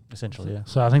 Essentially, yeah.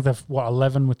 So I think they've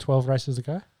 11 with 12 races to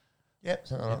go. Yep,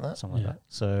 something like that. Something like that.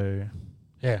 So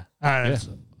it's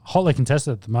hotly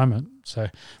contested at the moment. So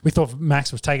we thought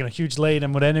Max was taking a huge lead,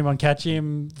 and would anyone catch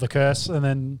him? The curse, and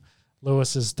then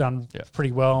Lewis has done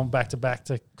pretty well back to back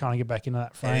to kind of get back into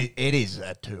that frame. It is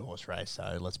a 2-horse race,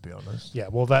 so let's be honest. Yeah,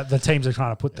 well, the teams are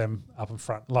trying to put them up in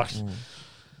front. Like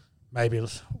maybe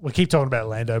we keep talking about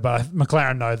Lando, but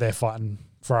McLaren know they're fighting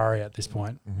Ferrari at this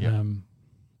point.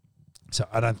 So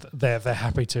I don't. They're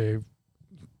happy to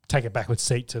take a backward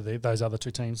seat to those other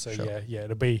two teams. So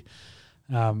it'll be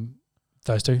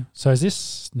those two. So is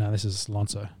this? No, this is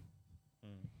Alonso.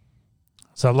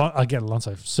 So again,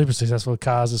 Alonso, super successful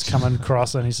cars, is coming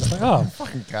across, and he's just like, "Oh,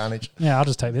 fucking carnage!" Yeah, I'll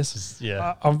just take this.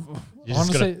 Yeah, you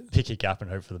just got to pick your gap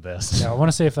and hope for the best. Yeah, I want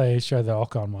to see if they show the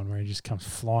Ocon one where he just comes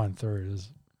flying through.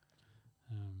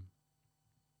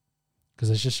 Because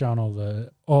it's just showing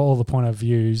all the point of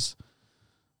views.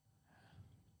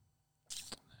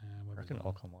 I reckon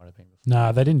Ocon might have been before.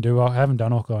 No, they didn't I haven't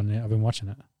done Ocon yet. I've been watching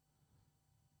it.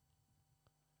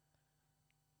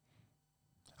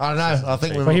 I don't know. I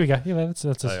think here we go. Yeah,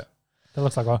 that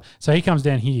looks like so he comes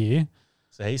down here.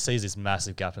 So he sees this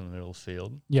massive gap in the middle of the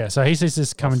field. Yeah, so he sees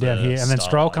this coming down here, and then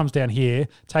Stroll comes down here,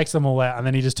 takes them all out, and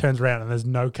then he just turns around and there's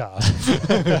no cars.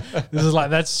 This is like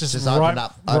that's just right,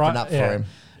 open up for him.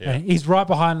 Yeah. And he's right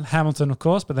behind Hamilton, of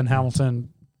course, but then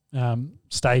Hamilton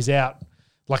stays out.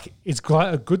 Like it's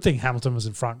quite a good thing Hamilton was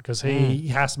in front because he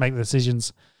has to make the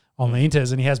decisions on the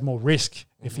inters, and he has more risk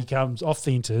if he comes off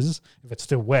the inters if it's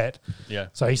still wet. Yeah.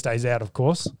 So he stays out, of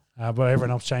course. But everyone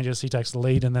else changes. He takes the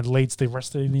lead and then leads the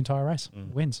rest of the entire race.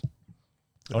 Wins.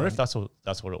 I wonder if that's what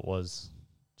it was.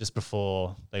 Just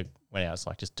before they went out, it's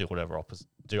like just do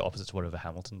opposite to whatever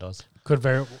Hamilton does. Could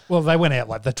very well. They went out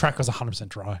like the track was 100%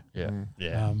 dry. Yeah.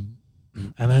 Yeah.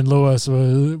 And then Lewis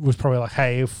was probably like,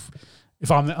 hey, if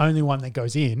I'm the only one that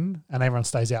goes in and everyone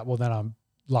stays out, well then I'm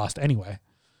last anyway.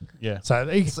 Yeah. So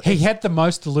he had the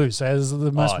most to lose. So as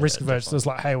the most risk averse, so it's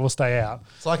like, hey, we'll stay out.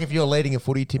 It's like if you're leading a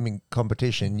footy tipping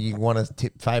competition, you want to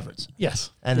tip favourites.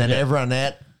 Yes. And then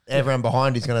everyone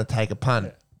behind is going to take a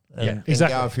punt. and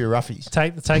exactly. go a few roughies.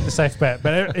 Take the safe bet.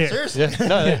 But Seriously.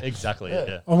 No, exactly.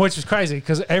 Yeah. which was crazy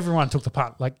because everyone took the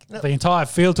punt. Like the entire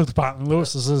field took the punt, and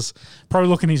Lewis is probably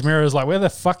looking in his mirrors like, where the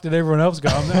fuck did everyone else go?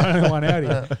 I'm the only one out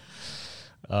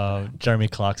here. Jeremy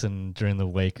Clarkson during the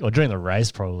week or during the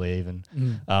race, probably even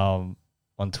on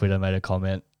Twitter made a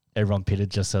comment. Everyone pitted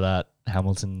just so that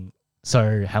Hamilton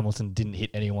didn't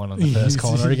hit anyone on the first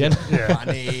corner again.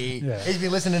 Funny. Yeah. He's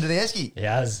been listening to the Esky.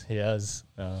 He has.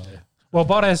 Well,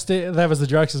 Bottas, that was the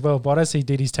jokes as well. Bottas, he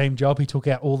did his team job. He took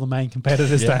out all the main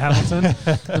competitors to Hamilton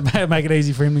to make it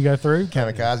easy for him to go through.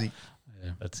 Kamikaze.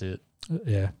 That's it.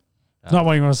 Yeah. It's not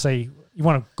what you want to see. You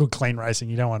want a good, clean racing.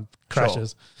 You don't want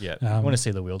crashes. Yeah. I want to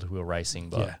see the wheel-to-wheel racing,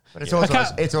 but Yeah. But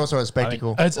it's also a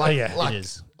spectacle. It's, like, yeah. like, it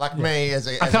is. Like me as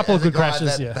a couple of good guy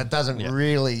crashes, that doesn't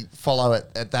really follow it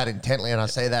at that intently, and I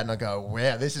see that and I go,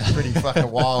 wow, this is pretty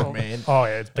fucking wild, man. Oh,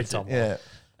 yeah, it's big time. Yeah.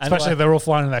 Especially if they're all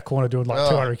flying in that corner doing like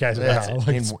 200 k's an hour. Like,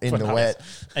 it's in the bananas. wet.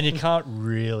 And you can't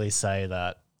really say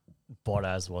that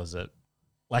Bottas was it.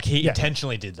 Like he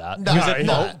intentionally did that. No, He was at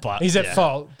no. fault, but He's at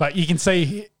fault, but you can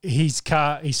see his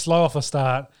car, he's slow off a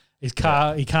start. His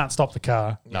car, he can't stop the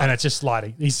car, and it's just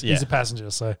sliding. He's a passenger,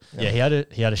 so Yeah, he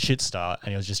had a shit start,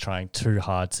 and he was just trying too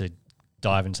hard to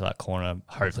dive into that corner,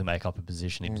 hopefully make up a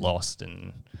position he'd lost,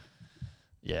 and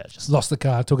just lost the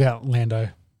car, took out Lando.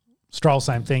 Stroll,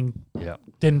 same thing. yeah.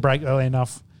 Didn't brake early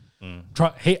enough.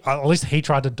 At least he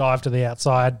tried to dive to the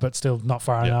outside, but still not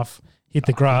far enough. Hit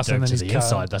the grass and then to his the car.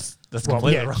 inside. That's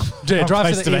completely wrong. Yeah, drive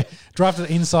place to be. drive to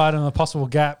the inside and a possible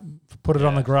gap, put it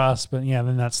on the grass, but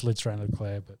then that slid straight into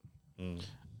Leclerc.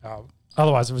 But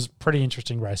otherwise, it was a pretty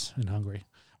interesting race in Hungary.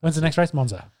 When's the next race?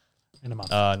 Monza in a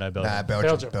month. No,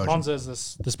 Belgium. Belgium.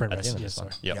 Monza's the sprint At race. the end of Yeah, this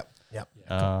one. sorry.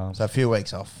 Yep. So a few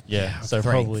weeks off. So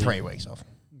Three probably weeks off.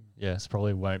 Yes,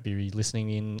 probably won't be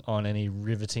listening in on any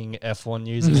riveting F1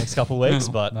 news in the next couple of weeks,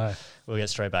 but No. we'll get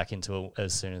straight back into it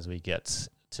as soon as we get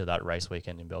to that race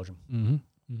weekend in Belgium.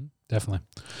 Definitely.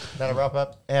 That'll wrap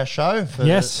up our show.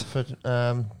 Yes.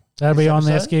 That'll That'll be on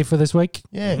the SK for this week.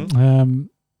 Yeah.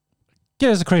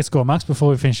 Get us a cricket score, Max, before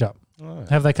we finish up.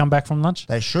 Have they come back from lunch?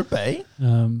 They should be.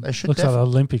 They should looks like the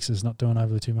Olympics is not doing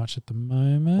overly too much at the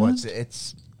moment. Well,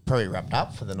 it's probably wrapped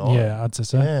up for the night. Yeah, I'd say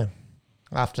so. Yeah.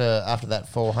 After that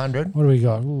 400. What do we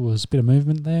got? Ooh, there's a bit of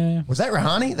movement there. Was that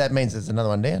Rahani? That means there's another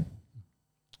one down.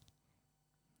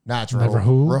 No, it's No,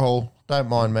 Rahul. Rahul. Rahul. Don't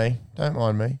mind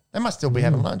me. They must still be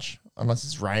having lunch unless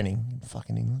it's raining in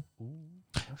fucking England.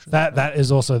 That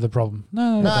is also the problem.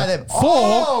 No, they're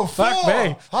four. Fuck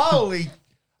me.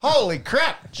 Holy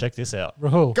crap. Check this out.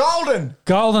 Rahul. Golden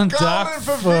duck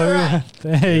for food. Virat.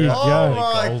 There you Oh go.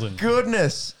 my Golden.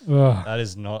 goodness. Ugh. That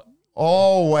is not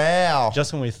Oh wow.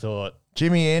 just when we thought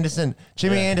Jimmy Anderson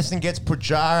gets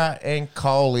Pujara and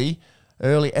Kohli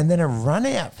early, and then a run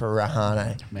out for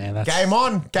Rahane. Man, that's Game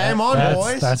on,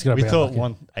 boys. That's gonna we be thought unlucky.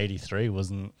 183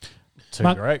 wasn't too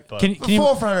Mark, great, but Can you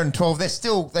 412.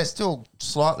 They're still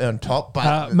slightly on top,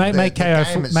 but make the KO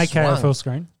game has make KO swung. full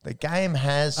screen? The game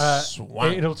has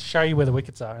swung. It'll show you where the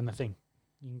wickets are in the thing.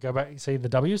 You can go back, see the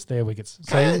W's, their wickets.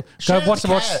 So Shout go out watch to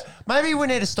the watch. KO. Maybe we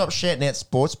need to stop shouting out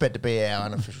Sportsbet to be our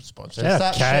unofficial sponsor. Yeah,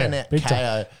 Start shouting out big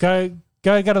KO. time.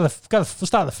 Go to the we'll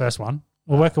start the first one.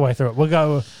 We'll work our way through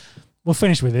it. We'll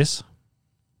finish with this.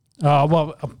 I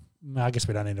guess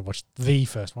we don't need to watch the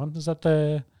first one. Is that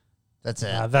the? That's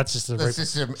it. That's just the. That's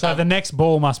just a- So the next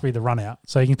ball must be the run out.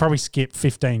 So you can probably skip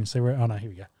 15. So we're here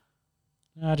we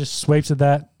go. Just sweeps at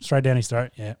that straight down his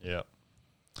throat. Yeah. yeah.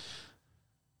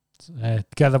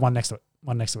 Go the one next to it.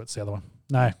 One next to it's the other one.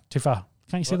 No, too far.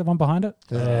 Can't you see the one behind it?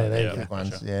 There you yeah. go. Big ones,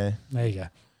 Gotcha. yeah. There you go.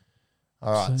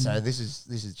 All right, so this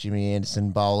is Jimmy Anderson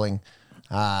bowling,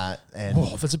 and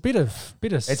Oh, there's a bit of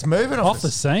it's moving off the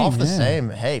seam. off the yeah. seam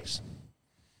heaps.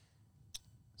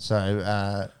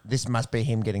 So this must be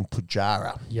him getting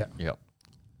Pujara. Yeah. Yep.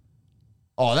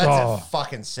 Oh, that's Oh. a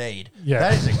fucking seed. Yeah.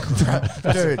 That is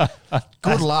a dude.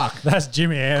 Good luck. That's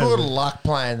Jimmy Anderson. Good luck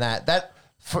playing that. That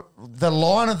for the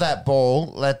line of that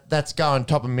ball that's going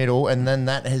top and middle, and then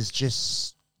that has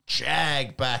just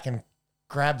jagged back and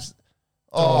grabs.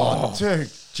 Oh, dude.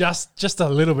 Just a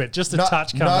little bit, just a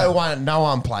touch. No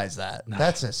one plays that.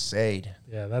 That's a seed.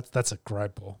 Yeah, that's a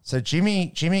great ball. So Jimmy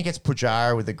gets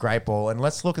Pujara with a great ball, and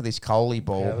let's look at this Kohli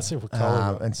ball. Yeah, let's see what Kohli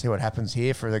got. and see what happens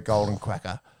here for the Golden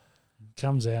Quacker.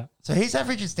 Comes out. So his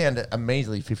average is down to a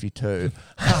measly 52.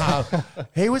 I'm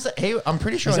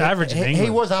pretty sure His average in he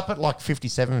England. was up at like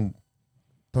 57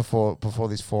 before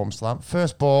this form slump.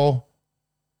 First ball.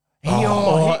 He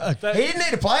didn't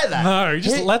need to play that. No, he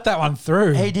just let that one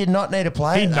through. He did not need to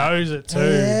play He that. knows it too.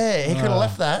 Yeah, he could have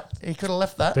left that. He could have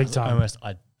left that. Big time. Almost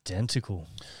identical.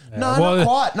 No, well,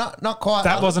 not quite. Not quite.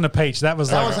 That wasn't a peach. That was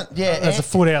That like wasn't. Yeah, that's a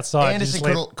foot outside. Anderson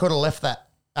Just let- could have left that.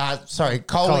 Coley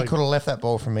Coley. could have left that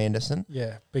ball from Anderson.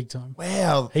 Yeah, big time.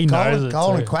 Wow, He knows it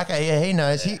Golden too. Quacker. Yeah, he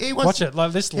knows. He wants. Watch it.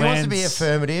 Like this He wants to be lands.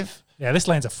 affirmative. Yeah, this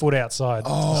lands a foot outside.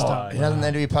 Oh, he doesn't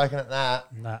need to be poking at that.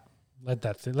 Nah, let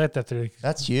that through.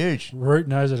 That's huge. Root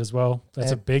knows it as well. That's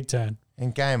Yeah. a big turn.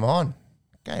 And game on.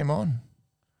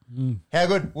 How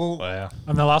good? Well, Wow.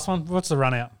 And the last one, what's the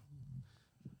run out?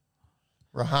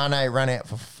 Rahane ran out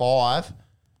for 5.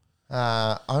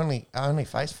 Only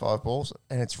faced 5 balls,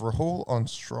 and it's Rahul on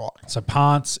strike. So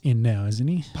Part's in now, isn't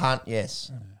he? Punt,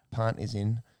 yes. Punt is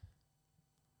in.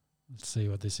 Let's see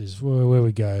what this is. Where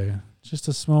we go? Just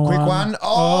a small Quick one.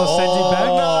 Oh, sends it back.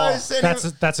 no, send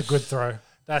him- That's a good throw.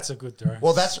 That's a good throw.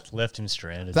 Well, that's Left him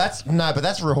stranded. that's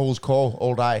Rahul's call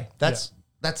all day. That's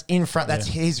in front. That's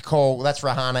his call. That's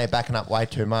Rahane backing up way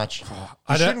too much.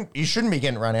 You shouldn't be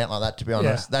getting run out like that. To be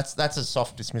honest, that's a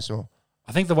soft dismissal.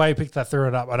 I think the way he picked that threw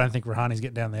it up, I don't think Rahani's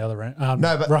getting down the other end. No,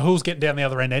 but- Rahul's getting down the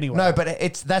other end anyway. No, but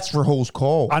that's Rahul's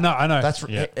call. I know. That's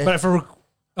but if a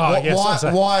yes, I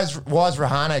say. why is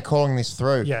Rahane calling this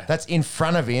through? Yeah. That's in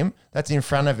front of him.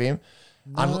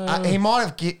 He might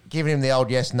have given him the old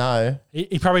yes no.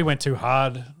 He probably went too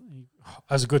hard.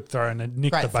 That was a good throw and it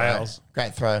nicked the bails.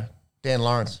 Great throw, Dan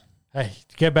Lawrence. Hey,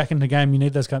 to get back in the game, you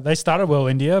need those kind. They started well,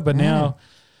 India, but now.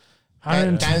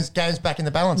 Game's back in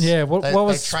the balance. Yeah, what they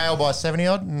was- trail by 70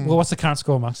 odd? Well, what's the current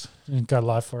score, Max? You can go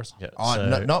live for us. Yeah. Oh,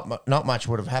 so, not much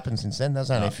would have happened since then. That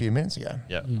was only a few minutes ago.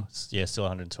 yeah. Yeah, still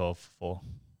 112 for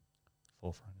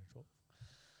 4 for 112.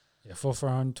 Yeah, 4 for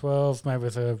 112, maybe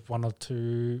with a 1 or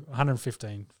 2,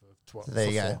 115 for 12. So there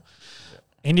for you go. 4.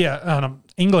 India,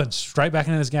 England straight back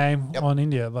into this game Yep. on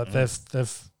India. Like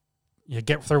they've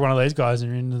get through one of these guys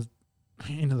and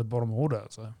you're into the bottom order.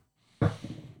 So,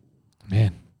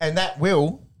 man, And that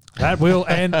will that will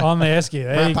end on the Esky.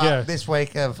 There you wrap go. up this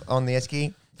week of On the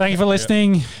Esky. Thank you for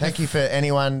listening. Thank you for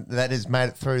anyone that has made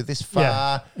it through this far.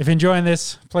 Yeah. If you're enjoying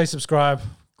this, please subscribe.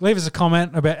 Leave us a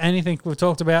comment about anything we've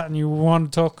talked about and you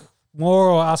want to talk more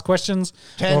or ask questions.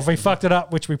 Or if we fucked it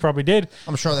up, which we probably did,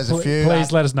 I'm sure there's a few.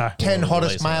 please let us know. 10 We'll hottest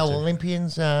release male them too.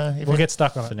 Olympians. We'll get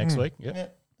stuck on For it. next week. Yeah.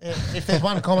 Yeah. If there's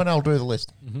one comment, I'll do the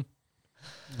list.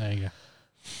 There you go.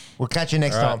 We'll catch you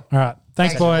next All right. time. All right.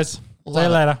 Thanks, Thanks. boys. See you Love it.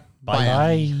 later. Bye.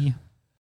 Bye.